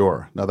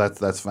 Sure. No,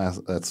 that's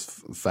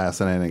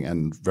fascinating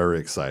and very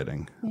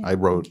exciting. Yeah, I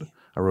wrote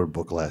a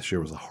book last year.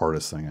 It was the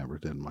hardest thing I ever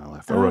did in my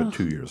life. I wrote it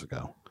 2 years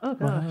ago. Oh,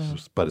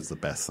 gosh. But it's the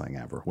best thing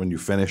ever. When you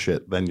finish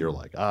it, then you're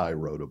like, I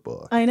wrote a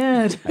book. I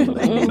know.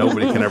 And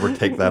nobody can ever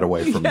take that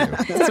away from you.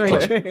 That's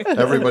very true.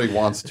 Everybody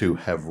wants to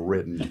have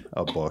written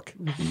a book.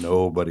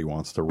 Nobody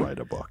wants to write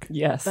a book.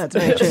 Yes. That's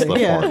very true. That's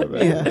the part of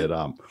it.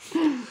 Yeah.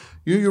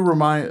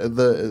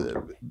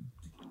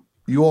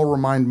 You all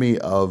remind me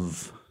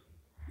of,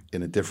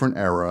 in a different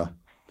era,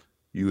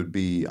 you would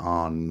be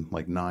on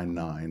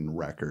 9/9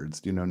 Records.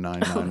 Do you know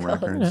 9/9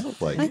 Records? No.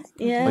 Like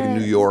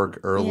New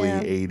York, early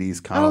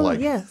 80s, kind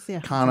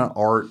of kind of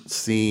art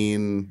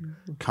scene,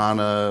 kind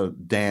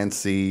of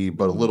dancey,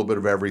 but a little bit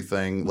of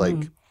everything,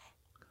 like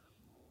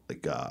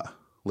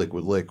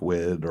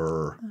Liquid,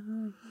 or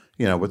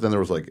but then there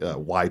was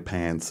Y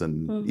Pants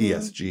and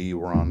ESG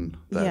were on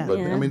that.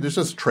 I mean, there's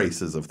just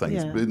traces of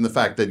things. Yeah. In the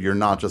fact that you're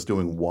not just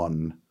doing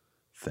one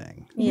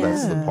thing.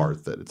 That's the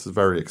part that it's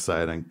very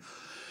exciting.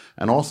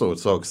 And also,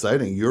 it's so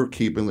exciting, you're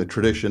keeping the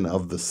tradition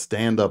of the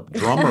stand-up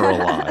drummer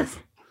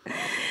alive.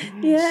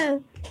 Yeah.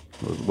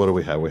 What do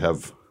we have? We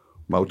have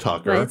Mo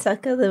Tucker. Mo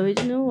Tucker, the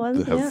original one.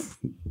 We have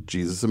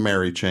Jesus and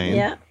Mary Chain.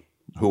 Yeah.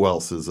 Who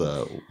else is in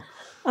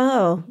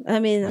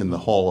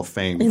the Hall of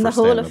Fame for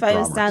stand-up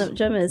drummers? stand-up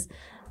drummers.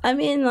 I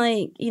mean,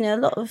 like, you know,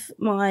 a lot of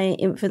my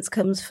influence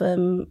comes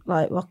from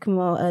like rock and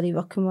roll, early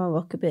rock and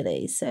roll,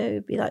 rockabilly. So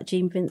it'd be like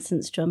Gene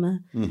Vincent's drummer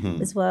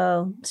as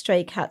well,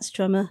 Stray Cats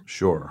drummer.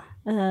 Sure.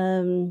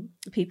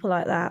 People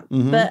like that.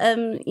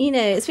 But, you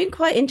know, it's been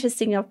quite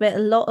interesting. I've met a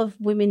lot of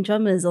women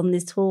drummers on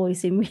this tour who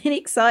seem really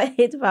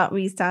excited about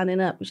me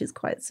standing up, which is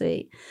quite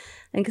sweet.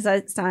 And because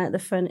I stand at the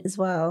front as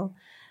well.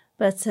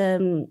 But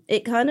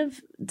it kind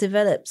of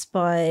develops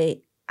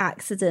by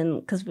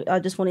accident because I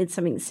just wanted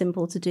something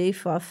simple to do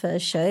for our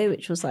first show,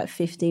 which was like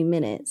 15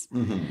 minutes.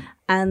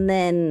 And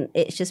then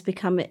it's just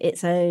become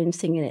its own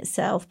thing in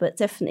itself. But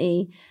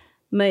definitely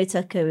Mo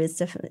Tucker is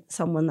definitely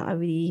someone that I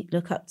really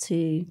look up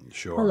to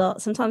a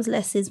lot. Sometimes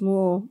less is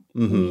more,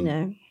 you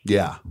know.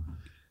 Yeah.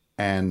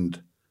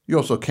 And you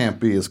also can't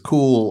be as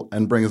cool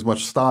and bring as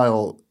much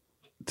style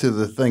to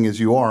the thing as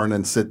you are and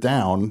then sit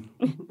down,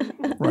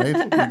 right?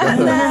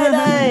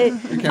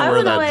 You can't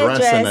wear that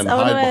dress and then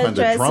hide behind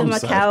the drum and my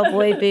set.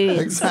 cowboy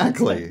boots.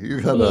 Exactly. You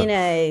gotta you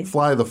know,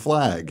 fly the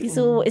flag. It's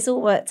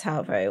all worked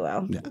out very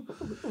well. Yeah.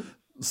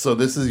 So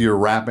this is you're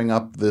wrapping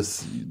up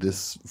this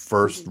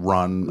first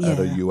run at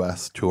a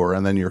U.S. tour,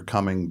 and then you're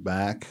coming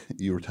back.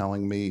 You were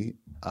telling me,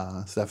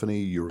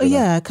 Stephanie, you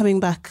were coming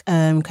back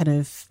kind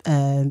of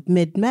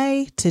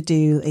mid-May to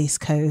do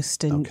East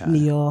Coast and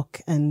New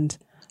York and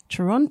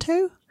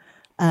Toronto,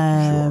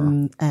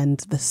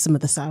 and some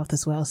of the South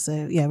as well.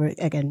 So yeah, we're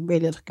again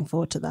really looking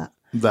forward to that.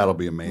 That'll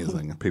be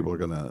amazing.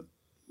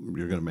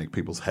 You're gonna make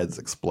people's heads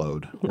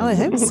explode. Oh, I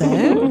hope so.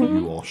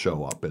 You all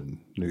show up in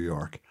New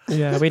York.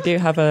 Yeah, we do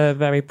have a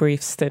very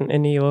brief stint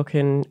in New York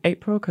in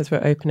April because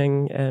we're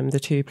opening the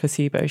 2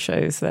 Placebo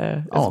shows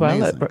there as well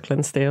amazing. at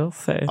Brooklyn Steel.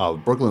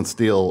 So Brooklyn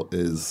Steel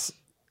is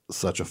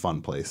such a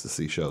fun place to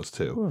see shows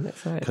too. Oh, I'm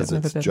excited. Because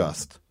it's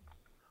just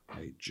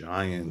a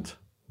giant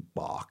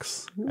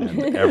box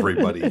and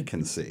everybody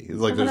can see. It's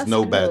like there's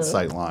no bad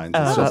sight lines.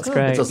 That's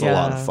great. It's just a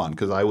lot of fun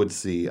because I would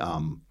see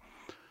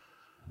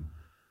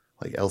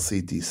like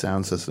LCD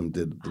Sound System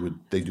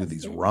they do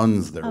these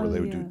runs there where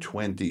they would do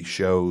 20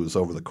 shows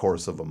over the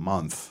course of a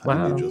month.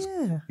 Wow. And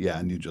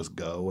you just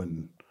go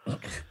and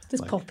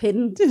just pop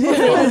in. swing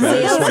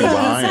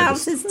by Sound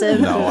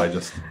system. No, I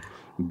just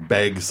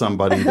beg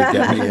somebody to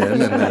get me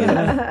in and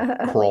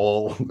then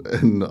crawl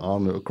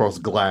across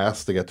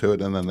glass to get to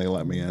it, and then they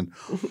let me in.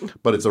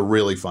 But it's a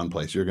really fun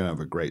place. You're going to have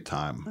a great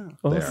time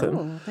there. Awesome.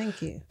 Oh,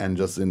 thank you. And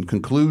just in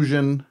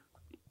conclusion,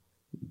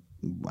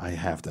 I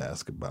have to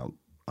ask about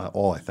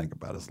all I think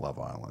about is Love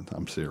Island.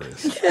 I'm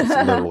serious. It's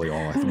literally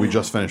all we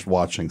just finished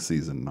watching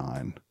season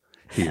 9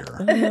 here.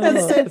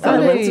 That's so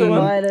funny.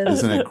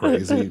 Isn't it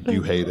crazy? Do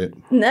you hate it?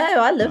 No,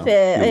 I love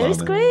it. It's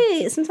love it.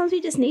 great. Sometimes we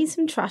just need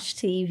some trash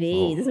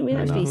TV. It doesn't mean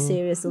have to be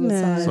serious all the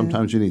time.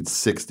 Sometimes you need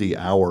 60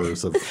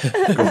 hours of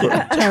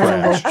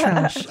Terrible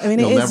trash. I mean,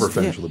 you'll never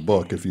finish the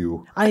book if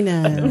you. I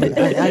know.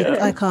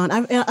 I can't.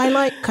 I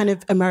like kind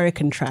of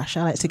American trash.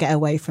 I like to get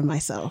away from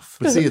myself.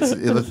 But see,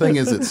 the thing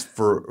is, it's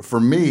for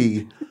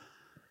me.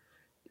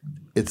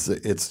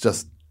 It's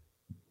just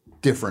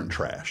different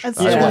trash.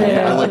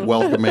 I like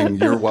welcoming.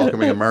 You're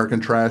welcoming American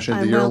trash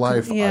into your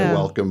life. I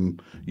welcome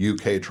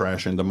UK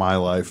trash into my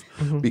life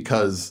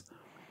because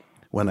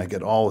when I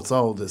get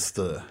this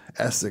the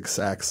Essex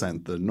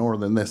accent, the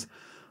northern this,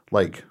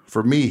 like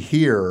for me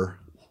here,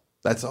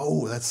 that's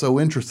so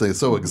interesting. It's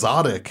so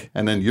exotic,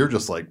 and then you're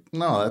just like,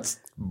 no, that's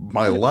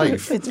my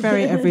life. It's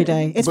very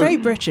everyday. It's very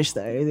British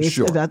though.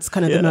 Sure. That's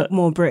kind of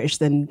more British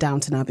than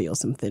Downton Abbey or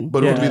something.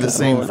 But it would be the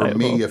same for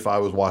me if I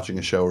was watching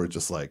a show where it's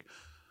just like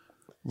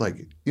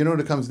you know what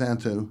it comes down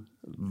to?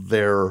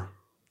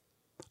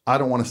 I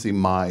don't want to see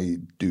my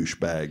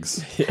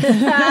douchebags.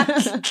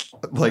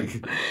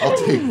 Like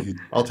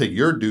I'll take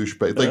your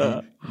douchebag.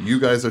 Like you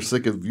guys are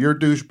sick of your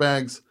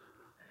douchebags.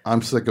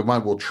 I'm sick of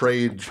mine. We'll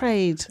trade.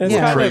 It's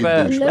kind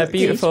of a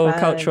beautiful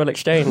cultural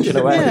exchange in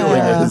a way.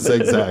 Yes,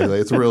 exactly.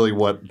 It's really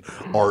what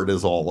art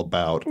is all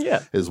about.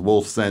 Yeah. Is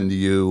we'll send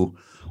you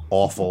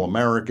awful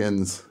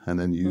Americans, and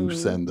then you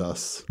send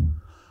us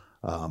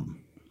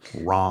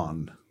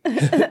Ron.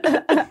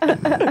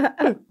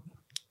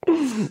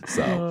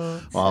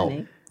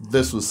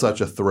 This was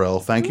such a thrill.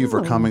 Thank you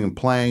for coming and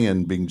playing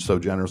and being so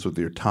generous with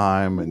your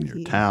time and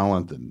your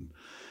talent, and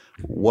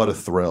what a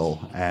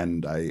thrill.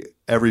 And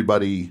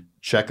everybody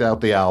check out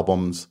the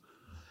albums,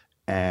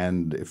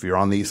 and if you're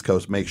on the East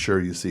Coast, make sure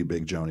you see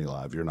Big Joanie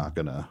live. You're not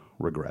going to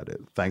regret it.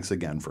 Thanks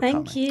again for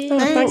coming. Thank you.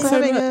 Thanks for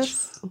having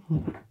us.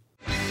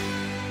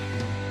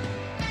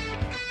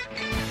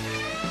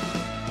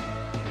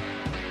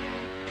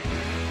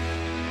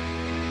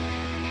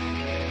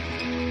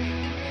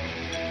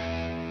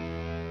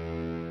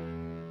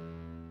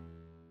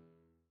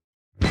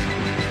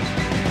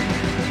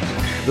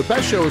 The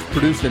Best Show is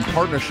produced in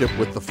partnership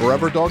with the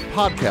Forever Dog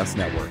Podcast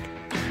Network.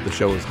 The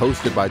show is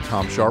hosted by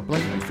Tom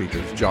Sharpling and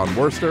features John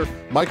Worster,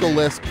 Michael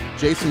Lisk,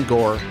 Jason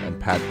Gore, and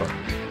Pat Byrne.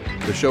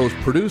 The show is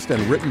produced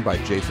and written by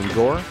Jason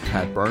Gore,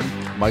 Pat Byrne,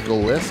 Michael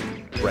Lisk,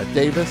 Brett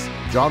Davis,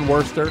 John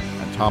Worster,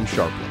 and Tom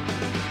Sharpling.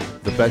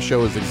 The Best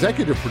Show is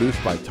executive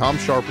produced by Tom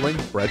Sharpling,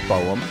 Brett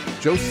Boehm,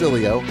 Joe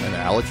Cilio, and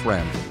Alex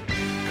Ramsey.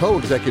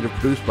 co-executive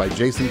produced by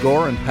Jason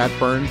Gore and Pat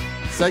Byrne,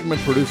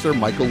 segment producer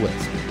Michael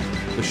Lisk.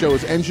 The show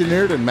is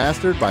engineered and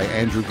mastered by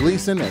Andrew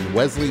Gleason and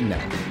Wesley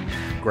Knapp.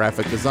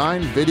 Graphic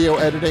design, video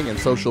editing, and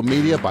social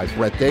media by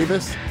Brett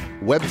Davis.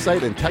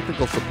 Website and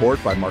technical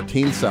support by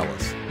Martine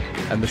Sellis.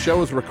 And the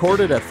show is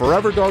recorded at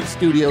Forever Dog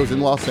Studios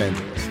in Los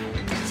Angeles.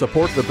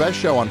 Support The Best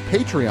Show on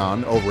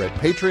Patreon over at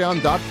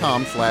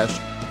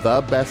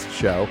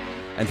patreon.com/thebestshow.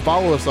 And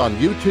follow us on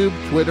YouTube,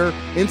 Twitter,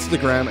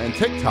 Instagram, and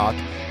TikTok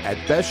at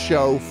Best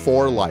Show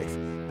 4 Life.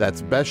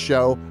 That's Best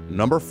Show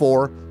number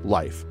 4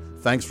 Life.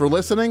 Thanks for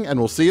listening, and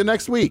we'll see you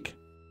next week.